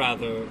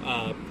rather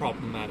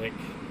problematic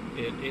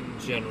in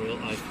general,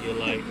 I feel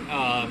like.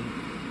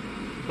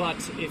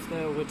 But if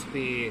there were to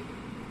be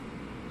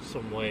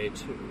some way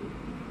to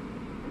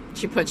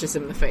She punches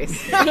him in the face.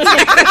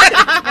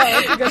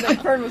 Because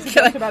Fern was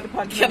just about to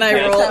punch can him.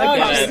 I roll That would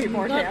again? do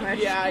more damage.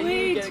 Yeah, you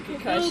Wait, get a no,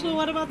 concussion. but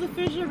what about the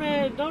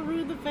fisherman? Don't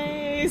ruin the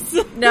face.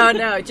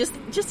 No, just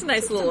a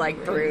nice little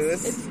like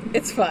bruise.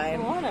 It's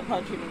fine. Lana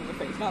punched him in the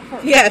face, not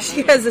Fern. Yeah,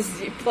 she has a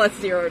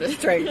 +0 to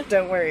strength.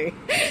 Don't worry.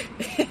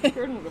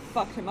 Fern would have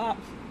fucked him up.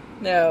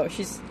 No,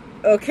 she's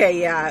okay.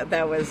 Yeah,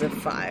 that was a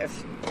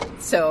 5.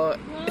 So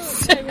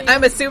I mean-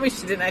 I'm assuming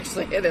she didn't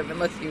actually hit him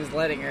unless he was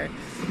letting her.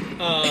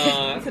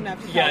 That's enough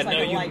to Yeah, cause, like,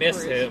 no, a you light miss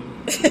bruise.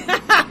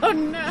 him. Oh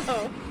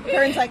no!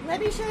 Fern's like, let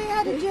me show you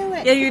how to do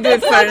it. Yeah, you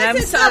did fine. I'm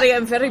sorry.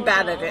 I'm very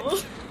bad at it.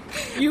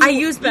 I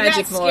use You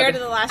magic got scared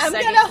mode. of the last I'm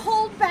second. gonna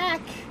hold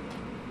back.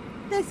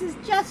 This is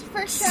just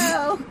for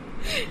show.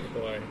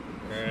 Boy.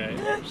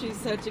 Alright. She's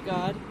such a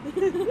god.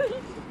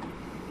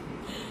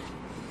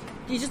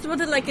 You just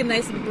wanted like a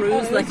nice Oh, bruise, it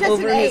was like just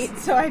over an his 8,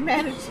 so I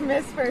managed to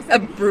miss for a a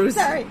second. bruise.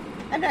 Sorry,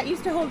 I'm not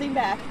used to holding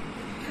back.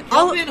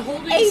 I've been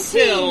holding 18.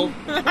 still.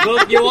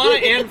 Both Joanna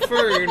and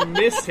Fern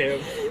miss him.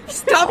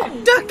 Stop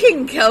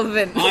ducking,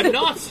 Kelvin. I'm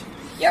not.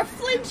 You're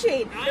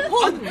flinching. I'm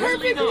Hold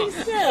really perfectly not.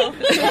 still.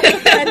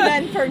 And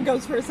then Fern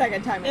goes for a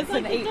second time. It's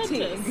like an the 18.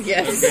 dentist.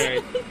 Yes.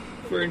 Okay.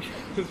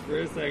 Just for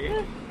a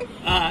second.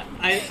 I'm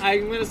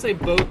going to say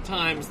both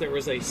times there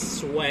was a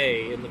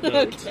sway in the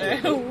boat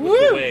with the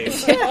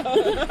waves.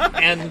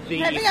 And the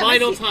Heavy on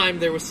final the seat. time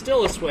there was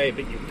still a sway,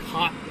 but you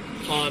caught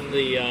on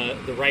the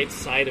right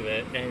side of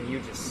it, and you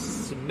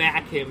just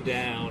smack him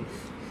down,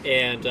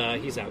 and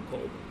he's out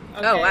cold.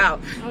 Oh wow,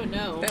 Oh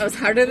no. that was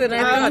harder than I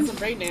Got thought. some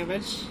brain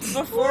damage.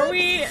 Before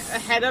we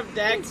head up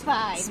deck, It's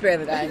fine. Spare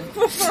the dying.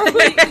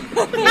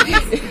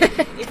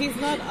 If he's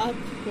not up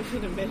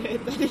within a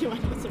minute, then he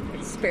might have some brain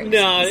damage. Spare,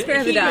 No,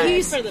 spare the he- dying.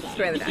 he's- For the dying.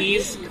 Spare the dying.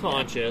 He's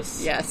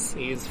conscious. Yes.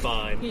 He's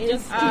fine. He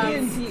just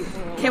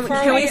Can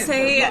Before we we-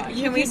 say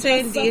you can we can say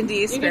in just D and D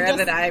you can spare just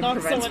the dying knock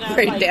prevents someone out,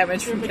 brain like,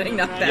 damage from dripping getting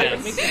knocked around.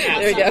 out? Yes.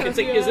 There you go.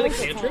 Is it a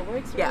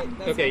cantrip? Yeah.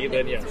 Okay,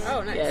 then yes.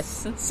 oh, nice.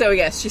 Yes. So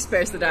yes, she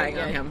spares the dying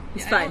on him.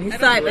 He's Yeah, fine. He's I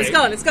don't- fine. Let's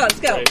go. Let's go. Let's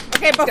go. Right.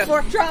 Okay,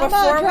 before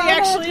Drama, we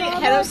actually drama,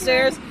 head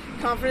upstairs,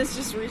 Confidence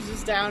just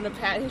reaches down to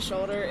pat his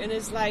shoulder and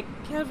is like,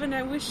 Kevin,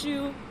 I wish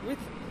you with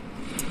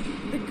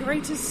the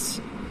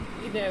greatest,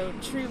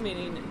 true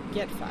meaning,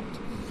 get fucked.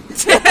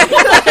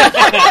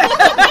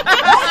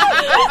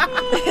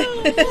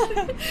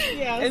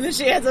 Yes. And then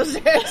she heads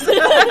upstairs.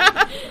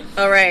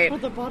 All right.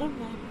 But the bottom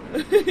line.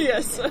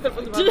 Yes.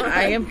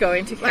 I am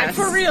going to Like, cast.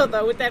 for real,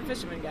 though, with that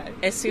fisherman guy.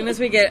 As soon as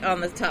we get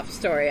on the top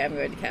story, I'm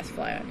going to cast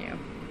Fly on you,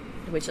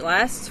 which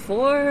lasts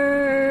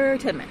for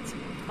 10 minutes.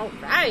 All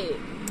right.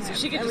 So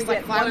she can And just, we like,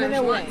 get fly 1 wherever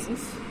she minute wants.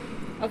 wings.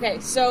 Okay,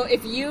 so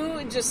if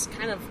you just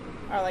kind of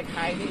are, like,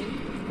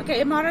 hiding.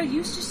 Okay, Amara, you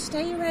just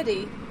stay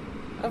ready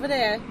over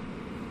there,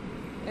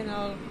 and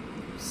I'll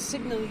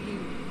signal you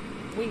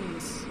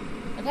wings.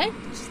 Okay?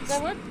 Does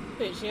that work?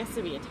 Wait, she has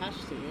to be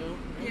attached to you.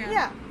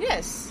 Yeah,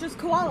 Yes. Just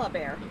koala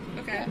bear.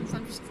 Okay, so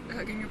I'm just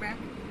hugging your back.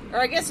 Or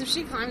I guess if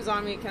she climbs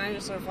on me, can I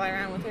just sort of fly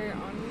around with her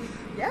on me?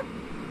 Yep.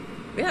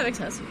 Yeah, that makes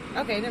sense.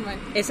 Okay, never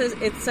mind. It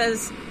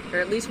says, or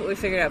at least what we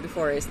figured out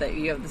before is that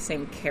you have the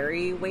same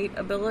carry weight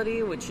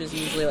ability, which is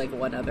usually like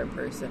one other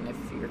person if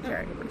you're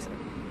carrying a person.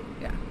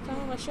 Yeah. Down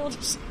on my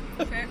shoulders.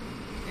 Okay.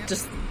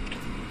 Just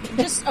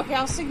Okay,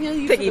 I'll signal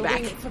you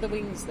Piggyback. for the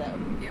wings, though.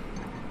 Yep.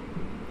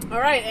 All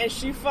right, and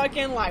she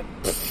fucking like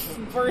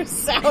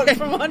bursts out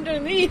from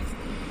underneath.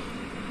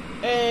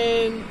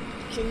 And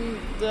can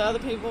the other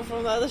people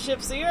from the other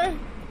ship see her?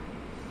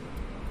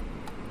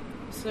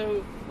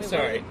 So wait,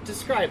 Sorry,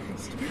 describe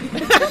this.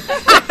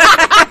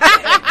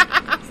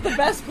 It's the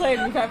best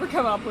plan we've ever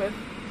come up with.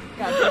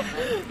 God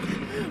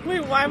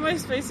Wait, why am I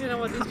spacing on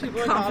what these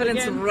people are called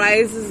confidence again?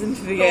 rises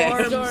into the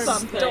air.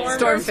 something.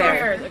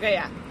 Stormfarer. Okay,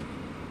 yeah.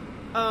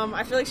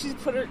 I feel like she's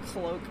put her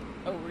cloak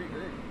over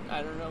your,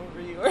 I don't know,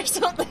 over you or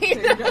something.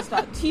 You're just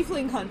a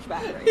tiefling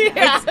hunchback right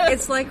now. Yeah.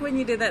 It's like when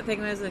you did that thing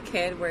when I was a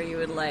kid where you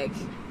would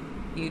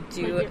Put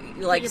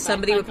your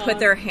somebody would backpack put on.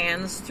 their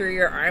hands through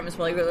your arms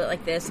while you were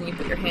like this, and you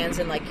put your hands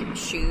in like your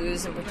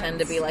shoes and pretend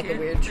to be like a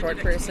weird short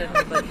person.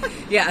 But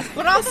yeah,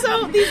 But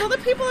also, these other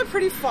people are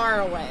pretty far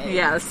away.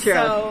 Yeah, that's true.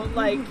 So,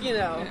 like,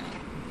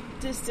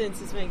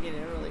 distance is making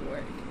it really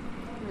work.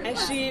 And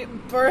she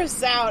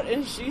bursts out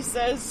and she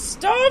says,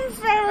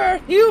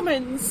 Stormfarer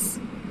humans!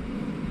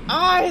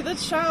 I, the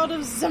child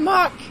of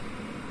Zamak,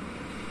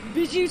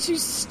 bid you to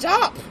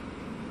stop!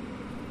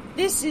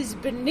 This is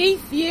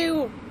beneath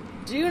you!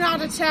 Do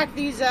not attack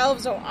these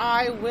elves or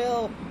I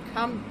will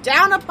come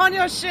down upon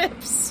your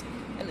ships!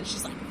 And then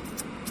she's like,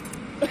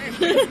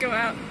 Let's go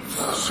out.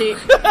 you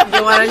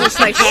want to just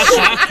like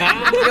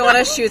you want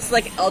to shoot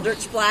like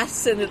eldritch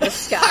blasts into the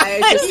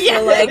sky just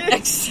for like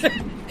extra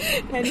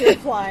And you're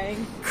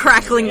flying.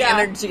 crackling Yeah.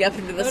 energy up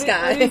into the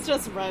sky. He's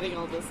just writing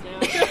all this now.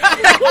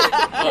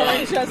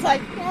 And it's just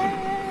like,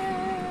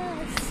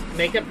 yes.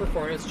 Make a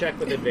performance check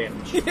with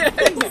advantage.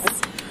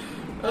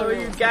 oh,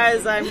 you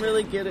guys, I'm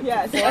really good at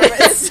Yes, performance.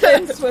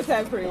 distance with Hold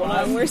on,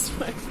 everyone. where's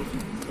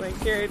my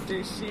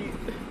character sheet?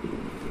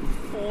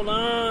 Hold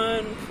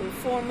on.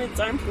 Performance,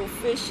 I'm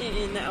proficient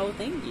in that. Oh,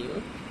 thank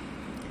you.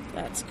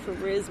 That's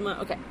charisma.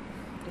 Okay.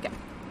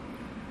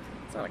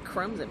 There's a lot of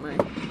crumbs in my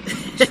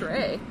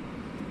tray.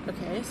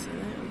 Okay, so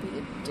that would be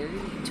a dirty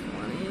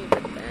 20,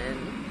 but then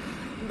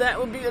that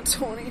would be a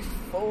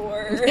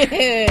 24.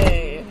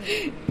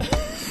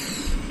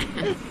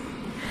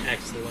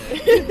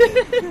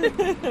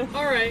 Excellent.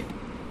 All right.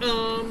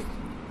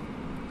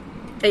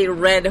 A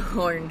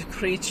red-horned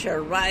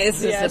creature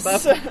rises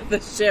above the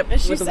ship. And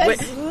she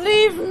says,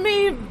 "Leave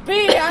me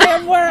be! I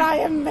am where I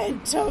am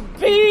meant to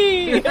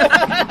be!"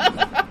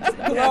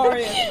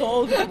 Glorious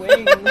golden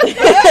wings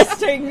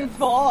bursting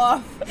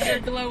forth. They're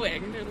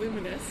glowing. They're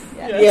luminous.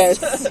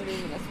 Yes.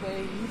 Luminous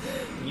wings.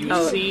 You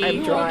Oh, see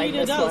I'm drawing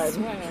this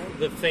one.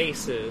 the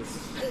faces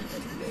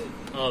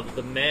of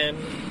the men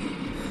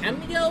and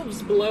the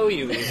elves below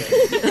you,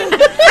 even.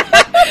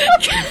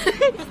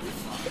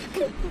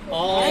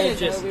 All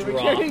just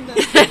drop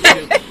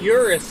into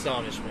pure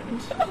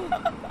astonishment.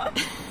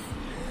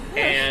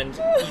 And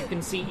you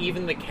can see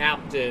even the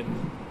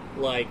captain,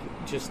 like,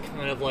 just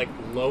kind of, like,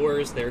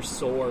 lowers their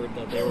sword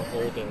that they were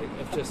holding.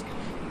 Of just,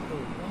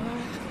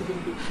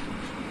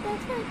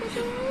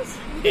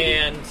 what?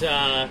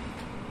 And,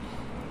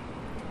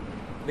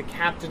 the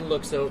captain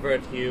looks over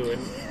at you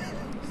and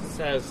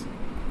says,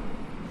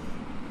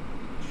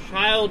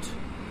 "Child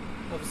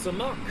of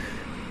Zamak,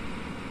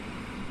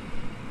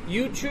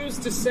 you choose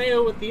to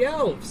sail with the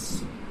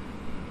elves.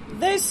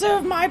 They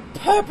serve my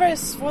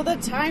purpose for the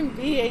time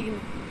being.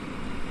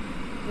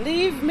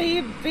 Leave me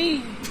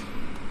be."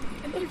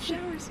 And their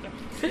shower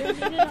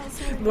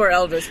stuff. More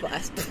Eldritch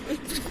Blast.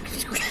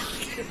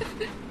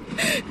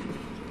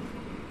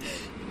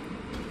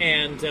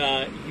 And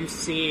you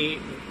see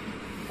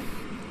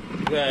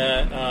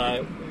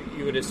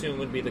you would assume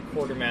would be the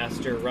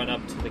quartermaster run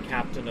up to the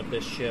captain of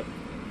this ship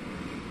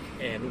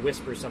and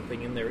whisper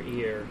something in their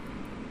ear.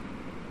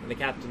 And the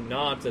captain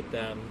nods at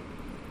them,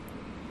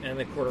 and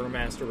the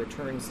quartermaster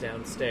returns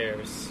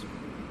downstairs.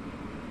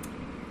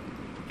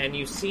 And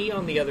you see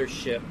on the other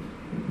ship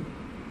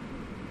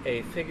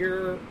a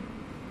figure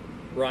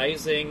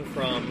rising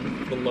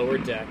from the lower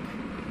deck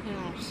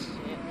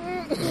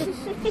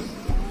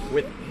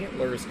with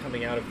antlers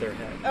coming out of their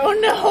head. Oh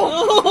no!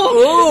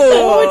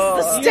 Oh,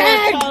 it's the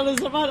stag!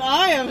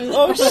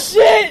 Oh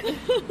shit!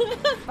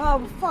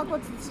 Oh fuck!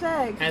 What's the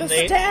stag? And The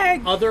they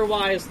stag!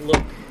 otherwise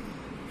look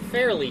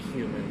fairly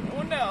human.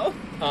 Oh no!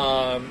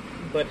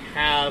 But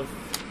have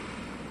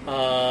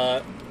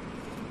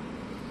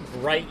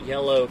bright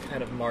yellow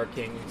kind of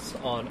markings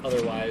on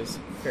otherwise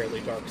fairly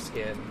dark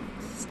skin.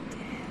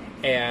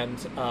 And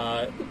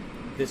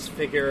this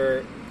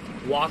figure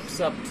walks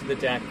up to the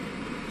deck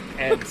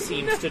and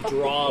seems to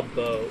draw a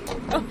bow,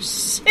 Oh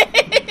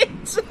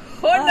shit!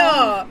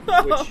 Oh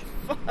no! which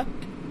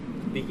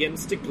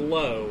begins to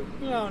glow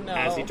Oh no!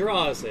 as he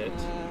draws it,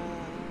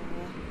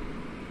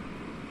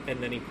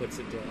 and then he puts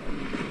it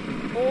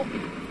down. Oh.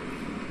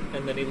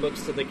 And then he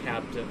looks to the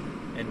captain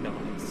and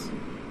nods.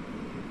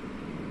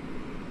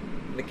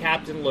 The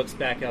captain looks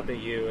back up at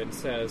you and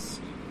says,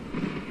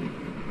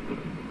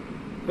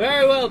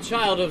 "Very well,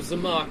 child of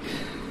Zamak.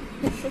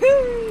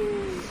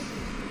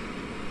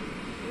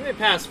 You may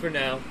pass for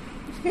now.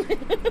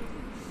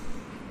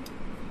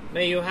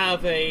 May you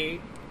have a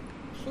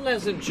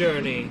pleasant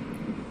journey,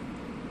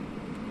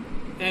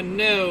 and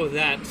know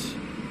that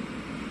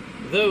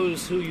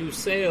those who you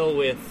sail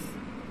with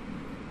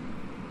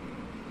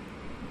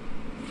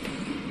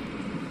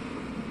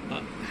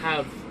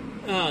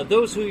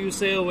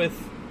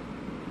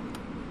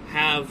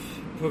have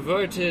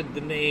perverted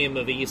the name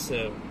of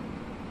Eso.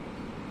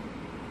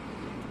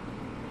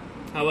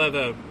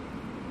 However,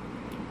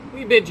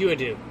 we bid you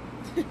adieu."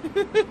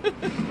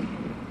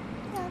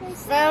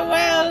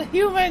 Farewell,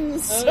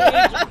 humans!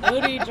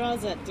 Odie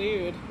draws that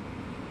dude.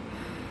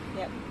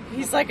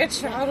 He's like a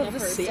child of the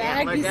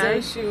stag. antler He's guy?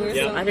 so sure.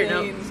 Yeah. I don't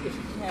know.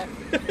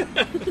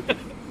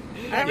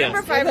 I don't remember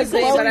Yes. if I was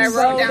saying, but I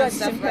wrote down Glowing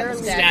stuff about the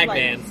bow stag. Stag like,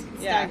 man.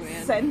 Yeah.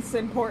 Stagman. Sense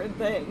important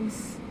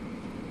things.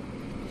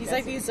 He's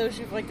like the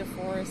associate of like the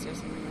forest or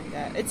something like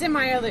that. It's in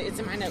my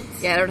notes.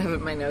 Yeah, I don't have it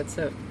in my notes,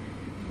 so...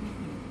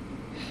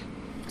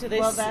 Do they,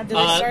 Well, do that's-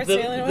 they start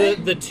sailing away?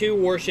 the two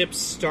warships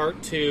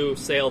start to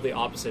sail the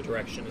opposite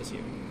direction as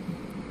you.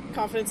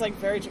 Confidence, like,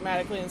 very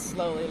dramatically and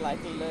slowly, like,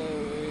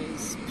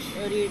 lowers.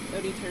 Odie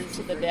turns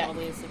To to the the deck.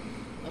 Ollie and said,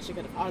 "Well, she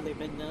could have hardly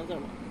been the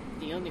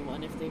only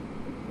one if they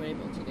were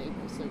able to name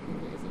her so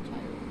quickly as a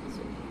child."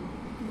 So,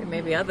 There may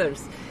be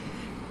others.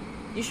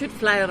 You should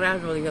fly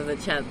around while you have the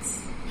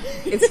chance.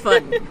 It's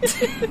fun.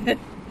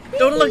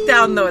 Don't look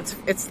down, though.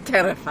 It's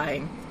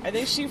terrifying. I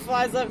think she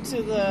flies up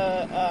to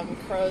the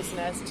crow's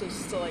nest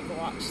just to, like,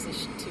 watch the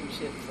two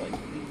ships, like, leave.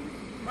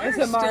 And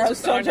tomorrow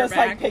still just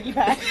like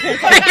piggyback.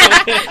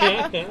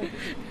 I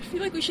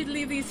feel like we should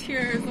leave these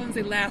here as long as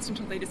they last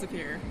until they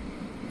disappear.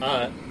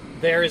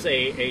 There is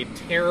a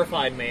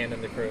terrified man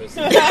in the crow's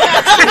nest.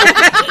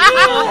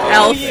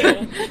 Elf.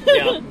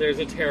 Yeah, there's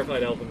a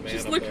terrified elven man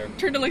Just up there.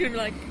 turn to look at him and be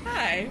like,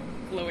 "Hi,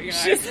 glowing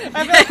eyes." I feel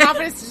like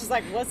confidence is just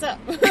like, what's up?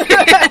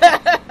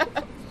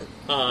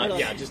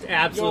 Yeah, just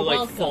absolutely "You're like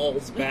welcome."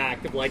 falls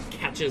back and like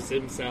catches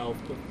himself.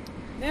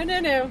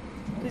 No.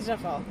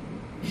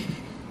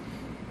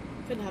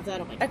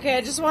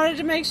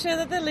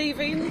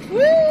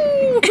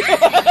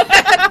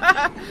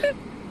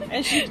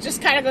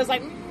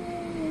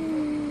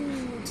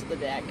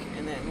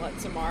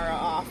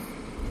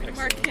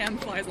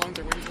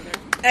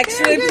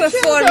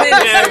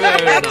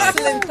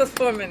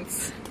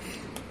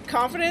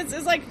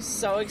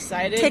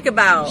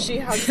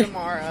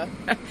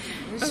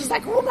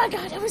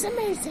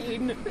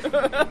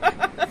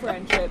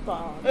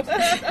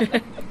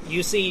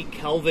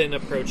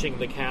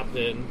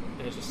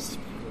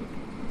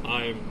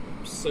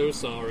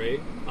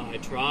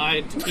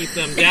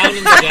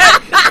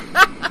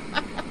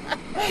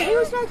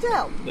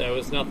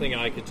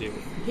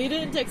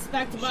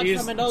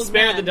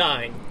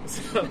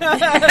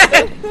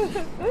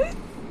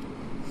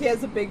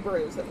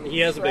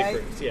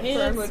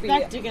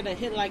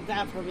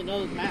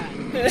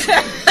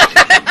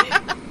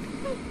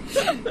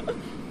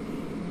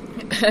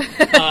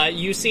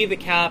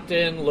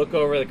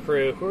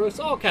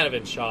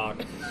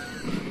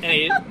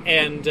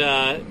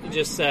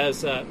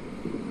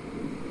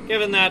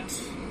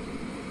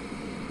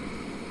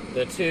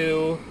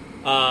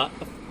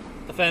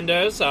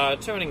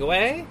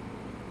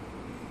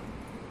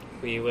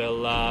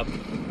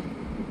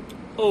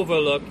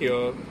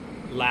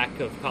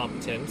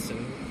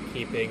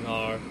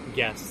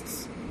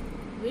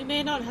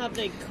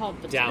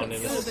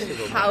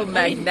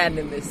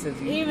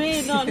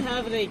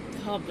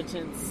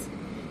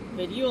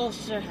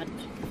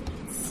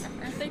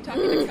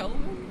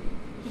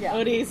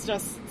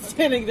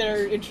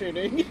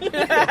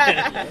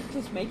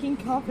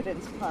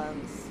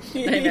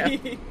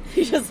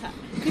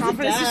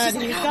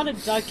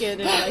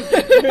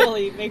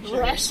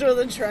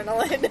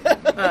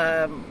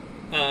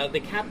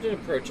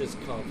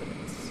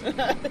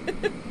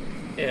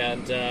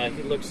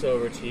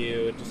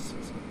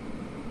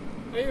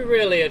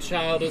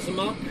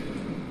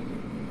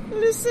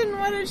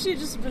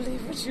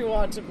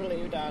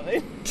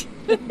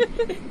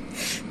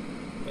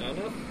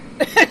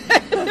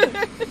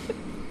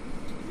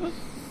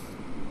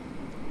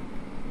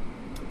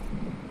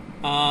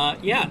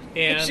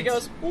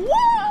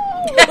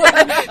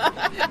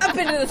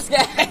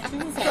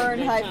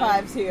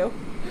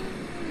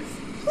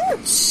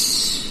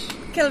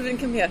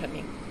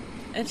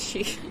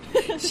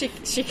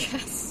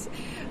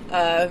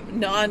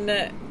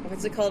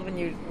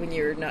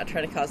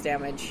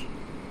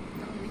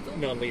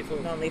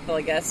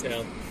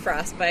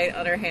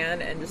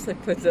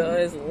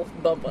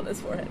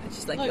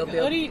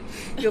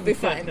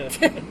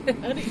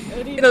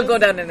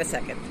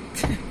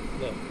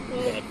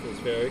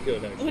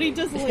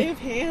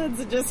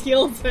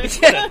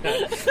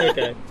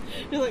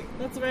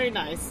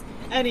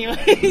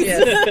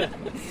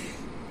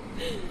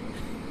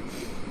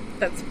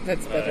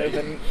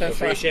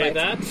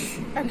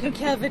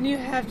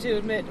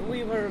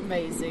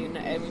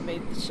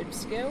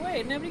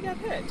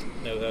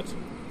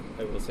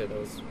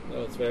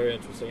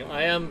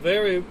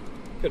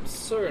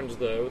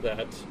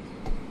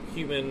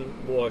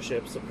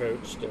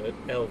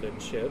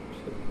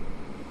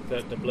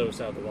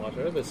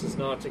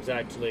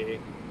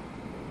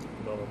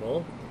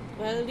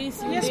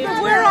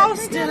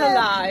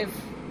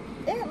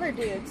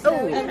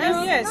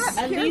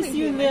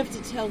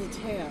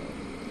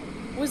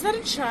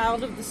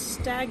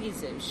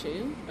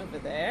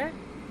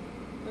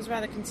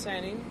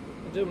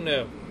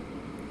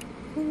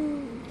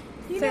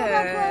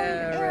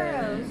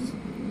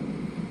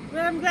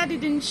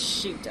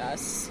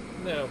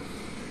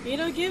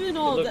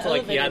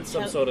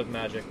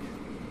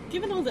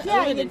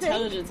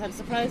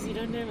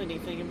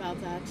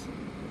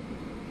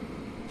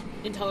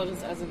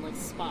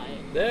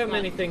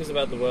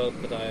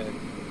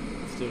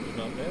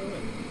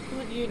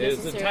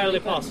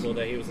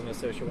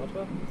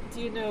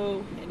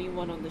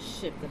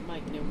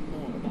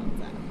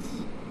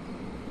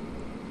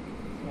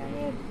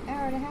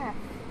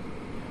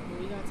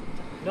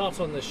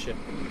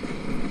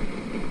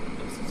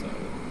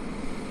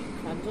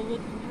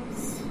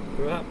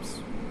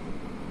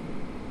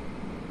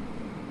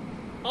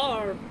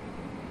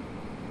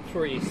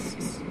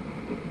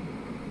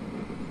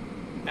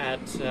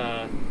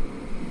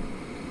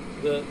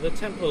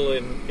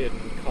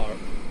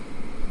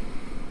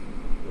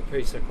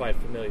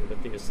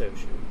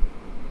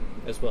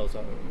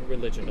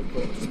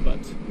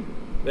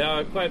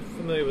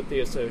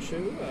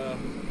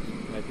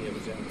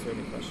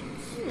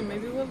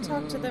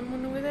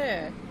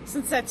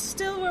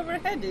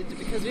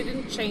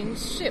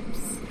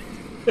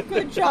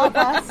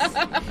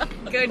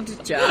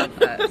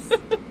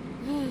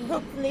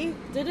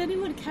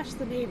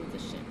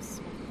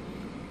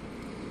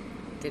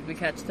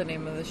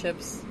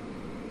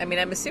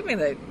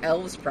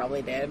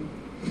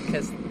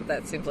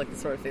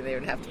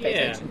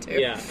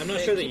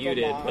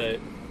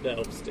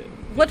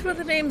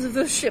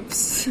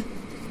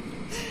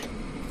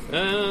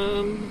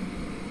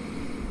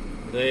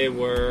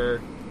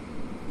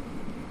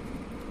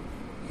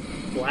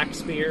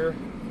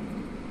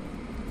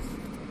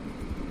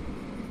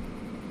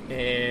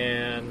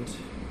 and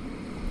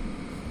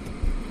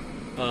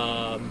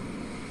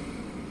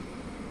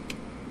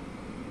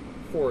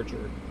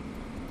Forger.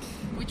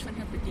 Which one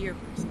had the deer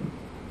person?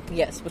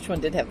 Yes, which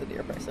one did have the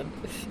deer person?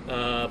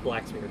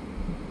 Blackspear.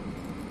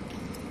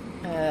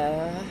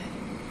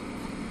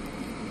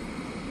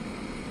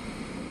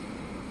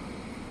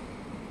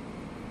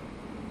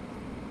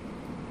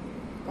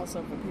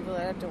 Also, for people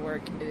that have to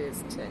work, it is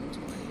 10:20.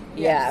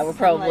 Yeah, we're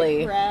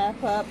probably.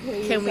 Wrap up,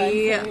 please. Can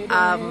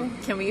I'm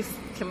we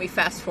can we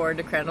fast forward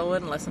to Crandallwood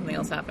unless something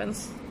else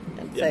happens?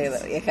 And say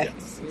Yes. that okay,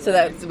 Yes. so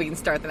that we can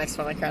start the next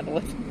one on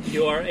Crandallwood.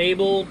 You are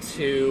able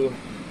to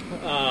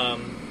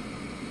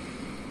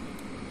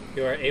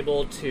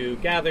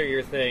gather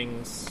your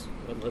things,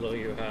 what little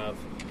you have,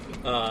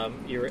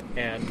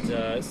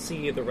 and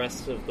see the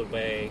rest of the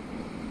way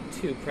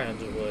to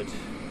Crandallwood.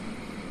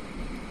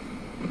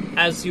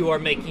 As you are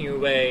making your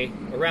way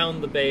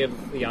around the bay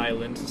of the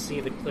island to see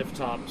the cliff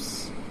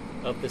tops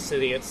of the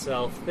city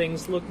itself,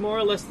 things look more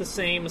or less the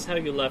same as how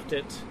you left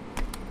it.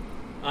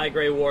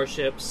 Eye-gray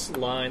warships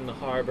line the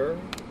harbor,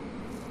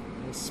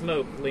 and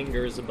smoke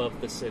lingers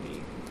above the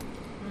city.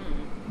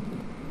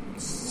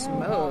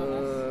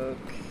 Smoke.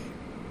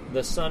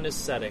 The sun is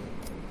setting.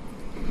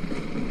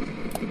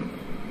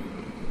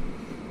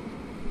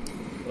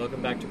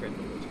 Welcome back to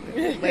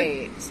Crandallwood.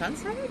 Wait,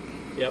 sunset?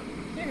 Yep.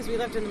 Yeah, because we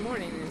left in the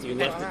morning. And it's You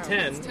been left 12 at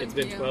hours. 10. It's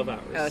been 12 hours.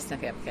 Oh, it's 10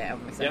 p.m. Okay,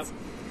 that makes sense. Yep.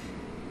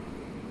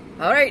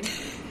 All right,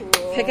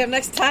 pick up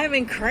next time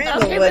in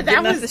Crandallwood. Okay, but that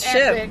getting off was the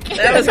ship. epic.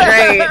 That was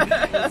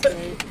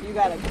great. You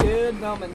got a good moment